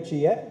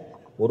நிகழ்ச்சியை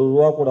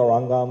 ₹1 கூட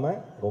வாங்காமல்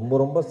ரொம்ப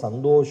ரொம்ப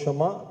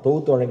சந்தோஷமாக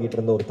தொகுத்து வழங்கிட்டு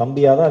இருந்த ஒரு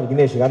தம்பியாக தான்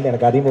விக்னேஷ்காந்த்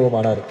எனக்கு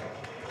அறிமுகமானார்.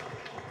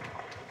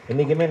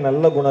 என்றைக்குமே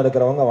நல்ல குணம்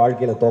இருக்கிறவங்க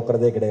வாழ்க்கையில்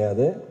தோக்கிறதே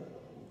கிடையாது.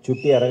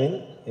 சுட்டி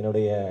அரவிந்த்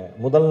என்னுடைய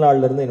முதல்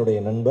நாள்லேருந்து என்னுடைய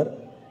நண்பர்.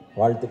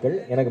 வாழ்த்துக்கள்.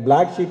 எனக்கு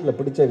பிளாக் ஷீப்பில்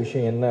பிடிச்ச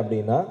விஷயம் என்ன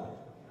அப்படின்னா,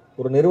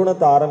 ஒரு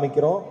நிறுவனத்தை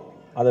ஆரம்பிக்கிறோம்,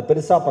 அதை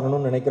பெருசாக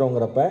பண்ணணும்னு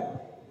நினைக்கிறோங்கிறப்ப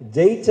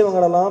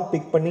ஜெயிச்சவங்களெல்லாம்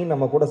பிக் பண்ணி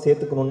நம்ம கூட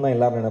சேர்த்துக்கணுன்னு தான்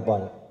எல்லோரும்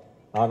நினைப்பாங்க.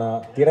 ஆனால்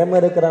திறமை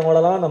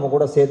இருக்கிறவங்களெல்லாம் நம்ம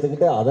கூட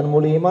சேர்த்துக்கிட்டு அதன்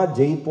மூலியமாக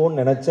ஜெயிப்போன்னு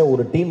நினச்ச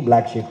ஒரு டீம்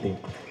பிளாக் ஷீப் டீம்.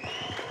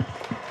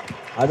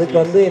 அதுக்கு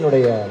வந்து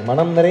என்னுடைய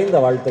மனம் நிறைந்த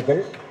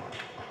வாழ்த்துக்கள்.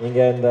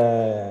 இங்கே இந்த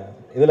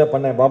இதில்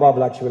பண்ண பாபா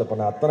பிளாக் ஷீப்பில்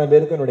பண்ண அத்தனை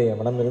பேருக்கும் என்னுடைய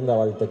மனம் நிறைந்த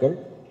வாழ்த்துக்கள்.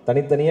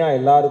 தனித்தனியாக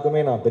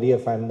எல்லாருக்குமே நான் பெரிய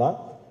ஃபேன் தான்.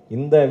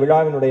 இந்த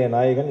விழாவினுடைய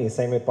நாயகன்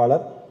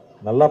இசையமைப்பாளர்,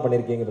 நல்லா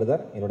பண்ணியிருக்கீங்க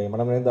பிரதர், என்னுடைய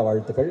மனம் நிறைந்த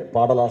வாழ்த்துக்கள்.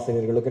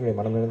 பாடலாசிரியர்களுக்கும் என்னுடைய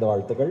மனம் நிறைந்த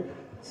வாழ்த்துக்கள்.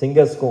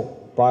 சிங்கர்ஸ்க்கும்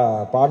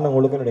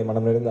பாடினவங்களுக்கும் என்னுடைய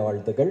மனம் நிறைந்த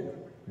வாழ்த்துக்கள்.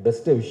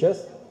 Best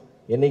wishes.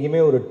 என்றைக்குமே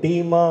ஒரு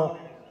டீமாக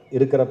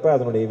இருக்கிறப்ப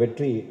அதனுடைய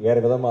வெற்றி வேறு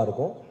விதமாக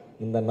இருக்கும்.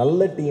 இந்த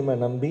நல்ல டீமை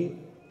நம்பி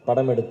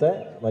படம் எடுத்த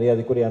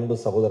மரியாதைக்குரிய அன்பு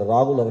சகோதரர்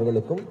ராகுல்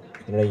அவர்களுக்கும்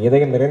என்னுடைய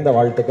இதயம் நிறைந்த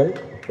வாழ்த்துக்கள்.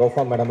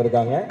 ரோஃபா மேடம்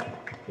இருக்காங்க,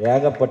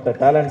 ஏகப்பட்ட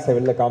டேலண்ட்ஸை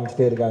வெளில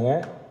காமிச்சிட்டே இருக்காங்க.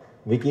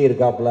 விக்கி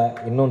இருக்காப்புல,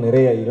 இன்னும்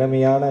நிறைய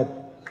இளமையான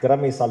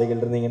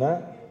திறமைசாலிகள் இருந்தீங்கன்னா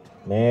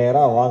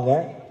நேராக வாங்க,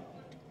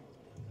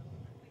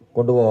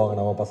 கொண்டு போவாங்க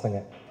நம்ம பசங்க.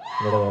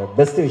 என்னோட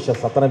பெஸ்ட்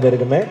விஷஸ் அத்தனை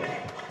பேருக்குமே.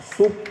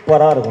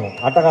 சூப்பராக இருக்கணும்,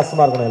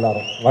 அட்டகாசமாக இருக்கணும்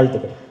எல்லாரும்.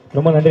 வாழ்த்துக்கள்.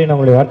 ரொம்ப நன்றி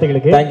நம்மளுடைய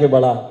வார்த்தைகளுக்கு. தேங்க்யூ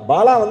பாலா.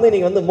 பாலா வந்து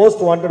இன்னைக்கு வந்து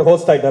மோஸ்ட் வாண்டட்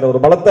ஹோஸ்ட் ஆகிட்டார். ஒரு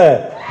பலத்தை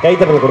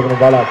கைத்தட்டல்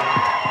கொடுக்கணும் பாலா.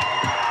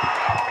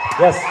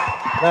 எஸ்,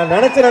 நான்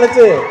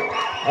நினச்சி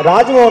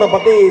ராஜ்மோகனை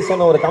பற்றி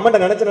சொன்ன ஒரு கமெண்ட்டை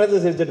நினச்சி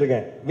சிரிச்சிட்டு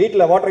இருக்கேன்.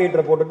 வீட்டில் வாட்டர்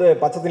ஹீட்டரை போட்டுட்டு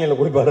பச்சை தண்ணியில்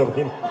குடிப்பார்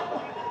அப்படின்னு.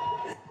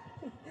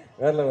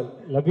 வேற லெவல்.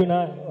 லவ்யூனா,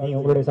 நீங்கள்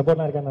உங்களுடைய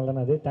சப்போர்ட்லாம் இருக்கா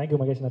நல்லது. அது தேங்க்யூ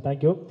மகேஷ்ண்ணா,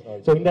 தேங்க்யூ.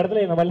 ஸோ இந்த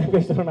இடத்துல நம்ம எல்லாம்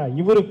பேசுகிறோம்னா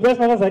இவர்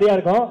பேசினா தான் சரியாக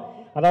இருக்கும்.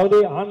 அதாவது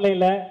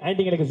ஆன்லைனில்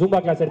ஆன்டிங்களுக்கு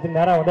ஜூம்பா கிளாஸ் எடுத்து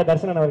நேராக வந்தால்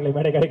தர்ஷனன் அவர்களை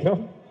மேடை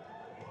கிடைக்கும்.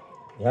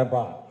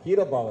 ஏப்பா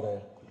ஹீரோப்பா அவர்.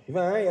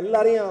 இவன்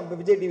எல்லாரையும்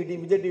விஜய்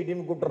டிவி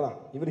டீம் கூப்பிட்டுறான்.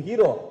 இவர்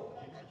ஹீரோ.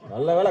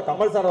 நல்ல வேலை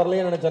கமல் சார்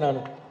வரலையே நினைச்சேன்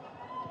நான்.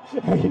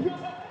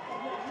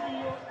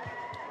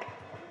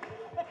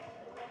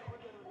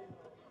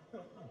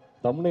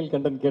 தம்ப்நெயில்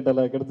கண்டென்ட்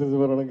கேட்டல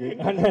கிடைச்சிருச்சு எனக்கு.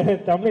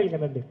 தம்ப்நெயில்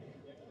கண்டென்ட்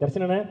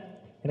தர்ஷனண்ணே,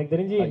 எனக்கு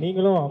தெரிஞ்சு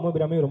நீங்களும்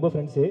அம்மபிராமியும் ரொம்ப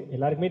ஃப்ரெண்ட்ஸு,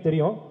 எல்லாருக்குமே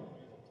தெரியும்.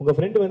 உங்கள்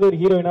ஃப்ரெண்டு வந்து ஒரு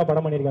ஹீரோயினாக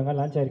படம் பண்ணியிருக்காங்க,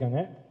 லான்ச்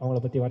ஆயிருக்காங்க. அவங்கள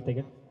பற்றி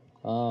வார்த்தைகள்.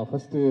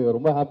 ஃபஸ்ட்டு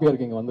ரொம்ப ஹாப்பியாக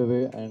இருக்கீங்க வந்தது.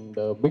 And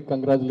big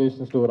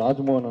congratulations to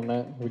Rajmohan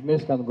அண்ணன்,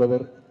 Vigneshkanth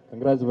brother,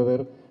 congrats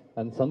brother.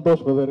 And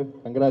Santhosh brother,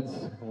 congrats.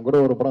 உங்க கூட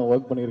ஒரு படம்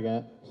ஒர்க்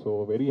பண்ணியிருக்கேன். So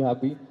very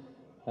happy.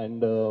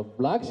 And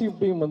black sheep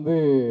team வந்து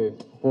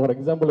ஃபார்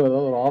எக்ஸாம்பிள்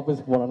ஏதாவது ஒரு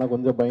ஆஃபீஸ்க்கு போனோன்னா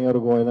கொஞ்சம் பயம்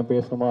இருக்கும், எதாவது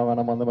பேசணுமா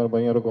வேணாமா அந்த மாதிரி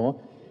பயம் இருக்கும்.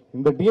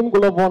 இந்த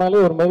டீமுக்குள்ளே போனாலே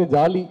ஒரு மாதிரி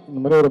ஜாலி, இந்த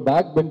மாதிரி ஒரு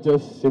பேக்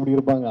பெஞ்சர்ஸ் எப்படி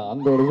இருப்பாங்க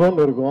அந்த ஒரு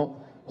ஜோன் இருக்கும்.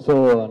 ஸோ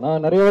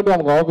நான் நிறைய வாட்டி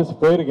அவங்க ஆஃபீஸ்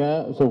போயிருக்கேன்.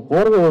 ஸோ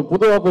போகிறது ஒரு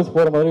புது ஆஃபீஸ்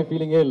போகிற மாதிரி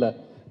ஃபீலிங்கே இல்லை,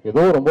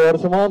 ஏதோ ரொம்ப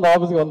வருஷமாக அந்த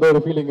ஆஃபீஸுக்கு வந்த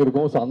ஒரு ஃபீலிங்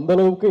இருக்கும். ஸோ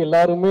அந்தளவுக்கு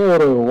எல்லாருமே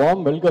ஒரு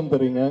வார்ம் வெல்கம்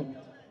தரீங்க.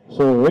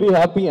 So very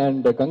happy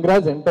and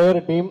congrats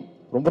entire team.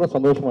 ரொம்ப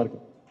சந்தோஷமாக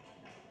இருக்கு.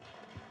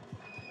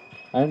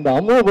 அண்ட்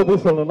அம்மாவை பற்றி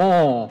சொல்லணும்னா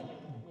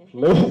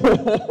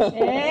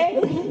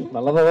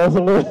நல்லதாக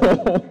சொல்லுவேன்.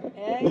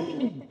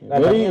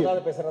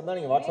 ஏதாவது பேசுறதா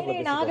நீங்க வாட்ஸ்அப்ல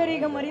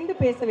நாகரிகம் அறிந்து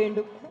பேச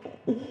வேண்டும்.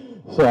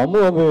 ஸோ அம்மு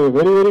வந்து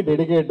வெரி வெரி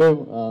டெடிகேட்டிவ்.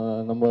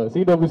 நம்ம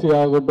சிடபிள்யூசி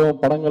ஆகட்டும்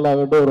படங்கள்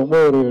ஆகட்டும் ரொம்ப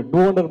ஒரு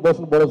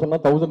 200% போட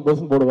சொன்னால்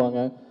 1000% போடுவாங்க.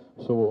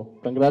 So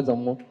congrats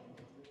Ammu.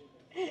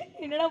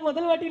 என்னடா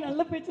முதல் வாட்டி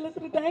நல்ல பேச்சில்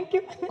சொல்லி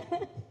தேங்க்யூ.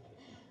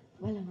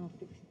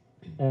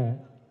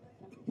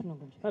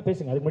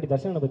 பேசுங்க. அதுக்கு முன்னாடி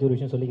தர்ஷனை பற்றி ஒரு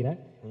விஷயம் சொல்லிக்கிறேன்.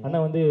 அண்ணா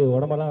வந்து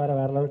உடம்பெல்லாம்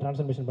வேற லெவல்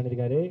டிரான்ஸ்ஃபர்மேஷன்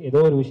பண்ணியிருக்காரு. ஏதோ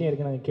ஒரு விஷயம்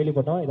இருக்கு நாங்கள்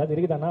கேள்விப்பட்டோம். ஏதாவது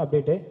இருக்குதாண்ணா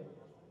அப்டேட்டு?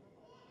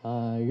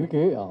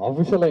 இருக்கு,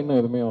 அஃபிஷியலாக இன்னும்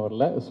எதுவுமே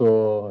வரல. ஸோ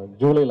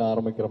ஜூலையில்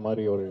ஆரம்பிக்கிற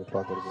மாதிரி ஒரு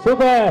டாக் இருக்கு.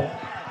 சூப்பர்.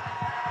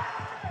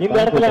 இந்த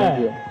இடத்துல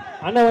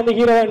அண்ணா வந்து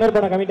ஹீரோ இன்னொரு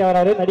படம் கமிட்டா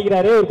வராரு,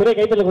 நடிக்கிறாரு. ஒரு பெரிய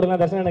கைத்தட்டல்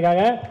கொடுக்கலாம்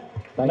தர்ஷனுக்காக.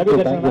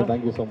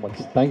 Thank you so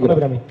much.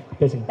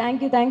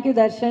 Thank you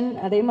Darshan.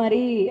 அதே மாதிரி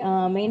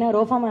மெயினாக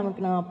ரோஃபா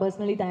மேமுக்கு நான்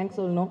பர்சனலி தேங்க்ஸ்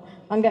சொல்லணும்.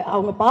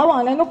 அவங்க பாவம்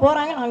அங்கங்கே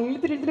போகிறாங்க, நாங்கள்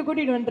இழுத்துட்டு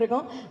கூட்டிகிட்டு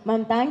வந்துருக்கோம்.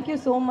 Ma'am thank you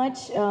so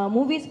much.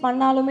 Movies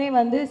பண்ணாலுமே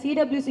வந்து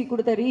சிடபிள்யூசி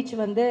கொடுத்த ரீச்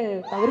வந்து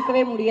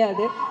தவிர்க்கவே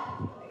முடியாது.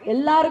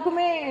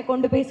 எல்லாருக்குமே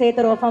கொண்டு போய்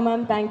சேர்த்த ரோஃபா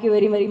ma'am thank you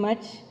very very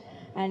much.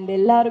 And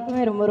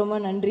எல்லாருக்குமே ரொம்ப ரொம்ப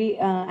நன்றி.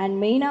 அண்ட்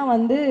மெயினாக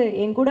வந்து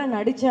என் கூட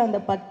நடித்த அந்த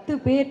 10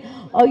 பேர்,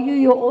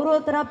 ஐயோ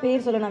ஒருத்தராக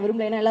பேர் சொல்ல நான்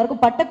விரும்பல, ஏன்னா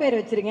எல்லாருக்கும் பட்ட பேர்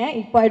வச்சுருக்கேன்.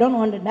 இப்போ I don't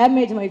want to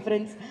damage my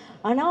friends.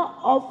 ஆனால்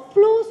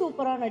அவ்வளோ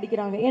சூப்பராக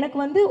நடிக்கிறாங்க. எனக்கு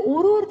வந்து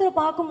ஒருத்தரை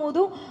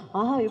பார்க்கும்போதும்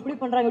எப்படி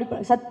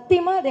பண்ணுறாங்க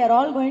சத்தியமாக they are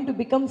all going to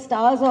become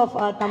stars of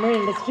Tamil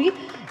industry,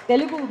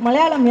 Telugu,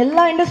 Malayalam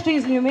எல்லா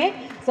இண்டஸ்ட்ரீஸ்லையுமே.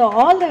 So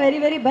all the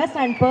very very best.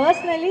 And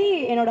personally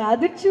என்னோட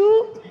அதிர்ச்சு,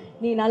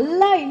 நீ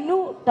நல்லா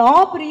இன்னும்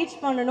டாப் ரீச்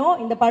பண்ணணும்.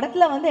 இந்த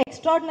படத்தில் வந்து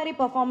எக்ஸ்ட்ராடினரி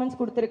பர்ஃபார்மன்ஸ்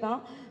கொடுத்துருக்கான்.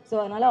 ஸோ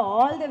அதனால்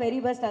ஆல் த வெரி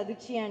பெஸ்ட்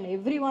அதிர்ச்சி. அண்ட்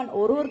எவ்ரி ஒன்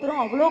ஒருத்தரும்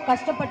அவ்வளோ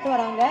கஷ்டப்பட்டு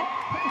வராங்க,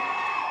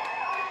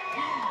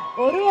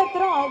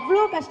 ஒருத்தரும்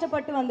அவ்வளோ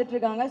கஷ்டப்பட்டு வந்துட்டு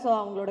இருக்காங்க. ஸோ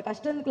அவங்களோட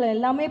கஷ்டத்துக்குள்ள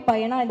எல்லாமே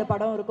பயனாக இந்த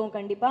படம் இருக்கும்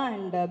கண்டிப்பாக.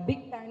 And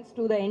big thanks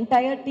to the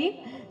entire team.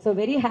 So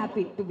very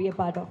happy to be a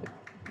part of it.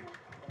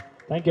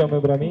 Thank you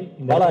அம்மிபிராமி.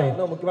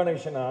 இன்னும் முக்கியமான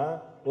விஷயம்னா,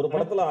 ஒரு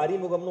படத்தில்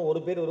அறிமுகம்னு ஒரு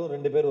பேர் வரும்,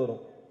 2 பேர்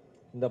வரும்.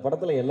 இந்த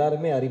படத்தில்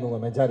எல்லாருமே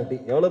அறிமுகம், மெஜாரிட்டி.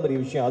 எவ்வளோ பெரிய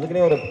விஷயம்.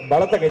 அதுக்குன்னே ஒரு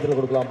பலத்த கைத்தில்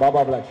கொடுக்கலாம்.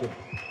 Baba black sheep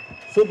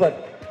super.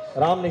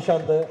 Ram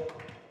Nishanth,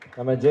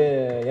 நம்ம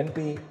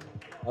என்பி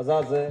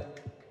அசாஸ்,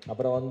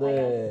 அப்புறம் வந்து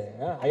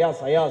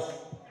அயாஸ்,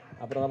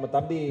 அப்புறம் நம்ம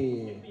தம்பி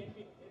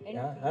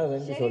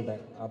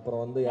சொல்லிட்டேன்,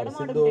 அப்புறம் வந்து யார்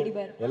சித்து.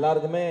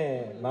 எல்லாருக்குமே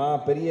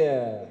நான் பெரிய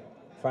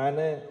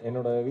ஃபேனு.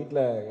 என்னோட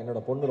வீட்டில்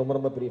என்னோட பொண்ணு ரொம்ப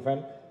ரொம்ப பெரிய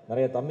ஃபேன்.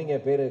 நிறைய தம்பிங்க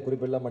பேர்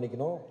குறிப்பிடலாம்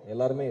பண்ணிக்கணும்.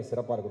 எல்லாருமே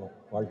சிறப்பாக இருக்கணும்.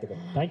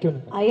 வாழ்த்துக்கள். தேங்க்யூ.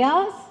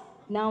 அயாஸ்,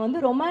 நான் வந்து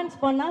ரொமான்ஸ்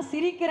பண்ணா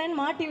சிரிக்கிறேன்னு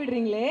மாட்டி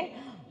விடுறீங்களே.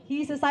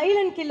 He's a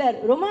silent killer.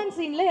 Romance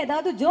சீன்ல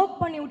ஏதாவது ஜோக்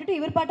பண்ணி விட்டுட்டு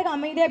இவர் பாட்டுக்கு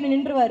அமைதியா அப்படி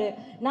நின்றுவாரு.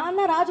 நான்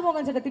தான்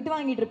ராஜ்மோகன் சட்ட திட்டு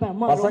வாங்கிட்டு இருப்பேன்.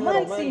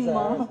 ரொமான்ஸ்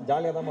சீன்மா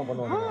ஜாலியா தான்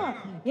பண்ணுவாங்க.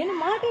 என்ன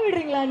மாட்டி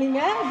விடுறீங்களா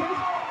நீங்க?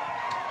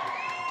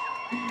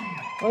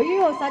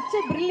 ஐயோ such a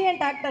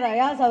brilliant actor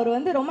Ayaz. அவர்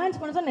வந்து ரொமான்ஸ்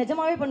பண்ண சொன்னா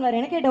நிஜமாவே பண்ணுவார்.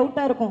 எனக்கே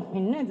டவுட்டாக இருக்கும்,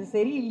 என்ன இது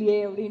சரியில்லையே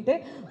அப்படின்ட்டு.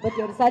 பட்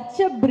ஒரு such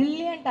a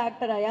brilliant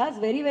actor Ayaz.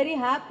 Very very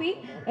happy.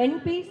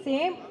 NP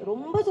same,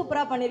 ரொம்ப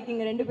சூப்பராக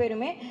பண்ணியிருக்கீங்க 2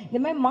 பேருமே.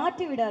 இந்த மாதிரி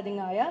மாற்றி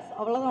விடாதீங்க அயாஸ்,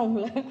 அவ்வளோதான்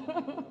உங்களை.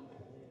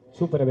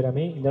 சூப்பர்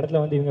அபிராமி. இந்த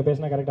இடத்துல வந்து இவங்க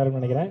பேசினா கரெக்டாக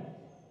இருக்கும்னு நினைக்கிறேன்.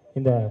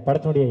 இந்த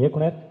படத்தினுடைய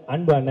இயக்குனர்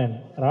அன்பு அண்ணன்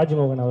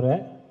ராஜ்மோகன் அவரை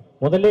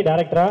முதல்ல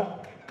டேரக்டராக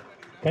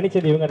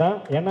கணிச்சது இவங்க தான்.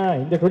 ஏன்னா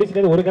இந்த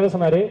ப்ரொடியூசர் ஒரு கதை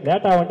சொன்னார்,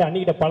 லேட்டாக வந்துட்டு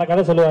அன்னிக்கிட்ட பல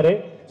கதை சொல்லுவார்.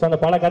 ஸோ அந்த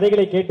பல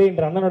கதைகளை கேட்டு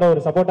இன்று அண்ணனோட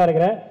ஒரு சப்போர்ட்டாக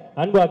இருக்கிற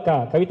அன்பு அக்கா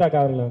கவிதா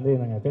அக்கா அவர்களை வந்து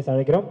நாங்கள் பேச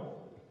அழைக்கிறோம்.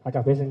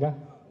 அக்கா பேசுங்க.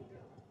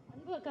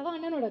 அன்பு அக்காவா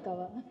அண்ணனோட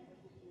அக்காவா?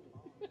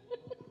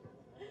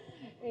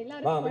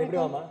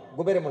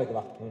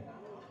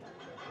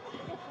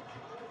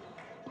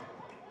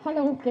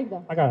 ஹலோ கேக்குதா?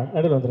 அக்கா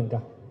நடுவில்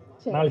வந்துருங்கக்கா,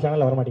 4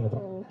 சேனலில்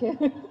வரமாட்டீங்க. ஓகே,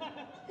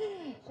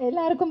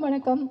 எல்லாருக்கும்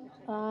வணக்கம்.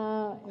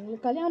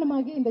 எங்களுக்கு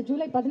கல்யாணமாகி இந்த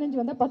ஜூலை 15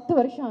 வந்தால் 10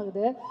 வருஷம்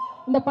ஆகுது.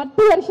 இந்த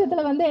 10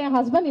 வருஷத்தில் வந்து என்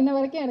ஹஸ்பண்ட் இன்ன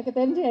வரைக்கும் எனக்கு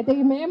தெரிஞ்சு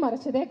எதையுமே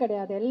மறைச்சதே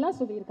கிடையாது. எல்லாம்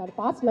சொல்லியிருக்காரு,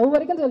 பாஸ்ட் லவ்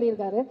வரைக்கும்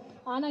சொல்லியிருக்காரு.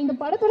 ஆனால் இந்த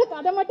படத்தோட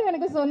கதை மட்டும்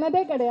எனக்கு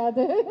சொன்னதே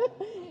கிடையாது.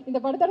 இந்த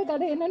படத்தோட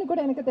கதை என்னன்னு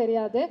கூட எனக்கு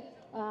தெரியாது.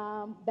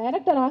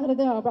 டைரக்டர்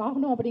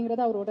ஆகணும்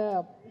அப்படிங்கிறது அவரோட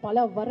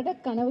பல வருட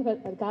கனவுகள்.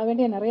 அதுக்காக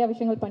வேண்டிய நிறைய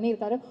விஷயங்கள்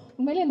பண்ணியிருக்காரு.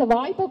 உண்மையிலே இந்த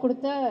வாய்ப்பை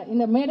கொடுத்த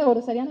இந்த மேடை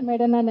ஒரு சரியான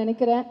மேடைன்னு நான்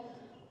நினைக்கிறேன்.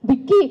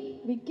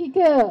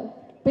 விக்கிக்கு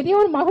பெரிய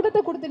ஒரு மகுடத்தை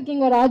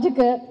கொடுத்துருக்கீங்க.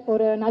 ராஜுக்கு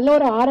ஒரு நல்ல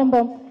ஒரு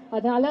ஆரம்பம்,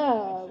 அதனால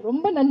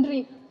ரொம்ப நன்றி.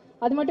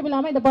 அது மட்டும்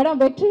இல்லாமல் இந்த படம்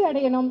வெற்றி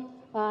அடையணும்.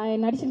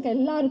 நடிச்சிருக்க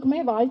எல்லாருக்குமே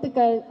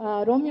வாழ்த்துக்கள்.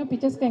 ரோமியோ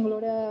பிக்சர்ஸ்க்கு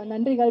எங்களோட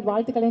நன்றிகள்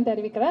வாழ்த்துக்களையும்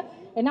தெரிவிக்கிறேன்.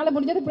 என்னால்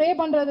முடிஞ்சது ப்ரே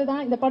பண்ணுறது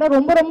தான். இந்த படம்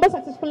ரொம்ப ரொம்ப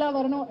சக்ஸஸ்ஃபுல்லாக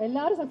வரணும்,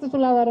 எல்லாரும்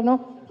சக்ஸஸ்ஃபுல்லாக வரணும்.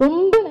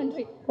 ரொம்ப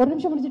நன்றி. ஒரு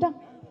நிமிஷம் முடிச்சுட்டா?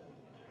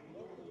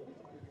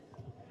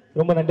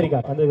 ரொம்ப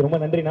நன்றிக்கா, வந்ததுக்கு ரொம்ப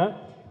நன்றிண்ணா.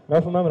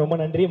 ரோஃபா மேம் ரொம்ப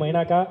நன்றி.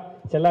 Minorca,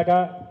 செல்லாக்கா,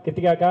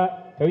 கிருத்திகாக்கா,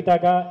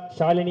 கவிதாக்கா,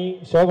 Shalini,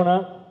 Shobana,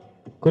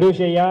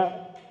 குருஷையா,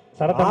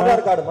 சரத்தனா,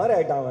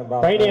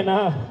 பைனியண்ணா,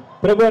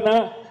 பிரபுண்ணா,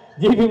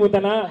 GB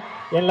Muthana,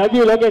 N love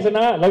you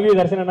லோகேஷனா, love you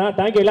Darshana.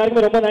 Thank you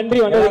எல்லாருக்குமே ரொம்ப நன்றி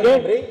வந்ததுக்கு.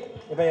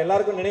 இப்போ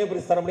எல்லாருக்கும் நினைவு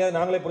பரிசு தர முடியாது,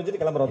 நாங்களே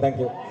புரிஞ்சுட்டு கிளம்புறோம்.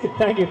 Thank you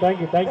thank you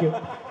thank you thank you.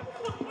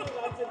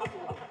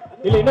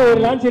 இல்ல இன்னும்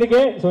ஒரு லான்ச்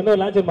இருக்கு, சொன்ன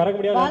ஒரு லான்ச் மறக்க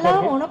முடியாது. பாலா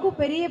உனக்கும்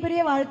பெரிய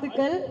பெரிய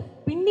வாழ்த்துக்கள்.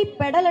 பின்னி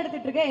பெடல்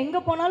எடுத்துட்டு இருக்க, எங்க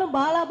போனாலும்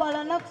பாலா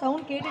பாலான்னா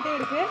சவுண்ட் கேட்டுட்டே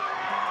இருக்கு.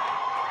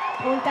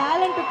 உன்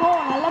டேலண்ட்டுக்கும்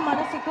நல்ல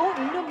மனசுக்கும்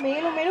இன்னும்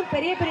மேலும் மேலும்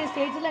பெரிய பெரிய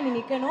ஸ்டேஜில் நீ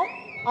நிற்கணும்,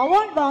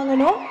 அவார்ட்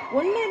வாங்கணும்,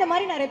 ஒன்று இந்த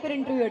மாதிரி நிறைய பேர்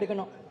இன்டர்வியூ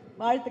எடுக்கணும்.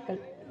 வாழ்த்துக்கள்.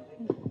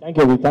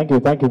 Thank you thank you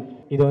thank you.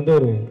 இது வந்து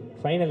ஒரு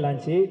ஃபைனல்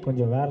லான்ச்சு,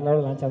 கொஞ்சம் வேறு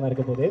லெவல் லான்ச்சாக தான்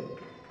இருக்க போகுது.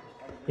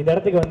 இந்த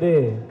இடத்துக்கு வந்து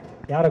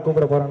யாரை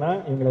கூப்பிட போகிறோன்னா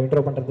இவங்களை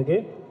இன்ட்ரோ பண்ணுறதுக்கு.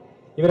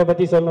 இவரை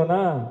பற்றி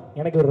சொல்லணுன்னா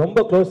எனக்கு இவர்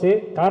ரொம்ப க்ளோஸு.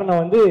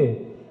 காரணம் வந்து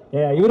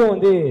இவரும்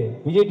வந்து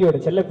விஜய் டிவியோட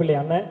செல்லப்பிள்ளை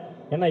அண்ணன்.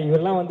 ஏன்னா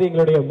இவரெல்லாம் வந்து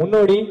எங்களுடைய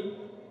முன்னோடி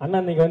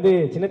அண்ணன். இன்னைக்கு வந்து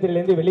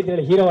சின்னத்திரையிலேருந்து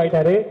வெள்ளித்திரையில் ஹீரோ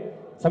ஆகிட்டாரு.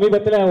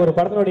 சமீபத்தில் ஒரு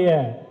படத்தினுடைய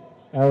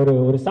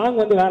ஒரு சாங்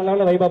வந்து வேற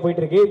லெவலில் வைபாக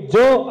போயிட்டு இருக்கு.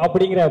 ஜோ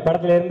அப்படிங்கிற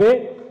படத்திலேருந்து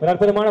ஒரு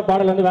அற்புதமான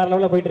பாடல் வந்து வேற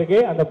லெவலில் போயிட்டு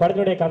இருக்கு. அந்த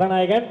படத்தினுடைய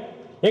கதாநாயகன்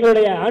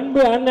எங்களுடைய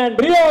அன்பு அண்ணன்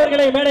ரியோ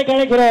அவர்களை மேடைக்கு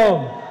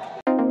அழைக்கிறோம்.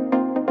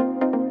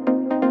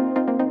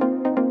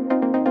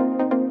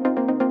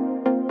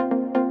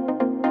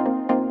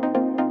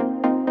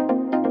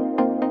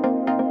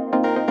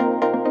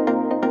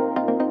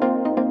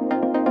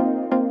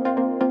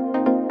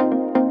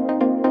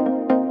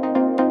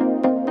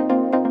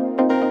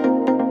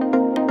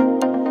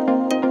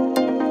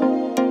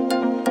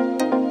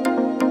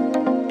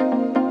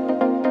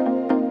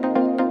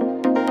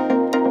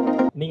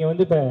 நீங்கள்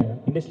வந்து இப்போ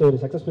இண்டஸ்ட்ரியில் ஒரு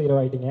சக்ஸஸ்ஃபுல் ஹீரோ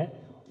ஆகிட்டீங்க.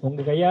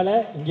 உங்கள் கையால்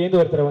இங்கேருந்து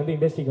ஒருத்தரை வந்து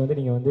இண்டஸ்ட்ரிக்கு வந்து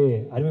நீங்கள் வந்து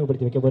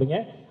அறிமுகப்படுத்தி வைக்க போகிறீங்க.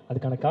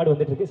 அதுக்கான கார்டு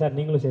வந்துட்டு இருக்கு சார்.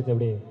 நீங்களும் சேர்த்து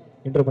அப்படியே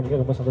இன்ட்ரோ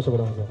பண்ணிக்க ரொம்ப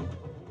சந்தோஷப்படுவாங்க சார்.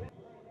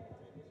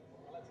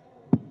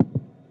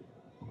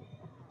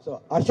 ஸோ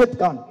அர்ஷத்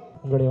கான்,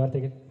 உங்களுடைய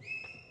வார்த்தைகள்.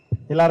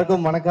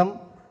 எல்லாருக்கும் வணக்கம்.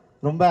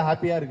 ரொம்ப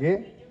ஹாப்பியாக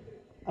இருக்குது.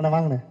 அண்ணா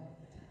வாங்கினேன்,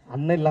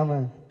 அண்ணன்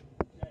இல்லாமல்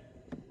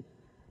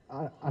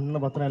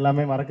அண்ணன் பத்திரம்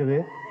எல்லாமே மறக்குது.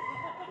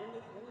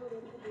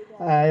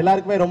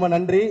 எல்லாருக்குமே ரொம்ப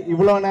நன்றி.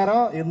 இவ்வளோ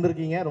நேரம்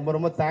இருந்திருக்கீங்க, ரொம்ப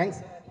ரொம்ப தேங்க்ஸ்.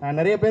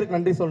 நிறைய பேருக்கு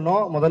நன்றி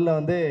சொல்லணும். முதல்ல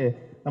வந்து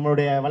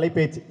நம்மளுடைய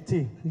வலைபேச்சு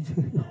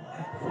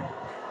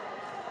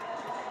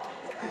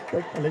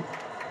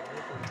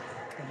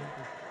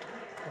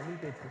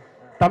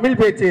தமிழ்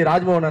பேச்சு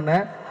ராஜ்மோகன்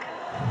அண்ணன்,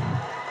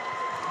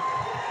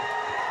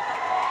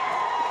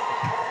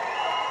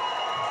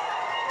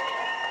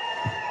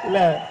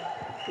 இல்லை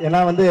ஏன்னா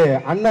வந்து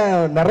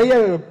அண்ணன் நிறைய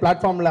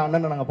பிளாட்ஃபார்மில்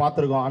அண்ணனை நாங்கள்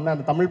பார்த்துருக்கோம். அண்ணன்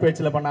அந்த தமிழ்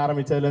பேச்சில் பண்ண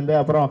ஆரம்பித்ததுலேருந்து,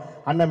 அப்புறம்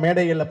அண்ணன்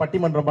மேடைகளில்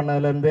பட்டிமன்றம்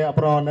பண்ணதுலேருந்து,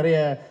 அப்புறம் நிறைய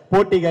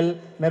போட்டிகள்,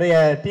 நிறைய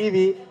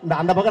டிவி,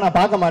 அந்த பக்கம் நான்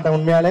பார்க்க மாட்டேன்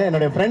உண்மையாலே.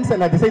 என்னுடைய ஃப்ரெண்ட்ஸ்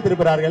என்னை திசை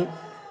திருப்புறார்கள்.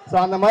 ஸோ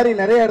அந்த மாதிரி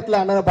நிறைய இடத்துல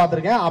அண்ணனை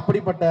பார்த்துருக்கேன்.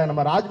 அப்படிப்பட்ட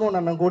நம்ம ராஜ்மோகன்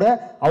அண்ணன் கூட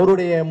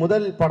அவருடைய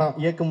முதல் படம்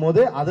இயக்கும்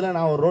போது அதில்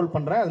நான் ஒரு ரோல்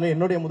பண்ணுறேன். அதில்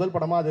என்னுடைய முதல்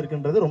படமாக அது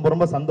இருக்குன்றது ரொம்ப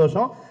ரொம்ப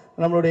சந்தோஷம்.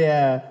 நம்மளுடைய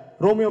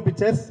ரோமியோ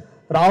பிக்சர்ஸ்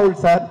ராகுல்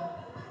சார்,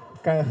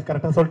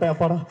 கரெக்டாக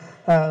சொல்லிட்டேன் படம்,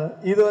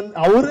 இது வந்து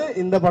அவரு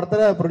இந்த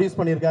படத்தில் ப்ரொடியூஸ்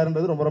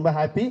பண்ணியிருக்காருன்றது ரொம்ப ரொம்ப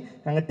ஹாப்பி.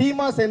 நாங்கள்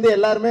டீமாக சேர்ந்து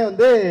எல்லாருமே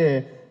வந்து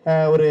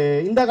ஒரு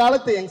இந்த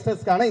காலத்து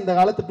யங்ஸ்டர்ஸ்க்கான, இந்த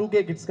காலத்து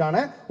 2K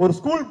கிட்ஸ்க்கான ஒரு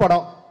ஸ்கூல்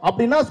படம்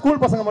அப்படின்னா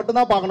ஸ்கூல் பசங்க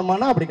மட்டும்தான்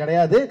பார்க்கணுமானா அப்படி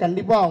கிடையாது.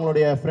 கண்டிப்பாக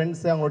அவங்களுடைய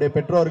ஃப்ரெண்ட்ஸு, அவங்களுடைய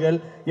பெற்றோர்கள்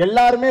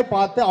எல்லாருமே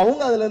பார்த்து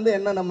அவங்க அதுலேருந்து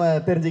என்ன நம்ம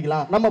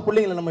தெரிஞ்சுக்கலாம், நம்ம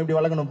பிள்ளைங்களை நம்ம இப்படி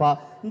வளர்க்கணும்ப்பா,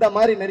 இந்த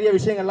மாதிரி நிறைய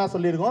விஷயங்கள்லாம்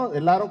சொல்லியிருக்கோம்.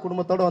 எல்லாரும்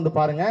குடும்பத்தோடு வந்து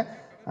பாருங்கள்.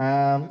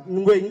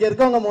 இங்கே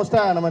இருக்கவங்க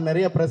மோஸ்ட்டாக நம்ம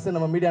நிறைய ப்ரெஸ்,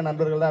 நம்ம மீடியா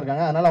நண்பர்கள் தான்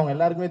இருக்காங்க. அதனால் அவங்க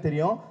எல்லாருக்குமே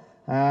தெரியும்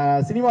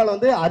சினிமாவில்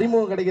வந்து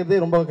அறிமுகம் கிடைக்கிறதே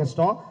ரொம்ப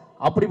கஷ்டம்.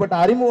 அப்படிப்பட்ட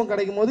அறிமுகம்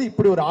கிடைக்கும் போது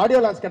இப்படி ஒரு ஆடியோ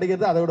லான்ச்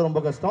கிடைக்கிறது அதை விட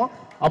ரொம்ப கஷ்டம்.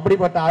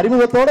 அப்படிப்பட்ட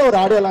அறிமுகத்தோட ஒரு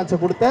ஆடியோ லான்ச்சை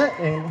கொடுத்த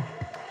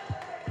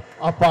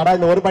அப்பாடா,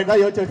 இந்த ஒரு பாயிண்ட்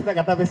தான் யோசிச்சு வச்சுதான்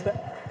கரெக்டாக பேசிட்டேன்.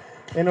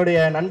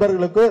 என்னுடைய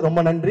நண்பர்களுக்கு ரொம்ப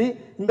நன்றி.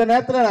 இந்த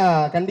நேரத்தில்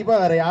நான்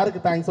கண்டிப்பாக வேறு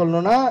யாருக்கு தேங்க்ஸ்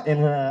சொல்லணும்னா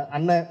எங்கள்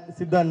அண்ணன்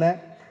சித்து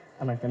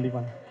அண்ணன்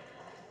கண்டிப்பாக.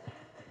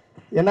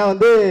 ஏன்னா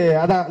வந்து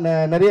அதான்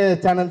நிறைய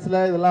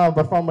சேனல்ஸில் இதெல்லாம்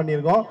பர்ஃபார்ம்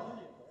பண்ணியிருக்கோம்.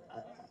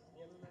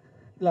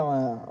 இல்லை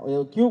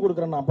அவன் கியூ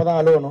கொடுக்குறேன், அப்போ தான்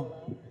அழுவணும்.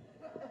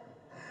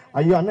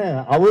 ஐயோ அண்ணன்,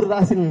 அவர்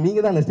ராசி,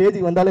 நீங்கள் தான் அந்த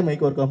ஸ்டேஜுக்கு வந்தாலே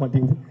மைக் ஒர்க் ஆக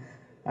மாட்டேங்குது.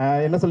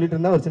 என்ன சொல்லிட்டு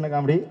இருந்தேன், ஒரு சின்ன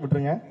காமெடி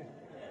விட்டுருங்க.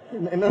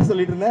 என்ன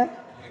சொல்லிட்டு இருந்தேன்,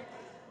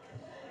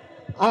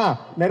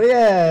 நிறைய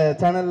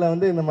சேனலில்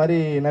வந்து இந்த மாதிரி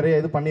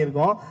நிறைய இது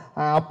பண்ணியிருக்கோம்.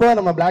 அப்போ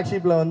நம்ம பிளாக்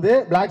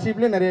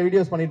ஷீப்லேயும் நிறைய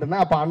வீடியோஸ் பண்ணிட்டு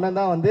இருந்தேன். அப்போ அண்ணன்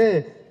தான் வந்து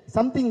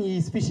சம்திங்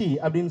இஸ் ஃபிஷி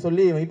அப்படின்னு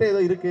சொல்லி இவங்ககிட்ட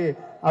ஏதோ இருக்குது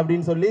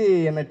அப்படின்னு சொல்லி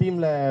என்னை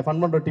டீமில்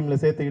ஃபன் பண்ணுற டீமில்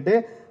சேர்த்துக்கிட்டு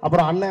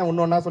அப்புறம் அண்ணன்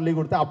ஒன்று ஒன்றா சொல்லி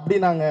கொடுத்து அப்படி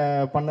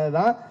நாங்கள் பண்ணது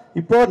தான்.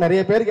 இப்போது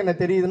நிறைய பேருக்கு என்ன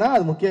தெரியுதுன்னா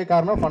அது முக்கிய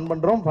காரணம் ஃபன்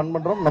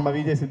பண்ணுறோம் நம்ம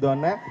விஜய் சித்து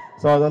அண்ணன்.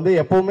 ஸோ அது வந்து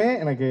எப்போவுமே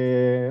எனக்கு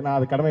நான்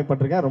அது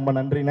கடமைப்பட்டிருக்கேன். ரொம்ப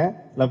நன்றிண்ணே,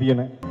 லவ்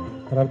யூண்ணே.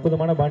 ஒரு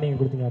அற்புதமான பாண்டிங்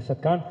கொடுத்தீங்க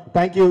அர்ஷத் கான்.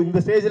 தேங்க்யூ.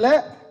 இந்த ஸ்டேஜில்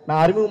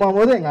நான் அறிமுகமாகும்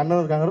போது எங்கள்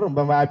அண்ணன் இருக்காங்க,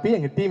 ரொம்ப ஹாப்பி.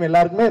 எங்கள் டீம்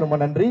எல்லாருக்குமே ரொம்ப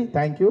நன்றி.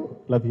 Thank you,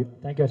 love you.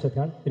 Thank you Arshad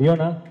Khan.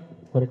 Riona,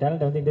 ஒரு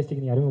டேலண்ட்டை வந்து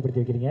இண்டஸ்ட்ரிக்கு நீங்கள்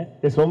அறிமுகப்படுத்தி வைக்கிறீங்க.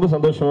 எஸ், ரொம்ப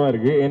சந்தோஷமாக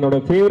இருக்குது. என்னோட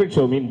ஃபேவரட்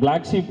ஷோ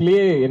பிளாக்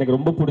ஷீப்லேயே எனக்கு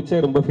ரொம்ப பிடிச்ச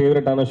ரொம்ப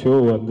ஃபேவரட்டான ஷோ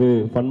வந்து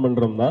ஃபன்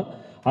பண்ணுறோம் தான்.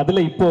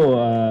 அதில் இப்போது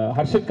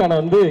ஹர்ஷத் கானை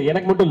வந்து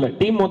எனக்கு மட்டும் இல்லை,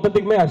 டீம்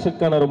மொத்தத்துக்குமே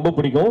ஹர்ஷத் கானை ரொம்ப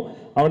பிடிக்கும்.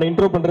 அவனை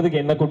இன்ட்ரோ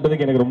பண்ணுறதுக்கு என்ன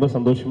கூப்பிட்டதுக்கு எனக்கு ரொம்ப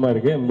சந்தோஷமாக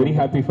இருக்குது. I'm very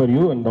happy for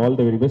you and all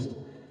the very best.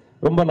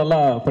 ரொம்ப நல்லா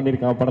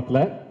பண்ணியிருக்கான்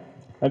படத்தில்.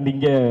 அண்ட்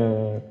இங்கே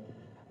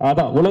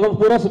அதான் உலகம்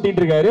பூரா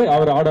சுற்றிட்டு இருக்காரு.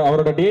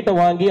 அவரோட டேட்டை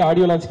வாங்கி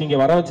ஆடியோ லான்ச்க்கு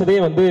இங்கே வர வச்சதே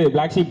வந்து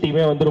பிளாக் ஷீப்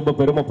டீமே வந்து ரொம்ப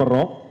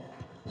பெருமைப்படுறோம்.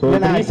 ஸோ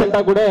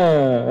ரீசெண்டாக கூட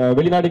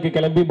வெளிநாட்டுக்கு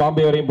கிளம்பி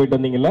பாம்பே வரையும் போயிட்டு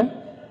வந்தீங்கல்ல?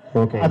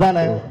 ஓகே,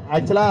 அதானே.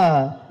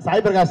 ஆக்சுவலாக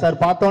சாய் பிரகாஷ் சார்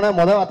பார்த்தோன்னே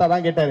முதல் வார்த்தை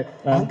தான் கேட்டார்,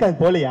 அங்கே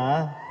போலியா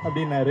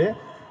அப்படின்னாரு.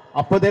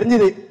 அப்போ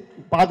தெரிஞ்சுது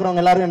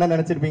பார்க்குறவங்க எல்லாரும் என்ன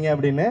நினச்சிருப்பீங்க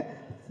அப்படின்னு.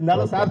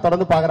 இருந்தாலும் சார்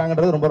தொடர்ந்து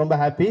பார்க்குறாங்கன்றது ரொம்ப ரொம்ப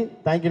ஹாப்பி.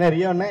 தேங்க்யூண்ணே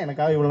ரியோ அண்ணே,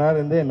 எனக்காக இவ்வளோ நேரம்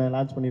இருந்து என்ன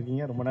லான்ச்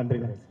பண்ணியிருக்கீங்க, ரொம்ப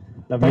நன்றிண்ணே.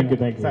 Thank you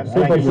sir.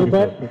 Super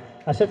super.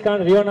 Arshad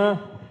Khan, Riona,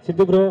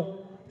 சித்து ப்ரோ,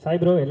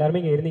 சாய் ப்ரோ எல்லாருமே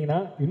இங்கே இருந்தீங்கன்னா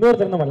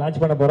இன்னொருத்தர் நம்ம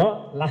லான்ச் பண்ண போகிறோம்.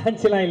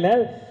 லான்ச்லாம் இல்லை,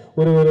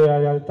 ஒரு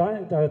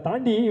அதை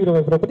தாண்டி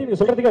இவரை பற்றி நீங்கள்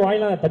சொல்கிறதுக்கே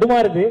வாயிலாம்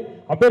தடுமாறுது.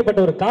 அப்பேற்பட்ட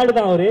ஒரு கார்டு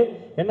தான் அவர்.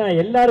 ஏன்னா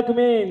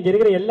எல்லாருக்குமே இங்கே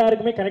இருக்கிற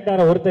எல்லாருக்குமே கனெக்ட்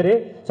ஆகிற ஒருத்தர்.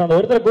 ஸோ அந்த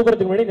ஒருத்தரை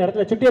கூப்பிட்றதுக்கு முன்னாடி இந்த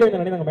இடத்துல சுட்டி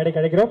அரவிந்தன் நாங்கள் மேடை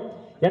கிடைக்கிறோம்.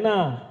 ஏன்னா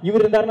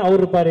இவர் இருந்தாருன்னா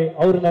அவர் இருப்பார்,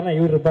 அவர் இருந்தாருன்னா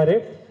இவர் இருப்பார்.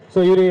 ஸோ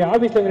இவர்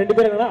ஆஃபீஸில் 2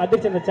 பேர் என்னன்னா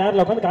அதிர்ச்சி அந்த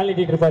சேரில் உட்காந்து கால்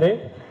நீட்டிட்டு இருப்பார்.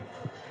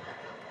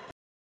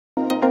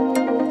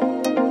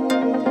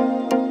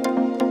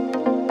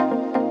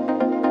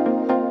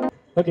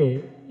 ஓகே,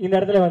 இந்த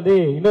இடத்துல வந்து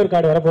இன்னொரு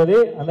கார்டு வரப்போகுது.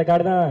 அந்த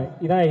கார்டு தான்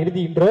இதான்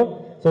இறுதி இன்ட்ரோ.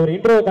 ஸோ ஒரு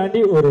இன்ட்ரோவை தாண்டி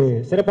ஒரு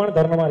சிறப்பான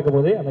தருணமாக இருக்க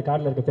போது அந்த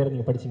கார்டில் இருக்க பேரை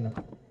நீங்கள் படிச்சிங்கன்னா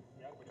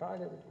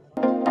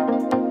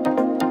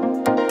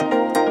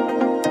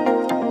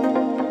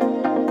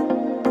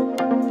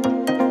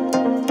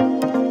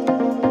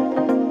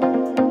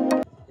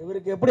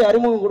இவருக்கு எப்படி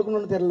அறிமுகம்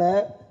கொடுக்கணும்னு தெரியல.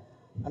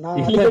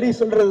 நான் அடிக்கடி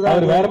சொல்றது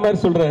அவர் வேற மாதிரி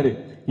சொல்றாரு.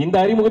 இந்த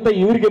அறிமுகத்தை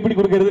இவருக்கு எப்படி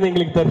கொடுக்கறதுன்னு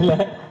எங்களுக்கு தெரியல.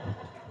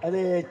 அது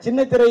சின்ன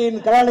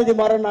திரையின் கலாநிதி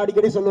மாறன்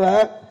அடிக்கடி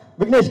சொல்லுவேன்.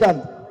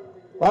 விக்னேஷ்காந்த்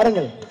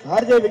வாருங்கள்,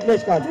 ஆர்ஜே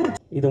விக்னேஷ்காந்த்.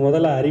 இது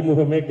முதல்ல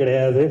அறிமுகமே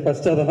கிடையாது,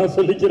 ஃபர்ஸ்ட் அதை நான்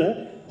சொல்லிக்கிறேன்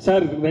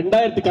சார்.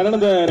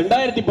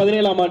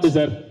 2017ஆம் ஆண்டு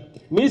சார்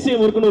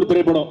மியூசியம் இருக்குன்னு ஒரு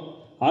திரைப்படம்,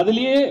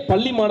 அதுலயே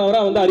பள்ளி மாணவரா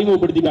வந்து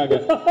அறிமுகப்படுத்திட்டாங்க.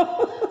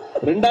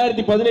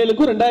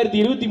 2017க்கும்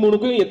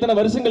 2023க்கும் எத்தனை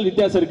வருஷங்கள்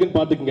வித்தியாசம் இருக்குன்னு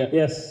பாத்துக்கங்க.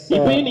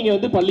 இப்பயும் நீங்க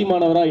வந்து பள்ளி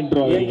மாணவரா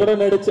இன்ட்ரோ என்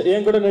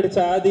கூட நடிச்ச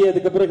ஆதி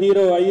அதுக்கப்புறம்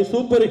ஹீரோ ஆகி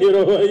சூப்பர்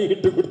ஹீரோ ஆகி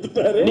இட்டு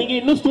கொடுத்துட்டாரு. நீங்க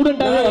இன்னும்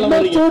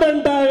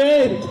ஸ்டூடெண்டாவே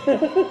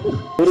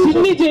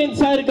சிட்னி ஜெயின்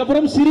சாருக்கு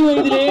அப்புறம் சிறு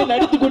வயதிலேயே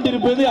நடித்துக்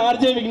கொண்டிருப்பது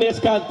ஆர்ஜே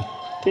விக்னேஷ்காந்த்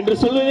என்று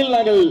சொல்வதில்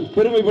நாங்கள்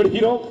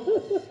பெருமைப்படுகிறோம்.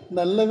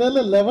 நல்ல வேலை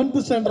 11th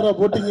ஸ்டாண்டர்டா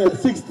போட்டீங்க,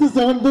 6th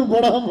 7th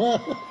போடாம.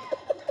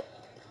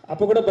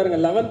 அப்ப கூட பாருங்க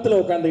 11th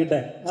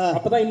உட்காந்துக்கிட்டேன்.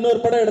 அப்பதான் இன்னொரு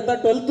படம் எடுத்தா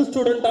 12th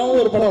ஸ்டூடெண்டாவும்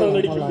ஒரு படத்துல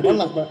நடிக்க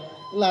முடியும்.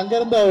 இல்ல அங்க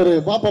இருந்து அவரு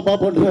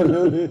பாப்பான்றாரு.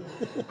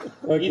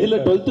 இதுல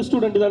 12th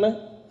ஸ்டூடெண்ட் தானே,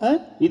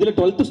 இதுல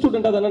 12th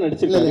ஸ்டூடெண்டா தானே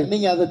நடிச்சிருக்காரு.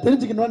 நீங்க அதை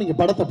தெரிஞ்சுக்கணும், நீங்க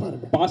படத்தை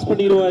பாருங்க. பாஸ்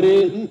பண்ணிடுவாரு,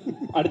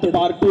 அடுத்து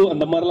பார்ட் 2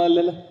 அந்த மாதிரிலாம்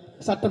இல்ல.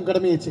 சட்டம்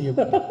கடமையை செய்யும்.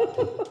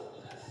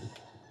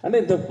 ஆனா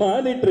இந்த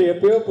மானிட்டர்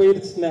எப்பயோ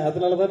போயிருச்சுண்ணே,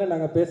 அதனாலதானே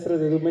நாங்க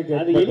பேசுறது எதுவுமே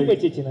அது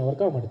எலிப்பேச்சு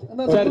ஒர்க் ஆக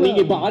மாட்டேங்குது. சார் நீங்க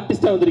இப்ப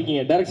ஆர்டிஸ்டா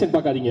வந்திருக்கீங்க, டைரக்ஷன்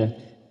பார்க்காதீங்க.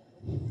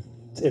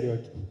 சரி,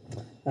 ஓகே.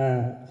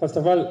 ஃபர்ஸ்ட்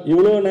ஆஃப் ஆல்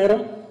இவ்வளோ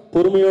நேரம்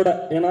பொறுமையோட,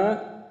 ஏன்னா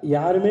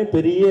யாருமே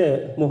பெரிய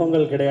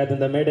முகங்கள் கிடையாது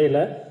இந்த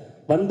மேடையில்.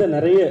 வந்த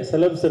நிறைய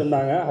செலப்ஸ்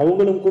இருந்தாங்க,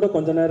 அவங்களும் கூட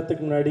கொஞ்ச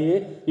நேரத்துக்கு முன்னாடியே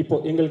இப்போ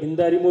எங்களுக்கு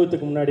இந்த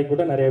அறிமுகத்துக்கு முன்னாடி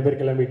கூட நிறைய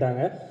பேர்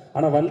கிளம்பிட்டாங்க.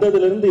 ஆனால்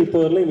வந்ததுலேருந்து இப்போ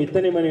வரலையும்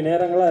இத்தனை மணி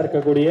நேரங்களாக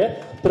இருக்கக்கூடிய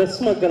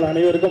ப்ரெஸ் மக்கள்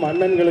அனைவருக்கும்,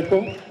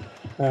 அண்ணன்களுக்கும்,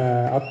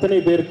 அத்தனை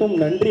பேருக்கும்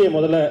நன்றியை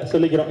முதல்ல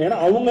சொல்லிக்கிறோம். ஏன்னா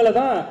அவங்கள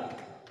தான்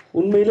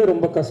உண்மையிலே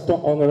ரொம்ப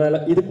கஷ்டம் அவங்க வேலை.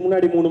 இதுக்கு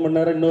முன்னாடி 3 மணி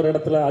நேரம் இன்னொரு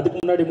இடத்துல, அதுக்கு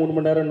முன்னாடி 3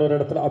 மணி நேரம் இன்னொரு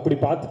இடத்துல அப்படி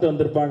பார்த்துட்டு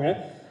வந்திருப்பாங்க.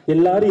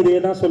 எல்லாரும் இதே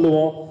தான்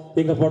சொல்லுவோம்,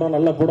 எங்கள் படம்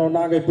நல்ல படம்,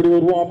 நாங்கள் இப்படி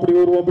வருவோம் அப்படி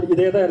வருவோம் அப்படி,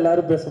 இதே தான்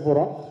எல்லாரும் பேச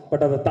போகிறோம்.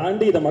 பட் அதை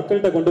தாண்டி இதை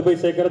மக்கள்கிட்ட கொண்டு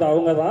போய் சேர்க்கறது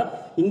அவங்க தான்.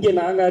 இங்கே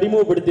நாங்கள்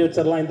அறிமுகப்படுத்தி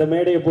வச்சிடலாம், இந்த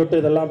மேடையை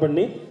போட்டு இதெல்லாம்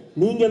பண்ணி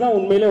நீங்கள் தான்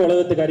உண்மையிலே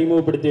உலகத்துக்கு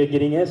அறிமுகப்படுத்தி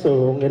வைக்கிறீங்க. ஸோ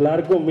உங்கள்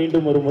எல்லாருக்கும்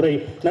மீண்டும் ஒரு முறை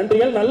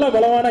நன்றிகள். நல்ல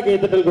பலமான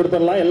கைத்தட்டல்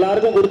கொடுத்துடலாம்,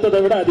 எல்லாருக்கும்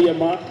கொடுத்ததை விட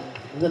அதிகமாக.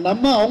 இதை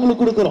நம்ம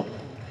அவங்களுக்கு கொடுக்குறோம்,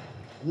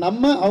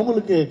 நம்ம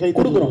அவங்களுக்கு கை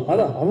கொடுக்குறோம்,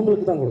 அதான்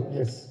அவங்களுக்கு தான் கொடுக்கும்.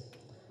 எஸ்,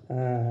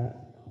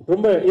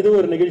 ரொம்ப இது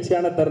ஒரு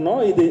நிகழ்ச்சியான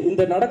தருணம். இது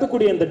இந்த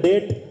நடக்கக்கூடிய இந்த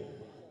டேட்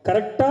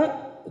கரெக்டாக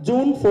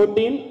June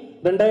 14,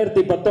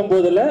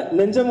 2019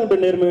 நெஞ்சமுண்டு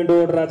நேர்மையுண்டு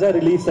ராஜா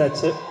ரிலீஸ்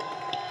ஆச்சு.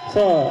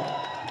 ஸோ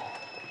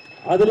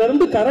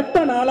அதுலேருந்து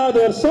கரெக்டாக 4வது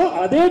வருஷம்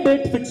அதே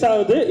டேட் ஃபிக்ஸ்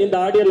ஆகுது இந்த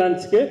ஆடியோ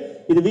லான்ச்சுக்கு.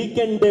 இது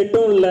வீக்கெண்ட்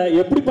டேட்டும் இல்லை,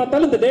 எப்படி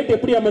பார்த்தாலும் இந்த டேட்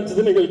எப்படி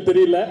அமைஞ்சதுன்னு எங்களுக்கு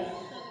தெரியல.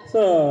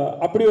 ஸோ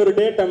அப்படி ஒரு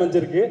டேட்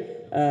அமைஞ்சிருக்கு.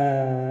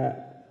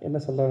 என்ன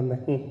சொல்ல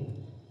வந்தேன்,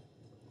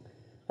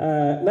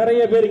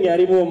 நிறைய பேர் இங்கே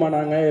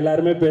அறிமுகமானாங்க,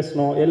 எல்லாருமே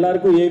பேசணும்,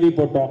 எல்லாருக்கும் ஏவி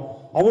போட்டோம்.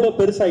 அவ்வளோ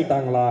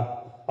பெருசாயிட்டாங்களா,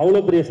 அவ்வளோ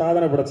பெரிய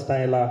சாதனை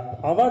படைச்சிட்டாங்களா,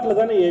 அவார்டில்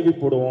தானே ஏவி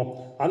போடுவோம்,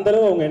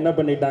 அந்தளவு அவங்க என்ன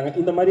பண்ணிட்டாங்க,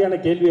 இந்த மாதிரியான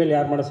கேள்விகள்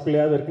யார்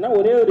மனசுக்குள்ளேயாவது இருக்குன்னா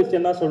ஒரே ஒரு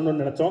விஷயம் தான்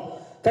சொல்லணும்னு நினச்சோம்.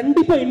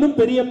 கண்டிப்பாக இன்னும்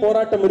பெரிய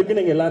போராட்டம்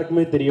இருக்குன்னு எங்கள்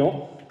எல்லாருக்குமே தெரியும்.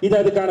 இது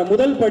அதுக்கான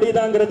முதல்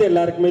படிதாங்கிறது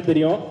எல்லாருக்குமே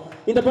தெரியும்.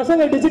 இந்த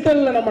பசங்க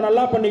டிஜிட்டலில் நம்ம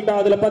நல்லா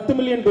பண்ணிட்டோம், அதில் 10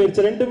 மில்லியன்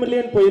போயிடுச்சு, 2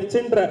 மில்லியன்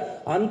போயிடுச்சுன்ற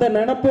அந்த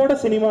நினைப்போட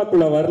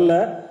சினிமாக்குள்ளே வரல.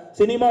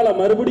 சினிமாவில்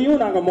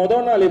மறுபடியும் நாங்கள்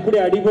முதல் நாள் எப்படி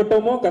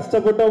அடிபட்டோமோ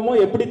கஷ்டப்பட்டோமோ,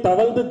 எப்படி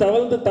தவழ்ந்து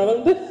தவழ்ந்து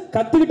தவழ்ந்து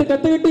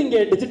கற்றுக்கிட்டு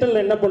இங்கே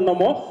டிஜிட்டலில் என்ன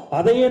பண்ணோமோ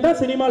அதையே தான்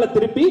சினிமாவில்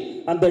திருப்பி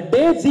அந்த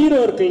டே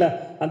 0 இருக்குல்ல,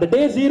 அந்த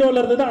டே 0ல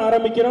இருந்து தான்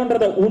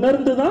ஆரம்பிக்கிறோன்றதை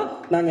உணர்ந்து தான்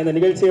நாங்கள் இந்த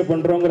நிகழ்ச்சியை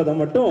பண்ணுறோங்கிறத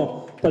மட்டும்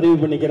பதிவு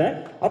பண்ணிக்கிறேன்.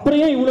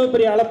 அப்புறம் ஏன் இவ்வளோ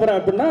பெரிய அலப்பறை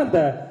அப்படின்னா,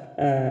 அந்த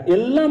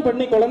எல்லாம்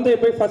பண்ணி குழந்தைய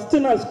போய் ஃபர்ஸ்ட்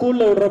நாள்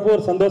ஸ்கூல்ல விடுறப்போ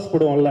ஒரு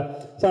சந்தோஷப்படுவோம்ல.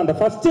 ஸோ அந்த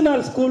ஃபர்ஸ்ட்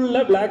நாள் ஸ்கூல்ல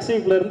பிளாக்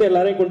ஷீப்ல இருந்து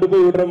எல்லாரையும் கொண்டு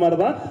போய் விடுற மாதிரி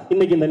தான்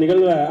இன்னைக்கு இந்த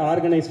நிகழ்வை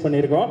ஆர்கனைஸ்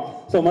பண்ணியிருக்கோம்.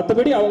 ஸோ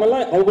மற்றபடி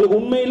அவங்களுக்கு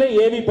உண்மையிலே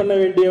ஏவி பண்ண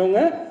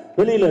வேண்டியவங்க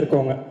வெளியில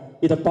இருக்கவங்க.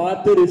 இதை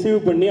பார்த்து ரிசீவ்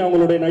பண்ணி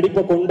அவங்களுடைய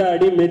நடிப்பை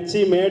கொண்டாடி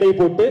மெச்சி மேடை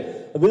போட்டு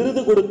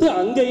விருது கொடுத்து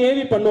அங்க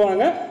ஏவி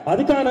பண்ணுவாங்க.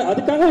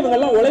 அதுக்காக இவங்க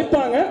எல்லாம்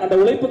உழைப்பாங்க. அந்த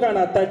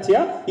உழைப்புக்கான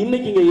அத்தாட்சியா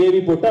இன்னைக்கு இங்க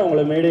ஏவி போட்டு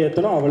அவங்கள மேடை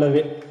ஏற்றணும்,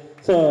 அவ்வளவே.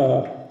 ஸோ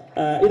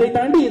இதை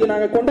தாண்டி இது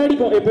நாங்கள்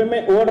கொண்டாடிப்போம். எப்பயுமே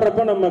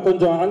ஓடுறப்ப நம்ம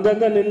கொஞ்சம்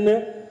அங்கங்கே நின்று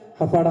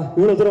அப்பாடா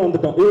இவ்வளோ தூரம்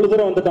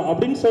வந்துட்டோம்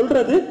அப்படின்னு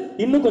சொல்றது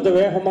இன்னும் கொஞ்சம்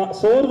வேகமா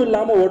சோர்வு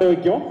இல்லாமல் ஓட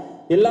வைக்கும்.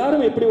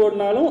 எல்லாரும் எப்படி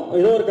ஓடினாலும்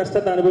ஏதோ ஒரு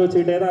கஷ்டத்தை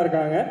அனுபவிச்சுக்கிட்டே தான்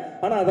இருக்காங்க.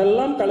 ஆனால்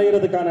அதெல்லாம்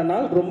களையிறதுக்கான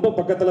நாள் ரொம்ப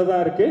பக்கத்தில்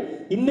தான் இருக்கு.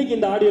 இன்னைக்கு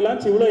இந்த ஆடியோ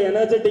லான்ச் இவ்வளோ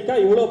எனர்ஜெட்டிக்கா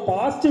இவ்வளோ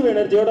பாசிட்டிவ்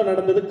எனர்ஜியோட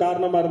நடந்ததுக்கு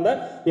காரணமாக இருந்த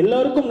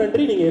எல்லாருக்கும்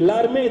நன்றி. நீங்கள்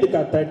எல்லாருமே இதுக்கு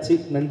அத்தாட்சி.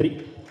 நன்றி.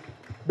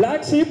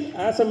 Black sheep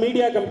as a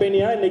media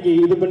கம்பெனியா இன்னைக்கு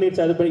இது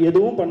பண்ணிருச்சு, அது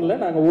எதுவும் பண்ணல.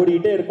 நாங்கள்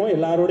ஓடிக்கிட்டே இருக்கோம்,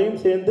 எல்லாரோடையும்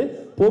சேர்ந்து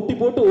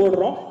போட்டு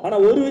ஓடுறோம்.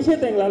 ஆனால் ஒரு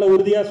விஷயத்தை எங்களால்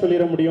உறுதியாக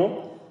சொல்லிட முடியும்,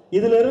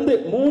 இதுல இருந்து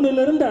 3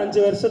 to 5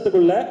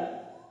 வருஷத்துக்குள்ள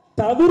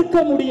தவிர்க்க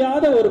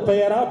முடியாத ஒரு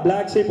பெயரா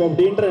பிளாக் ஷீப்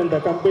அப்படின்ற இந்த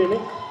கம்பெனி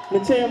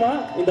நிச்சயமா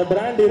இந்த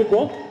பிராண்ட்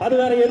இருக்கும். அது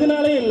வேற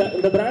எதுனாலே இல்லை,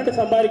 இந்த பிராண்ட்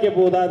சம்பாதிக்க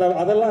போகுதா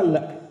அதெல்லாம்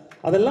இல்லை.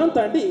 அதெல்லாம்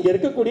தாண்டி இங்க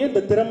இருக்கக்கூடிய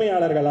இந்த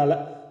திறமையாளர்களால,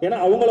 ஏன்னா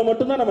அவங்கள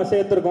மட்டும்தான் நம்ம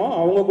சேர்த்திருக்கோம்,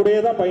 அவங்க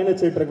கூடயே தான்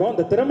பயணிச்சுட்டு இருக்கோம்.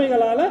 இந்த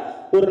திறமைகளால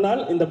ஒரு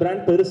நாள் இந்த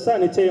பிராண்ட் பெருசா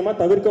நிச்சயமா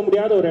தவிர்க்க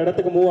முடியாத ஒரு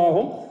இடத்துக்கு மூவ்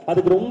ஆகும்.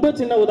 அதுக்கு ரொம்ப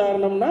சின்ன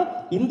உதாரணம்னா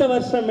இந்த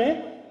வருஷமே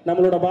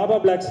நம்மளோட பாபா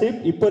பிளாக்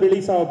ஷீப் இப்போ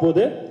ரிலீஸ் ஆக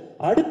போகுது.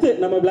 அடுத்து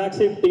நம்ம பிளாக்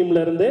ஷீப்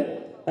டீம்ல இருந்து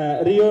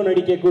ரியோ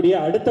நடிக்கக்கூடிய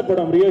அடுத்த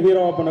படம், ரியோ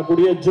ஹீரோவா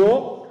பண்ணக்கூடிய ஜோ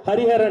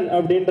ஹரிஹரன்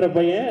அப்படின்ற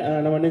பையன்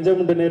நம்ம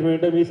நெஞ்சமுண்டு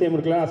நேர்மையிட்ட மியூசியம்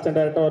இருக்கலாம் அசிஸ்டன்ட்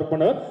டைரக்டர் ஒர்க்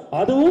பண்ணவர்,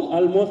 அதுவும்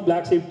ஆல்மோஸ்ட்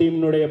பிளாக் ஷீப்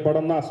டீம்னுடைய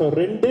படம் தான். ஸோ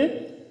 2.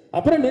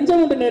 அப்புறம்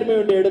நெஞ்சமுண்டு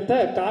நேர்மையுண்டு எடுத்த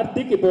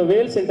கார்த்திக் இப்போ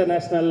வேல்ஸ்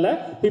இன்டர்நேஷனல்ல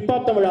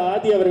ஹிப்ஹாப் தமிழ்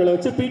ஆதி அவர்களை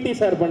வச்சு பிடி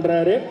சார்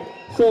பண்றாரு.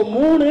 ஸோ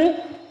 3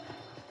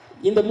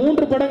 இந்த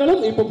 3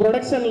 படங்களும் இப்போ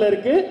ப்ரொடக்ஷன்ல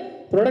இருக்கு.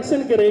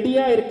 ப்ரொடக்ஷனுக்கு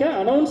ரெடியா இருக்க,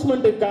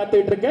 அனௌன்ஸ்மெண்ட்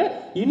காத்துட்டு இருக்க.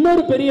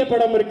 இன்னொரு பெரிய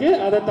படம் இருக்கு,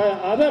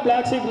 அதை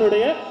பிளாக்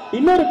ஷீப்னுடைய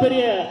இன்னொரு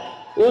பெரிய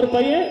ஒரு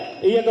பையன்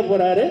இயக்க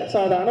போறாரு. ஸோ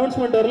அதை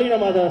அனௌன்ஸ்மெண்ட் வரலையும்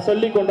நம்ம அதை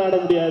சொல்லி கொண்டாட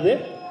முடியாது.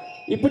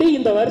 இப்படி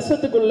இந்த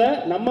வருஷத்துக்குள்ள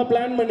நம்ம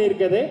பிளான்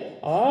பண்ணியிருக்கதே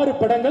 6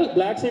 படங்கள்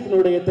பிளாக்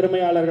ஷீப்னுடைய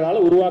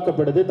திறமையாளர்களால்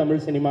உருவாக்கப்படுது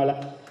தமிழ்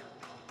சினிமாவில்.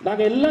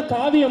 நாங்கள் எல்லாம்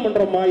காவியம்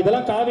பண்றோமா,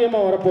 இதெல்லாம் காவியமா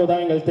வரப்போதா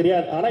எங்களுக்கு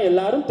தெரியாது. ஆனால்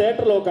எல்லாரும்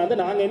தேட்டரில்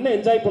உட்காந்து நாங்கள் என்ன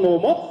என்ஜாய்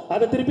பண்ணுவோமோ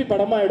அதை திருப்பி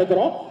படமா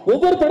எடுக்கிறோம்.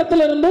 ஒவ்வொரு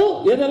படத்துல இருந்தும்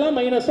எதெல்லாம்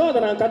மைனஸோ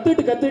அதை நாங்கள்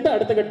கத்துட்டு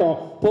அடுத்த கட்டம்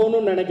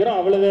போகணும்னு நினைக்கிறோம்.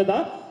 அவ்வளவே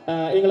தான்.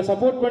 எங்களை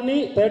சப்போர்ட் பண்ணி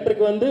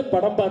தேட்டருக்கு வந்து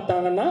படம்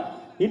பார்த்தாங்கன்னா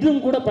இன்னும்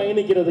கூட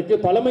பயணிக்கிறதுக்கு,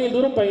 பல மைல்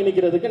தூரம்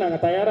பயணிக்கிறதுக்கு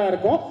நாங்கள் தயாராக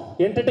இருக்கோம்.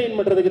 என்டர்டெயின்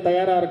பண்ணுறதுக்கு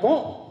தயாராக இருக்கோம்.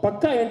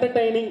 பக்கா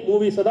என்டர்டெய்னிங்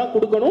மூவிஸை தான்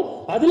கொடுக்கணும்,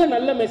 அதில்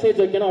நல்ல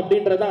மெசேஜ் வைக்கணும்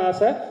அப்படின்றதான்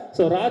ஆசை.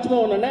 ஸோ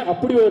ராஜ்மோகன் அண்ணன்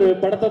அப்படி ஒரு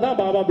படத்தை தான்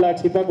பாபா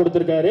பிளாக் ஷீப்பாக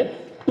கொடுத்துருக்காரு.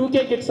 2K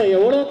கிட்ஸை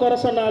எவ்வளோ குறை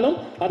சொன்னாலும்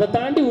அதை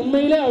தாண்டி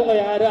உண்மையிலே அவங்க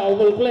யாரு,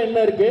 அவங்களுக்குள்ள என்ன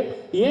இருக்கு,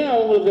 ஏன்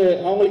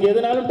அவங்களுக்கு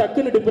எதுனாலும்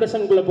டக்குன்னு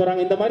டிப்ரெஷனுக்குள்ள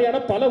போறாங்க, இந்த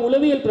மாதிரியான பல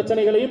உளவியல்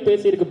பிரச்சனைகளையும்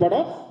பேசியிருக்கு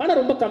படம். ஆனால்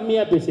ரொம்ப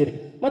கம்மியாக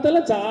பேசியிருக்கு.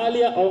 மற்றெல்லாம்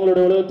ஜாலியாக அவங்களோட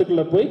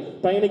உலகத்துக்குள்ள போய்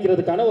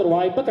பயணிக்கிறதுக்கான ஒரு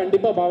வாய்ப்பை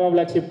கண்டிப்பாக பாபா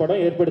பிளாக் ஷீப்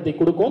படம் ஏற்படுத்தி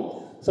கொடுக்கும்.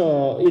 ஸோ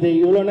இதை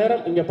இவ்வளோ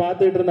நேரம் இங்கே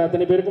பார்த்துட்டு இருந்த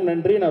அத்தனை பேருக்கும்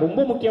நன்றி. நான்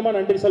ரொம்ப முக்கியமாக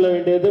நன்றி சொல்ல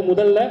வேண்டியது,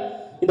 முதல்ல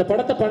இந்த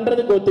படத்தை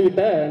பண்றதுக்கு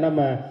ஒத்துக்கிட்ட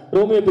நம்ம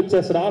ரோமியோ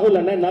பிக்சர்ஸ் ராகுல்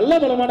அண்ணன் நல்ல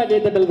பலமான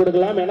கைத்தட்டல்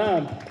கொடுக்கலாம். ஏன்னா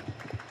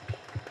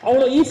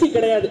அவ்வளோ ஈஸி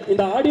கிடையாது.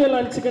 இந்த ஆடியோ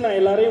லான்ச்சுக்கு நான்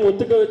எல்லாரையும்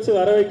ஒத்துக்க வச்சு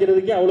வர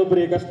வைக்கிறதுக்கே அவ்வளோ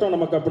பெரிய கஷ்டம்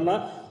நமக்கு. அப்படின்னா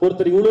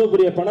ஒருத்தர் இவ்வளோ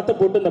பெரிய பணத்தை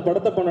போட்டு இந்த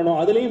படத்தை பண்ணணும்,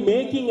 அதுலேயும்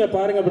மேக்கிங்கை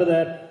பாருங்க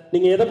பிரதர்.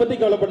 நீங்க எதை பத்தி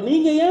கவலைப்பட,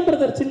 நீங்க ஏன்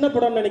பிரதர் சின்ன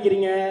படம்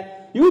நினைக்கிறீங்க,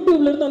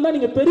 யூடியூப்ல இருந்து வந்தா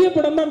நீங்க பெரிய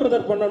படம் தான்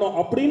பிரதர் பண்ணணும்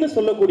அப்படின்னு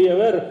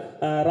சொல்லக்கூடியவர்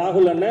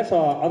ராகுல் அண்ணன். ஸோ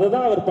அதை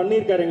தான் அவர்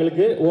பண்ணியிருக்காரு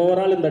எங்களுக்கு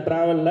ஓவரால் இந்த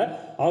டிராவல்ல.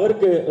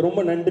 அவருக்கு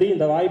ரொம்ப நன்றி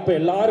இந்த வாய்ப்பை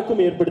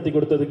எல்லாருக்கும் ஏற்படுத்தி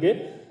கொடுத்ததுக்கு.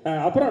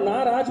 அப்புறம்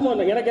நான்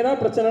ராஜ்மோகன், எனக்கு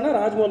ஏதாவது பிரச்சனைனா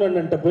ராஜ்மோகன்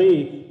அண்ணன்ட்ட போய்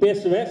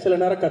பேசுவேன், சில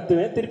நேரம்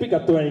கத்துவேன், திருப்பி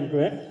கத்து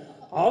வாங்கிக்குவேன்.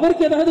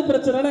 அவருக்கு ஏதாவது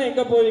பிரச்சனைனா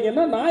எங்க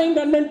போவீங்கன்னா நான் எங்க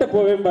அண்ணன்ட்ட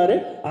போவேன் பாரு,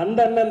 அந்த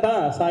அண்ணன்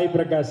தான் சாய்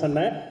பிரகாஷ்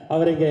அண்ணன்.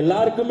 அவர் எங்க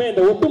எல்லாருக்குமே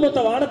இந்த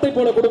ஒட்டுமொத்த வானத்தை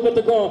போல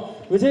குடும்பத்துக்கும்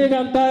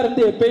விஜயகாந்தா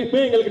இருந்து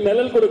எப்பயுமே எங்களுக்கு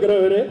நிழல்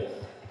கொடுக்கிறவரு.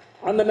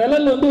 அந்த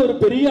நிழல் வந்து ஒரு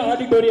பெரிய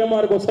ஆடிட்டோரியமா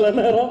இருக்கும், சில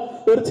நேரம்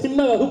ஒரு சின்ன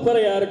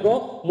வகுப்பறையா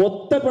இருக்கும்.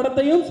 மொத்த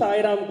படத்தையும்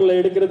சாய்ராமுக்குள்ள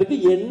எடுக்கிறதுக்கு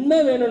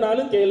என்ன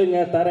வேணும்னாலும்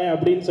கேளுங்க தரேன்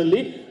அப்படின்னு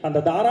சொல்லி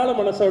அந்த தாராள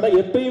மனசோட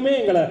எப்பயுமே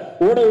எங்களை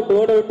ஓட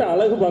விட்டு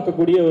அழகு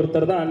பார்க்கக்கூடிய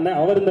ஒருத்தர் தான் அண்ணன்.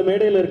 அவர் இந்த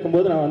மேடையில்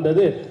இருக்கும்போது நான்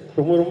வந்தது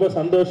ரொம்ப ரொம்ப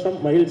சந்தோஷம்,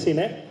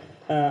 மகிழ்ச்சினே.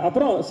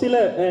 அப்புறம்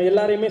சில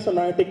எல்லாரையுமே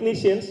சொன்னாங்க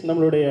டெக்னீஷியன்ஸ்,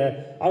 நம்மளுடைய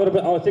அவர்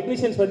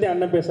டெக்னீஷியன்ஸ் பற்றி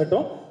அண்ணன்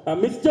பேசட்டும்.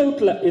 மிஸ்ட்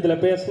அவுட்ல இதுல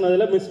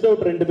பேசுனதுல மிஸ்ட்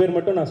அவுட் 2 பேர்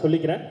மட்டும் நான்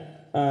சொல்லிக்கிறேன்.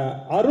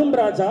 அருண்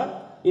ராஜா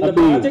இந்த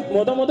ப்ராஜெக்ட்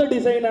முத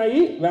டிசைன்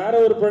ஆகி வேற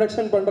ஒரு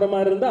ப்ரொடக்ஷன் பண்ற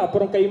மாதிரி இருந்தா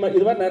அப்புறம்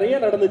இது மாதிரி நிறைய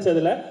நடந்துச்சு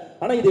அதுல.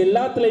 ஆனா இது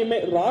எல்லாத்துலயுமே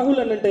ராகுல்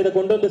அண்ணன் இதை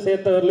கொண்டு வந்து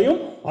சேர்த்தவர்களையும்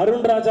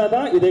அருண் ராஜா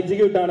தான் இது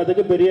எக்ஸிக்யூட்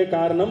ஆனதுக்கு பெரிய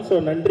காரணம். சோ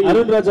நன்றி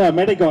அருண் ராஜா.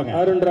 மேடைக்கு வாங்க.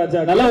 அருண்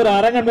ராஜா நல்ல ஒரு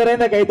அரங்கம்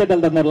நிறைந்த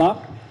கைத்தட்டல் தந்துடலாம்.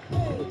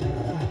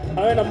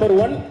 அவன் நம்பர்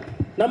 1.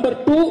 நம்பர்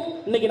 2,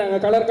 இன்னைக்கு நாங்க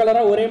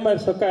கலரா ஒரே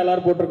மாதிரி சொக்கா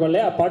எல்லாரும் போட்டிருக்கோம்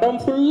இல்லையா,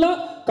 படம் ஃபுல்லா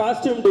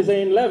காஸ்டியூம்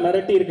டிசைன்ல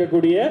மிரட்டி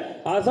இருக்கக்கூடிய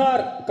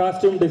அசார்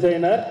காஸ்டியூம்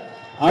டிசைனர்.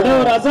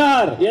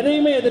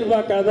 எதையுமே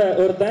எதிர்பார்க்காத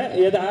ஒருத்தன்,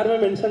 யாருமே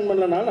மென்ஷன்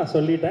பண்ணலனால நான்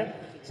சொல்லிட்டேன்.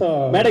 ஸோ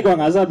மேடைக்கு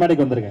வாங்க, அசார்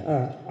மேடைக்கு வந்துருங்க.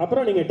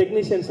 அப்புறம் நீங்க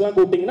டெக்னீஷியன்ஸ்லாம்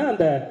கூப்பிட்டீங்கன்னா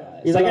அந்த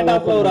செகண்ட்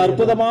ஹாஃப்ல ஒரு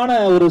அற்புதமான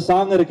ஒரு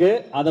சாங் இருக்கு,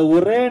 அதை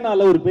ஒரே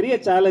நாள்ல ஒரு பெரிய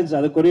சேலஞ்ச்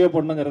அதை கொரியோ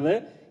பண்ணுங்கிறது.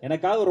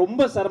 எனக்காக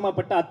ரொம்ப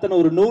சிரமப்பட்டு அத்தனை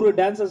ஒரு 100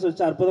 டான்சர்ஸ்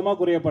வச்சு அற்புதமா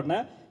கொரியோ பண்ண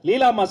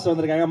லீலா மாஸ்டர்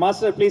வந்திருக்காங்க.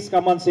 Master please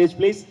come on stage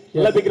please.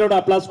 எல்லா பிக் ரவுண்ட்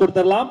அப்ளாஸ்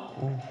கொடுத்துடலாம்.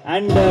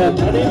 அண்ட்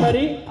அதே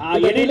மாதிரி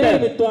எடிட்டர்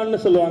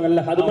வித்வான்னு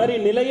சொல்லுவாங்கல்ல, அது மாதிரி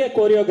நிலைய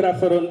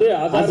கோரியோகிராஃபர் வந்து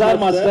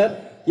அசார் மாஸ்டர்.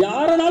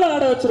 யாரனாலும்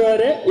ஆட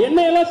வச்சிருவாரு.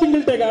 என்னையெல்லாம்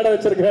சிங்கிள் டேக் ஆட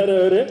வச்சிருக்காரு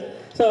அவரு.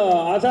 ஸோ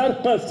ஆசார்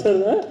மாஸ்டர்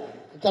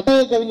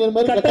கட்டாய கவிஞர்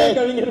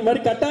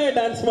மாதிரி கட்டாய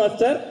டான்ஸ்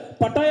மாஸ்டர்.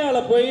 பட்டாயால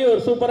போய்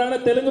ஒரு சூப்பரான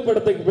தெலுங்கு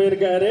படத்துக்கு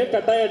போயிருக்காரு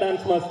கட்டாய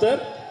டான்ஸ் மாஸ்டர்.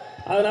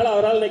 அதனால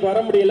அவரால் இன்னைக்கு வர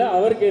முடியல.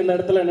 அவருக்கு இந்த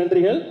இடத்துல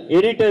நன்றிகள்.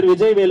 Editor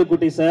Vijay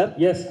வேலுக்குட்டி sir.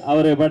 எஸ்,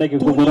 அவர் மேடைக்கு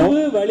கூப்பிடுறோம்.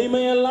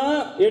 வலிமையெல்லாம்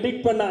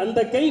எடிட் பண்ண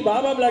அந்த கை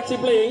பாபா பிளாக்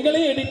ஷீப்ல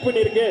எங்களையும் எடிட்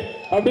பண்ணிருக்கு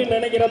அப்படின்னு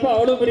நினைக்கிறப்ப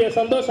அவ்வளவு பெரிய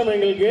சந்தோஷம்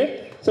எங்களுக்கு.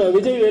 So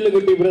Vijay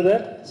வேலுக்குட்டி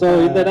brother. ஸோ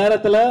இந்த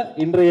நேரத்தில்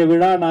இன்றைய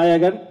விழா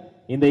நாயகன்,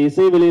 இந்த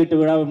இசை வெளியீட்டு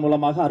விழாவின்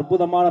மூலமாக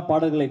அற்புதமான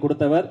பாடல்களை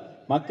கொடுத்தவர்,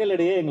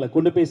 மக்களிடையே எங்களை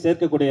கொண்டு போய்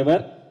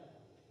சேர்க்கக்கூடியவர்,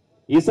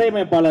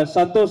 இசையமைப்பாளர்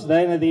சந்தோஷ்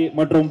தயநிதி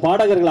மற்றும்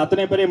பாடகர்கள்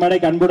அத்தனை பேரையும்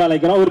மேடைக்கு அன்போடு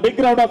அழைக்கிறோம். ஒரு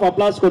பிக் ரவுண்ட் ஆஃப்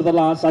அப்ளாஸ்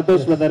கொடுத்துடலாம்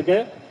சந்தோஷ் பிரதருக்கு.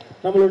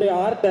 நம்மளுடைய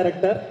ஆர்ட்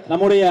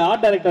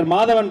டைரக்டர்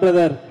மாதவன்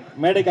பிரதர்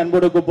மேடைக்கு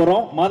அன்போடு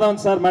கூப்பிடுறோம்.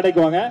 மாதவன் சார்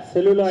மேடைக்கு வாங்க.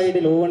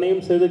 செல்லுலாய்டில்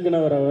ஒவ்வொன்றையும்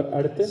செதுக்குனவர் அவர்.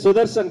 அடுத்து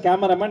சுதர்சன்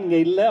கேமராமேன் இங்க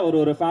இல்ல,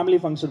 ஒரு ஃபேமிலி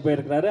ஃபங்க்ஷன்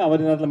போயிருக்கிறாரு,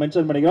 அவர் நேரத்தில்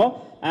மென்ஷன் பண்ணிக்கிறோம்.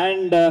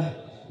 அண்ட்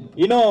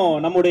இன்னும்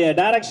நம்முடைய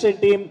டைரக்ஷன்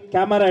டீம்,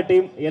 கேமரா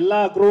டீம், எல்லா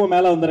க்ரூவும்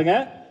மேல வந்துருங்க.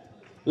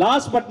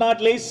 லாஸ்ட் பட்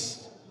நாட் லீஸ்ட்,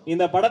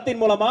 இந்த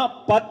படத்தின் மூலமா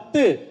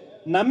 10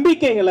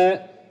 நம்பிக்கைகளை,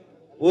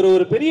 ஒரு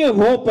பெரிய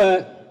ஹோப்பை,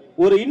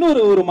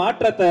 இன்னொரு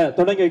மாற்றத்தை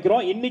தொடங்கி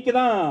வைக்கிறோம். இன்னைக்கு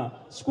தான்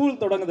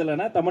ஸ்கூல் தொடங்குது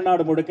இல்லைன்னா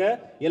தமிழ்நாடு முழுக்க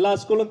எல்லா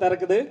ஸ்கூலும்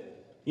திறக்குது.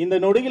 இந்த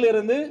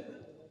நொடியிலிருந்து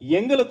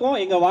எங்களுக்கும்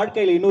எங்க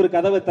வாழ்க்கையில் இன்னொரு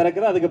கதவை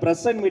திறக்குது. அதுக்கு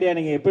பிரஸ் அண்ட் மீடியா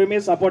நீங்க எப்பயுமே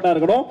சப்போர்ட்டா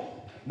இருக்கணும்.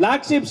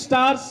 பிளாக் ஷீப்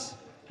ஸ்டார்ஸ்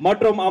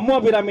மற்றும் அம்மு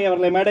அபிராமி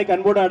அவர்களை மேடைக்கு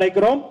அன்போடு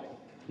அழைக்கிறோம்.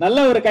 நல்ல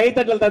ஒரு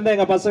கைத்தட்டல் தந்து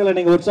எங்க பசங்களை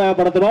நீங்க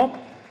உற்சாகப்படுத்தணும்.